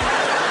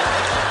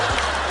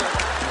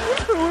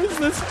 Who is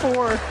this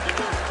for?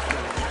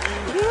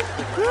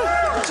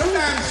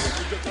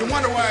 Sometimes you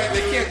wonder why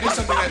they can't do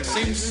something that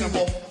seems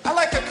simple. I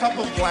like a cup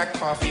of black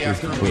coffee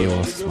after a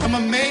meal. I'm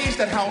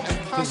amazed at how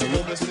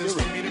impossible this is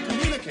for me to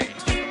communicate.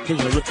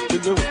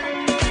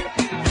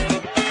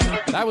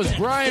 That was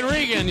Brian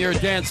Regan you're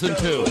dancing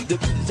to.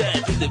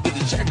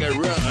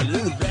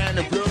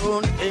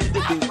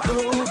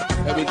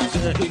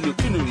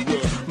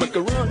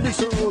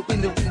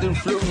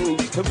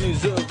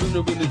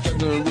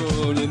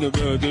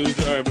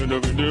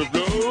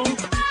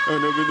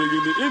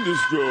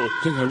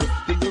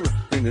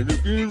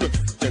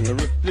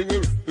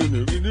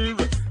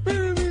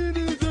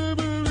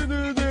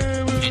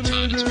 Hey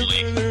Todd, it's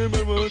Blake.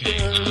 Okay,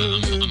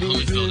 I'm home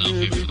in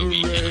Philadelphia for the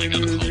weekend. I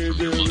got a call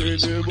from your mother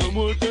this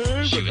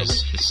morning. She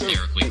was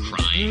hysterically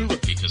crying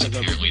because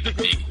apparently the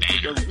big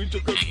banner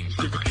hanging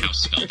from her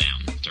house fell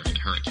down during the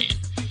hurricane.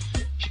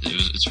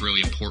 It's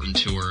really important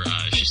to her.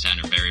 She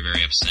sounded very,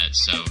 very upset.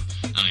 So,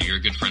 you're a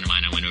good friend of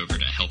mine. I went over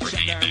to help her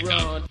hang it back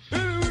up.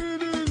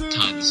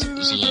 Todd, this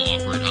is a little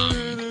awkward.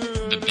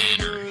 The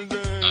banner,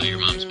 your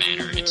mom's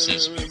banner, it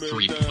says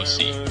 "Free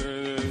Pussy"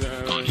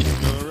 on it.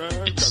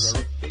 It's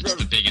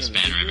the biggest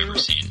banner I've ever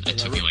seen. It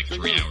took me like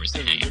 3 hours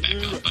to hang it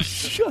back up. But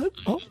Shut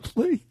up,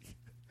 please.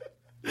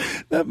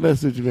 That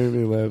message made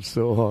me laugh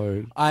so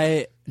hard.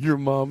 Your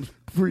mom's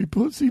free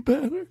pussy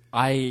banner.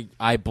 I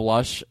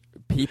blush.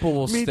 People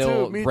will Me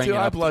still too, me bring too.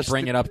 I it blushed.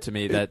 up to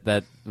me.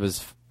 That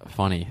was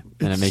funny,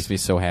 and it makes me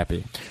so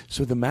happy.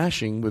 So the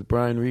mashing with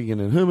Brian Regan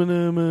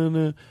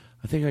and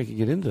I think I could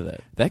get into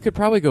that. That could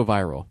probably go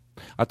viral.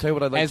 I'll tell you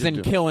what I'd like As to in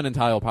do. kill an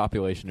entire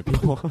population of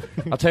people.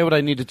 I'll tell you what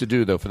I needed to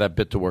do, though, for that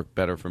bit to work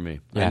better for me.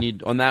 Yeah. I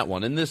need, on that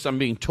one, and this I'm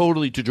being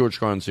totally to George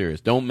Carlin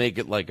serious. Don't make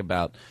it like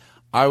about,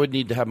 I would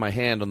need to have my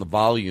hand on the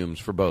volumes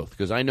for both,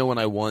 because I know when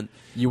I want,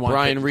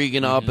 Brian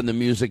Regan up and the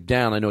music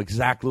down, I know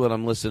exactly what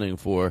I'm listening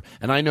for,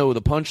 and I know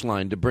the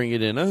punchline to bring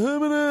it in. I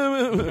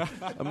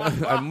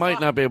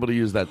might not be able to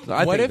use that.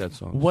 I think that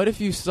song. What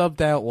if you subbed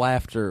out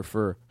laughter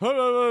for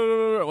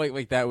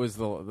like that was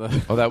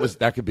the Oh,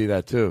 that could be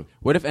that too.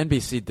 What if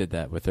NBC did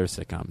that with their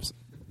sitcoms?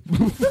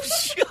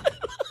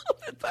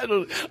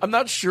 I'm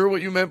not sure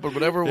what you meant, but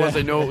whatever it was,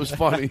 I know it was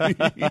funny.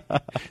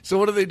 So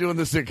what do they do in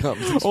the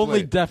sitcoms? Explain.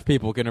 Only deaf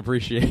people can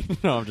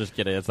appreciate. No, I'm just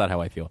kidding. That's not how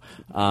I feel.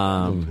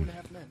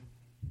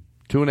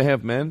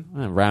 2.5 Men?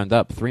 Round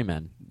up 3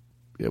 men.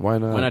 Yeah, why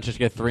not? Why not just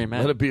get 3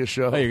 men? Let it be a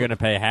show. Oh, you're going to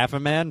pay half a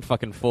man?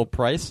 Fucking full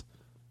price?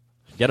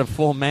 Get a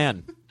full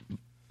man.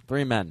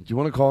 3 men. Do you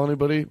want to call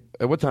anybody?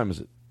 At what time is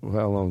it?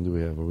 How long do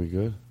we have? Are we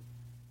good?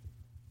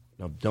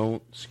 No,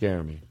 don't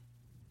scare me.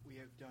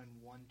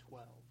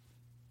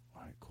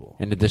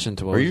 In addition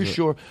to what Are you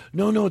sure?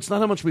 No, it's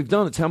not how much we've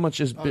done. It's how much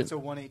has been. It's a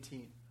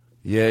 118.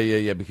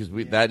 Yeah. Because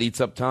that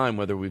eats up time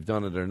whether we've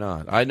done it or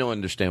not. I don't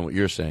understand what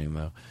you're saying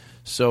though.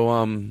 So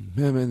my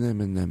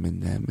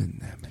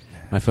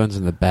phone's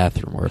in the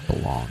bathroom where it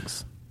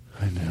belongs.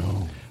 I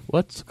know.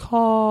 Let's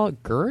call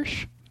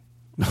Gersh.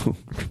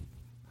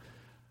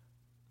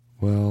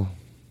 Well,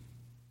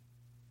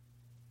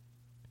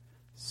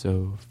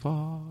 so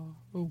far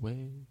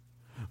away.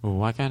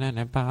 Why can't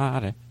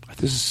anybody?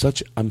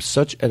 I'm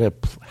such at a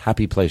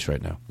happy place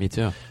right now. Me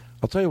too.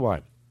 I'll tell you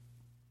why.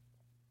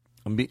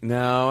 I'm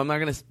not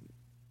going to.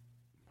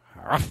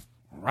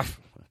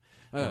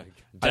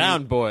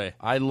 Down, boy.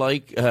 I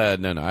like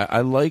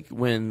I like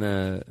when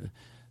the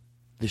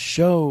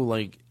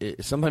show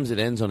sometimes it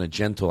ends on a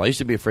gentle. I used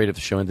to be afraid if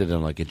the show ended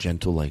on like a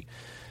gentle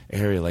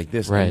area like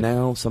this. Right. And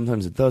now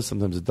sometimes it does,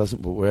 sometimes it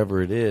doesn't. But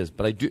wherever it is,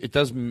 but it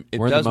does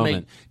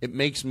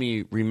makes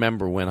me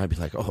remember when I'd be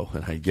like, oh,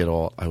 and I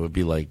would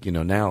be like,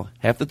 now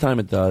half the time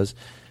it does,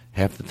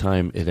 half the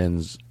time it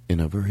ends in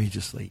a very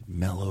just like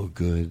mellow,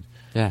 good.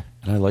 Yeah.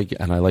 And I like it,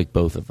 and I like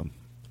both of them.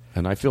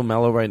 And I feel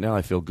mellow right now.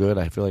 I feel good.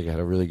 I feel like I had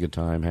a really good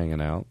time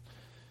hanging out.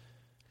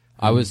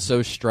 I was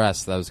so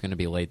stressed that I was going to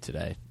be late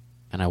today,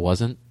 and I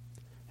wasn't.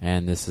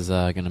 And this is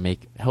going to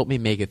help me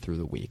make it through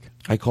the week.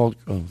 I called.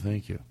 Oh,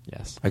 thank you.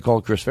 Yes. I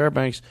called Chris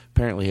Fairbanks.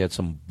 Apparently, he had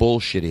some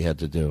bullshit he had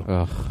to do.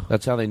 Ugh.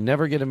 That's how they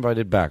never get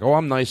invited back. Oh,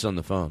 I'm nice on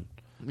the phone.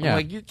 Yeah. I'm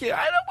like, you can't,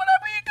 I don't,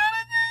 whatever you gotta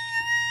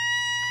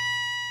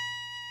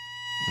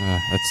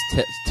do.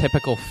 That's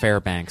typical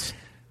Fairbanks.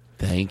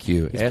 Thank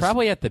you. He's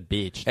probably at the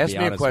beach. Ask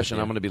me a question.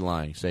 I'm going to be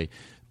lying. Say,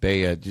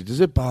 Bea,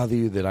 does it bother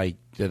you that I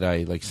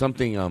like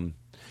something?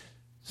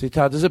 Say,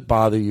 Todd, does it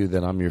bother you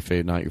that I'm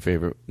not your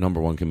favorite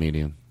number one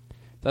comedian?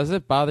 Does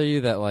it bother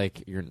you that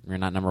like you're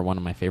not number one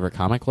on my favorite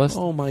comic list?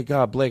 Oh my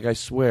God, Blake! I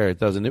swear it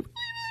doesn't.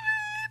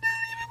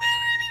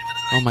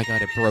 Oh my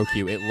God, it broke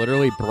you. It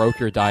literally broke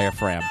your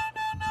diaphragm.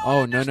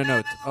 Oh no!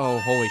 Oh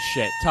holy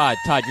shit, Todd,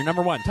 you're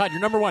number one. Todd, you're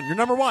number one. You're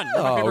number one.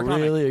 You're my favorite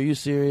really? comic. Are you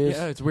serious?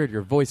 Yeah, it's weird.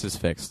 Your voice is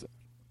fixed.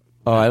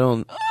 Oh, I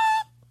don't.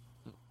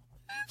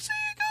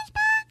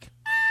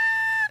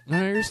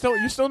 No, you're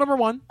still number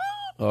one.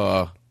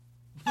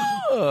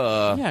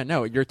 Yeah,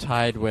 no, you're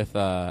tied with.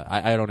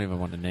 I don't even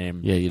want to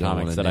name. Yeah, you don't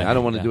comics want to. that I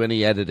don't want to do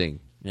any editing.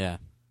 Yeah.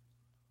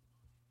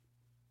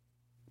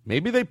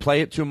 Maybe they play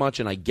it too much,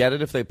 and I get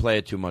it if they play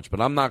it too much. But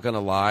I'm not going to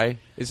lie.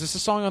 Is this a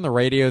song on the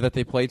radio that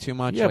they play too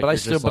much? Yeah, like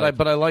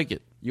but I like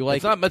it. You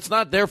like it's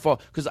not their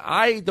fault because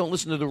I don't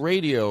listen to the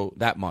radio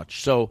that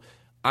much, so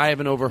I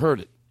haven't overheard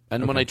it.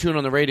 And when I tune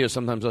on the radio,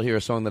 sometimes I'll hear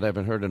a song that I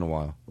haven't heard in a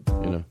while.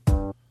 You know.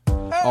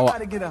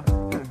 Everybody get up.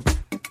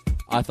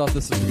 I thought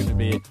this was going to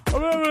be.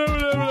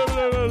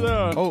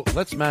 Oh,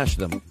 let's mash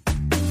them.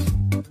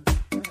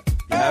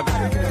 You have it?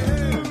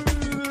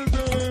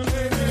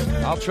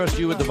 I'll trust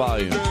you with the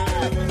volume.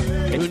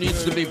 Who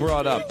needs to be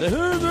brought up? The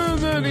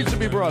who needs to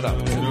be brought up.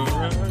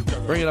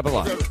 Bring it up a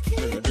lot.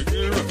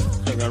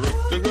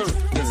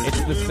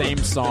 It's the same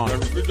song.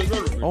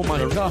 Oh my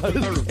God!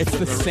 It's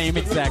the same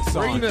exact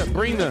song.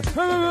 Bring the.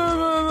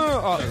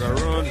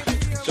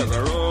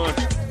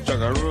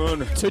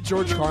 To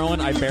George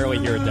Carlin, I barely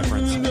hear a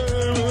difference.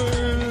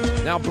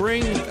 Now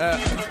bring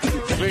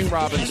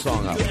Robin's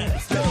song up.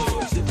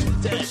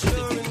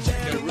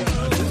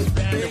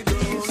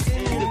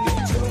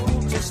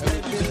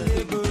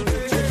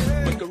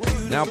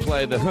 Now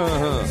play the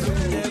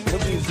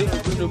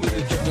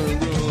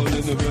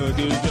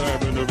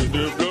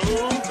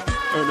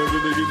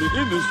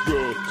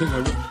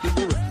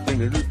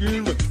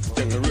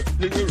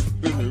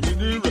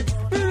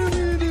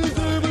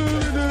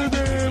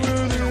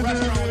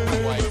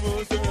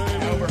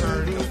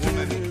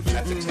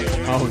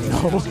Oh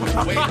no.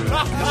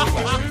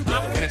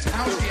 And it's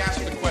how she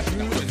asked the question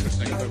that was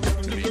interesting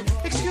to me.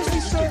 Excuse me,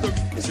 sir.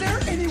 Is there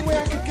any way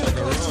I could get a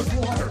glass of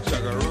water?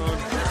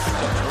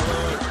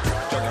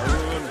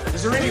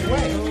 Is there any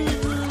way?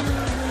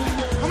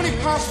 How many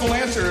possible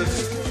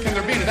answers can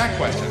there be to that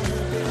question?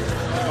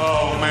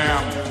 Oh,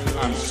 ma'am,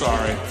 I'm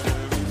sorry.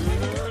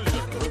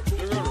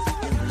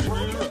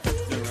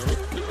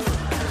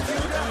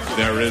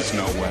 There is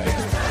no way.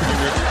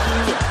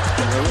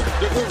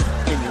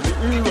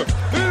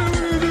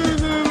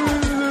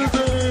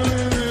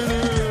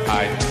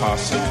 I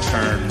toss and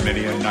turn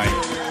many a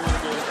night,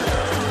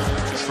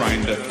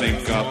 trying to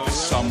think up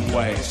some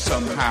way,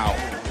 somehow,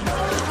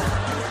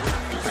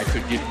 I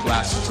could get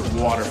glasses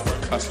of water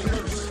for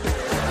customers.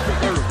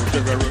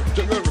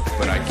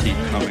 But I keep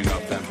coming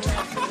up empty.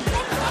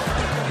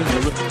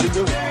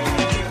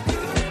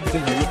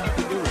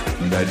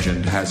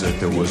 Legend has it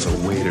there was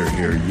a waiter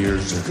here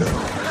years ago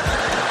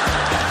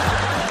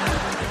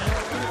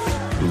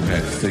who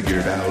had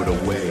figured out a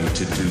way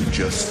to do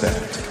just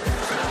that.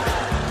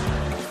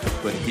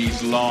 But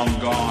he's long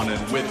gone,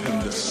 and with him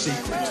the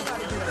secret.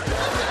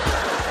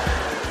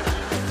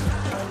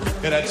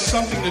 It had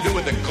something to do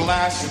with a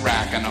glass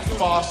rack and a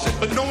faucet,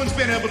 but no one's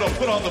been able to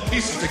put all the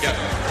pieces together.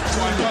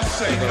 So I must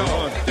say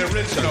no, there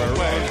is no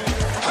way.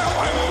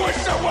 I wish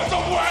there was a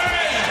way!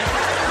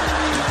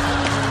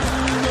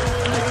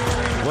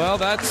 Well,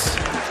 that's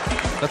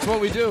what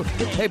we do.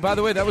 Hey, by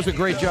the way, that was a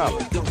great job.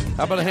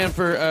 How about a hand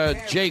for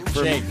Jake?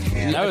 Jake.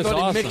 That was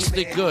awesome. He mixed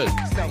it good.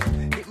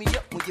 Hit me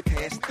up when you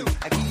pass through.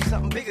 I give you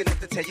something big enough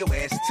to tell your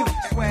ass to.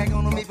 Swag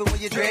on them even when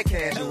you drag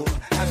casual.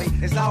 I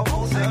mean, it's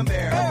almost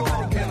unbearable.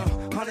 In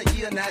 100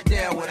 years, not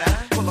there would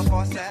I pull up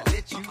on side,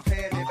 let you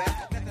pay me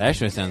back. That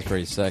actually sounds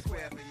pretty sick.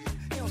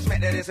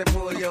 Smack that ass and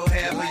pull your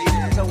hair for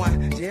you. So I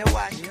dare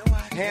watch,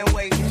 hand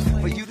waiting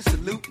for you to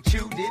salute,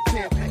 chew, dip,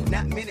 pimp.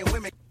 Not many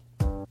women.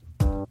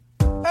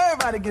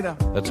 Everybody get up.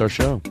 That's our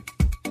show.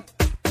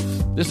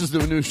 This is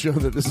the new show.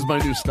 This is my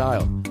new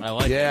style. I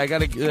like it. Yeah, I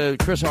got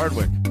Chris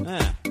Hardwick.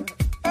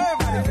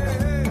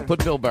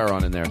 Put Bill Burr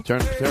on in there.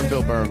 Turn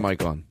Bill Burr and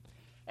Mike on.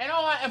 You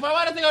know what? If I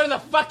wanted to go to the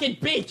fucking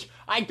beach,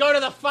 I'd go to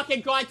the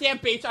fucking goddamn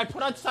beach. I'd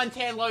put on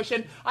suntan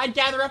lotion. I'd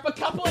gather up a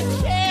couple of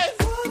chairs.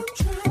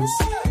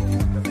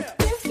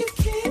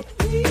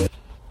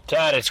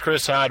 Todd, it's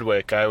Chris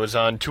Hardwick. I was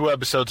on 2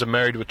 episodes of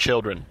Married with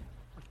Children.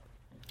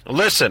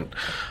 Listen,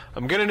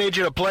 I'm going to need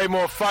you to play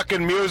more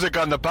fucking music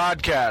on the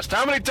podcast.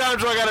 How many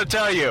times do I got to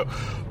tell you?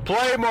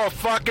 Play more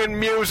fucking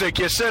music.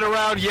 You sit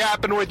around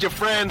yapping with your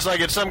friends like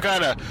it's some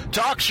kind of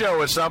talk show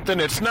or something.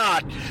 It's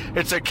not.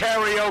 It's a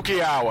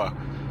karaoke hour.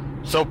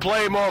 So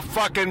play more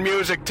fucking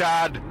music,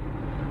 Todd.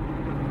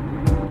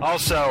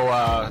 Also,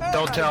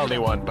 don't tell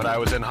anyone, but I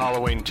was in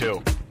Halloween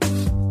too.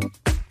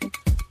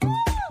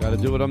 Gotta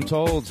do what I'm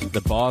told.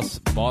 The boss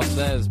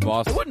says,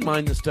 boss. I wouldn't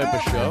mind this type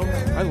of show.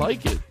 I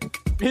like it.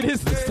 It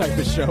is this type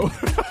of show.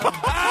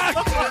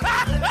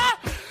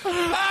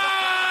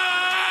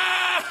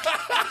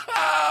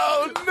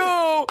 Oh,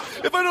 no.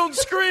 If I don't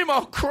scream,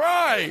 I'll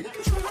cry.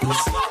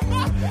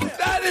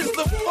 That is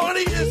the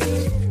funniest.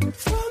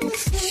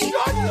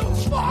 Shut the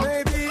fuck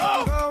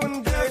up.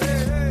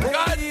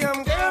 God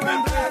damn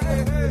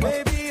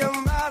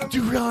it. Do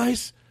you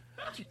realize?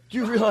 Do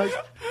you realize?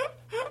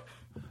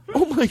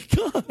 Oh, my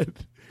God.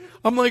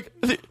 I'm like...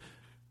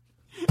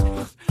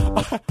 I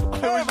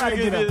wish I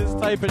could do this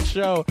type of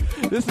show.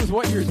 This is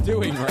what you're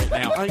doing right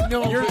now. I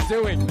know. You're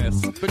doing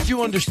this. But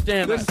you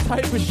understand. This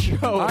type of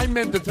show. I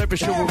meant the type of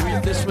show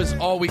where this was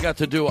all we got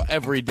to do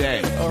every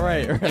day. All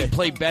right. And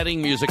play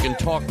betting music and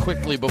talk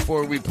quickly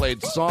before we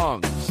played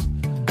songs.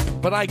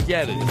 But I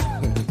get it.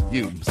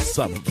 You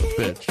son of a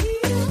bitch.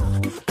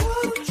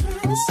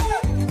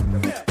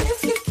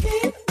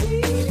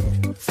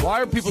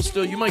 Why are people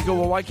still... You might go,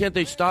 well, why can't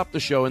they stop the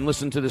show and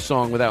listen to the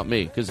song without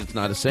me? Because it's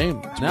not the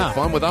same. It's more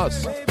fun with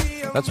us.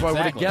 That's why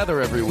we're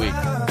together every week.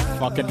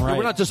 Fucking right.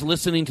 We're not just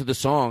listening to the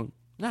song.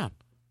 No.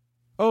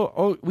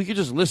 Oh, we could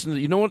just listen to...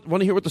 You know what?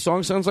 Want to hear what the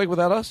song sounds like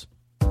without us?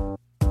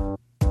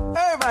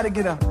 Everybody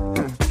get up.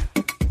 Oh,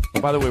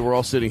 by the way, we're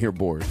all sitting here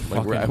bored.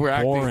 Like we're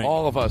acting... boring.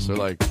 All of us are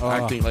like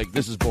acting like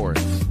this is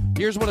boring.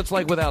 Here's what it's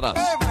like without us.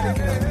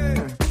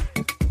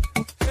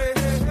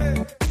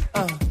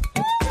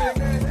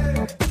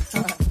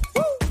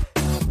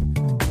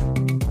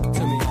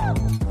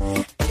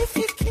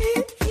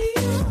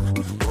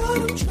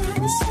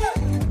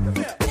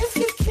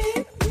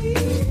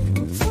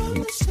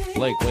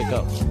 Blake, wake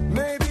up.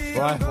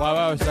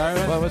 Why, sorry,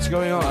 man? What's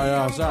going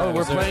on? Sorry.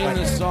 We're playing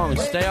this song.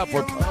 Stay up.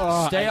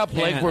 Stay up,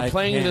 Blake. We're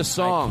playing this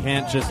song. I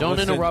can't just Don't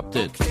interrupt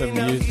it. To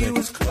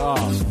music. Oh,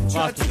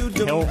 fucking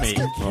kill me.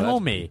 Kill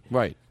me.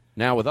 Right.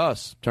 Now with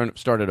us,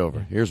 start it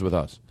over. Here's with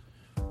us.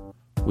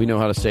 We know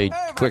how to say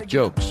quick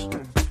jokes.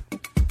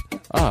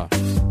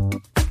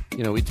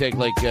 You know, we take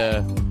like...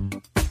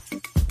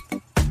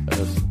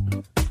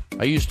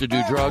 I used to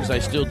do drugs, I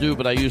still do,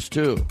 but I used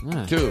to.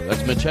 Too.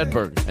 That's Mitch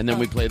Hedberg. And then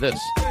we play this.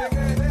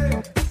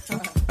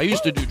 I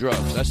used to do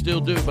drugs, I still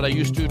do, but I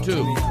used to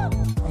too.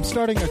 I'm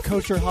starting a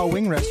kosher hot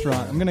wing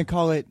restaurant. I'm going to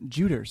call it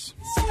Juters.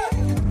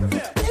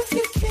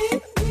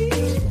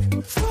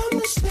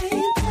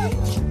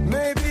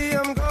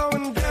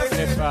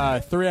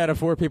 If 3 out of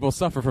 4 people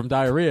suffer from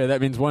diarrhea,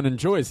 that means 1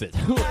 enjoys it.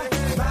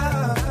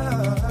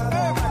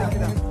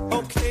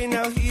 Okay,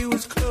 now he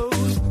was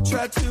close.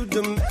 Try to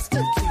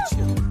domesticate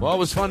you. Well, it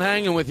was fun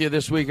hanging with you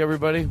this week,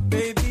 everybody.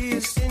 Baby,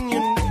 it's in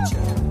your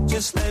nature.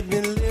 Just let me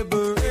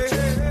liberate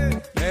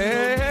you.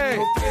 Hey.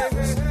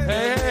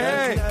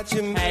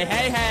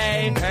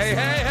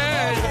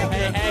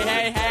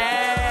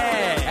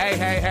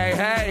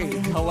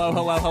 Hello.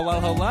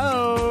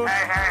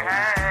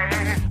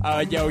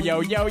 Yo.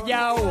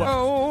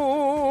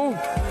 Oh.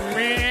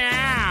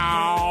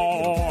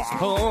 Meow.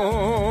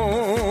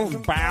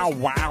 Oh. Bow,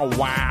 wow.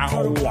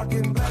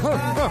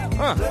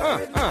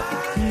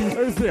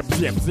 Zip.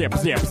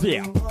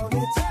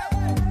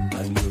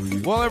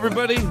 Well,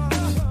 everybody.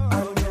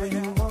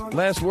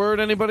 Last word,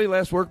 anybody?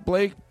 Last word,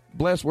 Blake?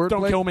 Last word,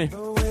 Don't Blake? kill me.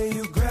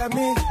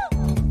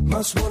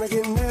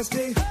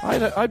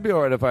 I'd be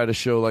all right if I had a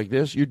show like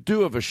this. You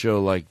do have a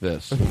show like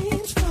this.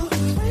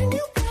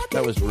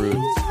 That was rude.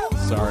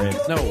 Sorry.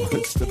 No,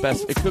 it's the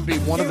best. It could be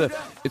one of the...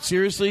 It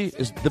seriously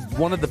is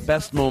one of the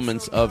best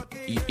moments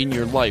in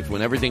your life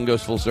when everything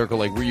goes full circle,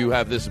 like where you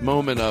have this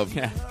moment of,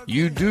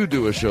 you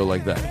do a show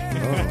like that.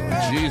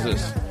 Oh,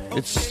 Jesus.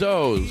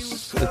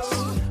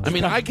 I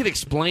mean, I could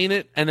explain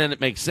it and then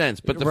it makes sense,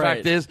 but the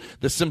fact is,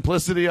 the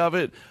simplicity of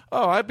it,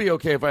 I'd be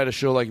okay if I had a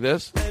show like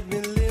this.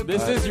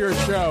 This is your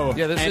show,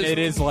 it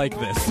is like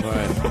this.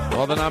 Right.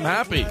 Well, then I'm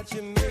happy.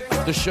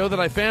 The show that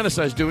I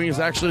fantasize doing is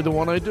actually the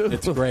one I do.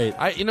 It's great.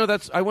 I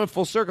went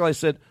full circle. I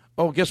said,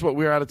 oh, guess what?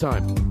 We're out of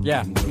time.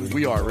 Yeah.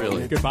 We are,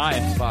 really. Goodbye.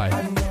 Bye.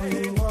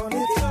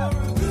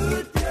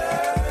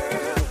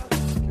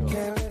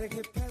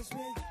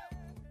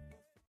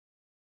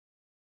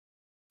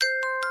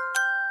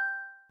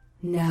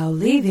 Now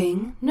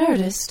leaving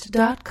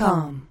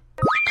Nerdist.com.